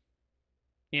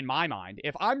 In my mind,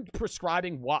 if I'm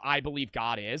prescribing what I believe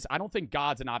God is, I don't think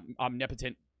God's an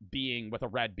omnipotent being with a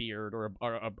red beard or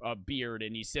a beard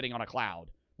and he's sitting on a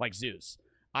cloud like Zeus.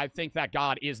 I think that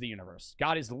God is the universe.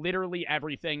 God is literally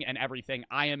everything and everything.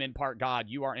 I am in part God.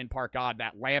 You are in part God.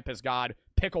 That lamp is God.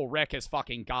 Pickle Rick is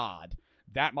fucking God.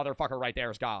 That motherfucker right there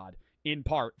is God. In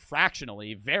part,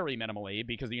 fractionally, very minimally,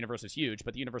 because the universe is huge,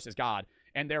 but the universe is God.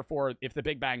 And therefore, if the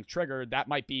Big Bang triggered, that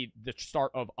might be the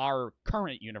start of our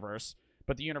current universe,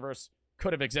 but the universe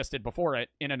could have existed before it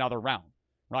in another realm,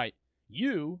 right?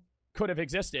 You could have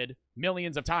existed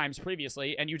millions of times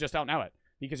previously, and you just don't know it.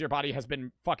 Because your body has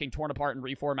been fucking torn apart and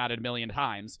reformatted a million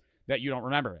times that you don't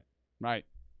remember it, right?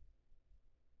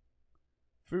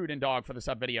 Food and dog for the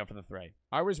sub video for the 3.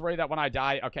 I always worry that when I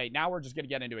die... Okay, now we're just going to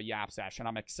get into a yap session.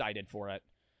 I'm excited for it.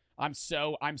 I'm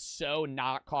so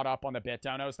not caught up on the bit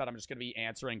donos that I'm just going to be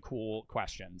answering cool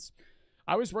questions.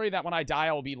 I always worry that when I die,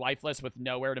 I will be lifeless with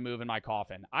nowhere to move in my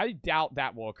coffin. I doubt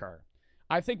that will occur.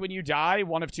 I think when you die,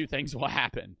 one of two things will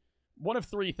happen. One of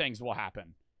three things will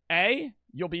happen. A,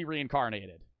 you'll be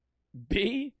reincarnated.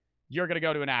 B, you're going to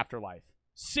go to an afterlife.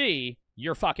 C,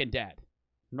 you're fucking dead,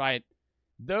 right?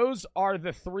 Those are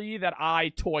the three that I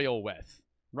toil with,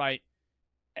 right?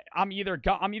 I'm either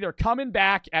coming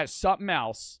back as something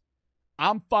else,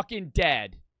 I'm fucking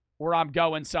dead, or I'm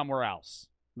going somewhere else,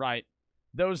 right?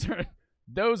 Those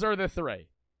are the three.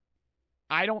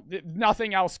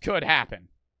 Nothing else could happen,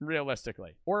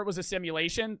 realistically. Or it was a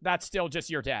simulation, that's still just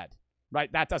you're dead, right?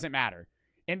 That doesn't matter.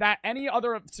 In that any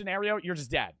other scenario, you're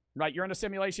just dead, right? You're in a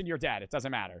simulation, you're dead. It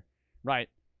doesn't matter, right?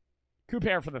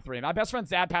 Couper for the 3. My best friend's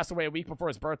dad passed away a week before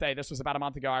his birthday. This was about a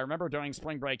month ago. I remember during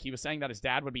spring break, he was saying that his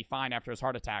dad would be fine after his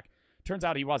heart attack. Turns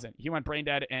out he wasn't. He went brain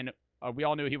dead, and we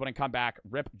all knew he wouldn't come back.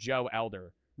 Rip Joe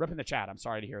Elder. Rip in the chat. I'm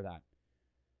sorry to hear that.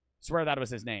 Swear that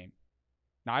was his name.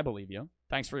 Now, I believe you.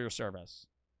 Thanks for your service.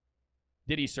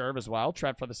 Did he serve as well?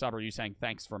 Trev for the sub, or are you saying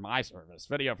thanks for my service?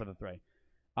 Video for the 3.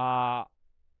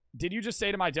 Did you just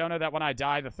say to my dono that when I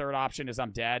die, the third option is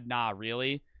I'm dead? Nah,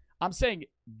 really? I'm saying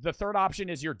the third option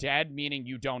is you're dead, meaning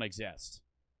you don't exist.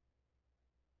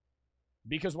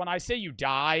 Because when I say you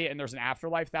die and there's an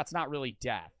afterlife, that's not really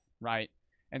death, right?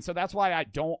 And so that's why I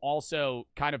don't also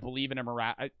kind of believe in a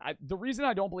the reason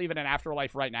I don't believe in an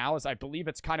afterlife right now is I believe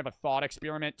it's kind of a thought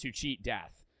experiment to cheat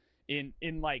death. In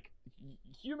like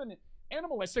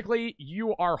animalistically,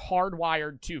 you are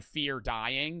hardwired to fear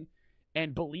dying.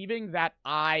 And believing that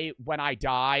when I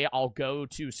die, I'll go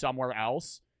to somewhere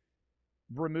else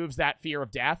removes that fear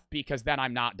of death because then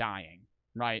I'm not dying,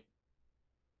 right?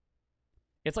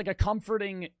 It's like a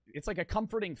comforting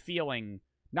feeling,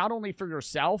 not only for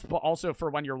yourself, but also for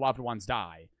when your loved ones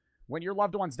die. When your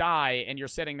loved ones die and you're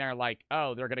sitting there like,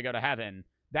 oh, they're going to go to heaven,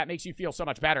 that makes you feel so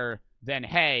much better than,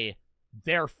 hey,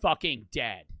 they're fucking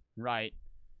dead, right?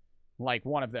 Like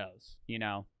one of those, you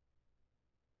know?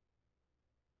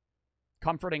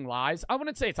 Comforting lies. I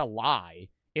wouldn't say it's a lie.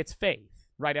 It's faith,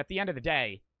 right? At the end of the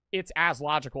day, it's as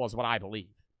logical as what I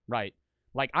believe, right?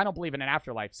 Like, I don't believe in an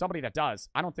afterlife. Somebody that does,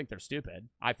 I don't think they're stupid.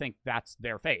 I think that's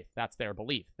their faith. That's their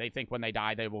belief. They think when they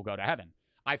die, they will go to heaven.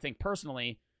 I think,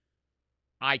 personally,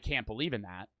 I can't believe in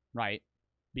that, right?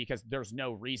 Because there's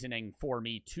no reasoning for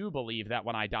me to believe that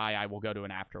when I die, I will go to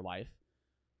an afterlife.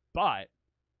 But,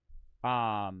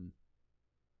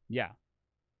 yeah.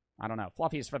 I don't know.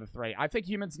 Fluffy is for the three. I think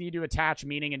humans need to attach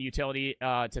meaning and utility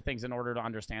to things in order to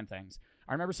understand things.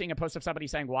 I remember seeing a post of somebody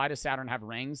saying, why does Saturn have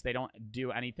rings? They don't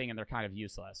do anything and they're kind of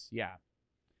useless. Yeah.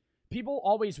 People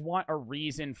always want a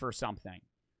reason for something,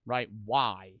 right?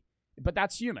 Why? But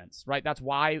that's humans, right? That's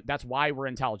why we're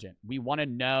intelligent. We want to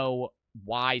know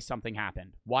why something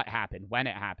happened, what happened, when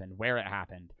it happened, where it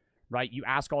happened, right? You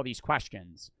ask all these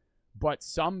questions, but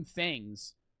some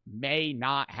things may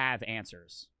not have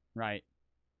answers, right?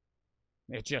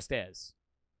 It just is.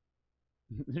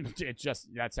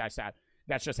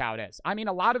 That's just how it is. I mean,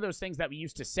 a lot of those things that we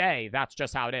used to say, that's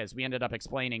just how it is. We ended up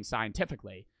explaining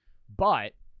scientifically.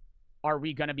 But are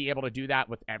we going to be able to do that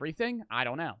with everything? I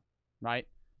don't know, right?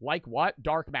 Like what?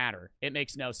 Dark matter. It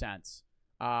makes no sense.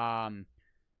 The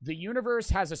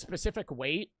universe has a specific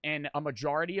weight, and a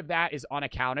majority of that is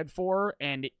unaccounted for,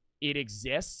 and it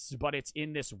exists, but it's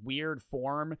in this weird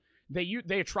form.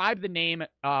 They tried the name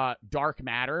dark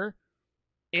matter.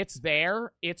 It's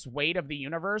there. It's weight of the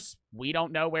universe. We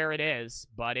don't know where it is,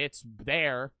 but it's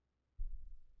there.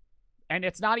 And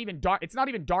it's not even dark. It's not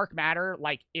even dark matter.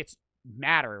 Like, it's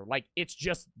matter. Like, it's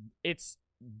just,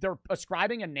 they're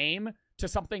ascribing a name to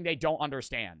something they don't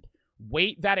understand.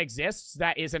 Weight that exists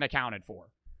that isn't accounted for.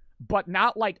 But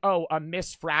not like, oh, a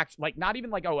like, not even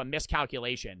like, oh, a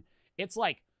miscalculation. It's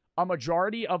like a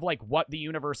majority of like what the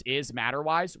universe is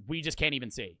matter-wise, we just can't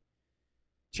even see.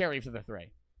 Cherry for the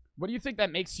three. What do you think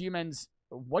that makes humans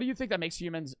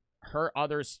hurt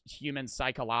humans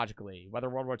psychologically, whether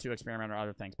World War II experiment or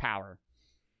other things? Power.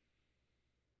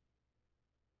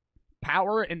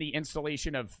 Power in the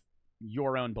installation of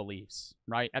your own beliefs,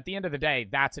 right? At the end of the day,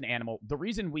 that's an animal. The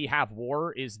reason we have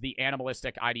war is the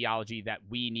animalistic ideology that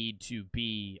we need to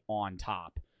be on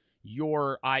top.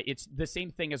 It's the same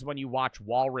thing as when you watch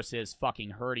walruses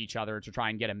fucking hurt each other to try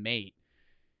and get a mate.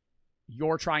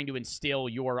 You're trying to instill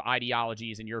your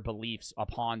ideologies and your beliefs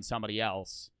upon somebody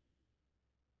else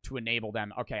to enable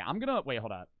them. Okay, wait,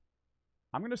 hold up.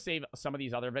 I'm going to save some of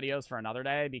these other videos for another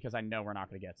day because I know we're not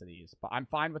going to get to these. But I'm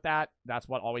fine with that. That's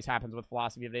what always happens with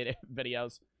philosophy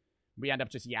videos. We end up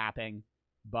just yapping.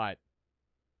 But,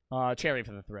 cherry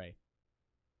for the three.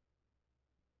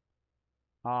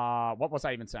 What was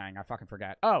I even saying? I fucking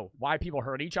forget. Oh, why people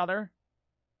hurt each other?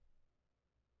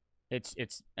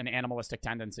 It's an animalistic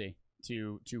tendency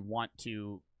to want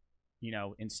to,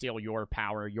 instill your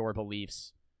power, your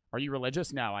beliefs. Are you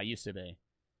religious? No, I used to be.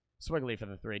 Swiggly for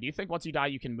the three. Do you think once you die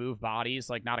you can move bodies,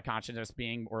 like not a consciousness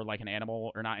being, or like an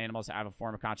animal, or not animals that have a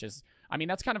form of consciousness? I mean,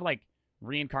 that's kind of like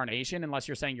reincarnation, unless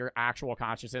you're saying your actual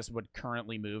consciousness would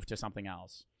currently move to something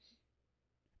else.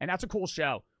 And that's a cool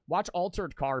show. Watch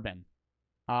Altered Carbon.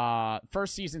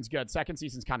 First season's good. Second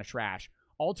season's kind of trash.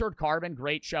 Altered Carbon,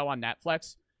 great show on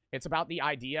Netflix. It's about the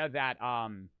idea that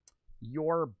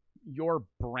your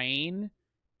brain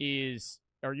is,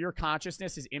 or your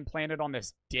consciousness is implanted on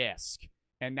this disc.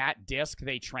 And that disc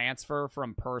they transfer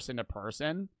from person to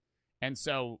person. And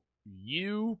so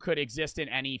you could exist in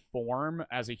any form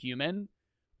as a human,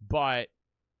 but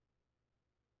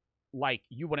like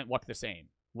you wouldn't look the same.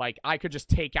 Like I could just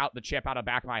take out the chip out of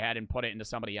the back of my head and put it into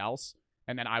somebody else.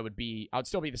 And then I would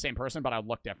still be the same person, but I would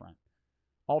look different.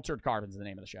 Altered Carbon's the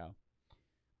name of the show.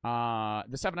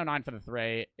 The 709 for the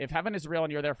three. If heaven is real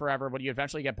and you're there forever, would you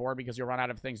eventually get bored because you'll run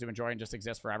out of things to enjoy and just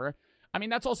exist forever? I mean,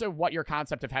 that's also what your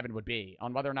concept of heaven would be,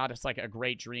 on whether or not it's like a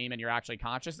great dream and you're actually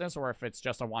consciousness, or if it's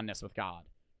just a oneness with God,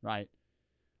 right?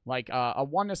 Like a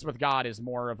oneness with God is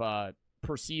more of a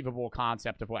perceivable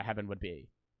concept of what heaven would be,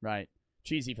 right?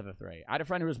 Cheesy for the three. I had a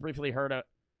friend who was briefly heard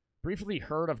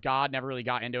of God, never really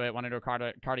got into it, went into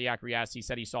a cardiac arrest. He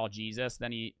said he saw Jesus.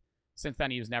 Since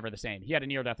then he was never the same. He had a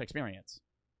near-death experience.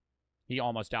 He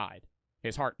almost died.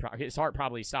 His heart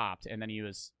probably stopped, and then he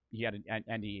had an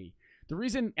NDE. The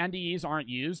reason NDEs aren't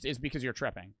used is because you're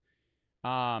tripping.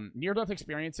 Near-death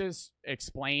experiences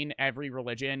explain every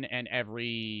religion and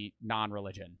every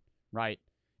non-religion, right?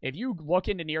 If you look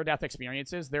into near-death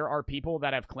experiences, there are people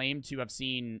that have claimed to have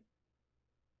seen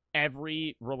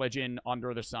every religion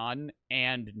under the sun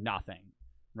and nothing,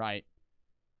 right?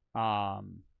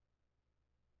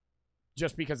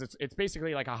 Just because it's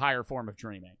basically like a higher form of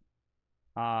dreaming.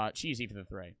 Cheesy for the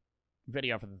three.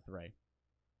 Video for the three.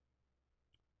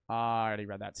 I already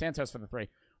read that. Santos for the three.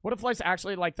 What if life's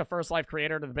actually like the first life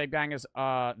creator to the Big Bang is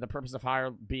the purpose of higher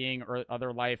being or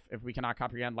other life? If we cannot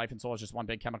comprehend life and soul is just one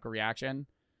big chemical reaction.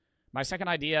 My second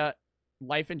idea,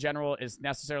 life in general is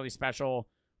necessarily special.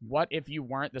 What if you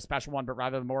weren't the special one, but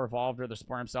rather the more evolved or the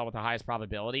sperm cell with the highest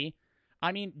probability?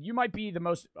 I mean, you might be the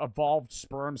most evolved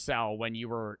sperm cell when you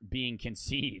were being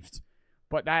conceived,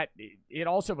 but it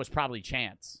also was probably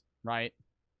chance, right?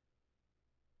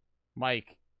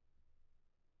 Like,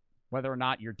 whether or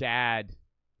not your dad,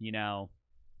 you know,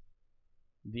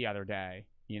 the other day,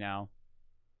 you know,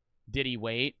 did he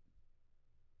wait?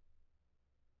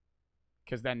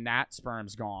 Because then that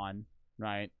sperm's gone,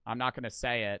 right? I'm not going to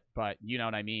say it, but you know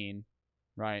what I mean,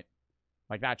 right?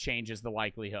 Like, that changes the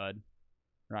likelihood,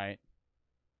 right?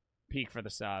 Peak for the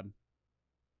sub.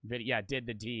 Yeah, did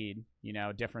the deed, you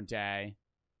know, different day,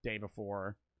 day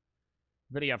before.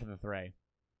 Video for the 3.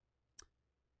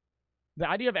 The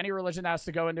idea of any religion that has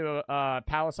to go into a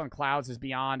palace on clouds is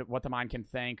beyond what the mind can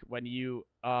think. When you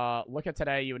look at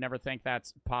today, you would never think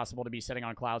that's possible to be sitting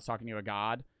on clouds talking to a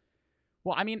god.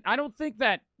 Well, I mean, I don't think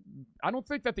that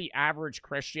the average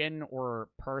Christian or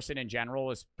person in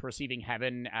general is perceiving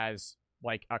heaven as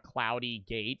like a cloudy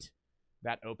gate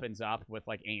that opens up with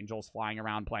like angels flying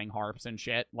around playing harps and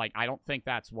shit. Like, I don't think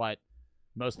that's what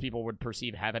most people would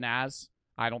perceive heaven as.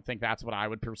 I don't think that's what I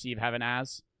would perceive heaven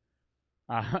as.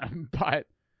 But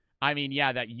I mean,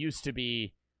 yeah, that used to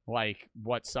be like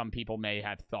what some people may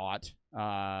have thought.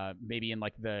 Maybe in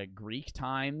like the Greek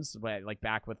times, but like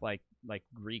back with like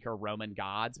Greek or Roman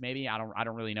gods. Maybe I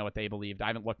don't really know what they believed. I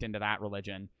haven't looked into that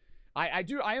religion. I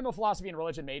am a philosophy and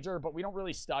religion major, but we don't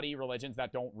really study religions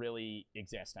that don't really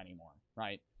exist anymore,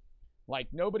 right? Like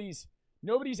nobody's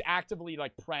actively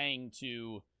like praying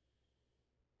to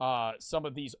some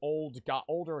of these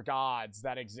older gods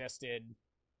that existed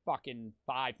fucking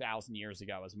 5,000 years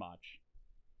ago as much.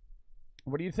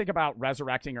 What do you think about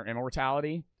resurrecting or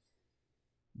immortality?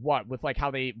 What, with like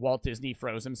how Walt Disney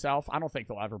froze himself? I don't think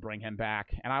they'll ever bring him back.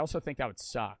 And I also think that would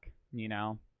suck, you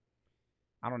know?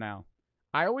 I don't know.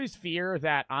 I always fear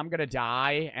that I'm going to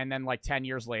die, and then like 10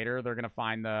 years later, they're going to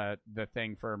find the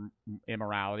thing for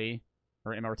immortality.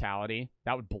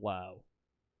 That would blow.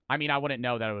 I mean, I wouldn't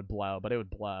know that it would blow, but it would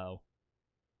blow.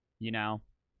 You know?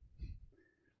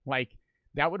 Like,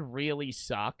 that would really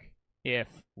suck if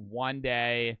one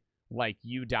day, like,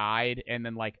 you died, and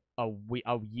then, like, a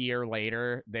year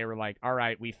later, they were like, all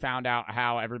right, we found out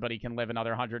how everybody can live another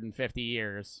 150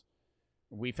 years.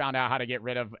 We found out how to get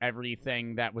rid of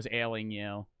everything that was ailing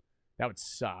you. That would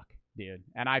suck, dude.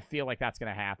 And I feel like that's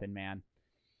going to happen, man.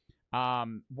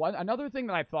 Another thing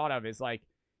that I thought of is, like,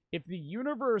 if the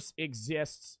universe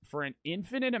exists for an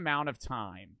infinite amount of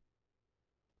time,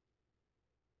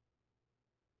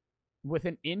 with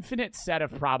an infinite set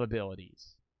of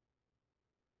probabilities,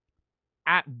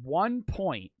 at one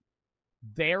point,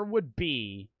 there would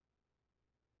be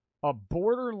a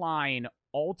borderline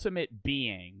ultimate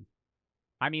being.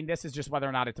 I mean, this is just whether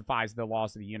or not it defies the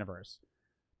laws of the universe.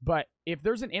 But if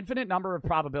there's an infinite number of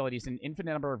probabilities, an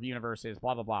infinite number of universes,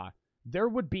 blah, blah, blah, there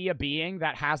would be a being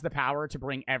that has the power to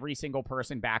bring every single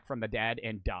person back from the dead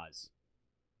and does.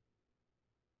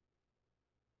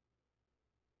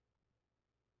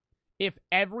 If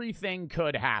everything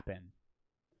could happen.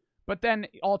 But then,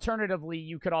 alternatively,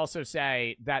 you could also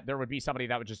say that there would be somebody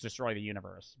that would just destroy the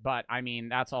universe. But, I mean,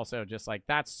 that's also just, like,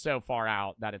 that's so far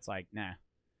out that it's like, nah.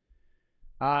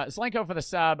 Slanko for the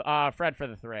sub, Fred for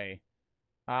the 3.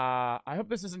 I hope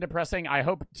this isn't depressing. I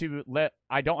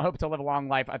don't hope to live a long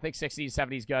life. I think 60s,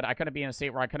 70s good. I couldn't be in a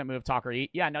state where I couldn't move, talk, or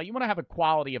eat. Yeah, no, you want to have a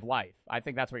quality of life. I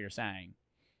think that's what you're saying.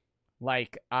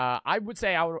 Like, I would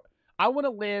say I want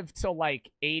to live till like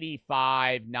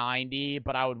 85, 90,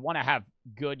 but I would want to have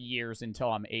good years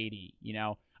until I'm 80, you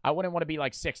know? I wouldn't want to be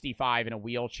like 65 in a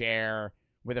wheelchair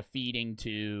with a feeding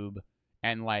tube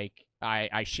and like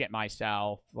I shit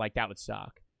myself. Like, that would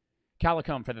suck.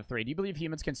 Calicomb for the 3. Do you believe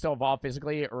humans can still evolve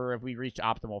physically, or have we reached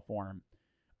optimal form?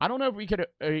 I don't know if we could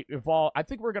evolve. I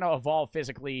think we're going to evolve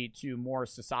physically to more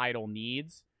societal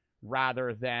needs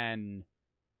rather than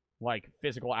like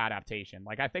physical adaptation.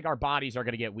 Like, I think our bodies are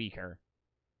going to get weaker,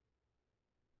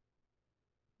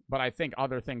 but I think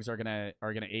other things are gonna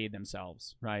aid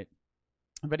themselves, right?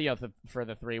 Video for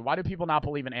the 3. Why do people not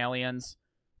believe in aliens?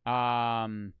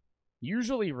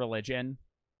 Usually religion.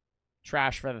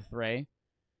 Trash for the 3.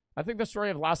 I think the story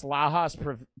of Las Lajas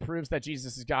proves that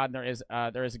Jesus is God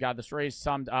and there is a God. The story is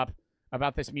summed up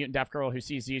about this mutant deaf girl who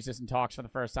sees Jesus and talks for the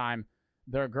first time.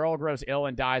 The girl grows ill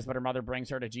and dies, but her mother brings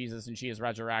her to Jesus and she is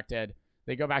resurrected.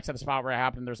 They go back to the spot where it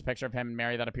happened. There's a picture of him and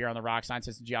Mary that appear on the rock.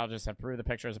 Scientists and geologists have proved the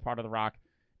picture is a part of the rock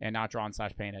and not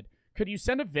drawn/painted. Could you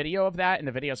send a video of that in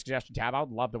the video suggestion tab? I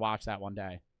would love to watch that one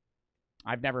day.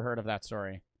 I've never heard of that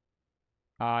story.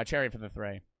 Cherry for the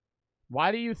 3.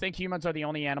 Why do you think humans are the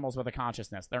only animals with a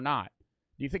consciousness? They're not.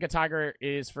 Do you think a tiger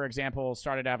is, for example,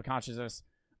 started to have a consciousness?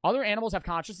 Other animals have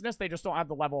consciousness, they just don't have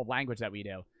the level of language that we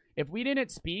do. If we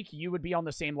didn't speak, you would be on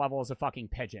the same level as a fucking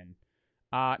pigeon.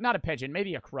 Not a pigeon,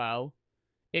 maybe a crow.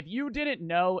 If you didn't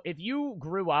know, if you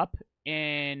grew up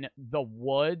in the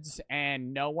woods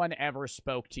and no one ever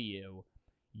spoke to you,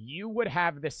 you would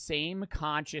have the same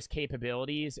conscious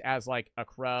capabilities as, like, a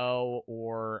crow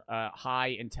or a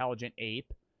high intelligent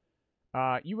ape.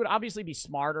 You would obviously be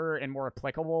smarter and more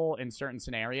applicable in certain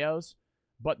scenarios,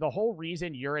 but the whole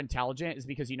reason you're intelligent is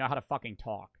because you know how to fucking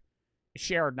talk.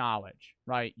 Shared knowledge,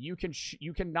 right? You can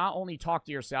not only talk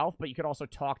to yourself, but you could also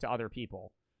talk to other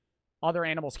people. Other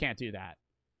animals can't do that.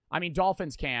 I mean,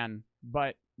 dolphins can,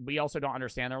 but we also don't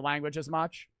understand their language as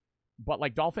much. But,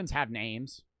 like, dolphins have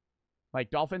names. Like,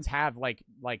 dolphins have, like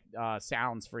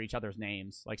sounds for each other's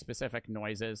names. Like, specific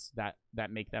noises that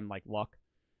make them, like, look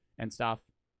and stuff.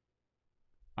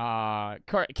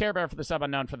 Care Bear for the sub,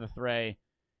 unknown for the 3.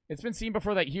 It's been seen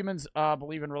before that humans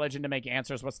believe in religion to make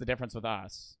answers. What's the difference with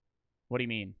us? What do you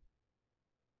mean?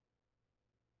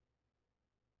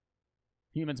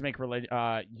 Humans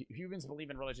believe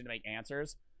in religion to make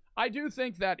answers. I do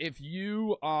think that if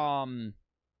you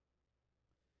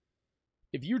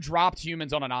dropped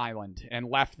humans on an island and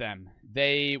left them,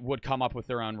 they would come up with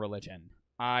their own religion.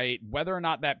 Whether or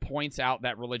not that points out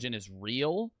that religion is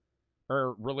real,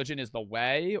 or religion is the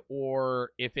way, or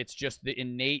if it's just the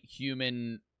innate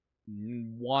human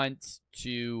want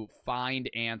to find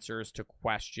answers to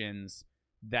questions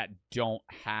that don't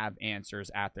have answers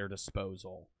at their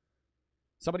disposal.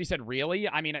 Somebody said, really?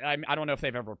 I mean, I don't know if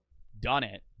they've ever done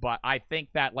it, but I think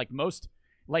that, like, most,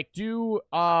 like,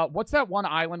 what's that one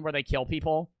island where they kill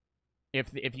people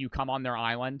if you come on their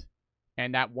island,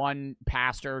 and that one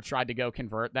pastor tried to go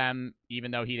convert them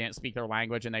even though he didn't speak their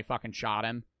language and they fucking shot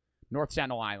him? North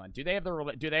Sentinel Island. Do they have a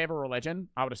religion?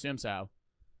 I would assume so.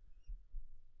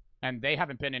 And they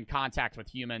haven't been in contact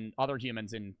with other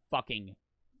humans in fucking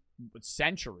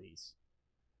centuries.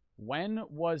 When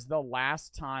was the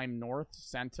last time North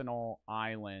Sentinel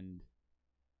Island?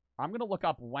 I'm going to look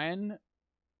up when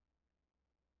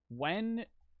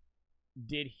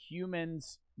did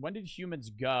humans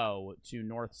go to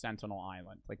North Sentinel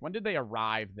Island? Like, when did they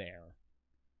arrive there?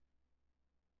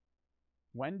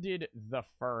 When did the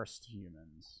first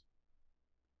humans?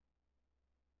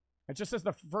 It just says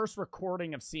the first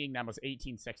recording of seeing them was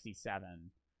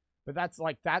 1867. But that's,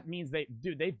 like, that means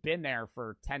they've been there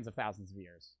for tens of thousands of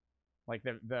years. Like,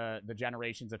 the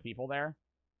generations of people there.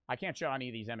 I can't show any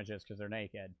of these images because they're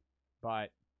naked.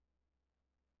 But,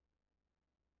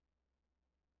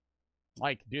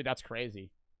 like, dude, that's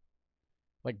crazy.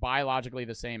 Like, biologically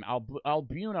the same.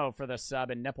 Albuno for the sub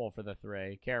and Nipple for the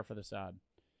 3. Care for the sub.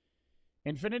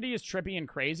 Infinity is trippy and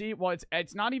crazy. Well,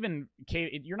 it's not even...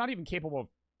 You're not even capable of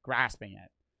grasping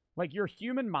it. Like, your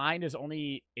human mind is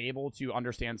only able to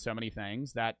understand so many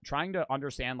things that trying to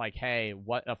understand, like, hey,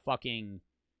 what a fucking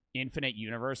infinite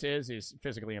universe is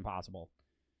physically impossible.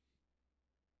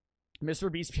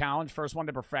 Mr. Beast challenge, first one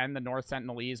to befriend the North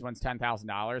Sentinelese wins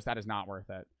 $10,000. That is not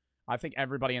worth it. I think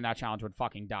everybody in that challenge would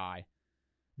fucking die.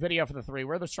 Video for the 3.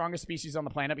 We're the strongest species on the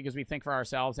planet because we think for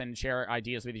ourselves and share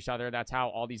ideas with each other. That's how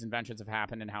all these inventions have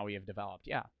happened and how we have developed.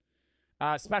 Yeah.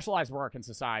 Specialized work in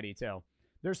society, too.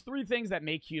 There's 3 things that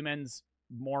make humans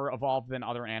more evolved than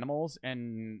other animals,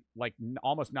 and, like,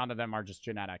 almost none of them are just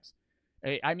genetics.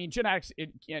 I mean, genetics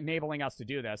enabling us to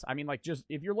do this. I mean, like, just,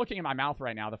 if you're looking at my mouth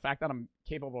right now, the fact that I'm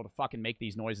capable to fucking make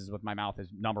these noises with my mouth is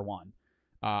number one.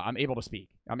 I'm able to speak.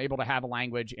 I'm able to have a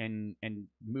language and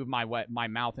move my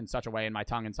mouth in such a way and my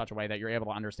tongue in such a way that you're able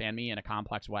to understand me in a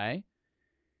complex way,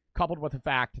 coupled with the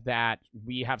fact that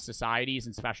we have societies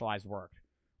and specialized work.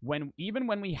 Even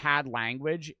when we had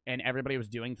language and everybody was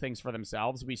doing things for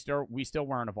themselves, we still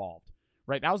weren't evolved,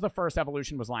 right? That was the first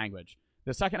evolution, was language.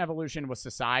 The second evolution was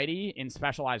society in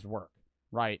specialized work,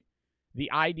 right?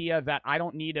 The idea that I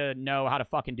don't need to know how to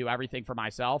fucking do everything for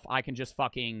myself. I can just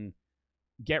fucking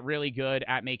get really good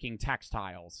at making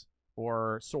textiles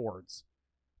or swords,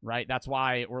 right? That's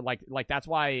why, or like that's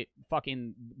why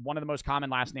fucking one of the most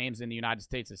common last names in the United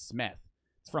States is Smith.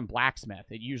 It's from blacksmith.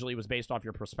 It usually was based off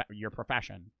your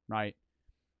profession, right?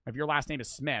 If your last name is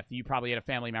Smith, you probably had a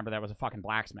family member that was a fucking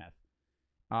blacksmith.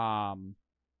 But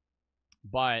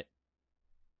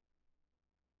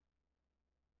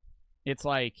it's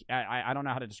like, I don't know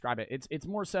how to describe it. It's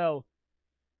more so,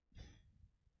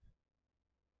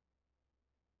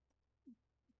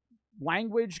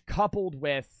 language coupled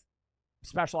with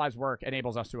specialized work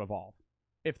enables us to evolve.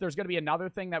 If there's going to be another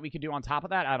thing that we could do on top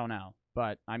of that, I don't know.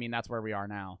 But, I mean, that's where we are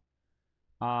now.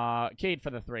 Kate for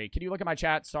the 3. Can you look at my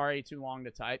chat? Sorry, too long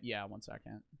to type. Yeah, 1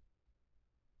 second.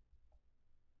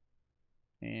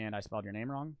 And I spelled your name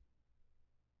wrong.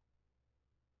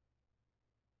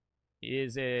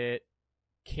 Is it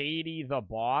Katie the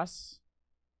Boss?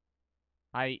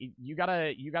 You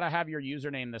gotta have your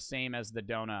username the same as the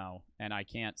dono, and I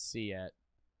can't see it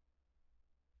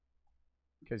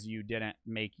because you didn't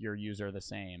make your user the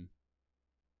same.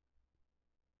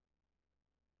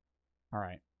 All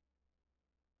right.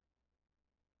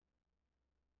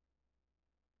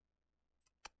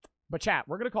 But chat,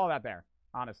 we're gonna call that there.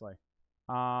 Honestly,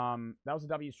 that was a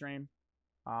W stream.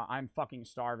 I'm fucking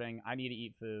starving. I need to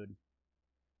eat food.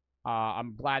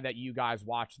 I'm glad that you guys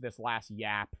watched this last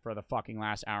yap for the fucking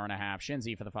last hour and a half.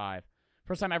 Shinzy for the 5.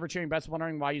 First time ever cheering bets,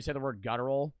 wondering why you say the word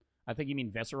guttural. I think you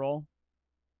mean visceral.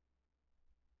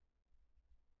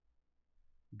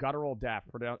 Guttural death.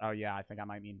 Oh, yeah, I think I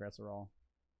might mean visceral.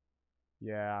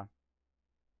 Yeah.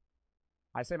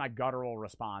 I say my guttural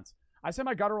response. I say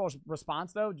my guttural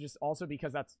response, though, just also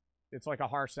because it's like a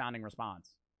harsh-sounding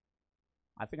response.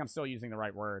 I think I'm still using the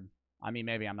right word. I mean,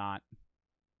 maybe I'm not.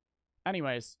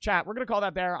 Anyways, chat, we're going to call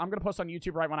that there. I'm going to post on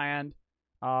YouTube right when I end.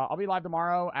 I'll be live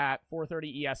tomorrow at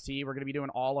 4:30 EST. We're going to be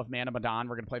doing all of Man of Medan.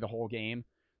 We're going to play the whole game.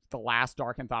 It's the last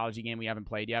Dark Anthology game we haven't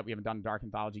played yet. We haven't done a Dark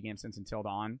Anthology game since Until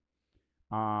Dawn.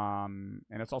 And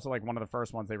it's also like one of the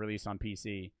first ones they released on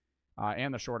PC.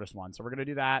 And the shortest one. So we're going to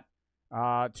do that.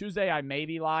 Tuesday, I may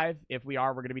be live. If we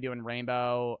are, we're going to be doing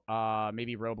Rainbow,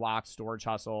 maybe Roblox, Storage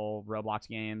Hustle, Roblox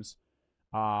games,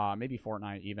 maybe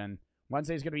Fortnite even.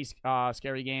 Wednesday is going to be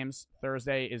scary games.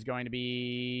 Thursday is going to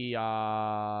be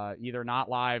either not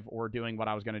live or doing what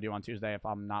I was going to do on Tuesday if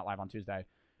I'm not live on Tuesday.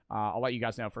 I'll let you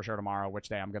guys know for sure tomorrow which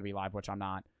day I'm going to be live, which I'm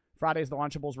not. Friday is the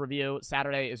Lunchables review.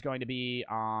 Saturday is going to be,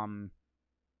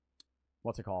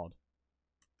 what's it called?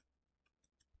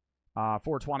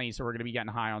 420, so we're going to be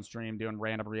getting high on stream, doing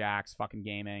random reacts, fucking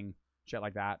gaming, shit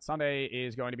like that. Sunday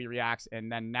is going to be reacts,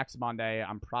 and then next Monday,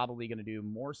 I'm probably going to do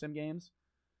more sim games.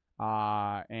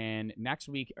 And next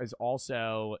week is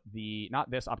also not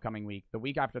this upcoming week, the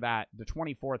week after that, the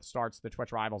 24th starts the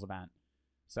Twitch Rivals event.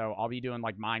 So I'll be doing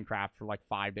like Minecraft for like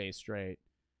 5 days straight.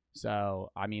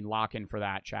 So, I mean, lock in for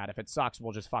that, chat. If it sucks,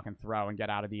 we'll just fucking throw and get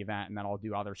out of the event, and then I'll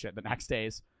do other shit the next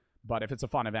days. But if it's a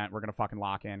fun event, we're going to fucking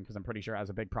lock in because I'm pretty sure it has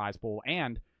a big prize pool.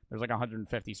 And there's like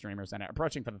 150 streamers in it,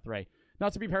 approaching for the 3.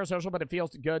 Not to be parasocial, but it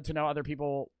feels good to know other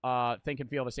people think and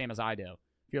feel the same as I do.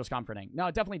 Feels comforting. No,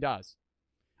 it definitely does.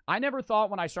 I never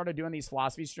thought when I started doing these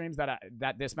philosophy streams that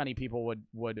that this many people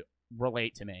would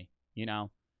relate to me, you know?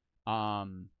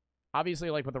 Obviously,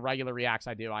 like with the regular reacts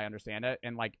I do, I understand it.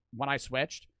 And like when I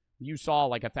switched, you saw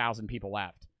like 1,000 people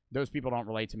left. Those people don't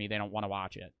relate to me. They don't want to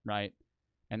watch it, right?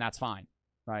 And that's fine,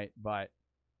 right? But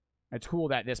it's cool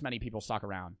that this many people stuck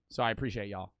around. So I appreciate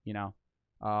y'all, you know?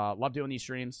 Love doing these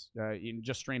streams,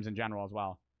 just streams in general as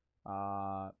well.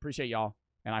 Appreciate y'all.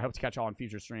 And I hope to catch y'all in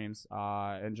future streams.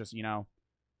 And just, you know,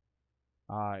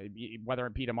 whether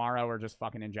it be tomorrow or just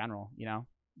fucking in general, you know?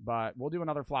 But we'll do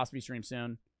another philosophy stream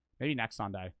soon. Maybe next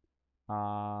Sunday.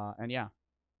 And yeah.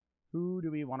 Who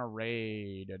do we want to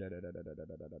raid?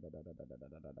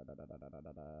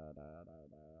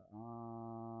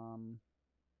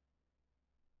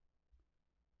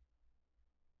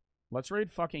 Let's raid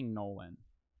fucking Nolan.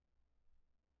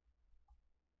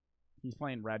 He's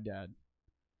playing Red Dead,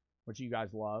 which you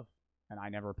guys love, and I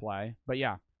never play. But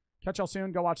yeah. Catch y'all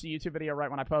soon. Go watch the YouTube video right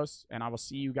when I post, and I will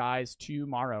see you guys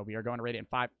tomorrow. We are going to rate it in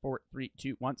 5, 4, 3,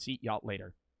 2, 1. See y'all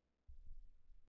later.